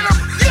him, hit him.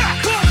 Yeah,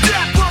 boom,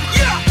 dap him.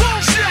 Yeah, boom,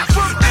 shap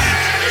him.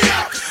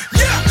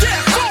 Yeah,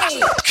 that fool.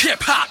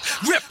 Hip hop,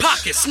 rip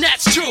pockets,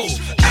 snatch jewels.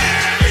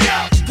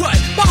 What?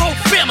 My whole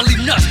family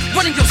nuts.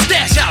 Running your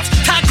stash house,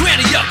 tie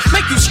granny up,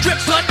 make you strip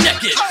butt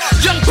naked.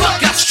 Young buck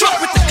got struck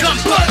with the gun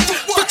butt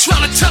for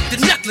trying to tuck the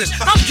necklace.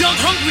 I'm young,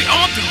 hungry,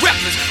 armed, and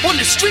reckless. On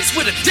the streets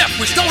with a death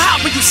wish. Don't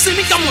hide when you see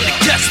me, I'm on the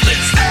guest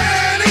list.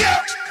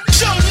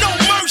 Show no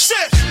mercy,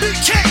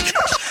 BK.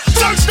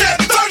 Thirsty,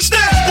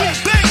 thirsty. We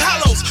bang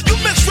hollows. You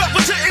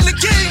misrepresenting the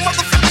game,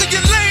 motherfucker.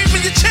 You lame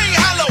and your chain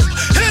hollow.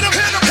 Hit him,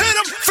 hit him, hit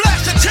him.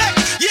 Flash attack,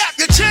 yak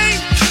your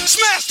chain.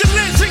 Smash the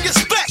lens in your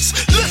specs.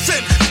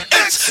 Listen,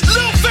 it's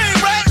Lil Fame,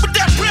 right? With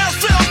that brown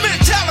cell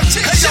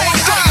mentality. Hey, yo, I'm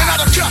talking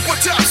out of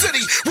Top City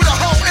with a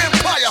whole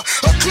empire.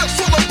 A clip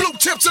full of blue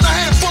tips and a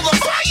handful of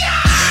fire.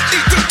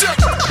 Eat the dirt.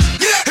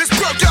 His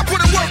broke out,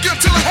 put it work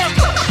until it hurt.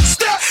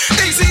 Step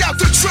easy out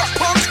the truck,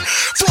 punk.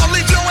 Before I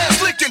leave your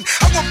ass leaking,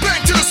 I will bang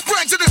to the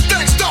springs and this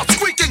thing starts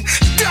squeaking.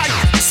 Die,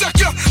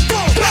 sucker,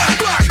 boom, bang,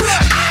 bang,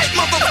 bang.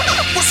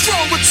 Motherfucker, what's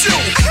wrong with you?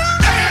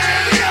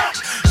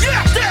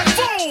 Yeah, that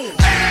fool.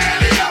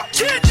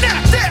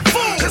 Kidnap that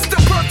fool. It's the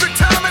perfect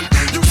timing.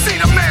 You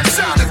see the man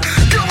shining.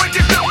 Go and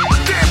get the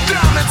damn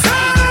diamonds.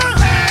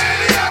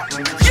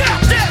 Yeah,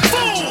 that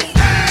fool.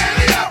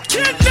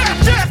 Kidnap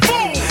that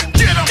fool.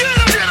 Get him, get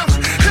him, get him.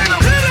 Hit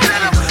him, hit him,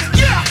 hit him.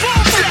 Yeah,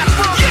 boom, yeah,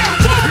 boom, yeah,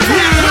 boom.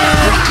 We're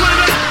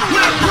Brooklyn.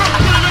 We're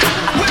Brooklyn.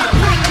 We're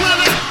Brooklyn.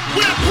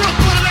 We're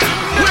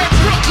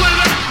Brooklyn.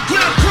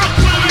 We're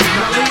Brooklyn.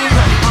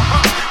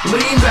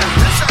 Lean back.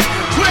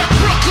 We're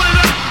Brooklyn.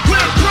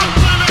 We're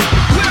Brooklyn.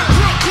 We're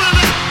Brooklyn.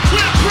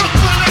 We're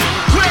Brooklyn.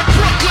 We're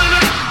Brooklyn.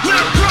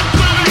 We're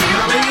Brooklyn.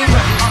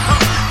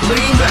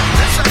 Lean back.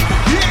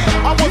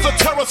 I was a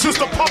terror since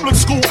the public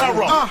school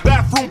era.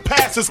 Bathroom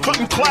passes,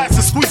 cutting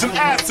classes, squeezing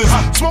asses.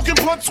 Smoking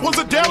blunts was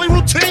a daily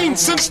routine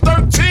since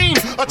 13.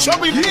 A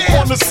chubby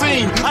on the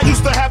scene. I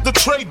used to have the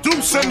tray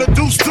deuce and the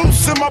deuce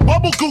in my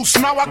bubble goose.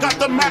 Now I got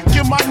the Mac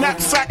in my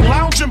knapsack,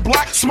 lounging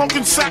black,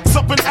 smoking sacks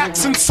up in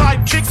axe and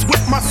sidekicks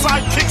with my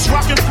sidekicks,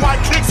 rocking fly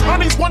kicks.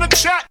 Honeys wanna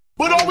chat.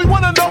 But all we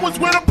wanna know is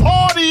where the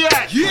party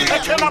at.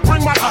 And can I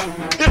bring my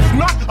if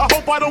not, I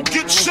hope I don't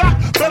get shot.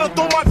 Better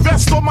throw my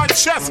vest on my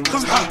chest,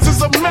 cause this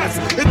is a mess.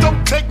 It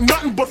don't take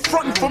nothing but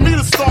frontin' for me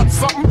to start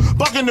something.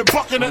 Bugging and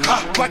bucking it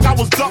like I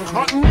was duck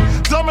hunting.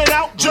 Dumbing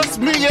out just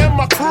me and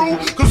my crew,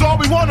 cause all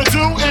we wanna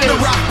do is the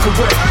rock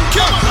away.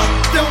 Come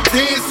on, don't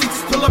dance, you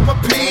just pull up my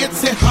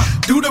pants and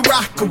do the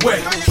rock away.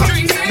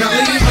 Now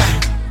lean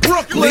back,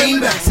 Brooklyn, lean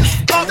back,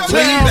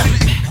 lean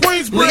back.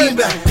 Lean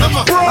back, come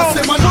on. I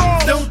said my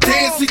don't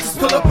dance, you just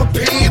pull up my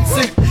pants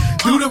and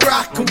do the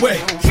rock away.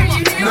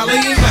 Now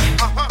lean back,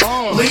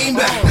 lean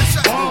back,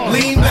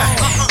 lean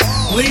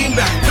back, lean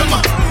back, come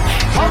on.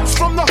 Hearts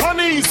from the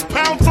honeys,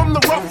 pound from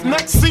the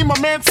roughnecks. See my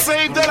man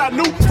say that I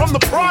knew from the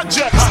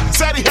projects.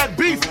 Said he had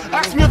beef,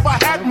 asked me if I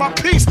had my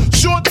piece.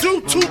 Sure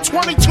do,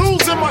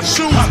 222s in my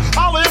shoes.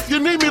 Holla if you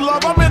need me,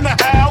 love, I'm in the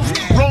house.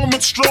 Roam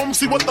and stroam,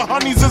 see what the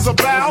honeys is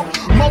about.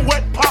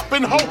 Moet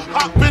poppin', ho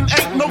hoppin',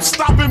 ain't no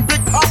stopping.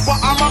 Big Papa,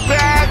 I'm a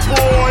bad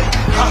boy.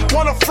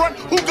 Wanna front,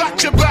 who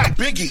got your back?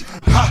 Biggie.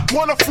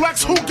 Wanna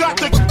flex, who got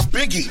the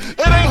Biggie?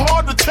 It ain't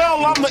hard to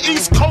tell, I'm the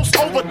East Coast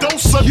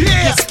overdoser.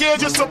 You're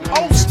scared, you're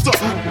supposed to.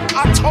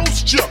 I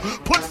toast you,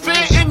 put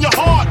fear in your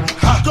heart.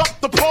 Up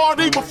the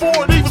party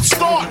before it even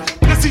start.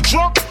 Is he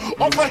drunk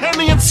off a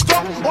Henny and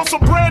skunk? Or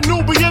some brand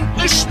Nubian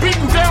ish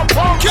beating down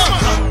punk? Come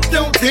on,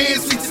 don't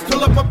dance, you just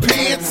pull up my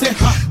pants and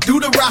do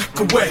the rock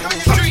away.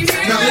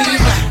 Now lean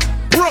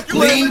back, Brooklyn,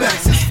 lean back,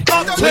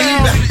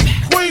 lean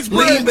back,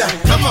 lean back.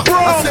 Come on,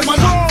 I said my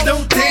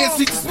don't dance,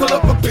 you just pull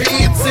up my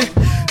pants and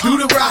do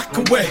the rock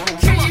away.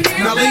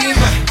 Now lean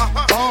back,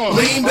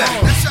 lean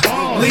back,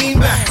 lean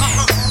back,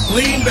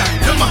 lean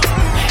back. Come on.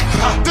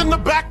 In the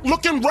back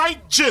looking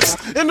righteous,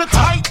 in a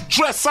tight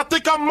dress, I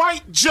think I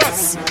might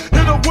just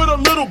hit her with a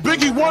little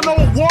Biggie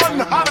 101,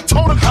 how to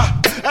tone it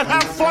and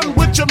have fun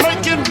with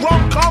Jamaican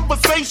rum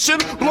conversation,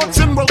 blunts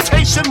in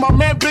rotation. My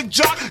man Big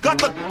Jock got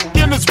the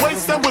in his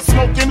waist and we're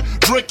smoking,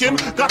 drinking,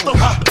 got the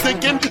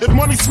thinking, if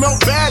money smell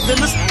bad then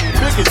this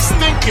big is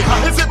stinking.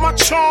 Is it my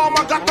charm?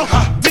 I got the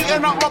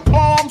beating out my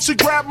palm. She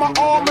grabbed my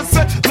arm and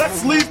said,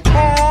 let's leave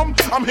calm.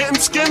 I'm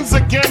hitting skins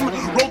again,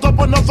 rolled up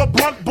another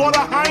blunt, bought a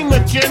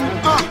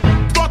Heineken.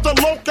 Thought the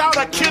loke out,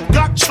 a kid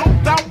got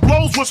choked out,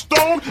 blows were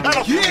stoned, and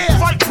a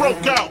fight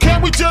broke out.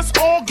 Can't we just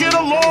all get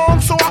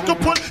along so I can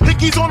put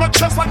hickeys on her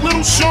chest like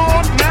little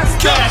Sean?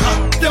 That's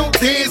that. Don't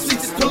dance, you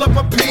just pull up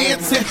my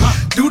pants and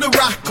do the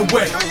rock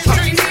away.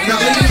 Now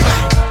lean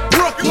back,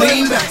 Brooklyn,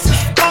 lean back,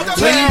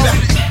 lean back,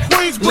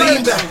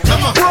 lean back.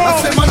 Come on,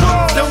 I said my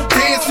don't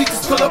dance, you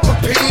just pull up my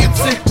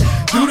pants and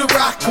do the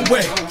rock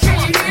away.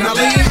 Now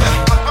lean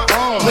back,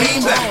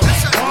 lean back,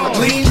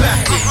 lean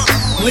back,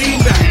 lean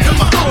back.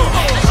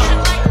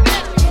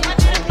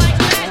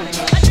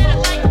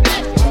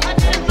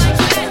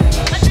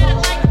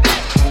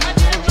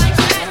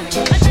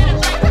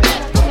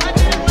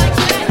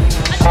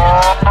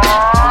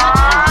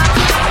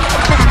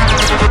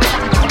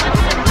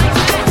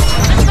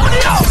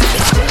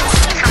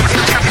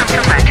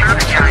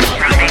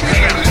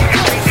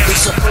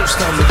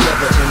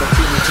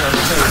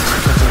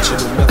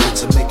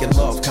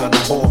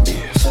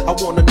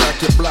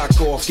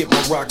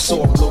 rocks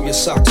off, blow your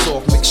socks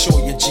off, make sure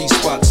your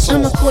G-spot's off.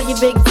 I'ma call you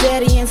Big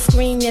Daddy and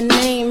scream your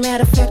name.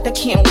 Matter of fact, I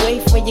can't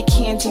wait for your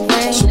candy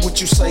rain. So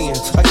what you saying?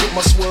 I get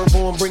my swerve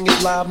on, bring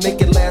it live,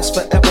 make it last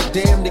forever.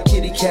 Damn, the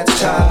kitty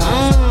cat's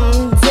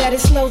tired. Daddy,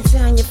 slow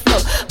down your flow.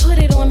 Put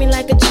it on me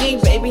like a G,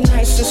 baby,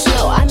 nice and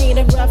slow. I need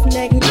a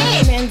roughneck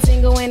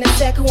Mandingo and a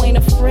sack who ain't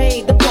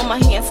afraid to pull my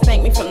hand,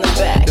 spank me from the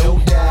back. No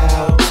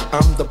doubt,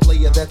 I'm the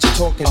player that you're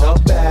talking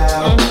about.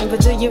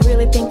 But do you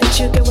really think that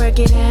you can work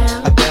it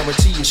out? I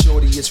guarantee you,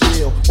 shorty, it's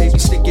real. Baby,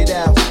 stick it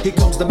out. Here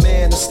comes the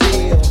man of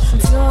steel.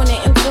 Doing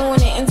it and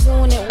doing it and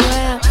doing it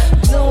well.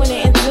 Doing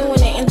it and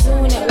doing it and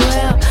doing it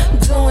well.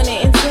 Doing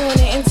it and doing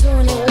it and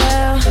doing it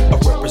well. I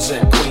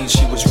represent Queens,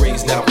 she was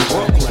raised out in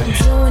Brooklyn.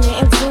 Doing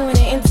it and doing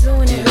it and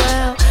doing it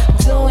well.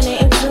 Doing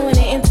it and doing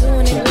it and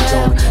doing it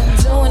well.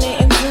 Doing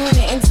it and doing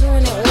it and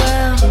doing it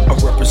well. I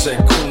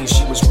represent Queens,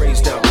 she was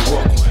raised out in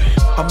Brooklyn.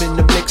 I'm in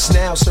the mix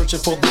now, searching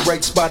for the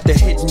right spot to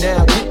hit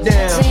now. Get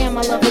down. Damn,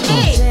 I love it.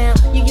 Get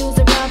down. You use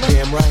a rubber.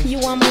 Damn right. You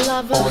are my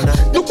lover. All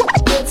night.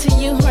 Good to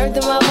you, heard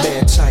the mother.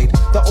 Man tight.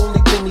 The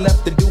only thing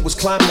left to do was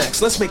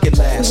climax. Let's make it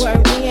last.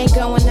 Word, we ain't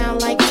going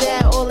out like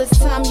that. All this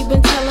time you've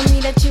been telling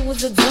me that you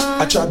was a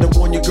dumb. I tried to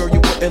warn you, girl,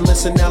 you wouldn't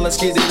listen. Now let's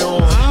get it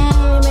on.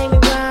 You make me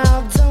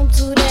wild. Don't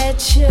do that.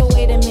 Chill.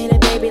 Wait a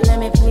minute, baby. Let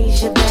me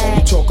please your back.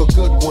 You talk a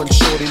good one,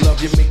 shorty.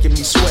 Love you making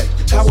me sweat.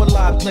 How will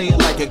I play it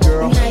like a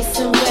girl? Nice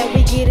and wet.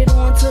 We get it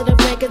on till the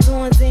break of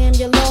dawn. Damn,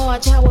 you're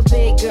large. How a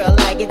big girl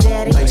like it,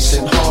 daddy? Nice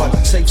and hard.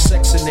 Safe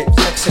sexing it,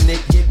 flexing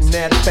it, getting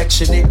that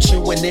affectionate,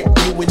 chewing it,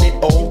 viewing it,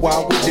 all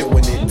while we're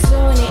doing it.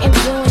 Doing it and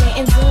doing it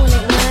and doing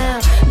it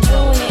well.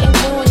 Doing it and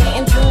doing it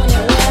and doing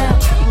it well.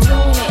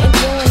 Doing it and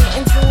doing it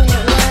and doing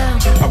it well.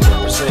 I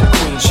represent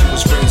Queens, she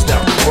was raised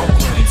out in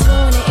Brooklyn.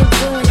 Doing it and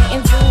doing it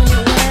and doing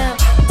it well.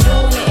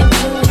 Doing it and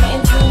doing it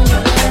and doing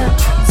it well.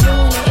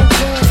 Doing it and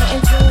doing it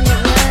and doing it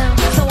well.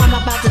 So I'm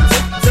about to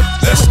dip.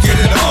 Let's get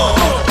it on.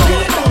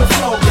 Get it on the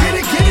floor, get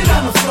it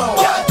on the floor.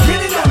 Get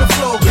it on the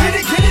floor, get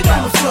it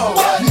on the floor.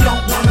 You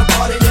don't wanna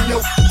party, then you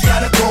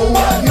gotta go.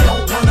 You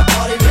don't wanna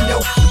party, then you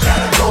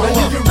gotta go. And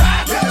if you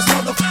ride to this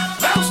mother,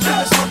 bounce to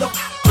this mother,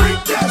 freak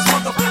to this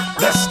mother.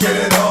 Let's get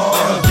it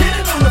on. Get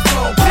it on the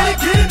floor,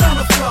 get it on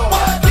the floor.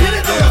 Get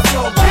it on the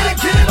floor,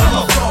 get it on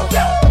the floor.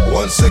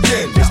 Once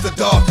again, it's the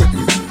darker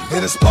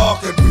and it's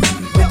sparking.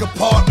 Make a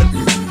partner.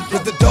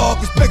 But the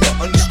dog is bigger,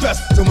 under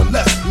stress, doing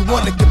less. You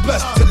wanna get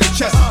blessed to the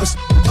chest.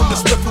 From the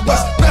Smith and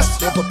West,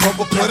 best of a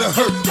bubble, put a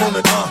hurt on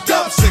it.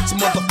 Dump 6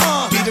 mother,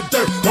 beat the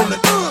dirt on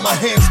it. My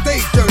hands stay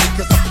dirty,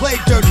 cause I play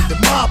dirty the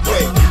mob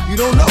way. You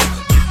don't know,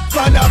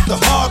 find out the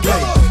hard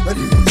way. But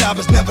the job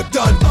is never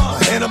done.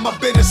 My hand on my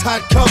business, how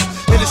it come.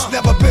 And it's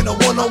never been a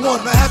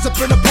one-on-one. There hasn't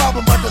been a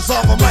problem, I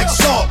dissolve them like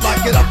salt.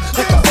 Lock it up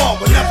like a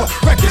ball whenever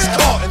record's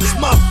caught. And it's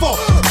my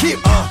fault, I keep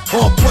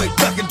on point,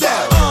 ducking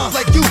down.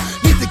 Like you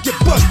need to get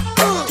bust.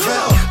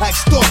 I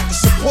extort to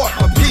support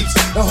my peeps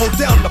and hold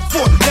down the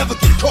fort, never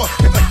get caught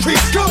if I creep.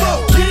 Come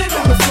on, get it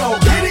on the floor,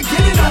 get it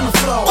on the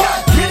floor.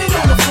 Get it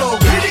on the floor,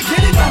 get it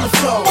on the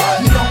floor.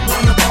 You don't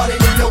wanna party,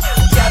 then you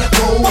gotta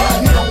go.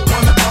 You don't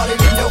wanna party,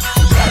 then you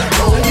gotta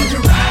go. And if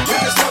you ride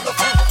with this mother,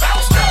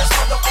 bounce to this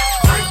mother,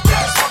 freak to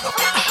this mother.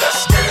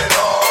 Let's get it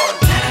on.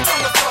 Get it on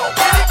the floor,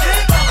 get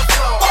it on the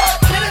floor.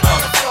 Get it on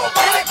the floor,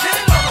 get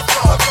it on the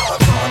floor.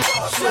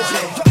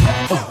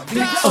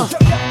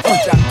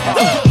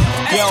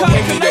 You don't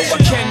hear me though, I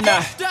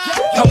cannot,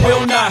 I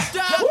will not,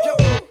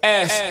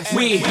 as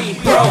we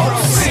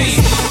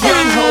proceed.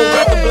 Young hoe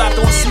got the block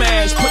on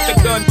smash, put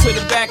the gun to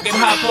the back and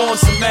hop on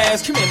some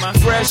ass. Come in my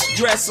fresh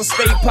dress, I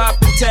stay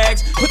popping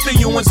tags. Put the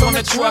U-ones on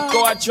the truck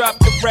or I drop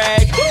the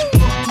rag.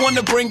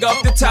 Wanna bring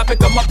up the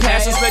topic of my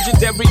past. It's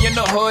legendary in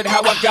the hood,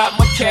 how I got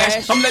my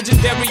cash. I'm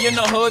legendary in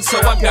the hood, so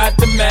I got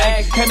the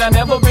mag. And I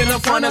never been a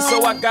fronter,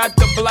 so I got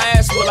the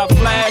blast. Will I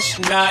flash?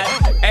 Not.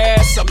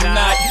 Ass, I'm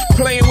not.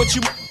 Playing with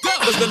you,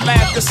 cause the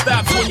laughter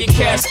stops when your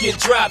casket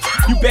drops.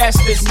 You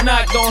bastards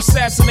not gon'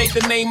 assassinate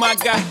the name I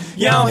got.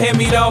 Y'all don't hear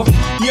me though.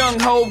 Young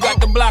hoe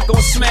got the block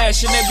on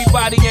smash. And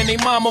everybody and they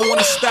mama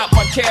wanna stop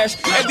my cash.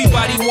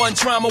 Everybody want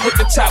drama with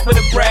the top of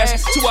the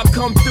brass. Till I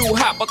come through,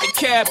 hop out the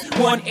cab.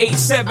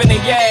 187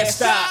 and yeah,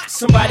 stop.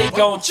 Somebody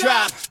gon'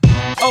 drop.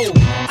 Oh,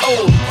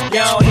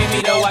 y'all don't hear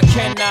me though. I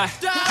cannot,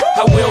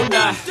 I will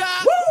not.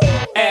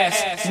 As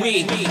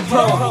we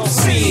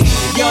proceed,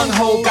 young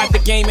hoe got the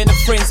game in a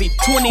frenzy.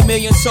 20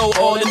 million sold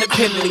all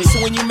independently.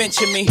 So when you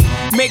mention me,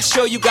 make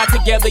sure you got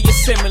together your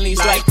similes.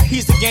 Like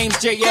he's the game's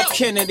JF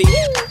Kennedy.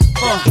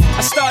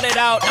 I started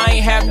out, I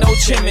ain't have no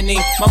chimney.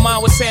 My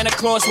mom was Santa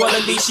Claus, well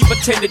at least she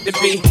pretended to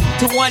be.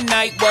 To one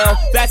night, well,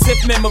 that's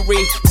if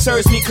memory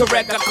serves me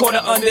correct. I caught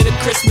her under the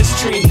Christmas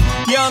tree.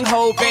 Young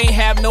hoe ain't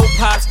have no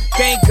pops.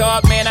 Thank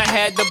God, man, I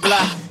had the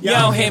block.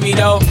 Y'all don't hear me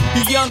though.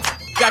 You young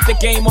got the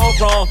game all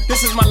wrong.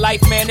 This is my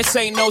life, man, this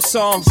ain't no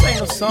song.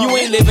 You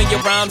ain't living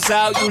your rhymes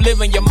out, you live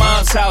in your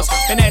mom's house.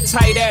 In that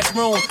tight ass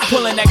room,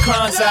 pulling that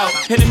crowns out.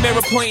 In the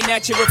mirror pointing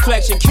at your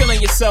reflection,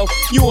 killing yourself.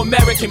 You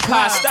American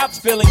Pie, stop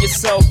feeling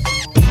yourself.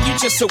 You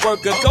just a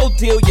worker, go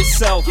deal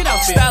yourself.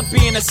 Stop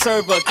being a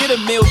server, get a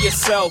meal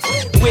yourself.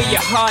 Where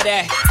your heart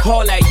at,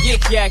 all that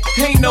yik yak.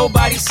 Ain't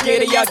nobody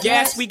scared of y'all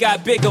gas, we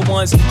got bigger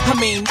ones. I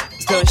mean,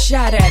 done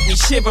shot at me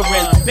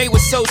shivering. They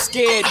was so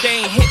scared,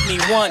 they ain't hit me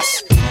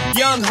once.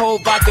 Young ho,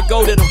 about to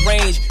go to the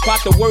range, about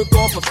to work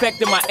on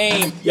perfecting my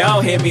aim. Y'all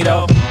don't hear me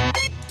though,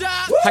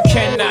 I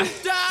cannot.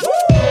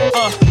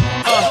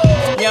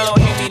 Y'all don't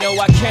hear me,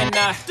 no, I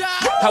cannot.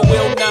 I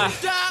will not.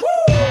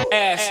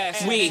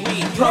 As we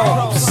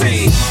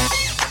proceed.